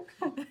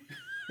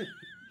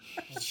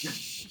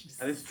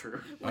 That is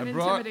true. When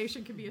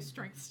intimidation can be a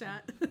strength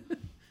stat.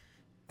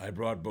 I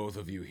brought both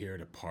of you here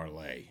to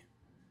parley.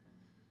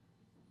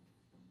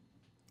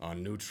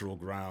 On neutral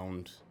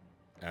ground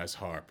as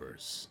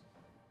harpers.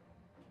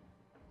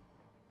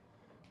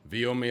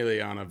 Vio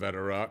Miliana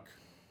Veterak,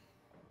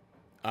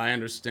 I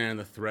understand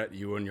the threat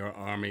you and your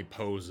army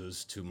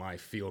poses to my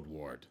field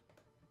ward.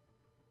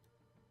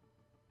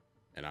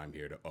 And I'm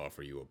here to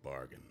offer you a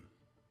bargain.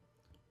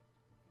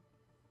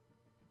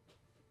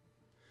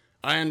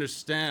 I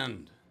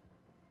understand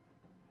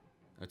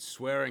that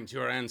swearing to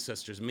your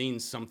ancestors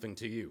means something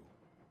to you.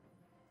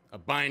 A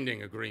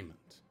binding agreement.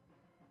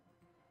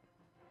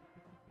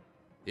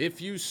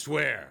 If you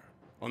swear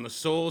on the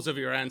souls of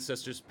your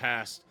ancestors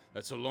past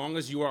that so long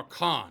as you are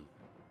Khan,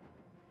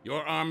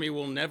 your army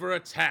will never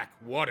attack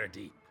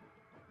Waterdeep,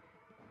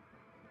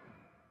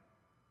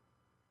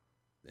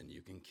 then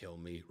you can kill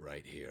me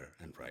right here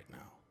and right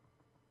now.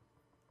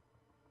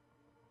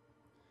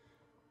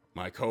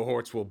 My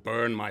cohorts will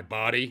burn my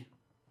body,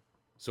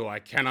 so I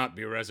cannot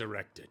be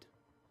resurrected.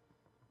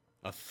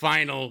 A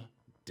final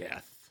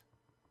death.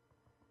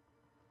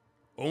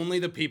 Only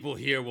the people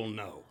here will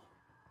know.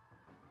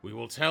 We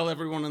will tell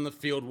everyone in the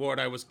field ward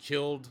I was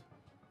killed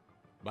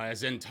by a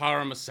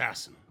Zentarum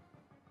assassin.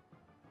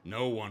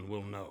 No one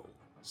will know,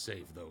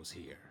 save those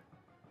here.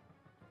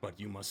 But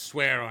you must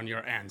swear on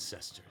your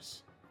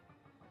ancestors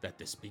that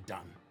this be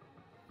done,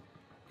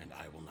 and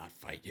I will not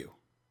fight you.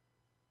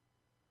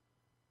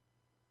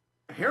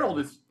 Harold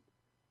is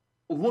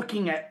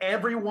looking at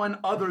everyone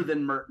other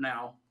than Mert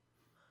now.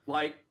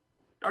 Like,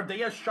 are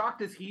they as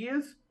shocked as he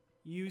is?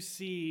 You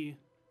see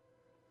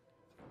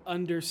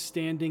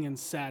understanding and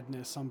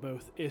sadness on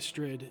both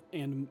Istrid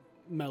and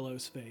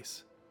Mello's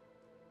face.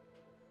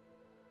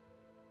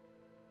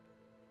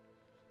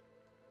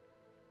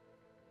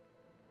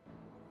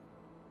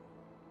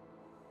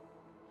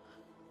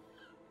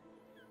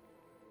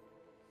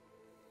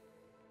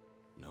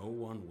 No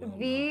one will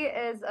V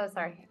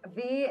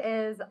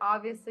is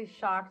obviously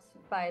shocked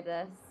by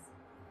this.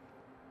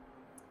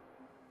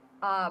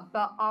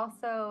 But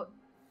also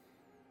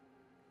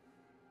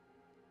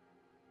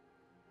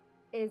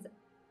is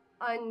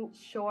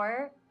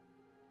unsure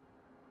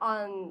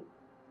on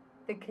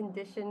the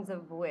conditions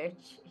of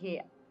which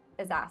he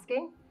is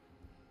asking.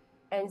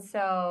 And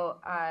so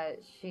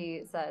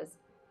she says,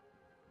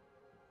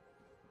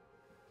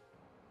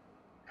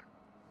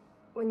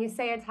 when you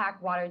say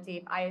attack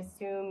Waterdeep, I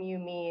assume you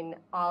mean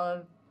all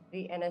of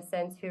the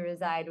innocents who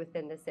reside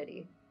within the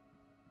city?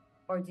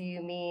 Or do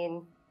you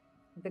mean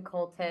the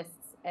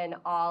cultists and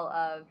all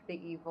of the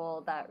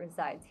evil that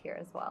resides here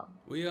as well?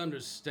 We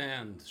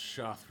understand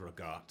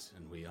Shathragat,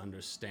 and we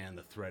understand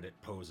the threat it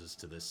poses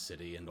to this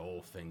city and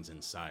all things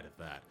inside of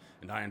that.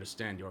 And I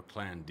understand your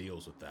clan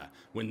deals with that.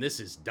 When this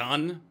is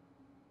done,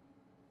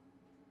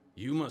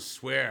 you must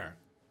swear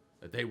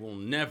that they will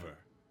never,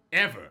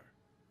 ever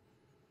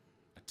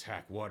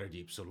attack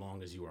Waterdeep so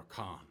long as you are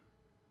Khan.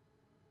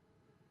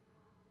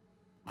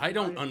 I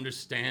don't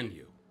understand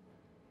you.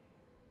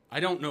 I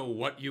don't know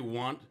what you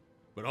want,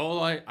 but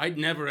I'd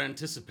never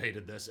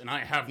anticipated this, and I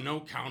have no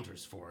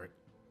counters for it.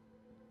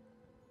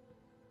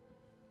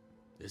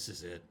 This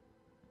is it.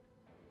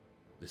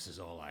 This is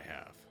all I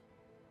have.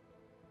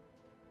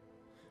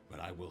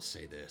 But I will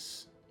say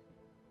this.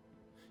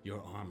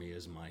 Your army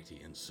is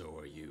mighty, and so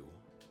are you.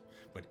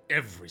 But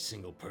every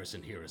single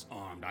person here is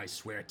armed. I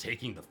swear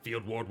taking the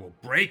field ward will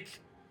break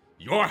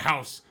your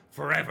house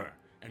forever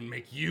and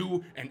make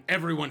you and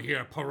everyone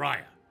here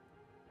pariah.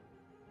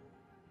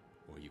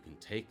 Or you can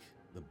take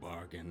the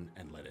bargain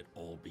and let it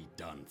all be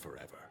done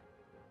forever.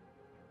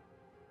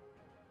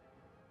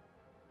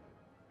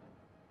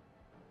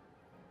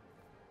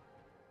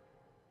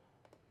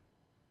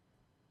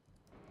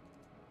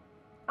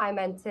 I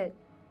meant it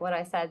when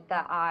I said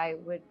that I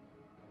would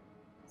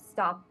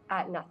stop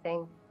at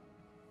nothing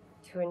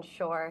to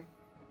ensure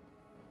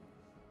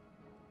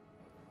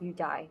you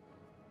die.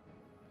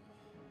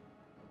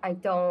 I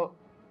don't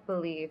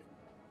believe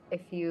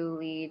if you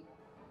lead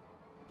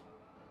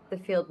the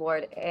field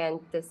ward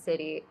and the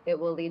city, it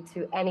will lead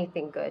to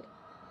anything good.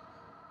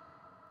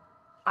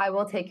 I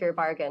will take your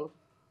bargain.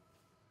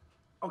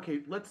 Okay,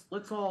 let's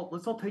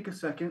all take a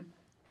second.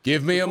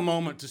 Give me a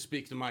moment to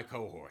speak to my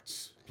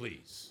cohorts,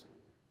 please.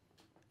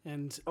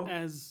 And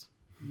as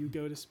you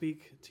go to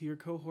speak to your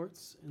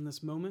cohorts in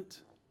this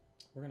moment,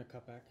 we're going to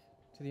cut back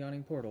to the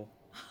yawning portal.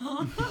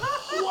 Why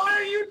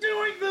are you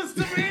doing this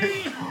to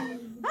me?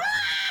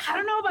 I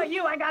don't know about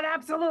you. I got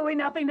absolutely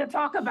nothing to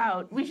talk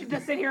about. We should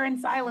just sit here in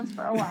silence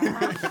for a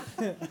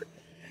while.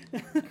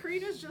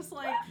 Karina's just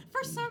like,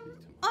 for some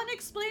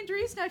unexplained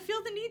reason, I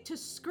feel the need to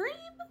scream.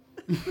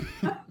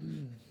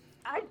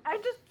 I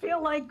just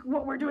feel like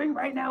what we're doing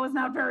right now is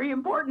not very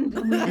important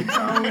to me,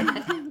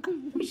 so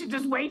we should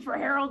just wait for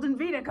Harold and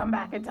V to come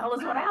back and tell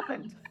us what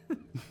happened.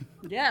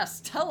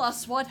 Yes, tell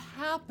us what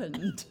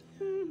happened.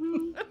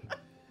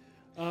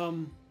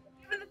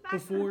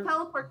 Before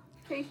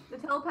the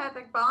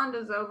telepathic bond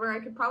is over, I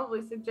could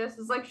probably suggest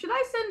is like, should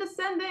I send a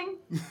sending?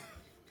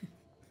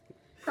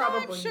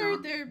 Probably I'm sure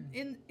not. they're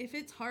in. If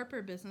it's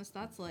Harper business,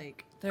 that's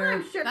like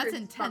I'm sure that's it's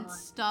intense fine.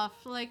 stuff.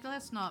 Like,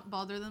 let's not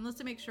bother them.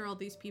 Let's make sure all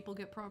these people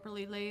get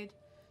properly laid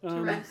to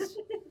Um, rest.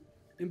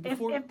 and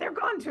If they're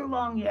gone too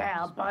long,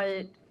 yeah,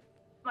 but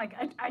like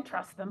I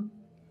trust them.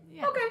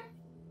 Yeah. Okay.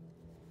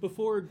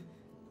 before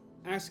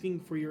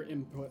asking for your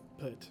input,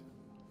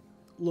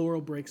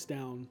 Laurel breaks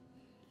down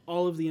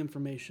all of the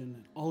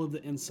information, all of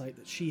the insight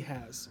that she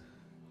has,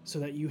 so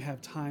that you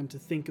have time to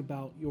think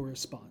about your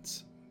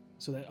response,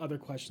 so that other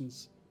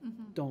questions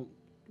don't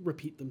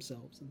repeat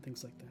themselves and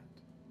things like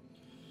that.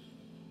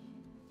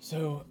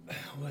 So,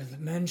 with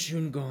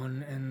Manchun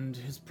gone and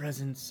his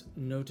presence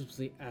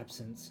noticeably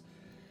absent,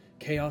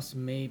 chaos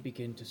may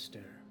begin to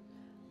stir.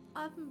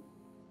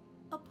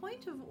 A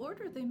point of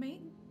order, they may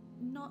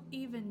not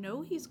even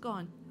know he's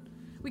gone.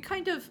 We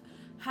kind of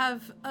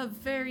have a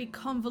very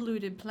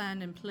convoluted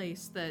plan in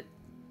place that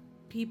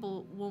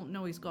people won't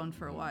know he's gone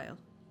for a while.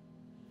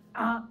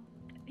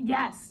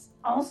 Yes.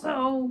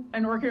 Also,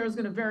 And Orkir is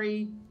going to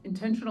very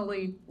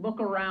intentionally look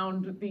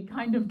around the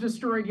kind of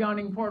destroyed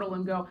yawning portal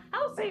and go,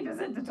 how safe is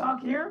it to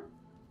talk here?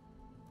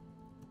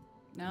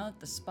 Now that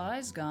the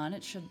spy's gone,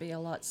 it should be a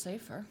lot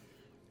safer.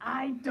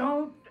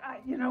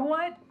 You know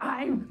what?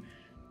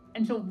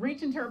 and she'll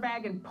reach into her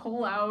bag and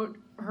pull out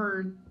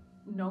her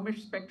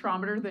gnomish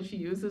spectrometer that she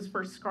uses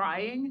for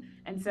scrying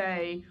and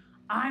say,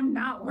 I'm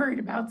not worried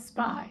about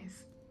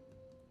spies.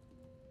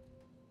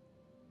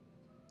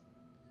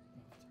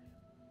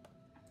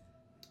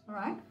 All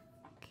right.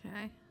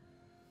 Okay.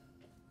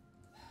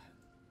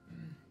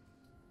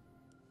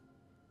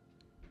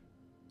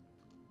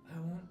 I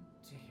want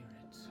to hear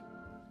it.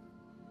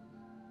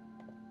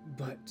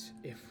 But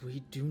if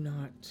we do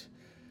not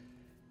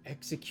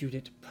execute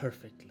it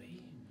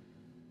perfectly,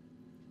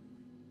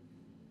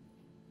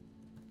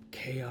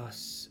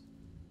 chaos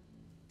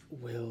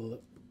will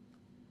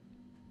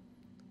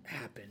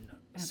happen.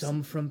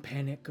 Some from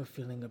panic of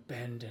feeling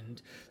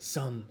abandoned,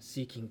 some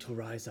seeking to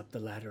rise up the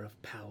ladder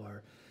of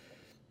power,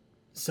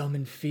 some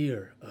in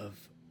fear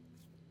of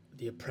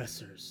the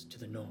oppressors to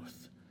the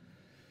north,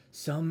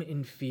 some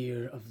in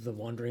fear of the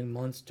wandering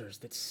monsters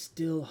that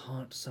still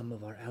haunt some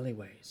of our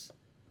alleyways.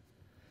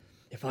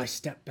 If I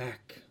step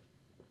back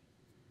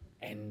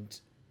and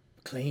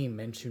claim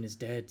Manchun is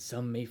dead,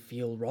 some may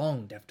feel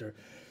wronged after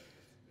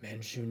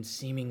Manchun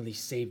seemingly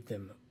saved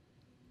them,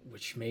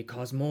 which may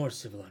cause more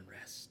civil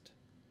unrest.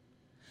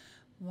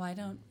 Why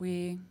don't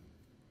we...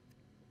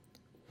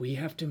 We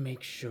have to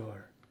make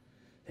sure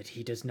that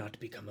he does not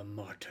become a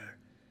martyr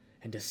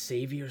and a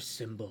savior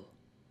symbol.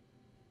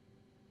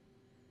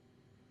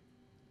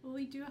 Well,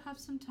 we do have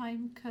some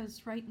time,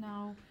 because right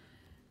now,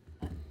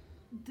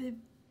 the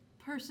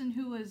person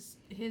who was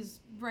his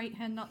right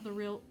hand,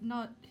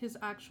 not his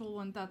actual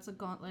one, that's a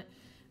gauntlet.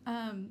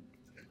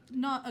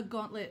 Not a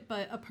gauntlet,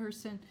 but a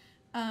person.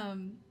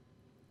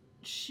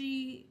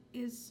 She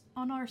is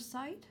on our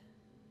side,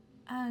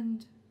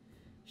 and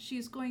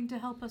she's going to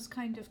help us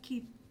kind of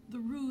keep the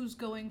ruse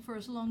going for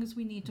as long as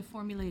we need to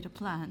formulate a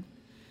plan.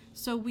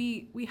 So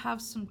we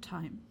have some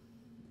time.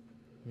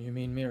 You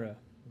mean Mira?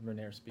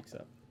 Renair speaks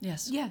up.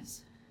 Yes.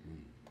 Yes.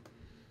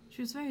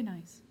 She was very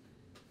nice.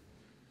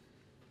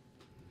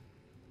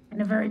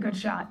 And a very good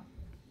shot.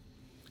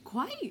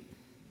 Quite.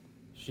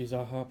 She's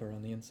our Harper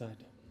on the inside.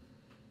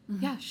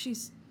 Mm-hmm. Yeah,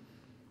 she's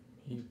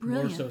He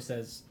brilliant. more so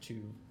says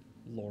to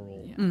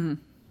Laurel,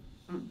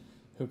 Mm-hmm.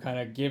 who kind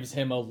of gives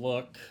him a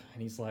look,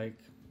 and he's like,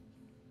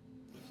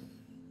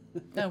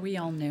 Oh, we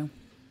all knew.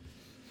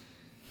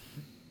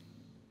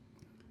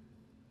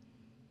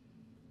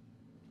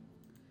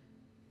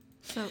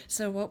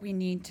 So what we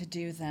need to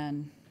do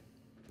then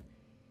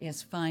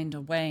is find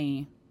a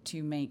way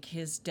to make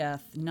his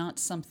death not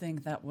something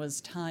that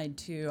was tied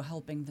to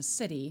helping the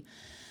city,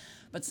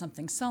 but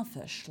something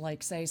selfish,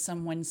 like, say,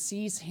 someone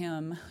sees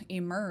him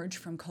emerge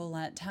from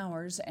Colat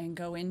Towers and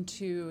go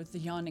into the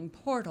yawning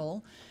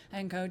portal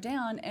and go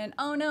down, and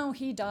oh no,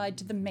 he died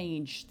to the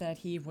mage that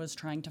he was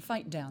trying to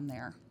fight down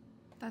there.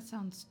 That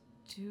sounds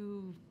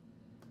too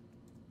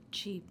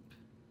cheap.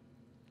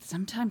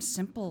 Sometimes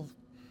simple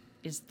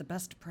is the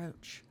best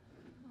approach.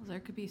 Well, there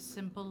could be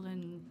simple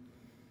and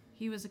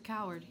he was a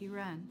coward. He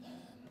ran.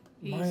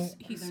 My-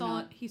 He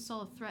saw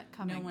a threat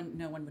coming.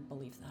 No one would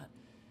believe that.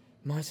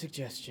 My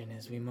suggestion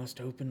is we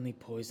must openly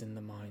poison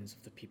the minds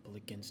of the people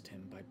against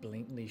him by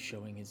blatantly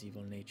showing his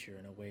evil nature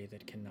in a way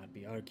that cannot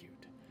be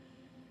argued.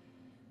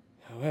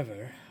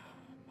 However,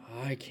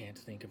 I can't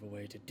think of a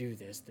way to do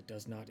this that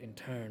does not in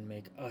turn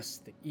make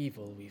us the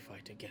evil we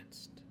fight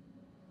against.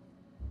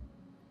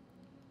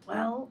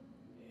 Well,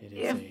 It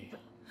is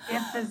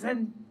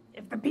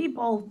if the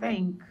people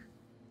think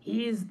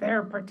he's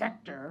their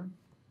protector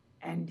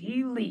and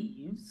he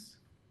leaves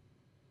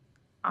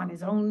on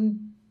his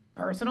own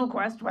personal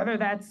quest, whether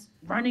that's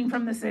running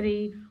from the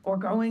city or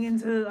going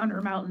into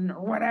Undermountain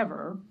or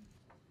whatever,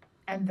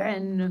 and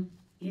then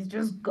he's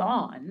just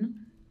gone.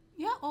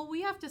 Yeah, all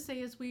we have to say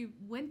is we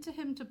went to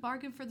him to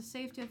bargain for the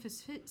safety of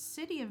his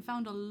city and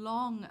found a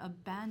long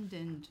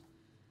abandoned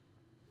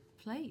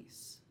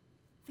place.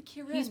 The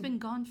Kirin. He's been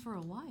gone for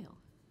a while.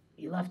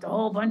 He left a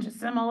whole bunch of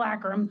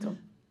simulacrum to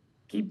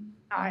keep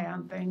eye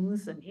on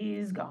things, and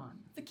he's gone.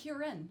 The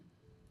Kirin.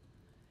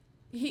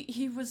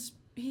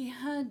 He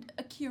had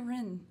a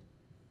Kirin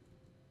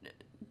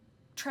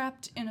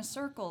trapped in a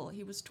circle.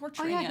 He was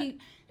torturing it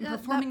and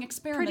performing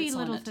experiments pretty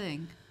little on it.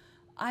 thing.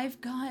 I've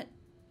got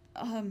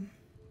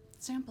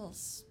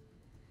samples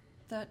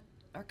that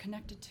are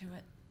connected to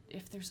it.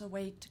 If there's a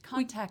way to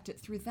contact it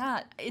through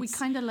that, We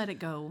kind of let it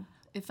go.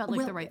 It felt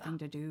like the right thing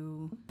to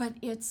do. But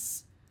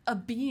it's a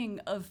being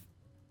of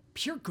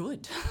pure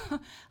good.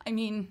 I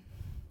mean,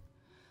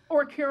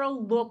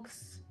 Orkira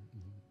looks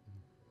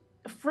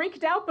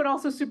freaked out, but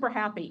also super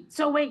happy.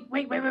 So wait.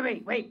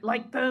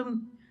 Like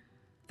the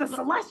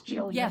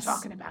celestial Yes. you're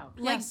talking about.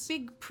 Like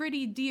big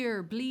pretty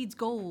deer bleeds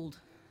gold.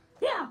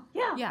 Yeah.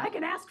 I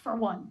can ask for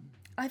one.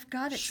 I've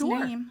got its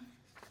Sure. name.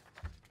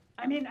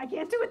 I mean, I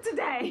can't do it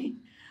today.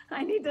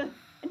 I need to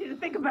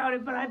think about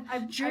it, but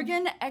I've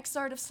Jurgen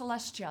Exart of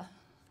Celestia.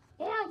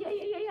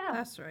 Yeah.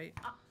 That's right.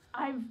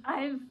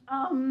 I've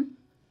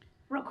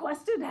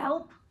requested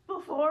help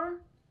before,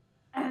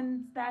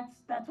 and that's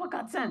what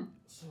got sent.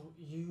 So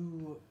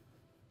you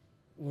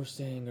were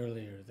saying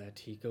earlier that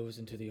he goes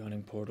into the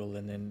yawning portal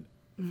and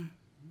then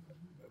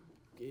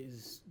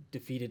is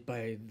defeated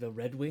by the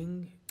Red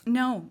Wing?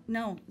 No.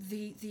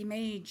 The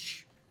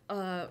mage.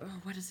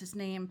 What is his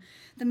name?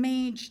 The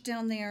mage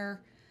down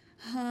there.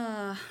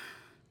 Down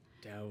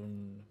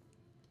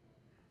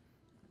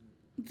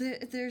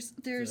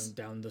There's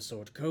down the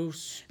Sword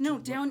Coast? no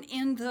down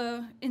in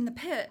the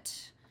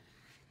pit.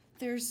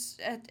 There's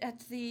at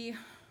the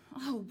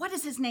what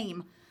is his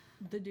name?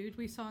 The dude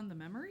we saw in the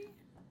memory?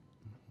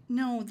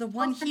 No, the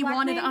one the he black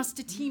wanted mage? us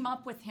to team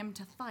up with him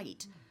to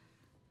fight.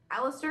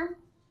 Alistair?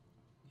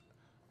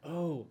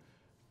 Oh,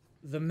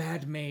 the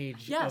Mad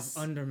Mage Yes.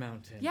 of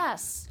Undermountain.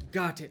 Yes.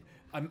 Got it.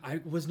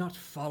 I was not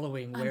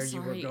following I'm where you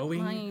were sorry,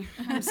 going.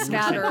 I'm You said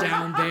scattered.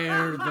 down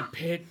there, the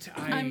pit.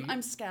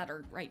 I'm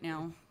scattered right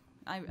now.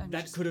 I'm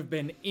that just- could have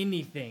been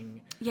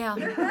anything. Yeah.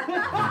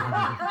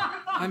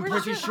 I'm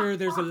pretty sure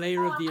there's a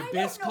layer of the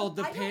abyss called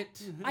the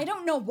pit. I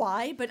don't know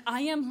why, but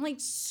I am like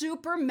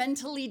super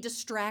mentally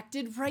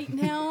distracted right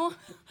now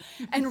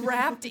and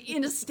wrapped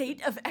in a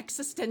state of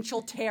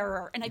existential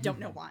terror, and I don't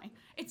know why.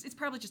 It's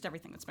probably just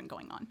everything that's been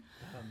going on.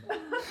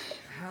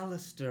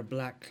 Hallister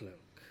Blackcloak.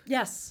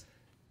 Yes.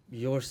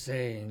 You're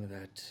saying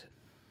that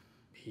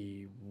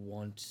he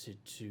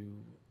wanted to...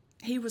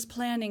 He was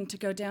planning to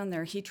go down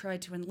there. He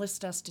tried to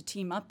enlist us to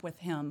team up with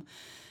him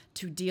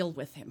to deal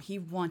with him. He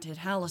wanted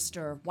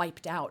Hallister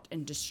wiped out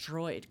and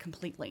destroyed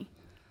completely.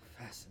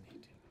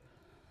 Fascinating.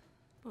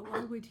 But why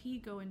would he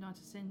go and not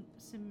to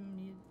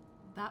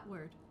that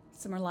word?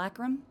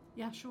 Simulacrum?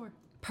 Yeah, sure.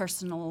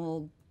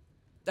 Personal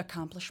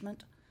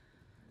accomplishment.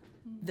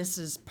 This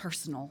is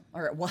personal,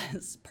 or it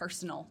was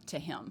personal to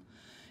him.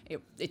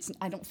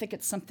 I don't think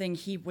it's something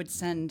he would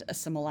send a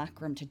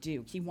simulacrum to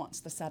do. He wants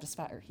the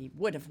satisfaction, he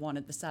would have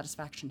wanted the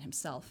satisfaction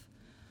himself.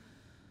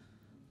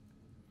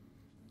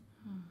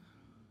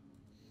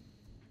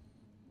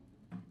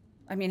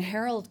 I mean,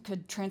 Harold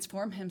could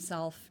transform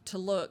himself to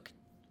look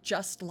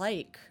just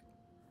like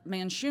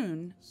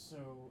Manshun. So,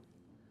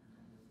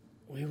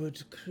 we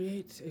would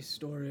create a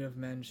story of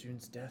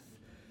Manshun's death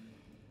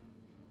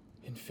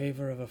in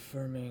favor of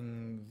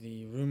affirming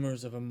the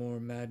rumors of a more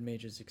Mad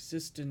Mage's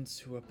existence,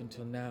 who up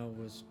until now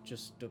was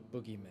just a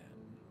boogeyman.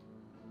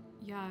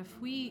 Yeah, if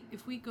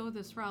we go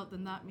this route,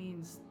 then that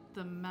means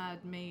the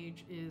Mad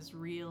Mage is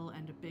real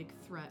and a big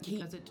threat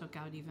because it took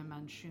out even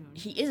Manshun.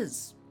 He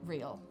is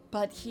real,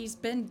 but he's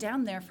been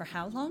down there for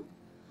how long?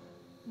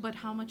 But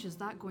how much is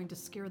that going to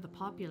scare the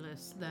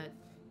populace that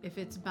if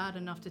it's bad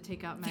enough to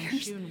take out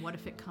Manshun, what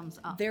if it comes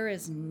up? There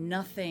is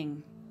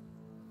nothing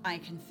I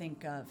can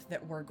think of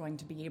that we're going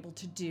to be able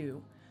to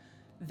do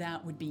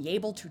that would be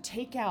able to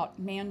take out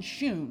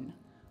Manshun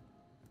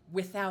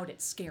without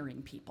it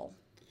scaring people.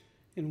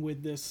 And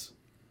with this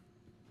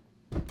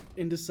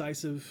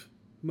indecisive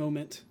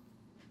moment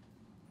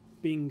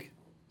being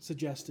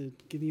suggested,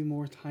 give you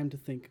more time to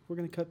think. We're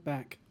going to cut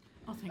back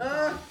Oh, thank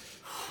God.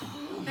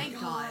 Thank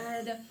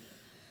God.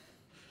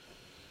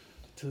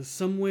 to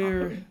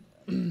somewhere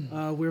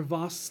where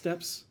Voss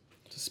steps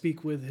to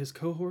speak with his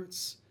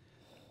cohorts.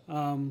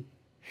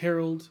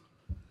 Harold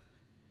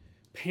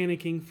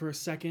panicking for a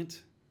second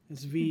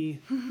as V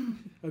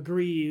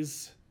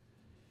agrees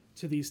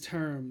to these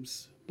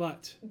terms.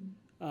 But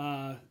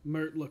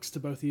Mert looks to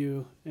both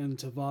you and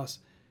to Voss.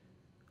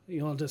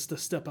 You want just to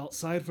step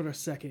outside for a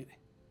second?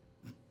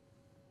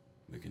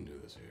 We can do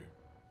this here.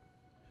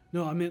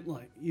 No, I meant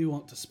like you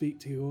want to speak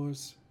to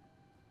yours.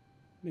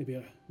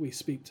 Maybe we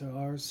speak to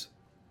ours.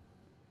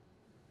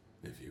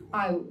 If you want.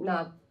 I'm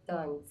not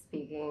done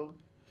speaking.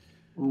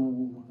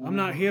 Ooh. I'm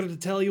not here to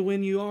tell you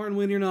when you are and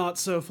when you're not,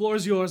 so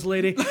floor's yours,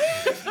 lady. I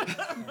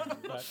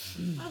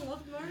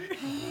love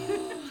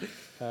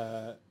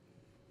Mark.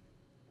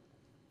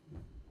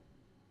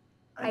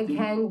 I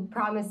can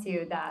promise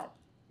you that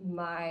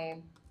my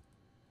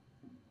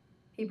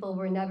people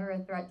were never a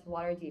threat to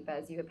Waterdeep,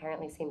 as you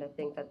apparently seem to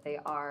think that they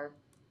are.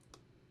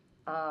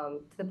 To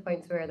the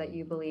point where that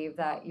you believe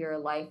that your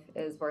life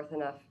is worth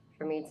enough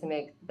for me to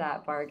make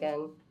that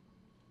bargain.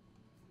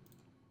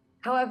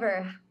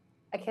 However,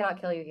 I cannot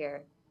kill you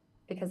here,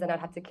 because then I'd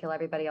have to kill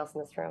everybody else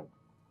in this room.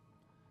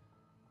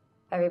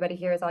 Everybody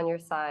here is on your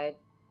side,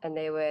 and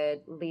they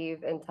would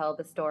leave and tell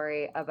the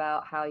story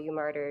about how you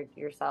murdered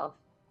yourself.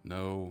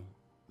 No,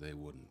 they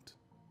wouldn't.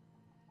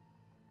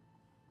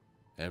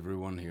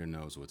 Everyone here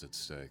knows what's at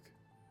stake.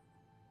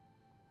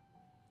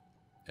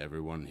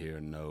 Everyone here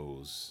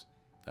knows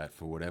that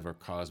for whatever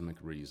cosmic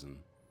reason,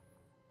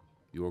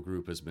 your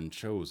group has been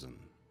chosen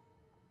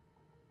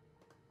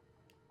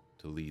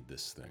to lead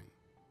this thing.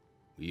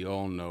 We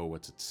all know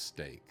what's at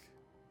stake.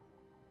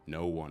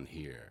 No one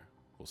here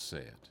will say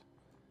it.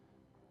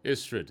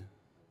 Istrid,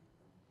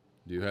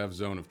 do you have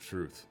Zone of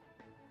Truth?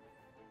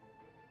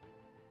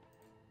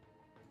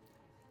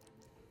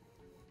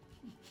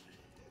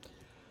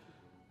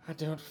 I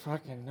don't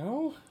fucking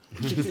know.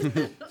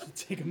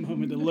 Take a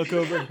moment to look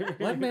over her.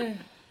 Let me.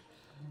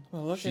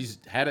 Well, look She's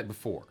had it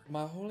before.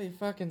 my holy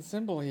fucking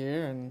symbol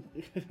here, and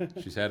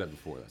She's had it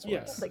before, that's why.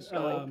 Yes. Like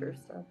going through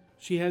stuff.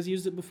 She has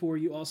used it before.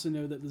 You also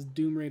know that the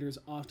Doom Raiders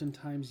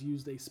oftentimes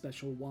used a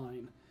special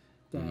wine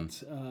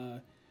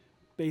that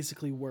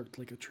basically worked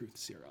like a truth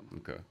serum.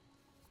 Okay.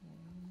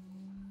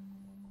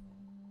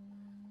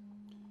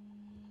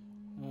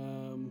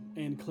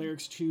 And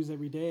clerics choose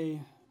every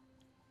day.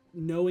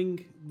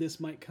 Knowing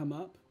this might come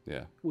up,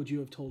 Yeah. would you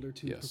have told her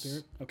to Yes. prepare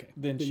it? Okay.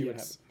 then she would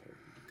have yes. it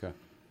prepared. Okay.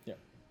 Yeah.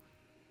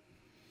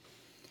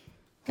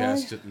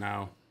 Cast it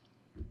now.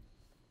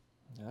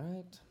 All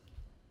right.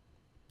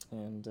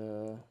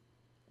 And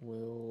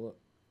we'll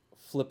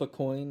flip a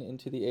coin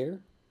into the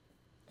air,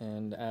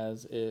 and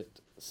as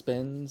it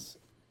spins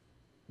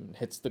and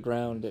hits the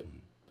ground, it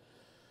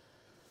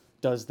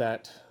does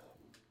that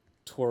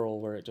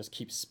twirl where it just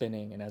keeps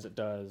spinning, and as it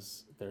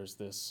does, there's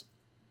this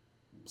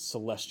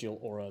celestial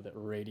aura that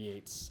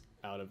radiates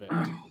out of it.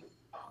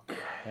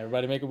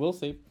 Everybody make a will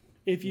save.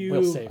 If you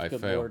Will save, I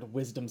good fail. lord.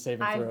 Wisdom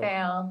saving I throw.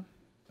 fail.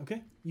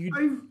 Okay. You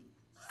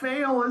I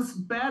fail. As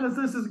bad as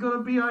this is going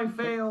to be, I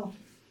fail.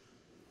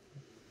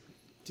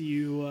 do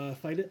you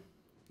fight it?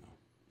 No.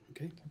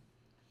 Okay.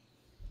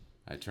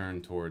 I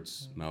turn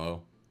towards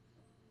Mello.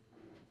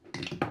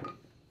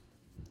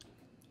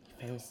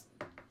 Fails.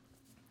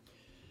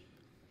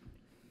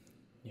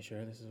 You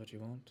sure this is what you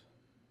want?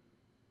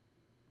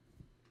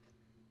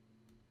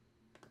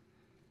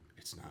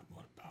 It's not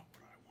about what I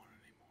want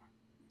anymore.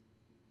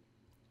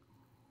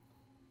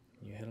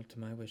 You held to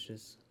my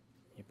wishes.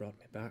 You brought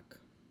me back.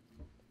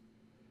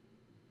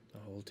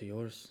 I'll hold to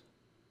yours.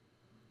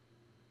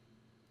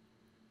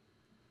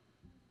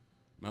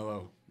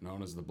 Mello,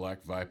 known as the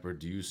Black Viper,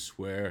 do you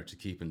swear to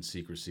keep in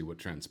secrecy what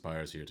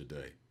transpires here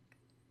today?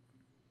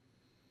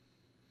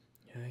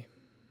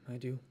 I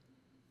do.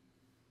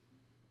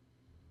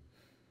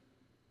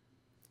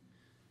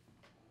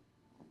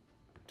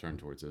 Turn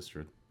towards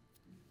Istrid.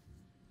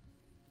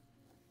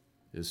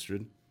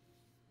 Istrid,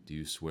 do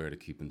you swear to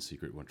keep in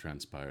secret what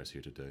transpires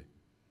here today?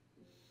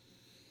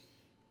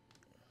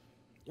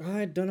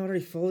 I done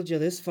already followed you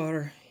this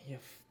far. You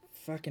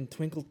fucking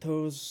twinkle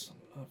toes.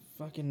 I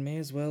fucking may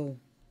as well.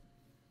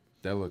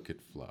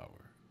 Delicate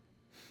flower.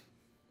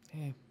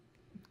 Hey,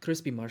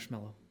 crispy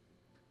marshmallow.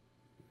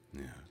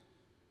 Yeah.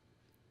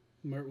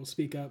 Mert will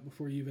speak up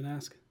before you even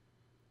ask.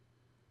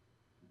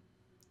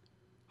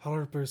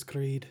 Harper's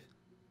Creed,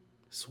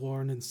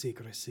 sworn in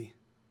secrecy.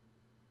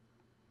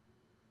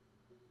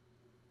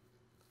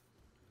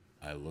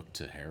 I look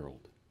to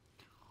Harold.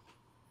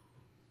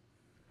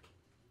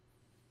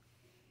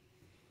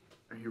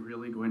 Are you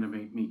really going to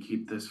make me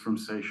keep this from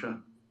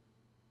Seisha?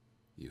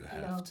 You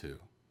have No. to.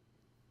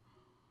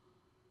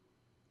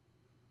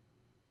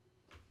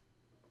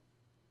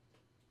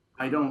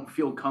 I don't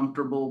feel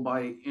comfortable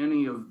by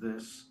any of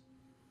this.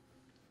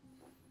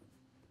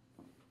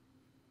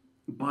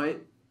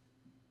 But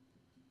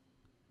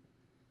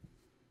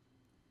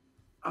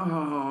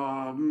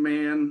oh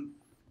man.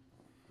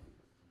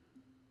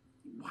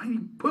 Why do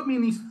you put me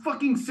in these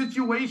fucking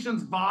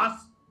situations, boss?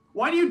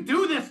 Why do you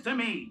do this to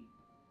me?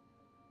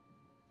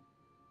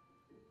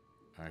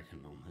 I can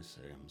only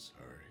say I'm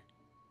sorry.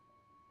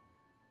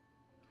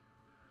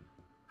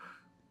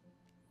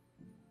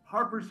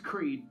 Harper's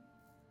Creed.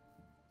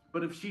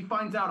 But if she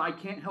finds out, I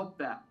can't help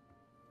that.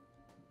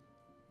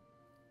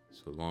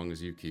 So long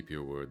as you keep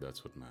your word,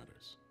 that's what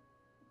matters.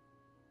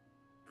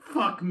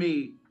 Fuck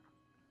me.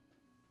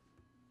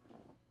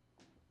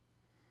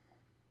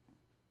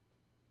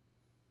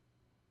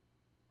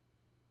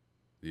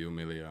 The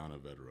Umiliana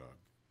Vedrak.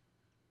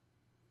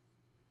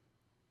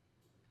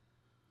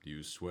 Do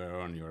you swear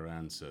on your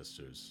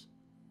ancestors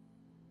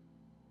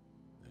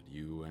that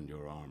you and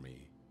your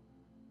army,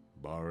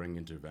 barring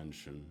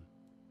intervention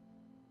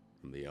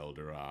from the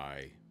Elder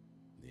Eye,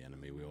 the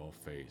enemy we all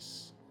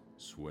face,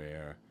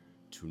 swear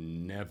to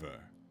never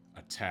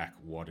attack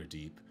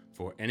Waterdeep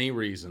for any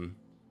reason,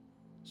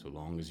 so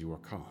long as you are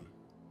Khan?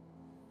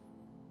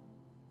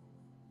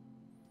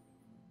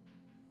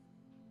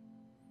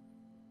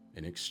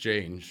 In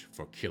exchange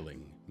for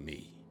killing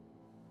me.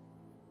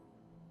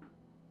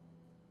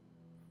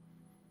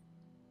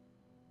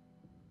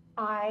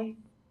 I,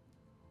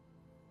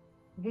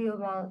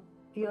 Viomiliana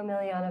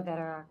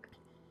Veterak,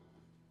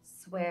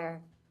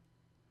 swear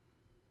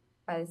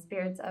by the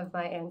spirits of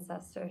my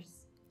ancestors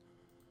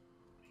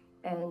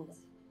and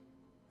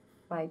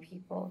my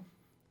people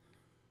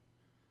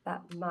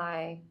that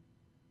my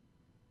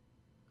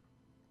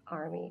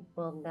army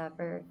will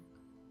never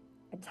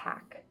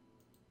attack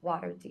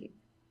Waterdeep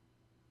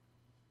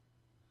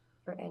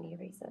for any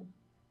reason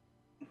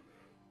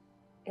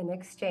in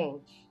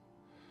exchange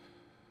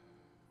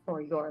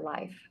for your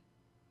life.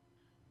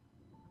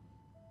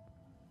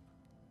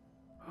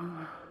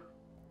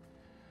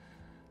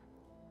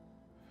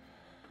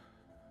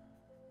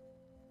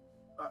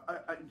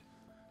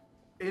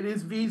 It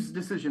is V's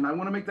decision. I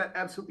want to make that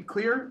absolutely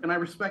clear, and I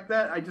respect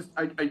that. I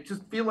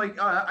just feel like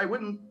I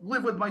wouldn't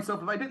live with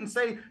myself if I didn't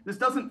say this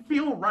doesn't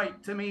feel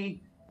right to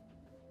me.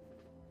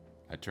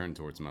 I turn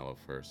towards Mello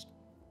first.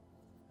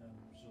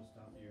 She'll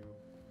stop you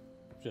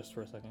just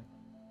for a second.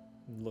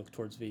 Look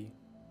towards V.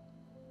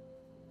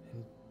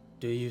 And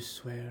do you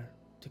swear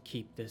to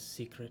keep this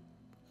secret?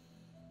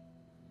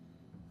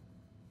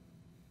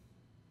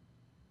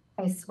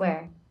 I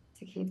swear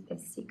to keep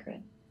this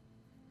secret.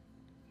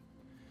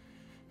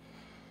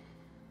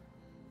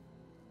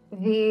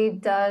 V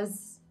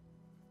does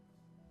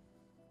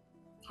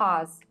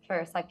pause for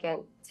a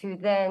second to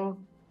then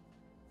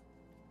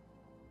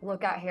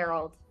look at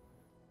Harold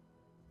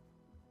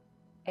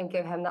and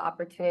give him the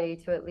opportunity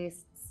to at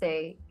least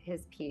say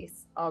his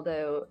piece,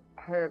 although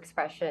her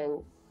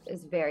expression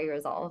is very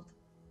resolved.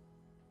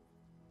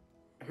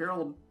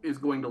 Harold is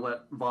going to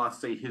let Voss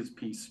say his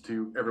piece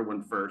to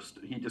everyone first.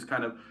 He just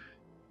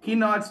he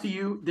nods to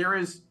you.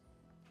 There's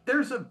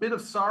a bit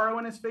of sorrow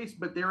in his face,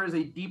 but there is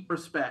a deep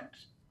respect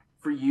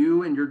for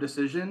you and your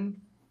decision.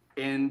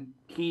 And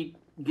he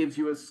gives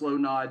you a slow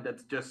nod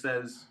that just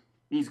says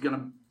he's going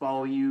to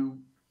follow you.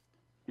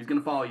 He's going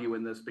to follow you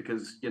in this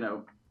because,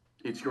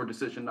 it's your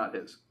decision, not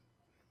his.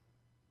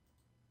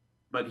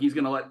 But he's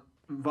going to let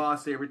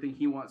Voss say everything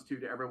he wants to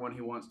everyone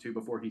he wants to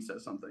before he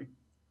says something.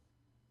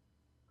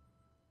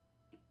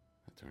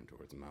 I turn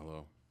towards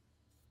Mello.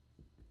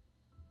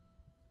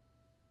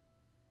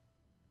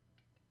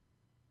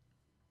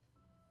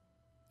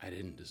 I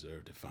didn't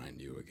deserve to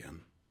find you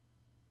again.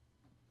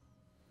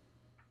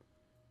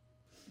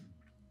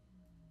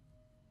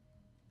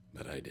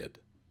 But I did.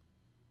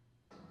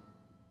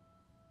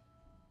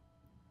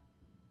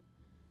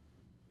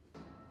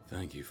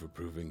 Thank you for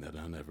proving that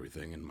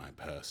everything in my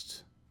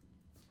past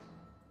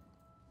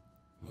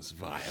was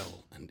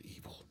vile and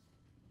evil.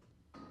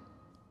 I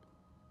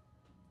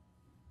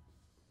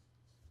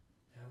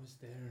was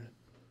there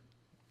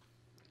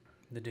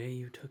the day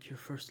you took your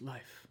first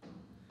life.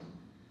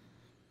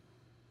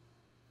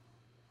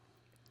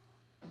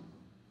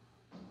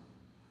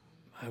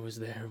 I was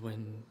there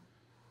when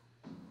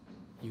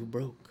you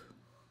broke.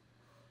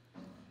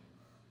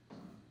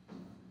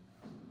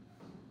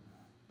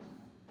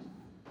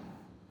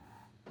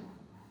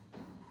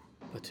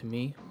 But to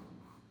me,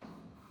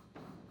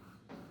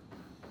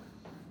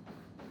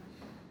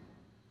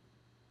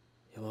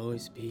 you'll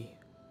always be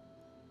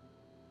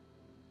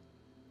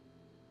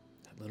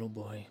that little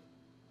boy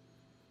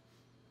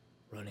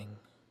running,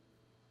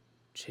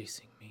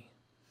 chasing me.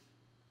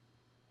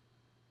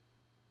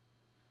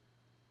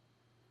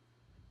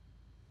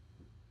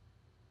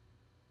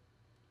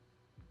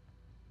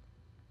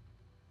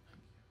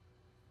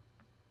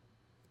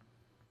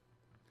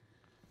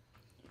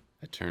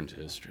 I turned to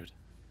Istrid.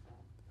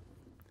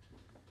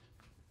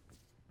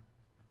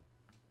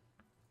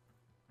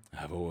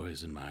 I've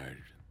always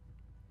admired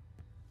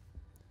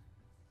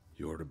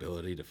your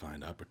ability to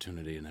find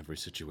opportunity in every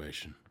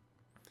situation.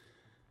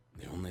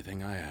 The only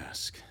thing I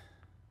ask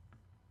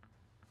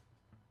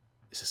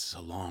is this is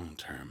a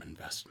long-term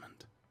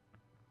investment.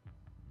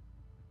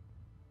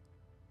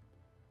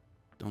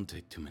 Don't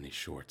take too many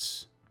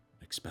shorts at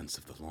the expense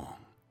of the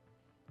long.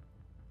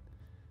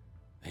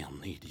 They'll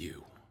need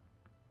you.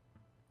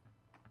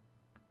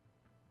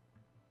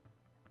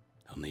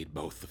 They'll need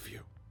both of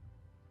you.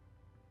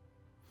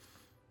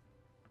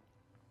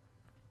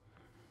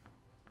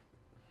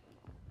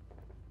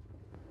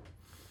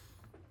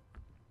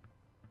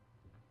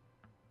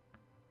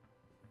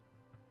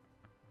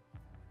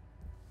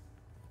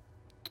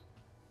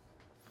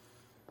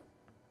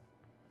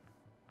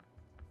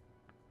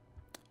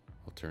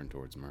 turn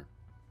towards Mert.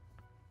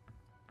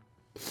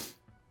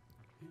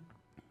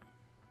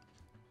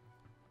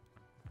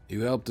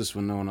 You helped us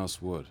when no one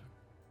else would.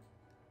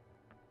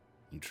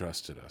 You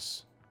trusted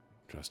us.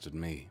 Trusted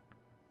me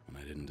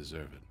when I didn't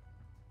deserve it.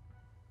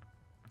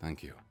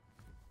 Thank you.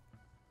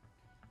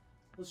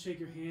 Let's shake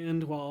your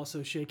hand while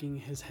also shaking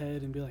his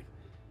head and be like,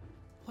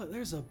 look,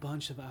 there's a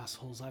bunch of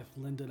assholes I've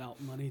lended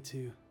out money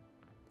to.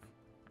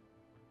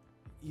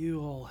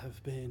 You all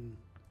have been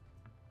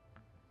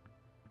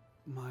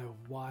my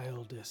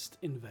wildest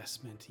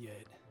investment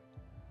yet.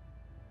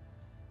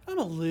 I'm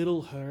a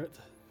little hurt.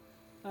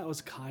 I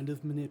was kind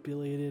of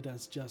manipulated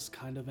as just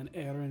kind of an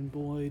errand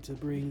boy to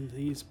bring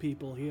these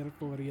people here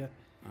for you.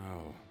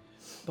 Oh.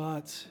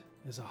 But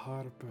as a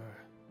harper,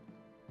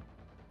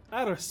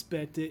 I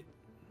respect it.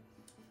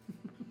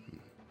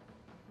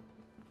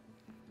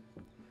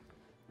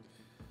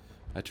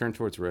 I turn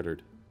towards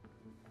Reddard.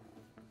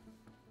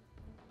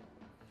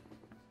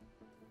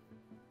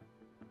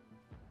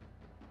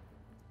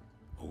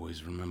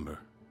 Always remember,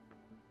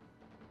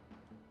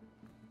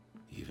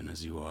 even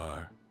as you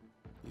are,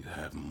 you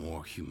have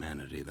more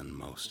humanity than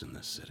most in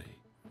this city.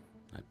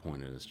 I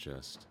point at his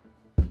chest.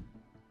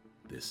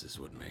 This is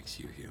what makes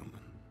you human.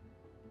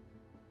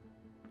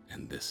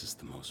 And this is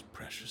the most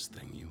precious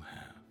thing you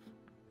have.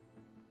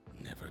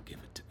 Never give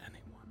it to anyone.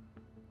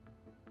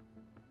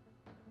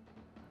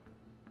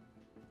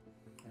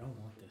 I don't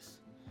want this.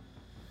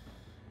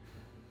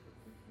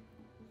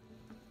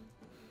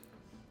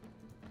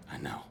 I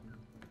know.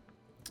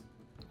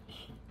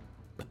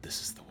 But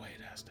this is the way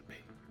it has to be.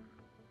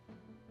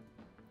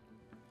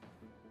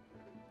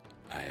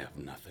 I have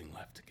nothing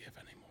left to give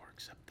anymore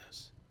except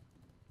this.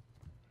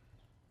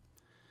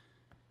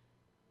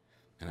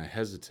 And I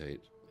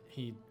hesitate.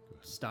 He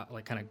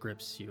kind of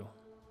grips you,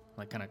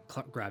 kind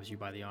of grabs you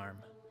by the arm.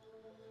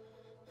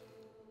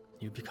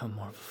 You become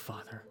more of a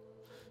father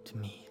to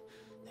me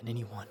than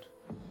anyone.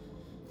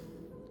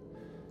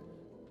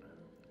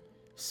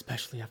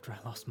 Especially after I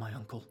lost my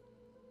uncle.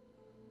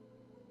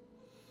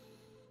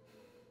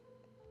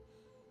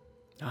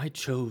 I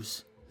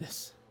chose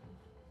this.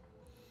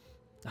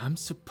 I'm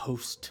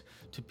supposed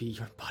to be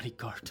your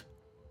bodyguard.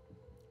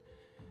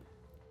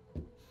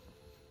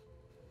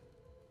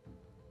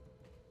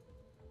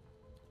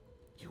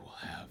 You will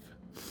have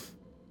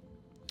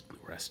the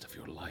rest of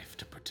your life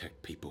to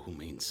protect people who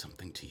mean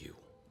something to you.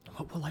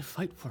 What will I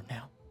fight for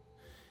now?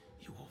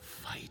 You will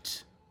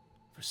fight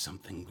for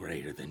something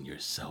greater than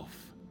yourself,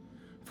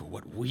 for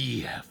what we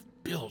have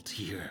built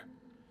here.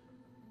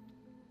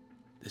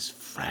 This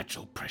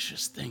fragile,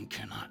 precious thing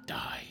cannot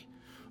die,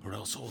 or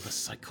else all the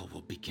cycle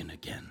will begin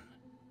again.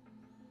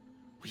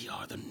 We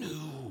are the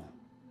new.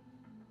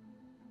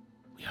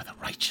 We are the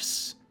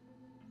righteous.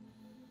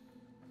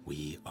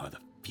 We are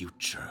the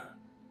future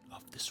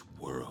of this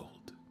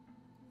world.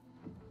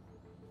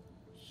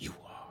 You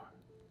are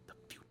the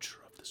future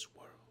of this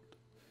world.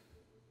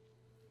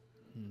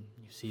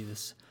 You see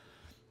this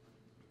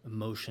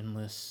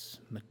emotionless,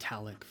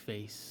 metallic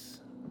face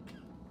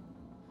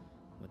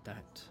with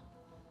that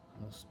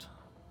almost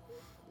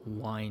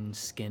wine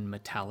skin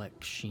metallic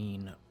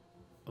sheen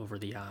over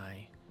the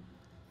eye.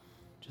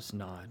 Just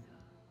nod.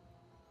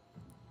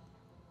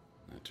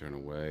 I turn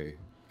away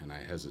and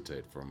I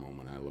hesitate for a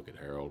moment. I look at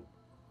Harold.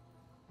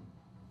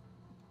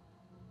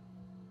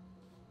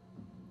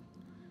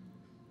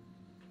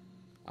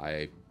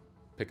 I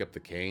pick up the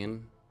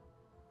cane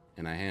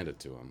and I hand it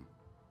to him.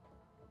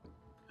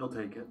 He'll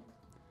take it.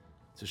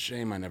 It's a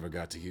shame I never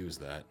got to use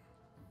that.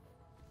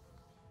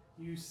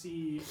 You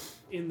see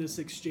in this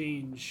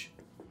exchange,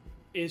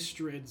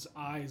 Istrid's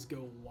eyes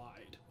go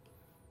wide.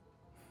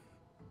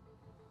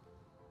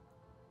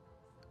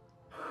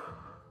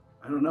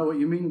 I don't know what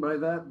you mean by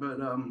that,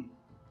 but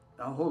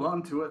I'll hold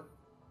on to it.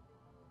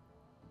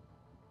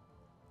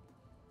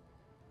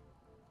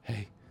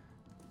 Hey,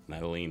 and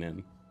I lean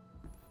in.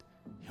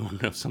 You want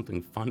to know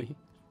something funny?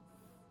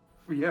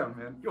 Yeah,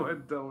 man. Go ahead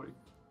and tell me.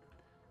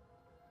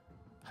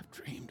 I've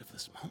dreamed of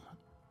this moment.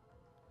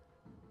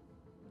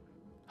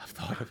 I've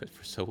thought of it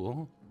for so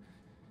long.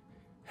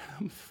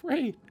 I'm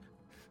afraid.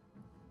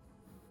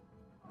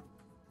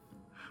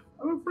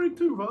 I'm afraid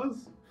too,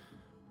 Vaz.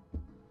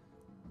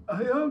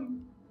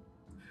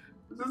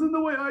 This isn't the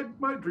way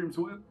my dreams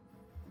went.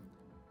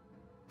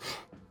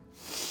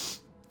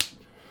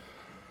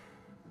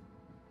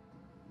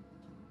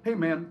 Hey,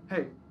 man.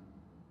 Hey.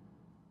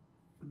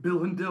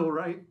 Bill and Dill,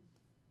 right?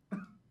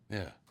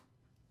 Yeah.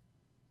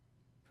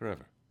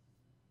 Forever.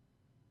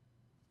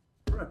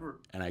 Forever.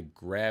 And I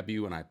grab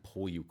you and I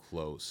pull you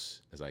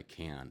close as I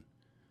can.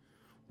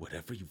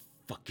 Whatever you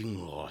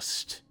fucking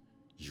lost,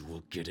 you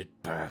will get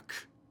it back.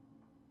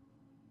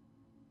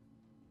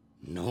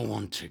 No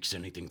one takes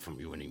anything from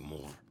you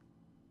anymore.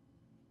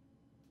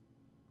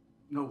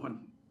 No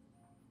one.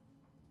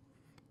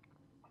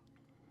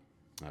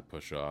 I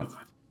push off,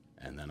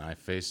 and then I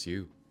face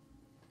you.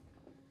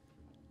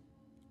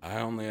 I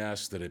only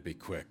ask that it be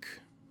quick,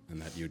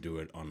 and that you do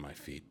it on my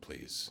feet,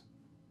 please.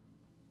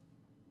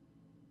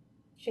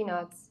 She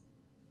nods.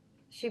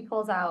 She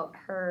pulls out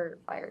her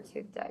fire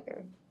tooth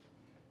dagger,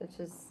 which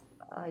is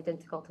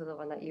identical to the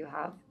one that you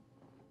have.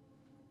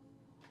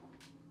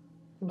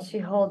 And she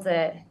holds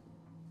it.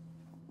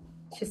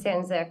 She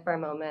stands there for a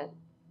moment,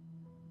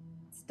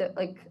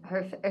 like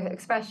her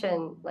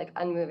expression, like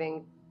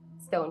unmoving,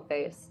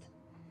 stone-faced.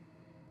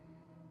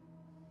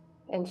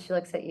 And she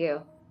looks at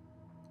you.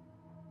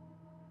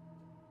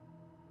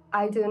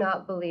 I do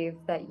not believe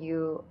that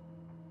you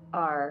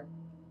are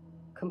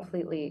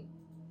completely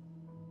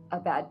a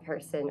bad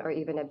person or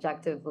even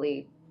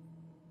objectively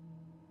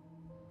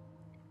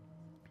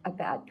a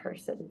bad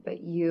person,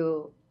 but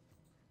you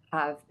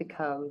have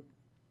become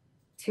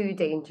too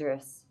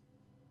dangerous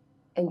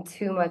and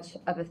too much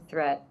of a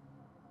threat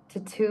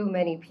to too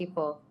many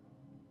people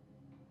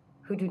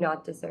who do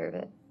not deserve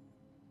it.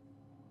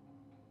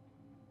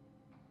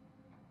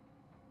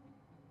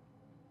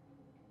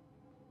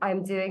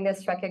 I'm doing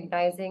this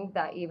recognizing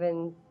that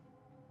even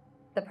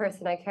the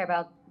person I care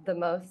about the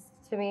most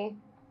to me,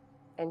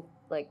 and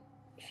like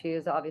she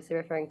is obviously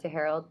referring to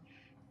Harold,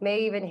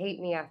 may even hate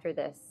me after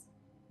this,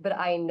 but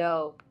I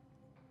know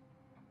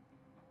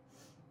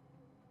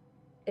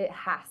it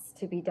has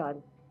to be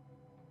done.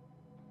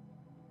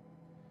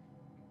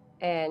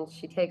 And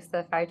she takes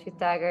the fire-tooth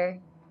dagger.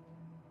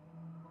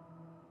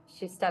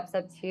 She steps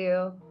up to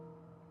you,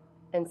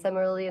 and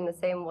similarly, in the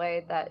same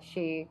way that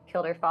she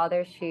killed her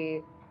father,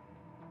 she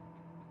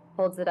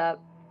holds it up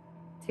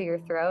to your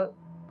throat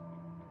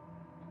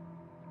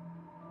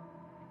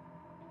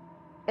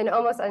and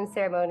almost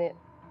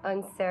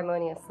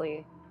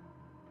unceremoniously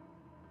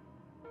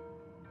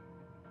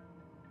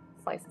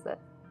slices it.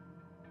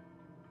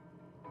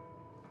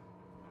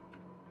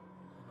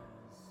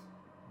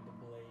 The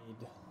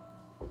blade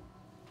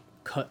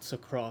cuts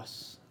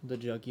across the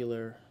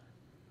jugular.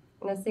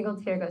 And a single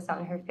tear goes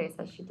down her face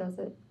as she does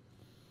it.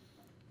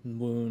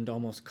 Wound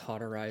almost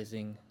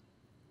cauterizing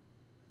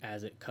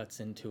as it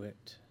cuts into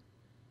it.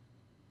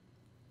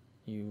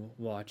 You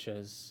watch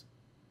as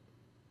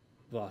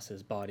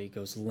Voss's body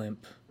goes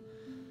limp.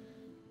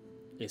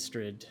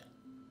 Istrid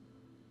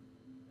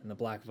and the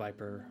Black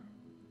Viper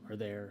are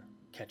there,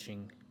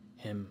 catching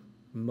him,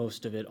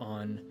 most of it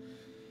on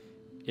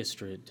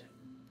Istrid,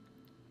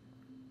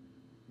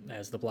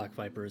 as the Black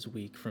Viper is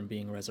weak from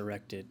being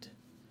resurrected.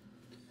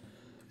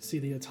 See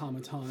the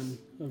automaton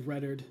of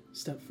Reddard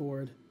step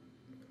forward,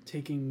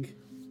 taking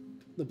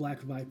the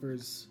Black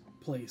Viper's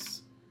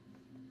place,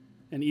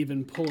 and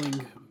even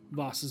pulling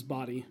Voss's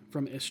body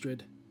from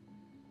Istrid.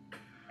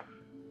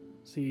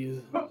 So he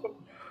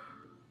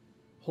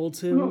holds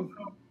him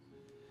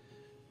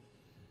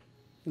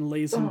and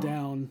lays him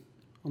down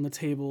on the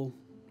table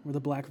where the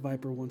Black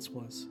Viper once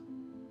was.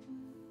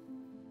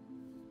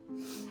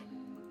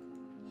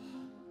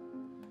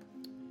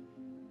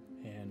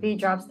 And He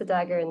drops the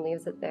dagger and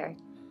leaves it there.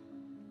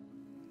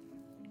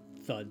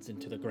 thuds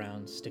into the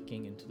ground,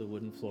 sticking into the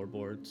wooden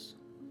floorboards.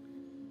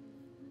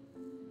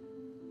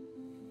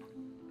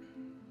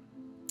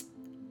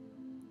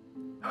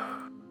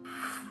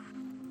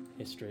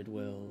 Istrid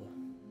will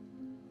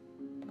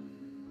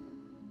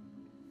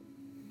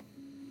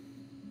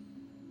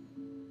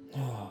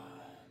oh,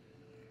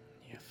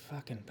 you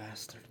fucking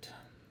bastard.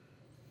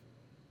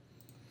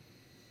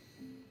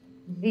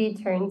 V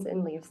turns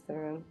and leaves the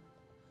room.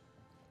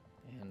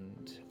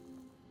 And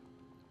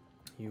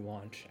you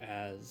watch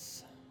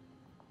as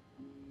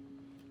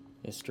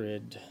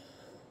Istrid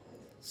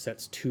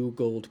sets 2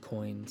 gold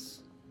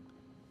coins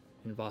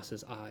in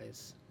Voss's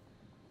eyes.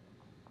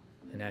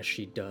 And as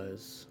she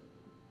does,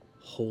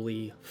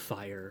 holy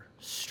fire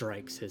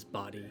strikes his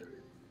body,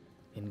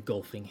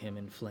 engulfing him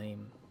in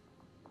flame.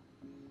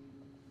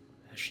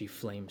 As she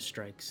flame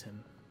strikes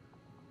him.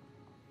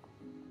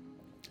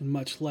 And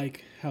much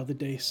like how the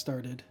day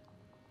started,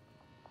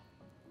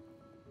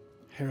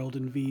 Harold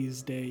and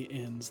V's day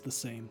ends the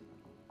same.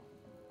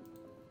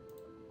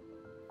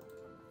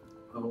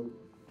 I'll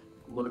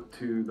look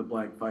to the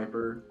Black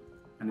Viper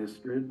and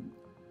Istrid.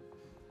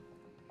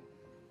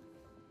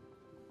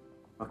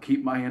 I'll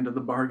keep my end of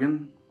the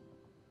bargain.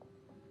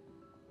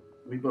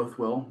 We both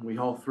will. We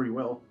all three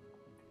will.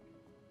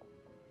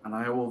 And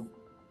I will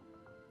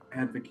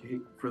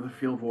advocate for the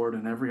field ward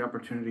and every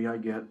opportunity I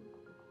get.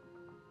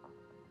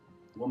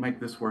 We'll make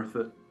this worth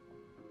it.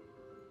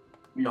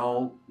 We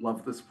all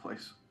love this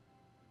place.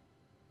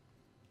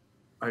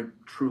 I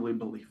truly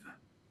believe that.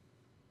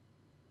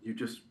 You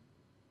just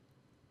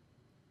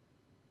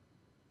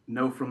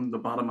know from the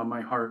bottom of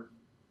my heart,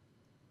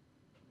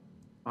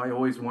 I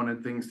always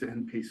wanted things to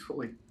end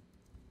peacefully.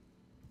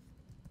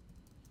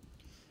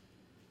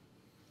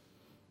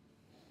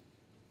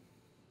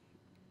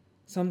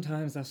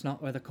 Sometimes that's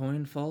not where the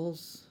coin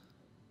falls.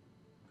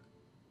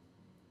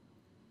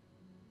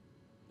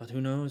 But who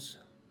knows?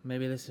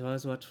 Maybe this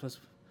was what was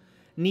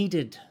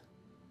needed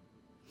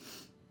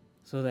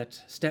so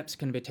that steps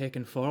can be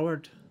taken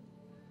forward.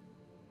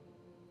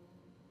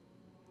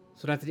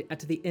 So that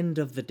at the end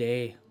of the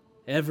day,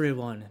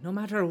 everyone, no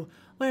matter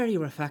where you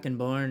were fucking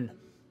born,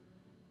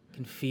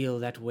 can feel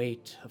that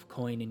weight of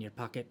coin in your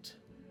pocket.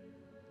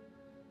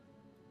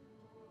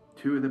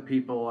 2 of the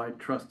people I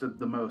trusted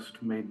the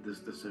most made this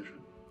decision.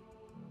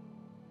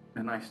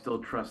 And I still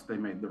trust they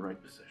made the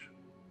right decision.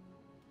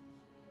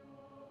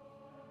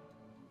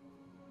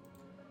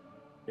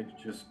 It's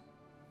just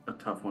a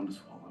tough one to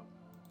swallow.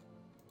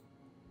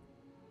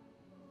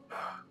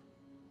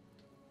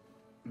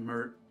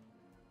 Mert,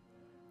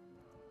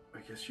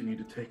 I guess you need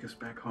to take us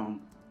back home.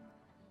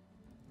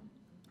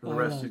 For the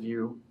rest of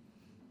you,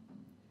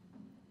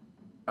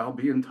 I'll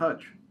be in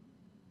touch.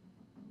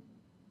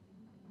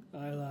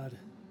 Aye, lad.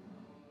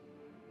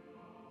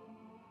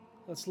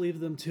 Let's leave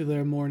them to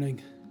their mourning.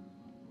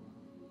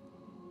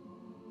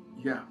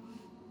 Yeah.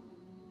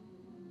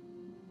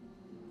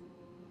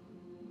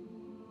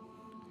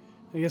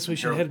 I guess we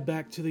should head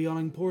back to the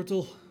yawning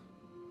portal.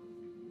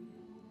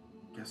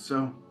 Guess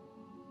so.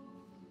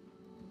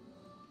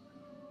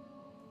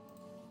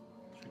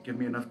 Should give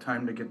me enough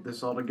time to get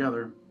this all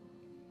together.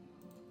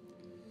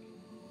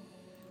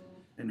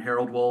 And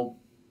Harold will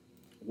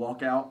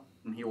walk out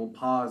and he will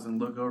pause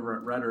and look over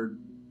at Reddard,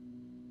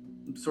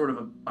 sort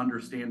of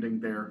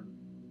understanding there,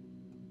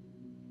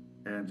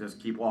 and just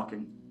keep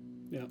walking.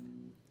 Yeah.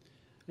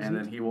 And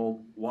then he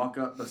will walk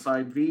up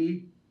beside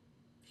V.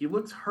 He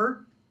looks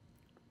hurt,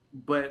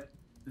 but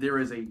there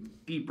is a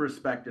deep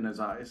respect in his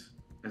eyes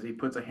as he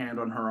puts a hand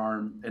on her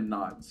arm and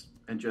nods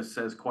and just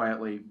says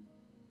quietly,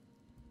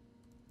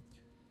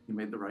 "You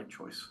made the right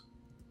choice."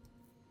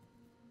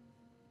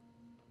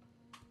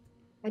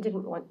 I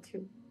didn't want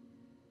to.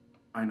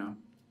 I know.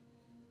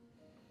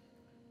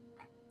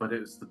 But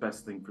it's the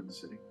best thing for the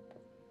city.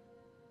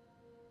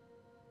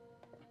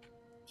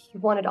 He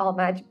wanted all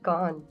magic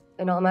gone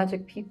and all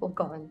magic people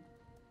gone.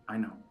 I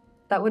know.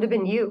 That would have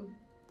been you.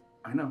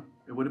 I know.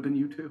 It would have been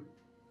you too.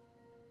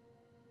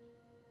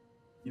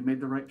 You made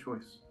the right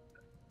choice.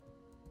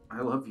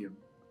 I love you,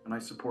 and I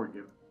support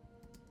you.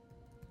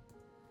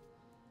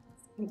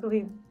 I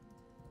believe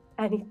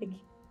anything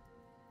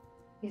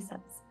he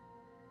says.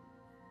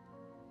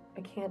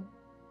 I can't.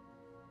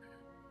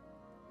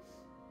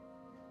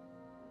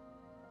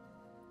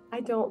 I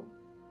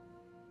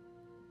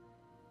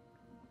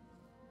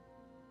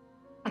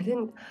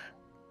didn't.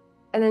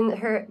 And then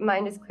her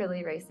mind is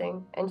clearly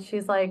racing, and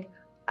she's like,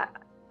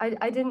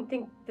 I didn't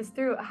think this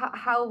through.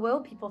 How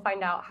will people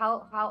find out?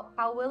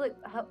 How will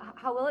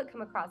it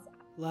come across?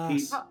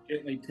 He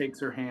gently takes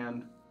her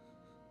hand.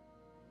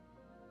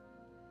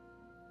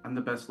 I'm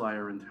the best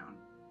liar in town.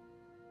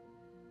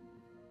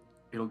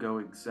 It'll go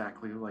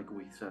exactly like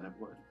we said it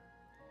would.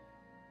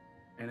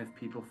 And if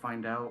people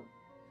find out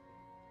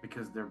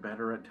because they're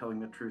better at telling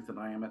the truth than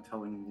I am at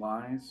telling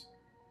lies,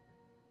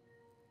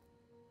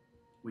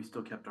 we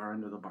still kept our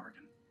end of the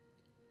bargain.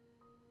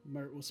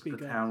 Mert will speak up.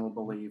 The town will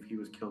believe he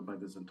was killed by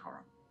the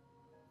Zentara.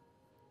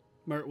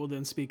 Mert will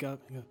then speak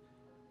up and go,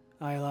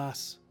 "Aye,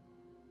 lass,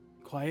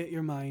 quiet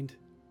your mind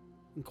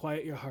and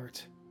quiet your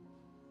heart.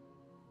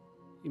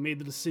 You made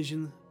the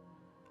decision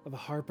of a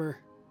harper,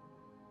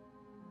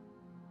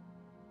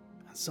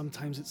 and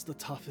sometimes it's the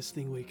toughest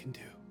thing we can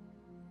do.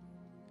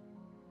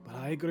 But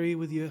I agree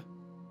with you.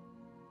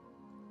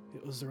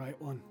 It was the right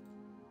one."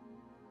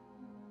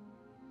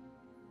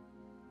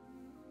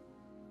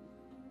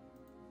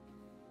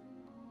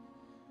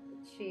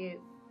 She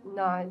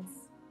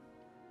nods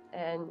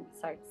and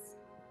starts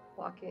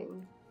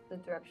walking the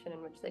direction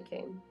in which they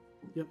came.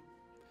 Yep.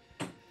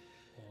 And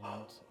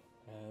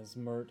as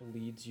Mert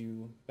leads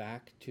you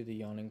back to the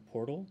yawning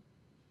portal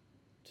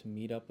to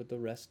meet up with the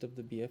rest of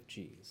the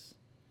BFGs,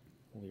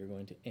 we are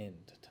going to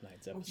end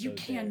tonight's episode. You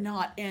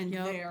cannot end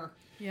there.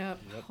 Yep.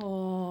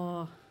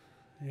 Oh.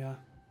 Yeah.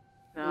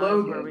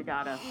 That's where we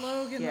gotta.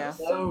 Logan, Yeah. that's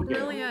so Logan.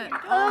 brilliant.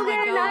 Oh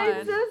my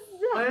god.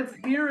 Let's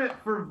hear it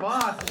for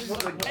Voss. He's one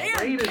of the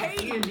greatest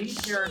D&D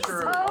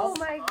characters of all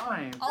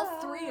time.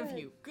 All three of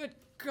you. Good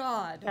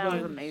God. That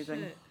was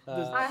amazing.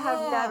 I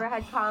have never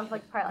had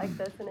conflict quite like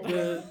this in a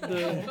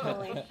day.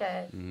 Holy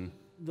shit.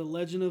 The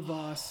Legend of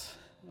Voss,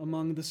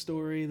 among the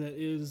story that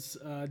is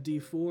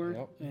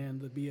D4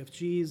 and the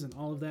BFGs and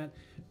all of that,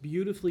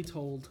 beautifully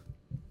told.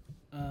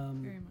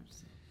 Very much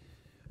so.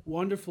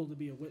 Wonderful to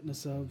be a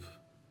witness of.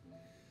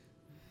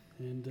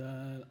 And,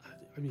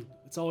 I mean,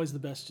 it's always the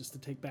best just to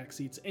take back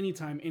seats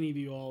anytime any of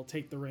you all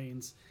take the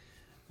reins.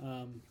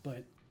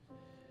 But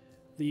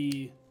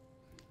the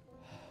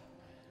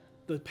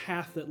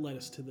path that led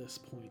us to this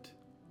point.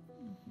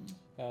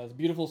 It's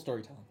beautiful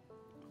storytelling.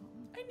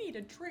 I need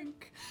a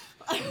drink.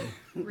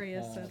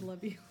 Rhea said,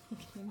 "Love you."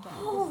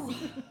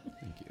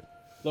 Thank you.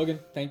 Logan,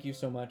 thank you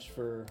so much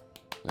for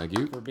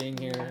being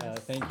here.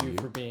 Thank you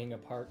for being a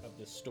part of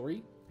this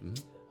story.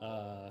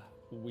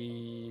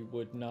 We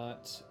would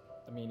not.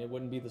 I mean, it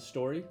wouldn't be the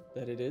story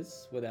that it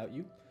is without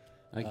you.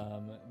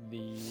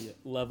 The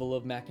level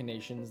of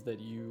machinations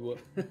that you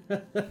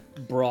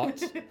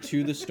brought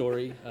to the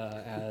story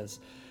as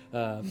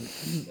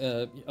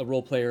a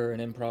role player, an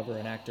improver,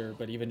 an actor,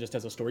 but even just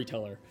as a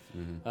storyteller.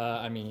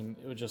 I mean,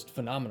 it was just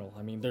phenomenal.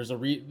 I mean, there's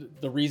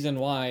the reason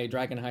why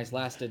Dragon Heist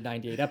lasted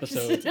 98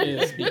 episodes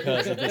is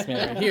because of this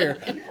man right here.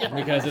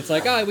 Because it's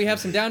like, we have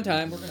some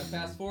downtime. We're gonna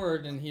fast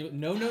forward, and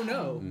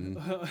no.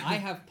 I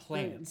have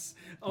plans.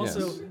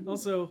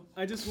 Also,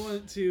 I just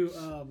wanted to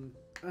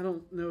I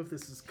don't know if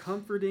this is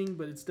comforting,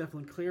 but it's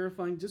definitely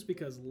clarifying. Just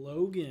because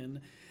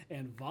Logan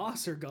and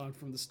Voss are gone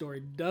from the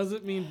story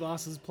doesn't mean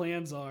Voss's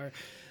plans are.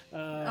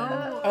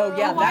 Oh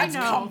yeah, that's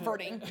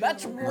comforting.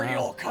 That's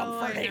real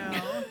comforting.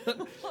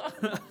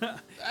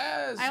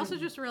 I also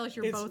just realized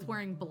you're both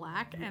wearing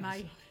black, and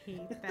I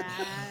hate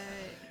that.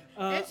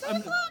 It's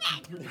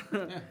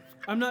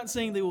I'm not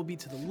saying they will be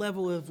to the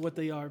level of what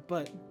they are,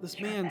 but this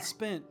man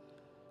spent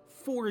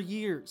 4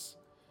 years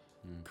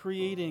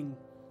creating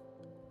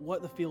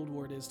what the Field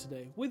Ward is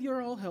today, with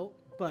your all help,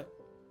 but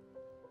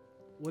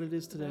what it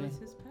is today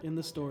in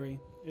the story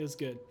is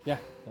good. Yeah,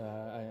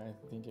 I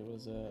think it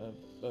was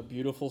a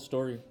beautiful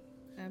story.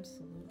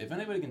 Absolutely. If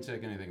anybody can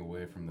take anything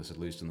away from this, at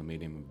least in the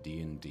medium of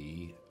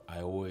D&D, I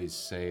always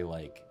say,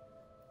 like,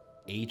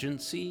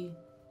 agency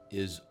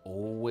is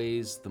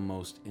always the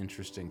most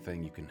interesting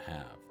thing you can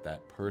have.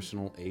 That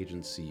personal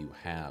agency you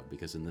have,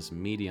 because in this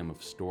medium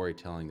of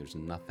storytelling, there's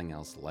nothing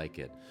else like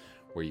it,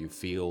 where you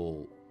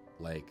feel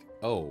like,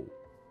 oh,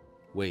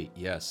 wait,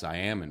 yes, I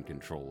am in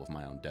control of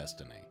my own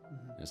destiny.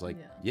 Mm-hmm. It's like,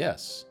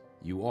 yes,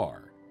 you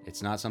are.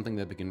 It's not something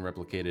that can be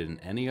replicated in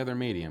any other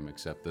medium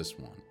except this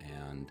one,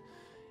 and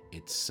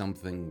it's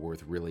something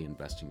worth really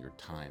investing your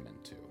time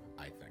into,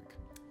 I think.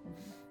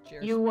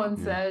 Cheers. You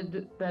once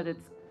said that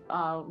it's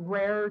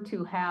rare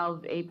to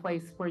have a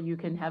place where you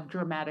can have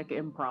dramatic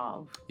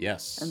improv.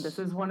 Yes. And this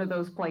is one of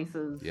those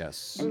places.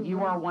 Yes. And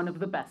you are one of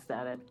the best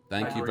at it.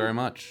 Thank you very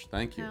much.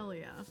 Thank you. Hell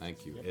yeah.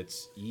 Thank you.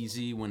 It's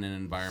easy when an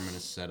environment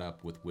is set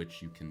up with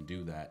which you can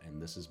do that, and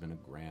this has been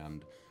a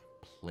grand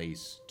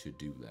place to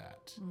do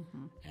that.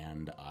 Mm-hmm.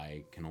 And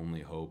I can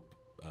only hope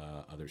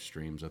other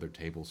streams, other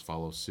tables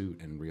follow suit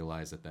and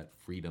realize that that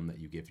freedom that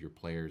you give your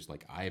players,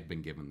 like I've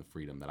been given the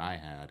freedom that I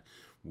had,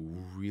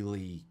 will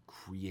really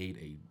create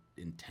a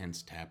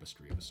intense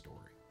tapestry of a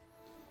story.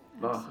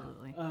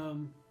 Absolutely.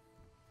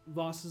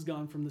 Voss is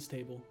gone from this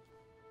table.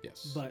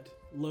 Yes. But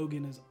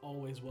Logan is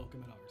always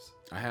welcome at ours.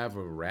 I have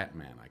a rat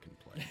man I can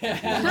play.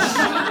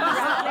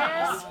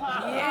 Yes.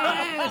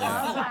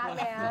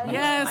 Ratman.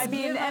 Yes. I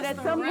mean, and at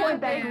some Point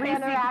point that that man or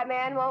greasy,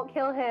 Ratman won't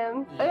kill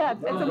him.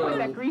 at some point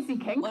that greasy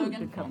Kenku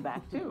could come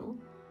back too.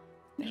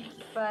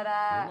 But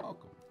You're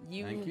welcome.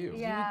 You, Thank you.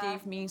 Yeah. You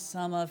gave me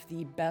some of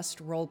the best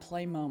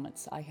roleplay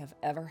moments I have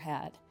ever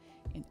had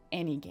in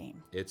any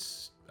game.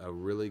 It's a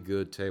really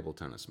good table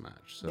tennis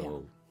match.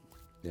 So,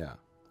 yeah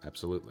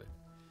absolutely.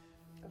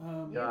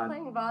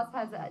 Playing Voss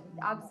has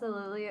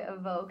absolutely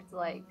evoked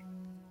like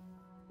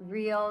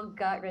real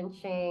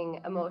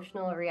gut-wrenching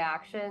emotional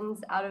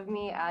reactions out of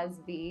me as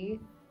V.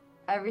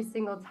 Every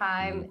single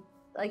time,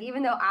 like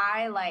even though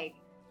I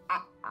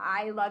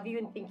love you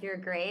and think you're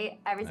great,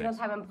 every single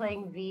time I'm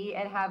playing V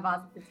and have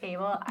Voss at the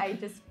table,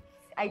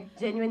 I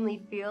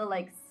genuinely feel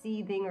like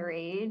seething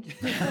rage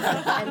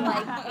and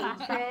like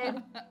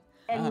hatred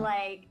and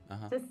like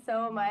just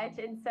so much.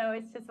 And so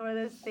it's just one of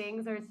those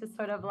things where it's just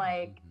sort of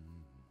like,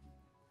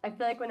 I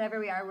feel like whenever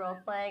we are role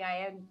playing,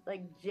 I am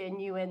like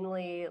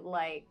genuinely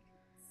like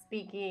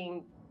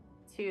speaking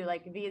to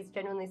like V is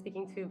genuinely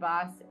speaking to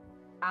Voss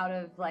out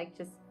of like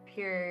just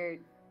pure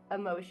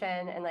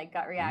emotion and like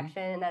gut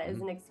reaction. And that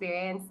is an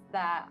experience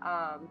that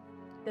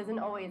doesn't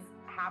always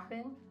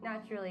happen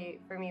naturally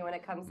for me when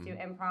it comes to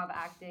improv,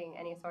 acting,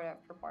 any sort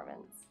of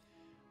performance.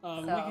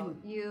 So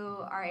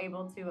you are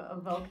able to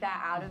evoke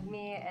that out of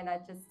me, and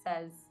that just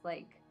says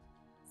like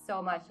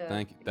so much of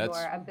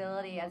your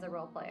ability as a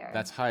role player.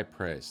 That's high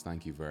praise.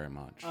 Thank you very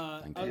much.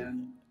 Thank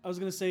you. I was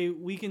gonna say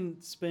we can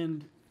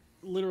spend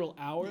literal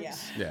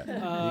hours. Yeah.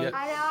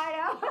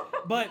 I know.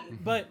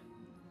 But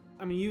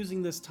I'm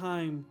using this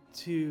time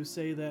to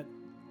say that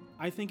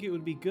I think it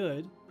would be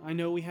good. I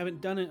know we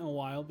haven't done it in a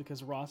while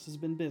because Ross has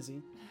been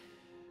busy,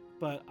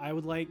 but I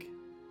would like,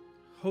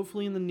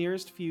 hopefully in the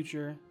nearest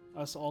future,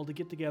 us all to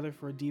get together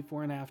for a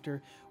D4 and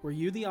after, where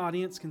you, the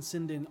audience, can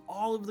send in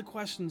all of the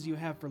questions you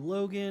have for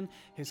Logan,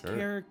 his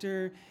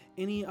character,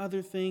 any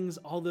other things,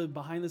 all the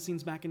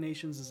behind-the-scenes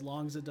machinations, as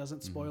long as it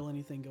doesn't spoil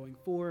anything going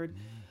forward.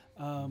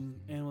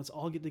 And let's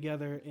all get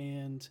together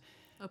and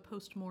a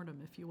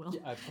post-mortem, if you will.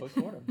 Yeah, a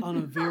post-mortem. on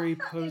a very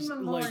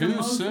like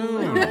Too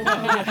soon.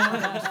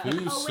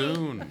 Too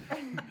soon.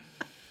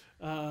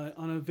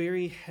 On a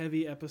very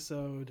heavy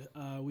episode,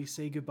 we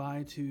say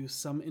goodbye to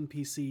some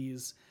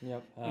NPCs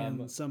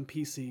and some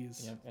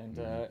PCs. Yep,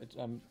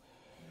 and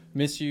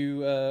miss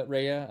you,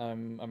 Rhea.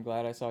 I'm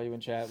glad I saw you in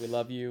chat. We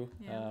love you.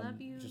 Yeah,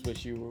 love you. Just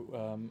wish you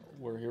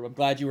were here. I'm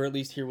glad you were at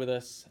least here with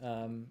us.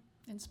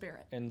 In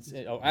spirit. And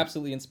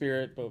absolutely in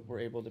spirit, but we're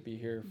able to be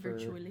here for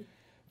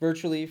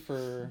virtually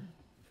for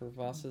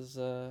Voss's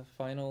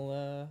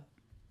final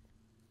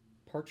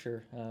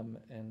departure.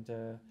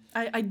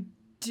 I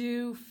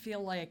do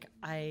feel like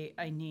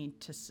I need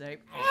to say.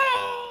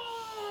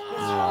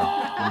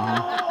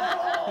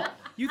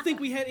 You think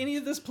we had any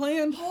of this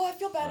planned? Oh, I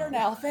feel better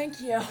now.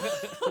 Thank you.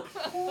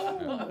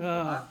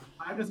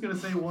 I'm just gonna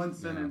say one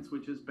sentence,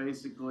 which is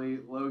basically,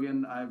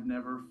 Logan, I've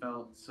never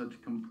felt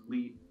such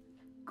complete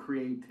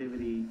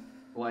creativity,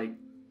 like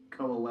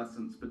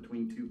coalescence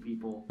between two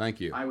people. Thank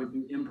you. I would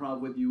do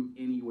improv with you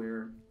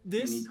anywhere.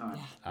 This anytime.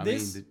 I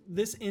this mean,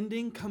 this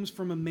ending comes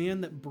from a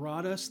man that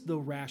brought us the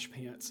rash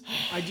pants.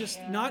 I just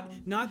not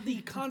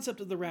the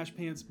concept of the rash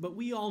pants, but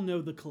we all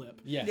know the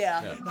clip. Yes.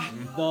 Yeah.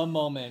 The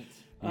moment.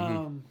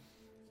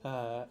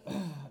 But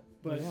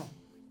yeah.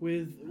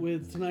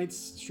 with tonight's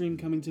stream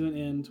coming to an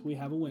end, we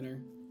have a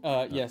winner.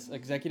 Yes,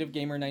 Executive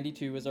Gamer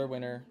 92 is our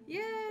winner.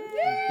 Yay!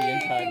 Be in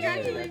touch.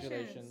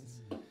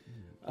 Congratulations.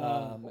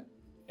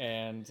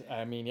 And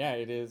I mean, yeah,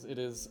 it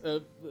is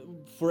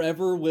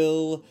forever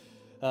will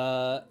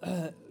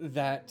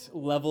that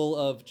level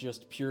of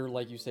just pure,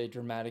 like you say,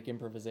 dramatic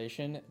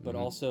improvisation, but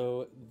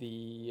also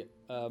the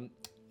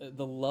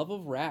love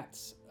of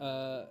rats.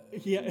 To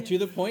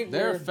the point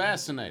they're where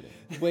fascinating.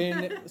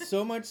 when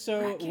so much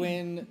so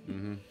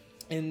when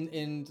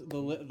in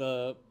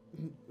the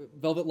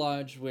Velvet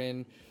Lodge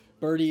when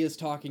Birdie is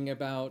talking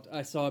about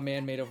I saw a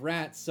man made of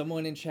rats,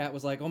 someone in chat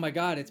was like, oh my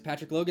god, it's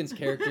Patrick Logan's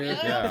character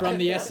from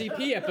the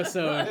SCP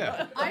episode.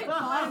 I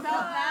thought about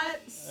that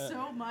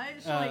so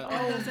much.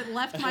 As it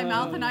left my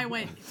mouth and I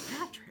went, it's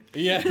Patrick.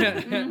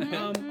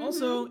 Yeah.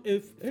 Also,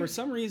 if for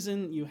some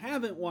reason you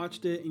haven't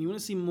watched it and you want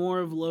to see more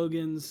of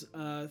Logan's,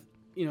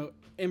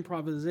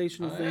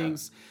 improvisational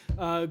things,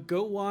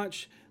 go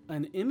watch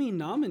an Emmy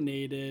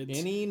nominated.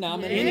 Any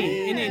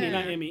nominated?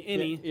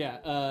 Any.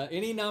 Yeah,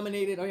 any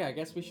nominated. Oh yeah, I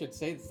guess we should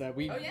say this, that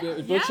we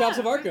yeah. Bookshops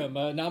of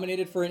Arkham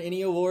nominated for an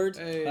Emmy Award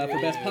for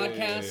Best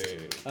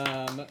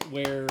Podcast,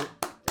 where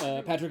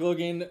Patrick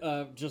Logan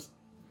just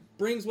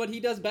brings what he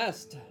does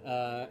best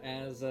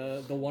as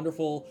the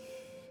wonderful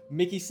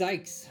Mickey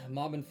Sykes,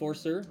 mob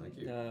enforcer,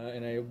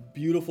 in a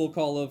beautiful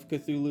Call of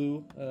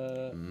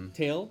Cthulhu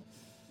tale.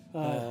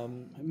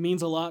 It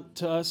means a lot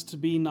to us to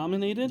be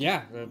nominated.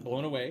 Yeah,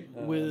 blown away.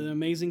 With an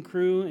amazing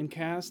crew and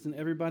cast and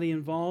everybody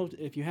involved.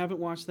 If you haven't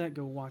watched that,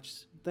 go watch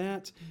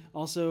that.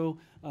 Also,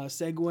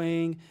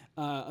 segueing,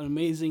 an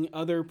amazing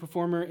other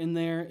performer in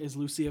there is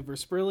Lucia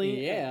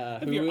Versprilli. Yeah.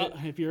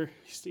 If you're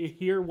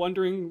here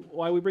wondering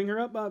why we bring her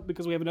up,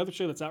 because we have another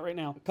show that's out right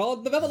now.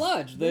 Called The Velvet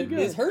Lodge. That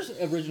is her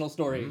original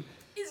story.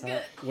 It's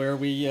good. Where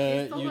we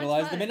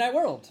utilize the Midnight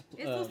World.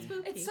 It's so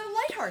spooky. It's so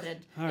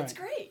lighthearted. It's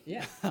great.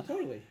 Yeah,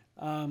 totally.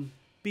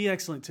 Be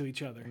excellent to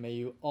each other. May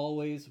you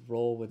always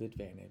roll with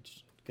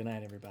advantage. Good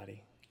night,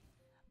 everybody.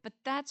 But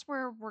that's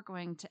where we're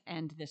going to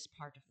end this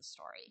part of the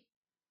story.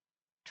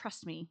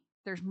 Trust me,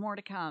 there's more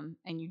to come,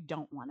 and you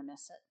don't want to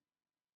miss it.